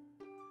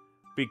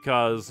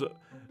 Because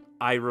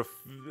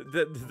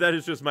that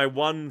is just my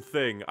one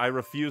thing. I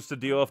refuse to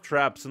deal with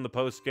traps in the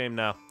post-game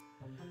now.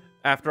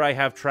 After I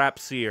have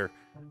traps here,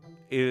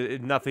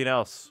 nothing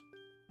else.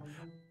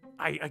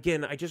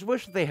 I just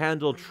wish they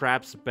handled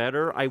traps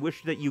better. I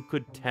wish that you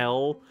could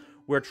tell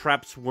where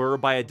traps were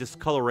by a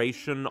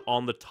discoloration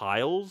on the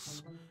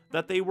tiles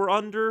that they were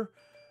under.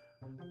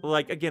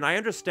 Again, I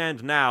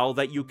understand now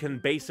that you can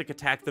basic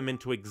attack them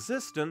into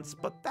existence,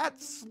 but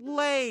that's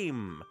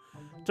lame.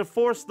 To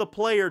force the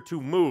player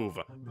to move,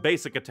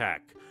 basic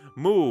attack.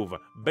 Move,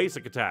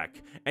 basic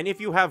attack. And if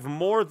you have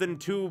more than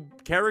 2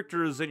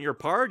 characters in your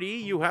party,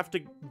 you have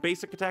to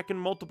basic attack in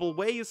multiple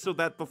ways so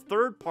that the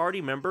third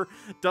party member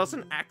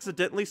doesn't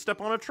accidentally step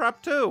on a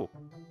trap too.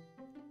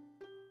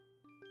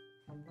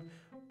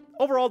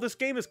 Overall, this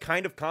game is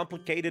kind of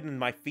complicated in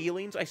my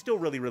feelings. I still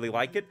really, really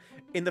like it.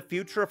 In the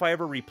future, if I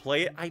ever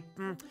replay it,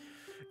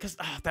 because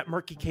that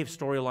Murky Cave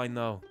storyline,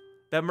 though.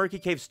 That Murky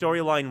Cave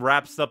storyline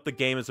wraps up the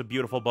game as a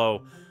beautiful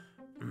bow.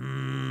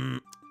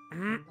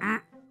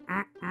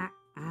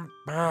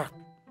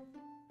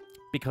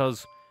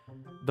 Because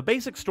the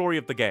basic story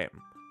of the game,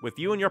 with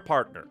you and your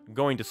partner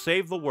going to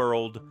save the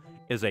world,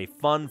 is a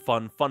fun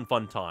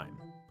time.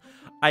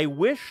 I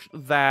wish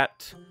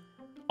that...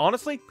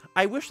 Honestly,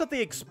 I wish that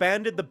they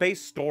expanded the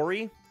base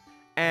story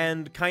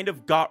and kind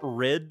of got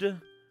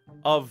rid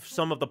of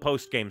some of the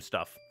post-game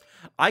stuff.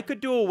 I could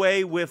do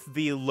away with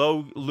the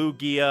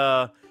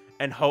Lugia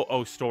and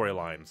Ho-Oh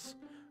storylines.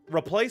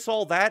 Replace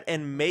all that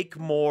and make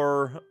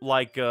more,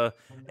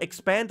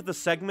 expand the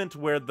segment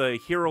where the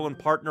hero and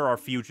partner are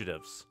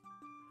fugitives.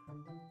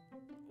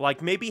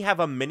 Maybe have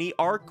a mini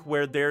arc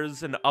where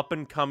there's an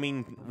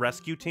up-and-coming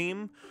rescue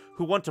team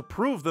who want to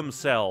prove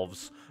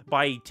themselves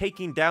by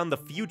taking down the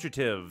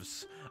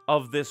fugitives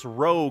of this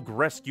rogue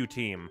rescue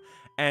team.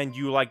 And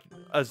you,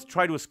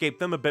 try to escape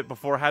them a bit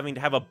before having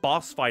to have a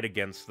boss fight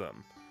against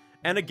them.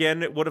 And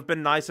again, it would have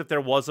been nice if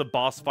there was a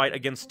boss fight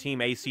against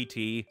Team ACT.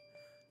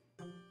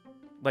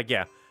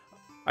 Yeah.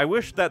 I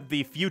wish that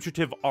the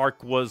fugitive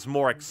arc was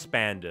more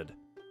expanded,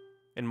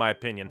 in my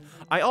opinion.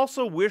 I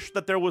also wish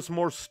that there was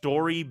more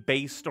story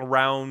based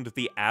around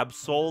the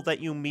Absol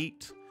that you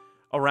meet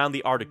around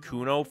the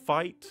Articuno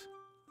fight.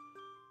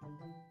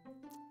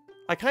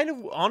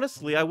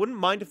 Honestly, I wouldn't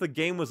mind if the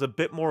game was a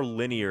bit more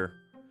linear,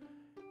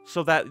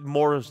 so that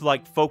more,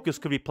 focus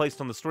could be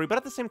placed on the story, but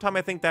at the same time,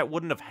 I think that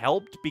wouldn't have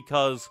helped,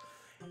 because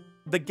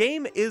the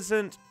game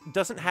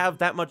doesn't have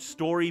that much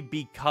story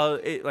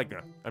because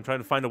I'm trying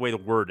to find a way to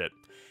word it.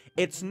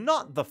 It's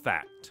not the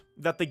fact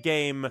that the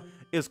game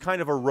is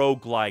kind of a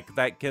roguelike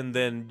that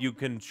you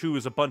can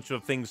choose a bunch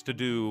of things to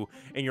do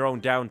in your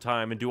own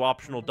downtime and do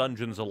optional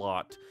dungeons a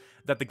lot.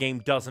 That the game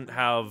doesn't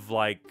have,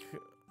 like,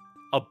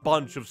 a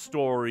bunch of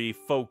story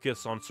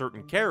focus on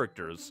certain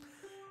characters.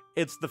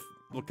 It's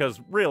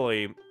because,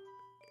 really,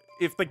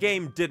 if the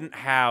game didn't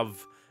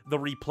have the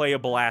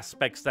replayable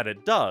aspects that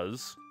it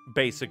does,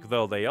 basic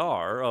though they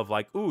are, of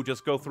like, ooh,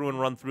 just go through and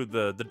run through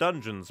the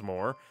dungeons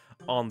more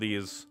on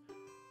these,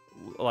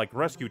 like,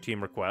 rescue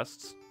team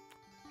requests.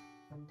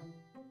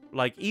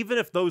 Like, even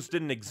if those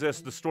didn't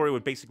exist, the story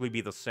would basically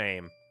be the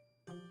same.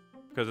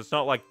 Because it's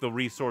not like the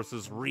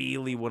resources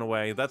really went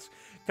away. That's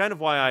kind of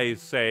why I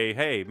say,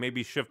 hey,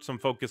 maybe shift some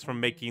focus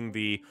from making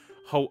the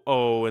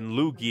Ho-Oh and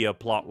Lugia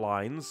plot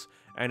lines,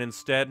 and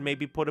instead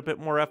maybe put a bit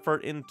more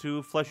effort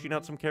into fleshing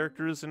out some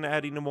characters and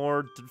adding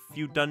a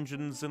few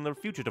dungeons in the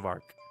fugitive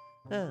arc.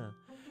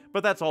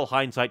 But that's all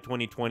hindsight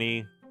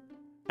 2020,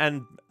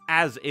 and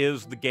as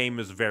is, the game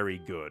is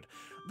very good.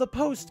 The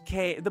post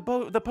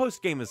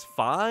game is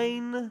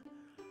fine,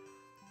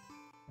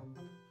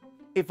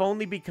 if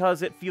only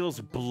because it feels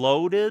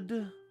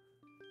bloated.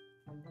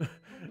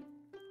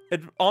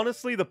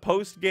 Honestly, the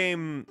post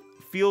game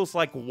feels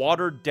like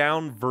watered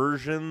down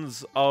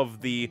versions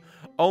of the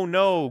 "oh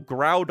no,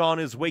 Groudon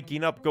is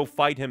waking up, go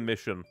fight him"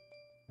 mission.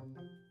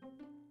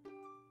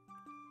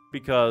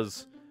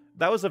 Because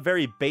that was a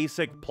very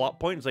basic plot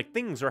point. It's like,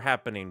 things are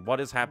happening. What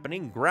is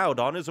happening?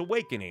 Groudon is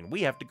awakening.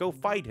 We have to go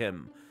fight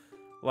him.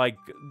 Like,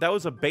 that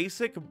was a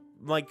basic,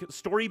 like,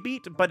 story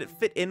beat, but it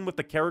fit in with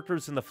the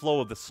characters and the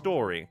flow of the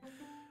story.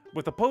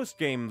 With the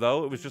post-game,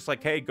 though, it was just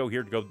like, hey, go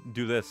here to go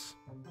do this.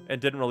 It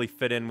didn't really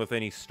fit in with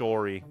any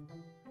story.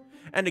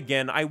 And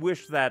again, I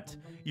wish that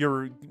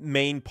your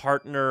main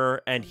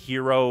partner and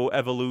hero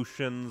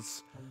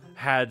evolutions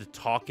had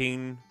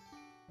talking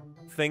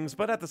things,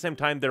 but at the same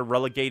time, they're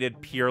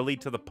relegated purely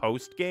to the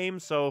post-game,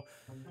 so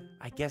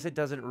I guess it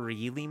doesn't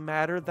really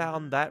matter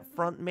on that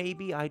front,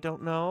 maybe? I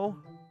don't know.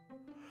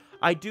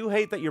 I do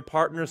hate that your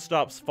partner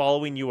stops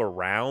following you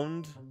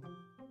around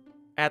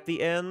at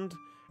the end,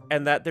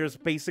 and that there's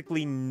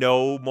basically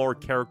no more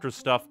character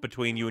stuff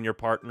between you and your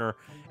partner,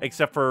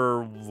 except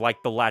for,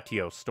 like, the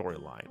Latios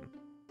storyline.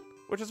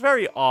 Which is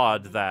very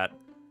odd that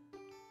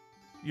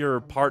your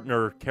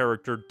partner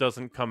character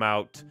doesn't come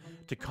out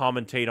to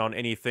commentate on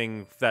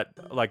anything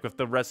that, like, with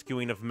the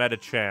rescuing of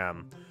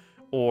Metachan,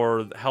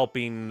 or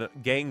helping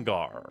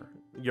Gengar.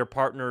 Your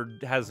partner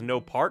has no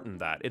part in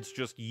that. It's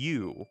just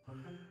you.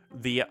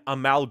 The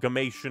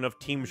amalgamation of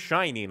Team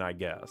Shining, I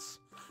guess.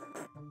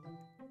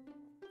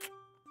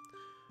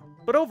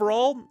 But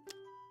overall,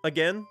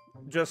 again,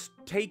 just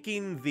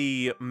taking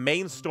the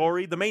main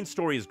story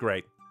is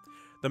great.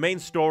 The main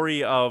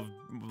story of,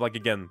 like,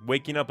 again,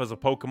 waking up as a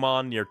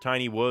Pokemon near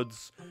Tiny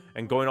Woods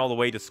and going all the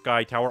way to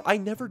Sky Tower. I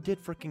never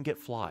did frickin' get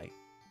Fly.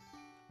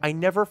 I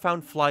never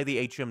found Fly the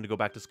HM to go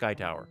back to Sky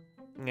Tower.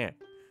 Yeah.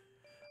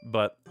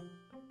 But,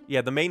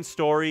 yeah, the main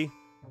story,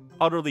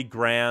 utterly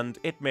grand.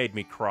 It made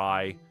me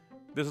cry.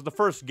 This is the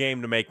first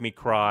game to make me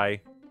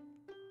cry.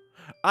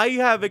 I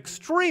have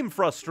extreme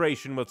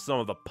frustration with some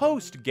of the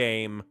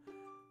post-game,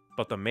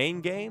 but the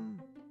main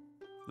game,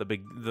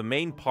 the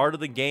main part of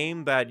the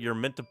game that you're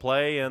meant to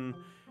play, and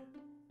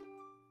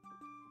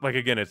like,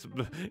 again,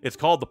 it's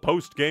called the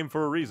post-game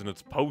for a reason.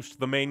 It's post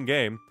the main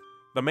game.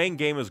 The main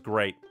game is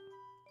great,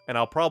 and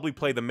I'll probably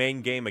play the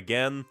main game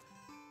again,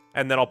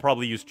 and then I'll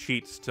probably use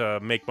cheats to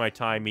make my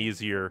time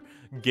easier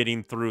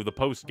getting through the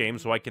post-game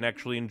so I can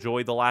actually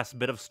enjoy the last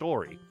bit of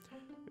story.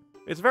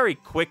 It's very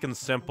quick and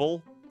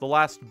simple, the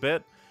last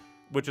bit,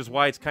 which is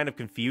why it's kind of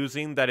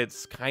confusing that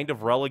it's kind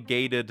of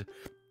relegated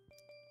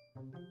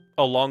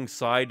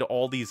alongside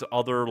all these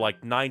other,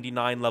 like,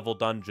 99 level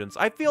dungeons.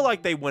 I feel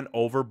like they went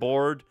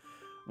overboard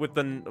with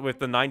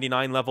the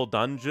 99 level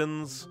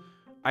dungeons.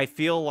 I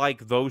feel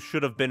like those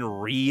should have been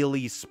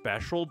really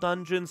special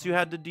dungeons you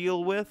had to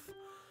deal with,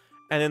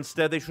 and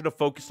instead they should have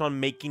focused on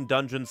making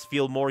dungeons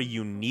feel more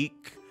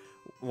unique,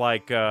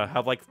 like,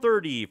 have like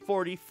 30,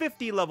 40,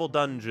 50 level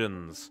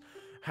dungeons.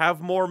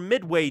 Have more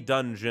midway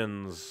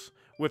dungeons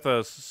with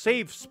a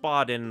save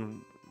spot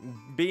and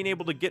being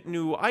able to get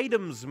new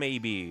items,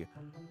 maybe.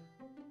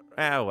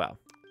 Ah, well.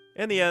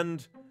 In the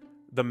end,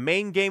 the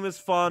main game is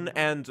fun,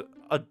 and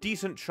a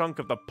decent chunk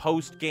of the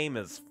post-game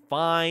is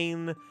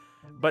fine,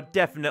 but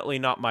definitely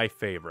not my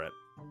favorite.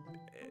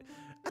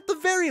 At the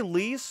very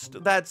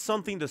least, that's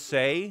something to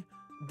say.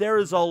 There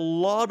is a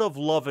lot of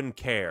love and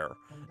care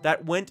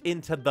that went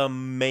into the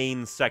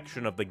main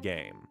section of the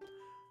game.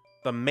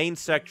 The main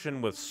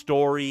section with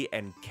story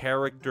and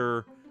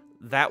character,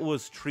 that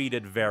was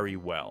treated very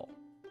well.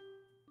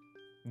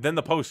 Then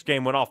the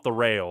post-game went off the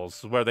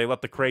rails, where they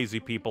let the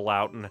crazy people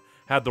out and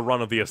had the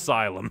run of the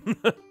asylum.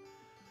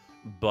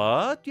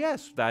 But,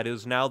 yes, that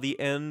is now the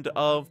end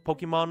of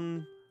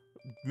Pokemon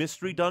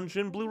Mystery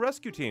Dungeon Blue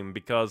Rescue Team,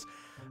 because,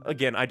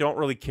 again, I don't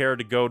really care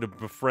to go to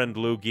befriend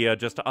Lugia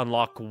just to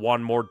unlock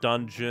one more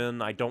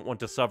dungeon. I don't want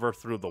to suffer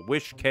through the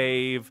Wish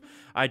Cave.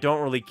 I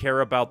don't really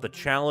care about the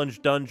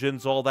challenge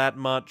dungeons all that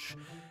much.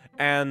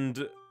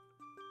 And,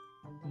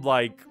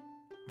 like,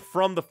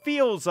 from the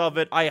feels of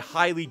it, I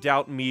highly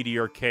doubt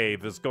Meteor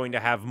Cave is going to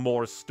have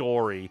more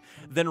story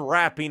than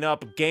wrapping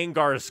up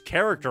Gengar's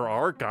character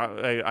arc.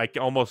 I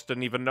almost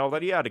didn't even know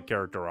that he had a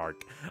character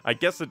arc. I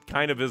guess it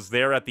kind of is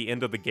there at the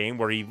end of the game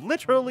where he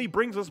literally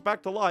brings us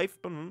back to life.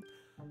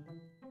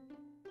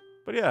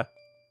 But yeah,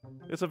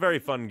 it's a very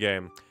fun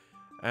game.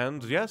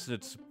 And yes,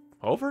 it's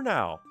over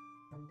now.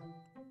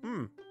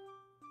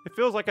 It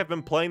feels like I've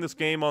been playing this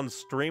game on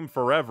stream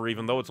forever,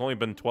 even though it's only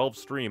been 12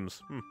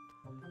 streams.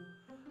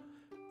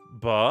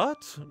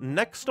 But,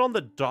 next on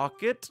the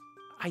docket,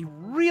 I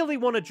really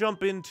want to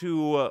jump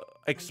into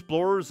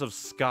Explorers of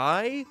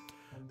Sky,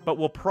 but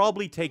we'll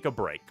probably take a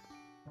break.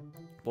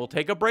 We'll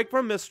take a break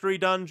from Mystery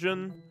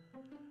Dungeon,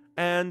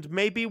 and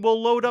maybe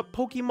we'll load up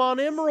Pokemon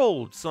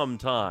Emerald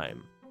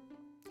sometime.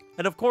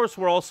 And of course,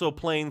 we're also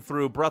playing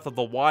through Breath of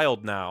the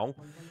Wild now,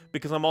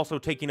 because I'm also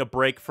taking a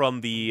break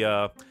from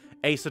the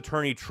Ace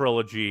Attorney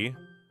trilogy.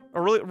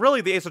 Or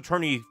really the Ace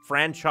Attorney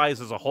franchise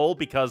as a whole,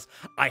 because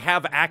I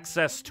have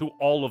access to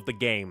all of the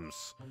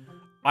games.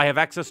 I have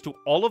access to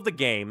all of the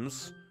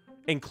games,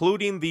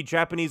 including the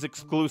Japanese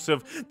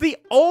exclusive, the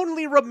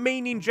only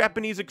remaining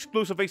Japanese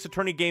exclusive Ace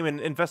Attorney game in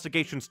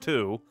Investigations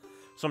 2.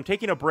 So I'm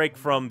taking a break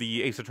from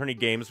the Ace Attorney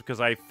games because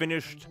I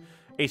finished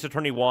Ace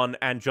Attorney 1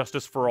 and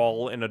Justice for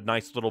All in a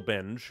nice little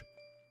binge.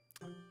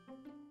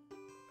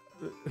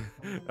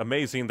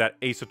 Amazing that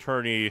Ace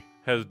Attorney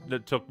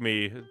it took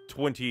me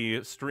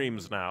 20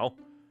 streams now,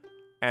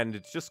 and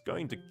it's just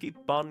going to keep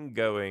on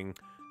going.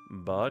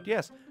 But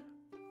yes,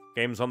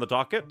 games on the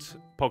docket: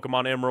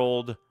 Pokemon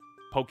Emerald,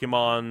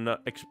 Pokemon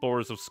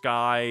Explorers of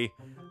Sky,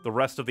 the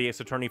rest of the Ace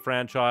Attorney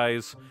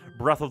franchise,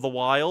 Breath of the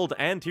Wild,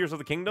 and Tears of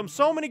the Kingdom.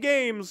 So many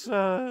games!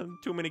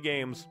 Too many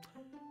games.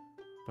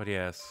 But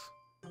yes,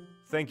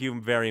 thank you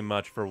very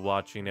much for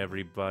watching,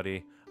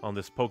 everybody, on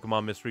this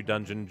Pokemon Mystery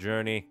Dungeon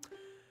journey.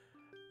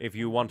 If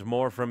you want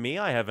more from me,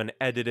 I have an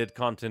edited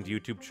content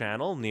YouTube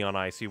channel, Neon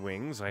Icy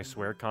Wings. I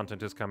swear,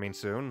 content is coming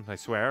soon. I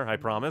swear, I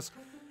promise.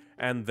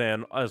 And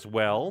then, as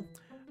well,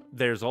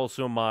 there's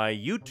also my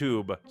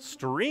YouTube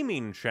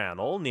streaming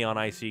channel, Neon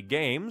Icy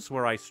Games,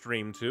 where I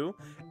stream to,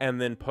 and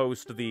then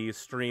post the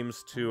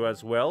streams to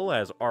as well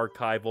as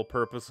archival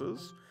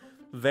purposes.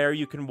 There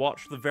you can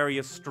watch the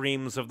various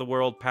streams of the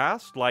world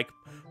past, like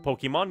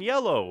Pokemon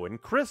Yellow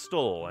and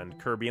Crystal, and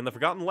Kirby and the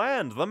Forgotten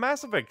Land, the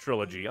Mass Effect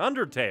trilogy,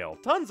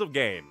 Undertale, tons of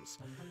games.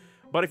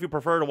 But if you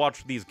prefer to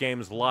watch these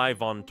games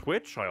live on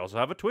Twitch, I also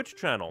have a Twitch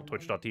channel,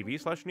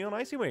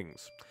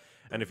 twitch.tv/neonicywings.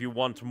 And if you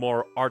want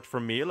more art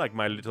from me, like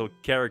my little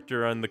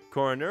character in the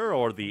corner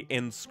or the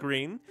end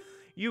screen,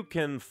 you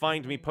can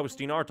find me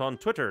posting art on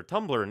Twitter,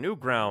 Tumblr,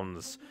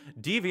 Newgrounds,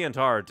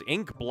 DeviantArt,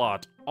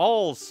 Inkblot,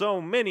 all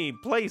so many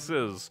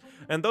places.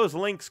 And those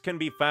links can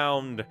be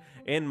found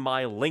in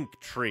my link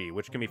tree,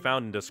 which can be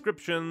found in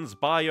descriptions,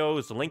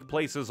 bios, link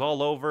places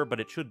all over, but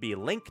it should be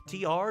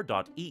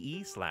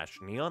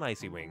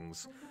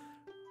linktr.ee/neonicywings.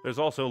 There's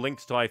also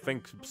links to, I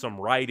think, some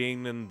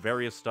writing and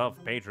various stuff,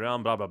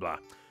 Patreon, blah, blah, blah.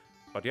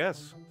 But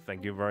yes,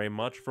 thank you very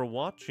much for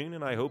watching,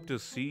 and I hope to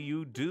see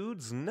you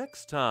dudes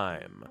next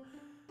time.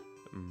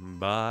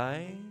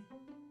 Bye.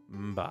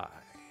 Bye.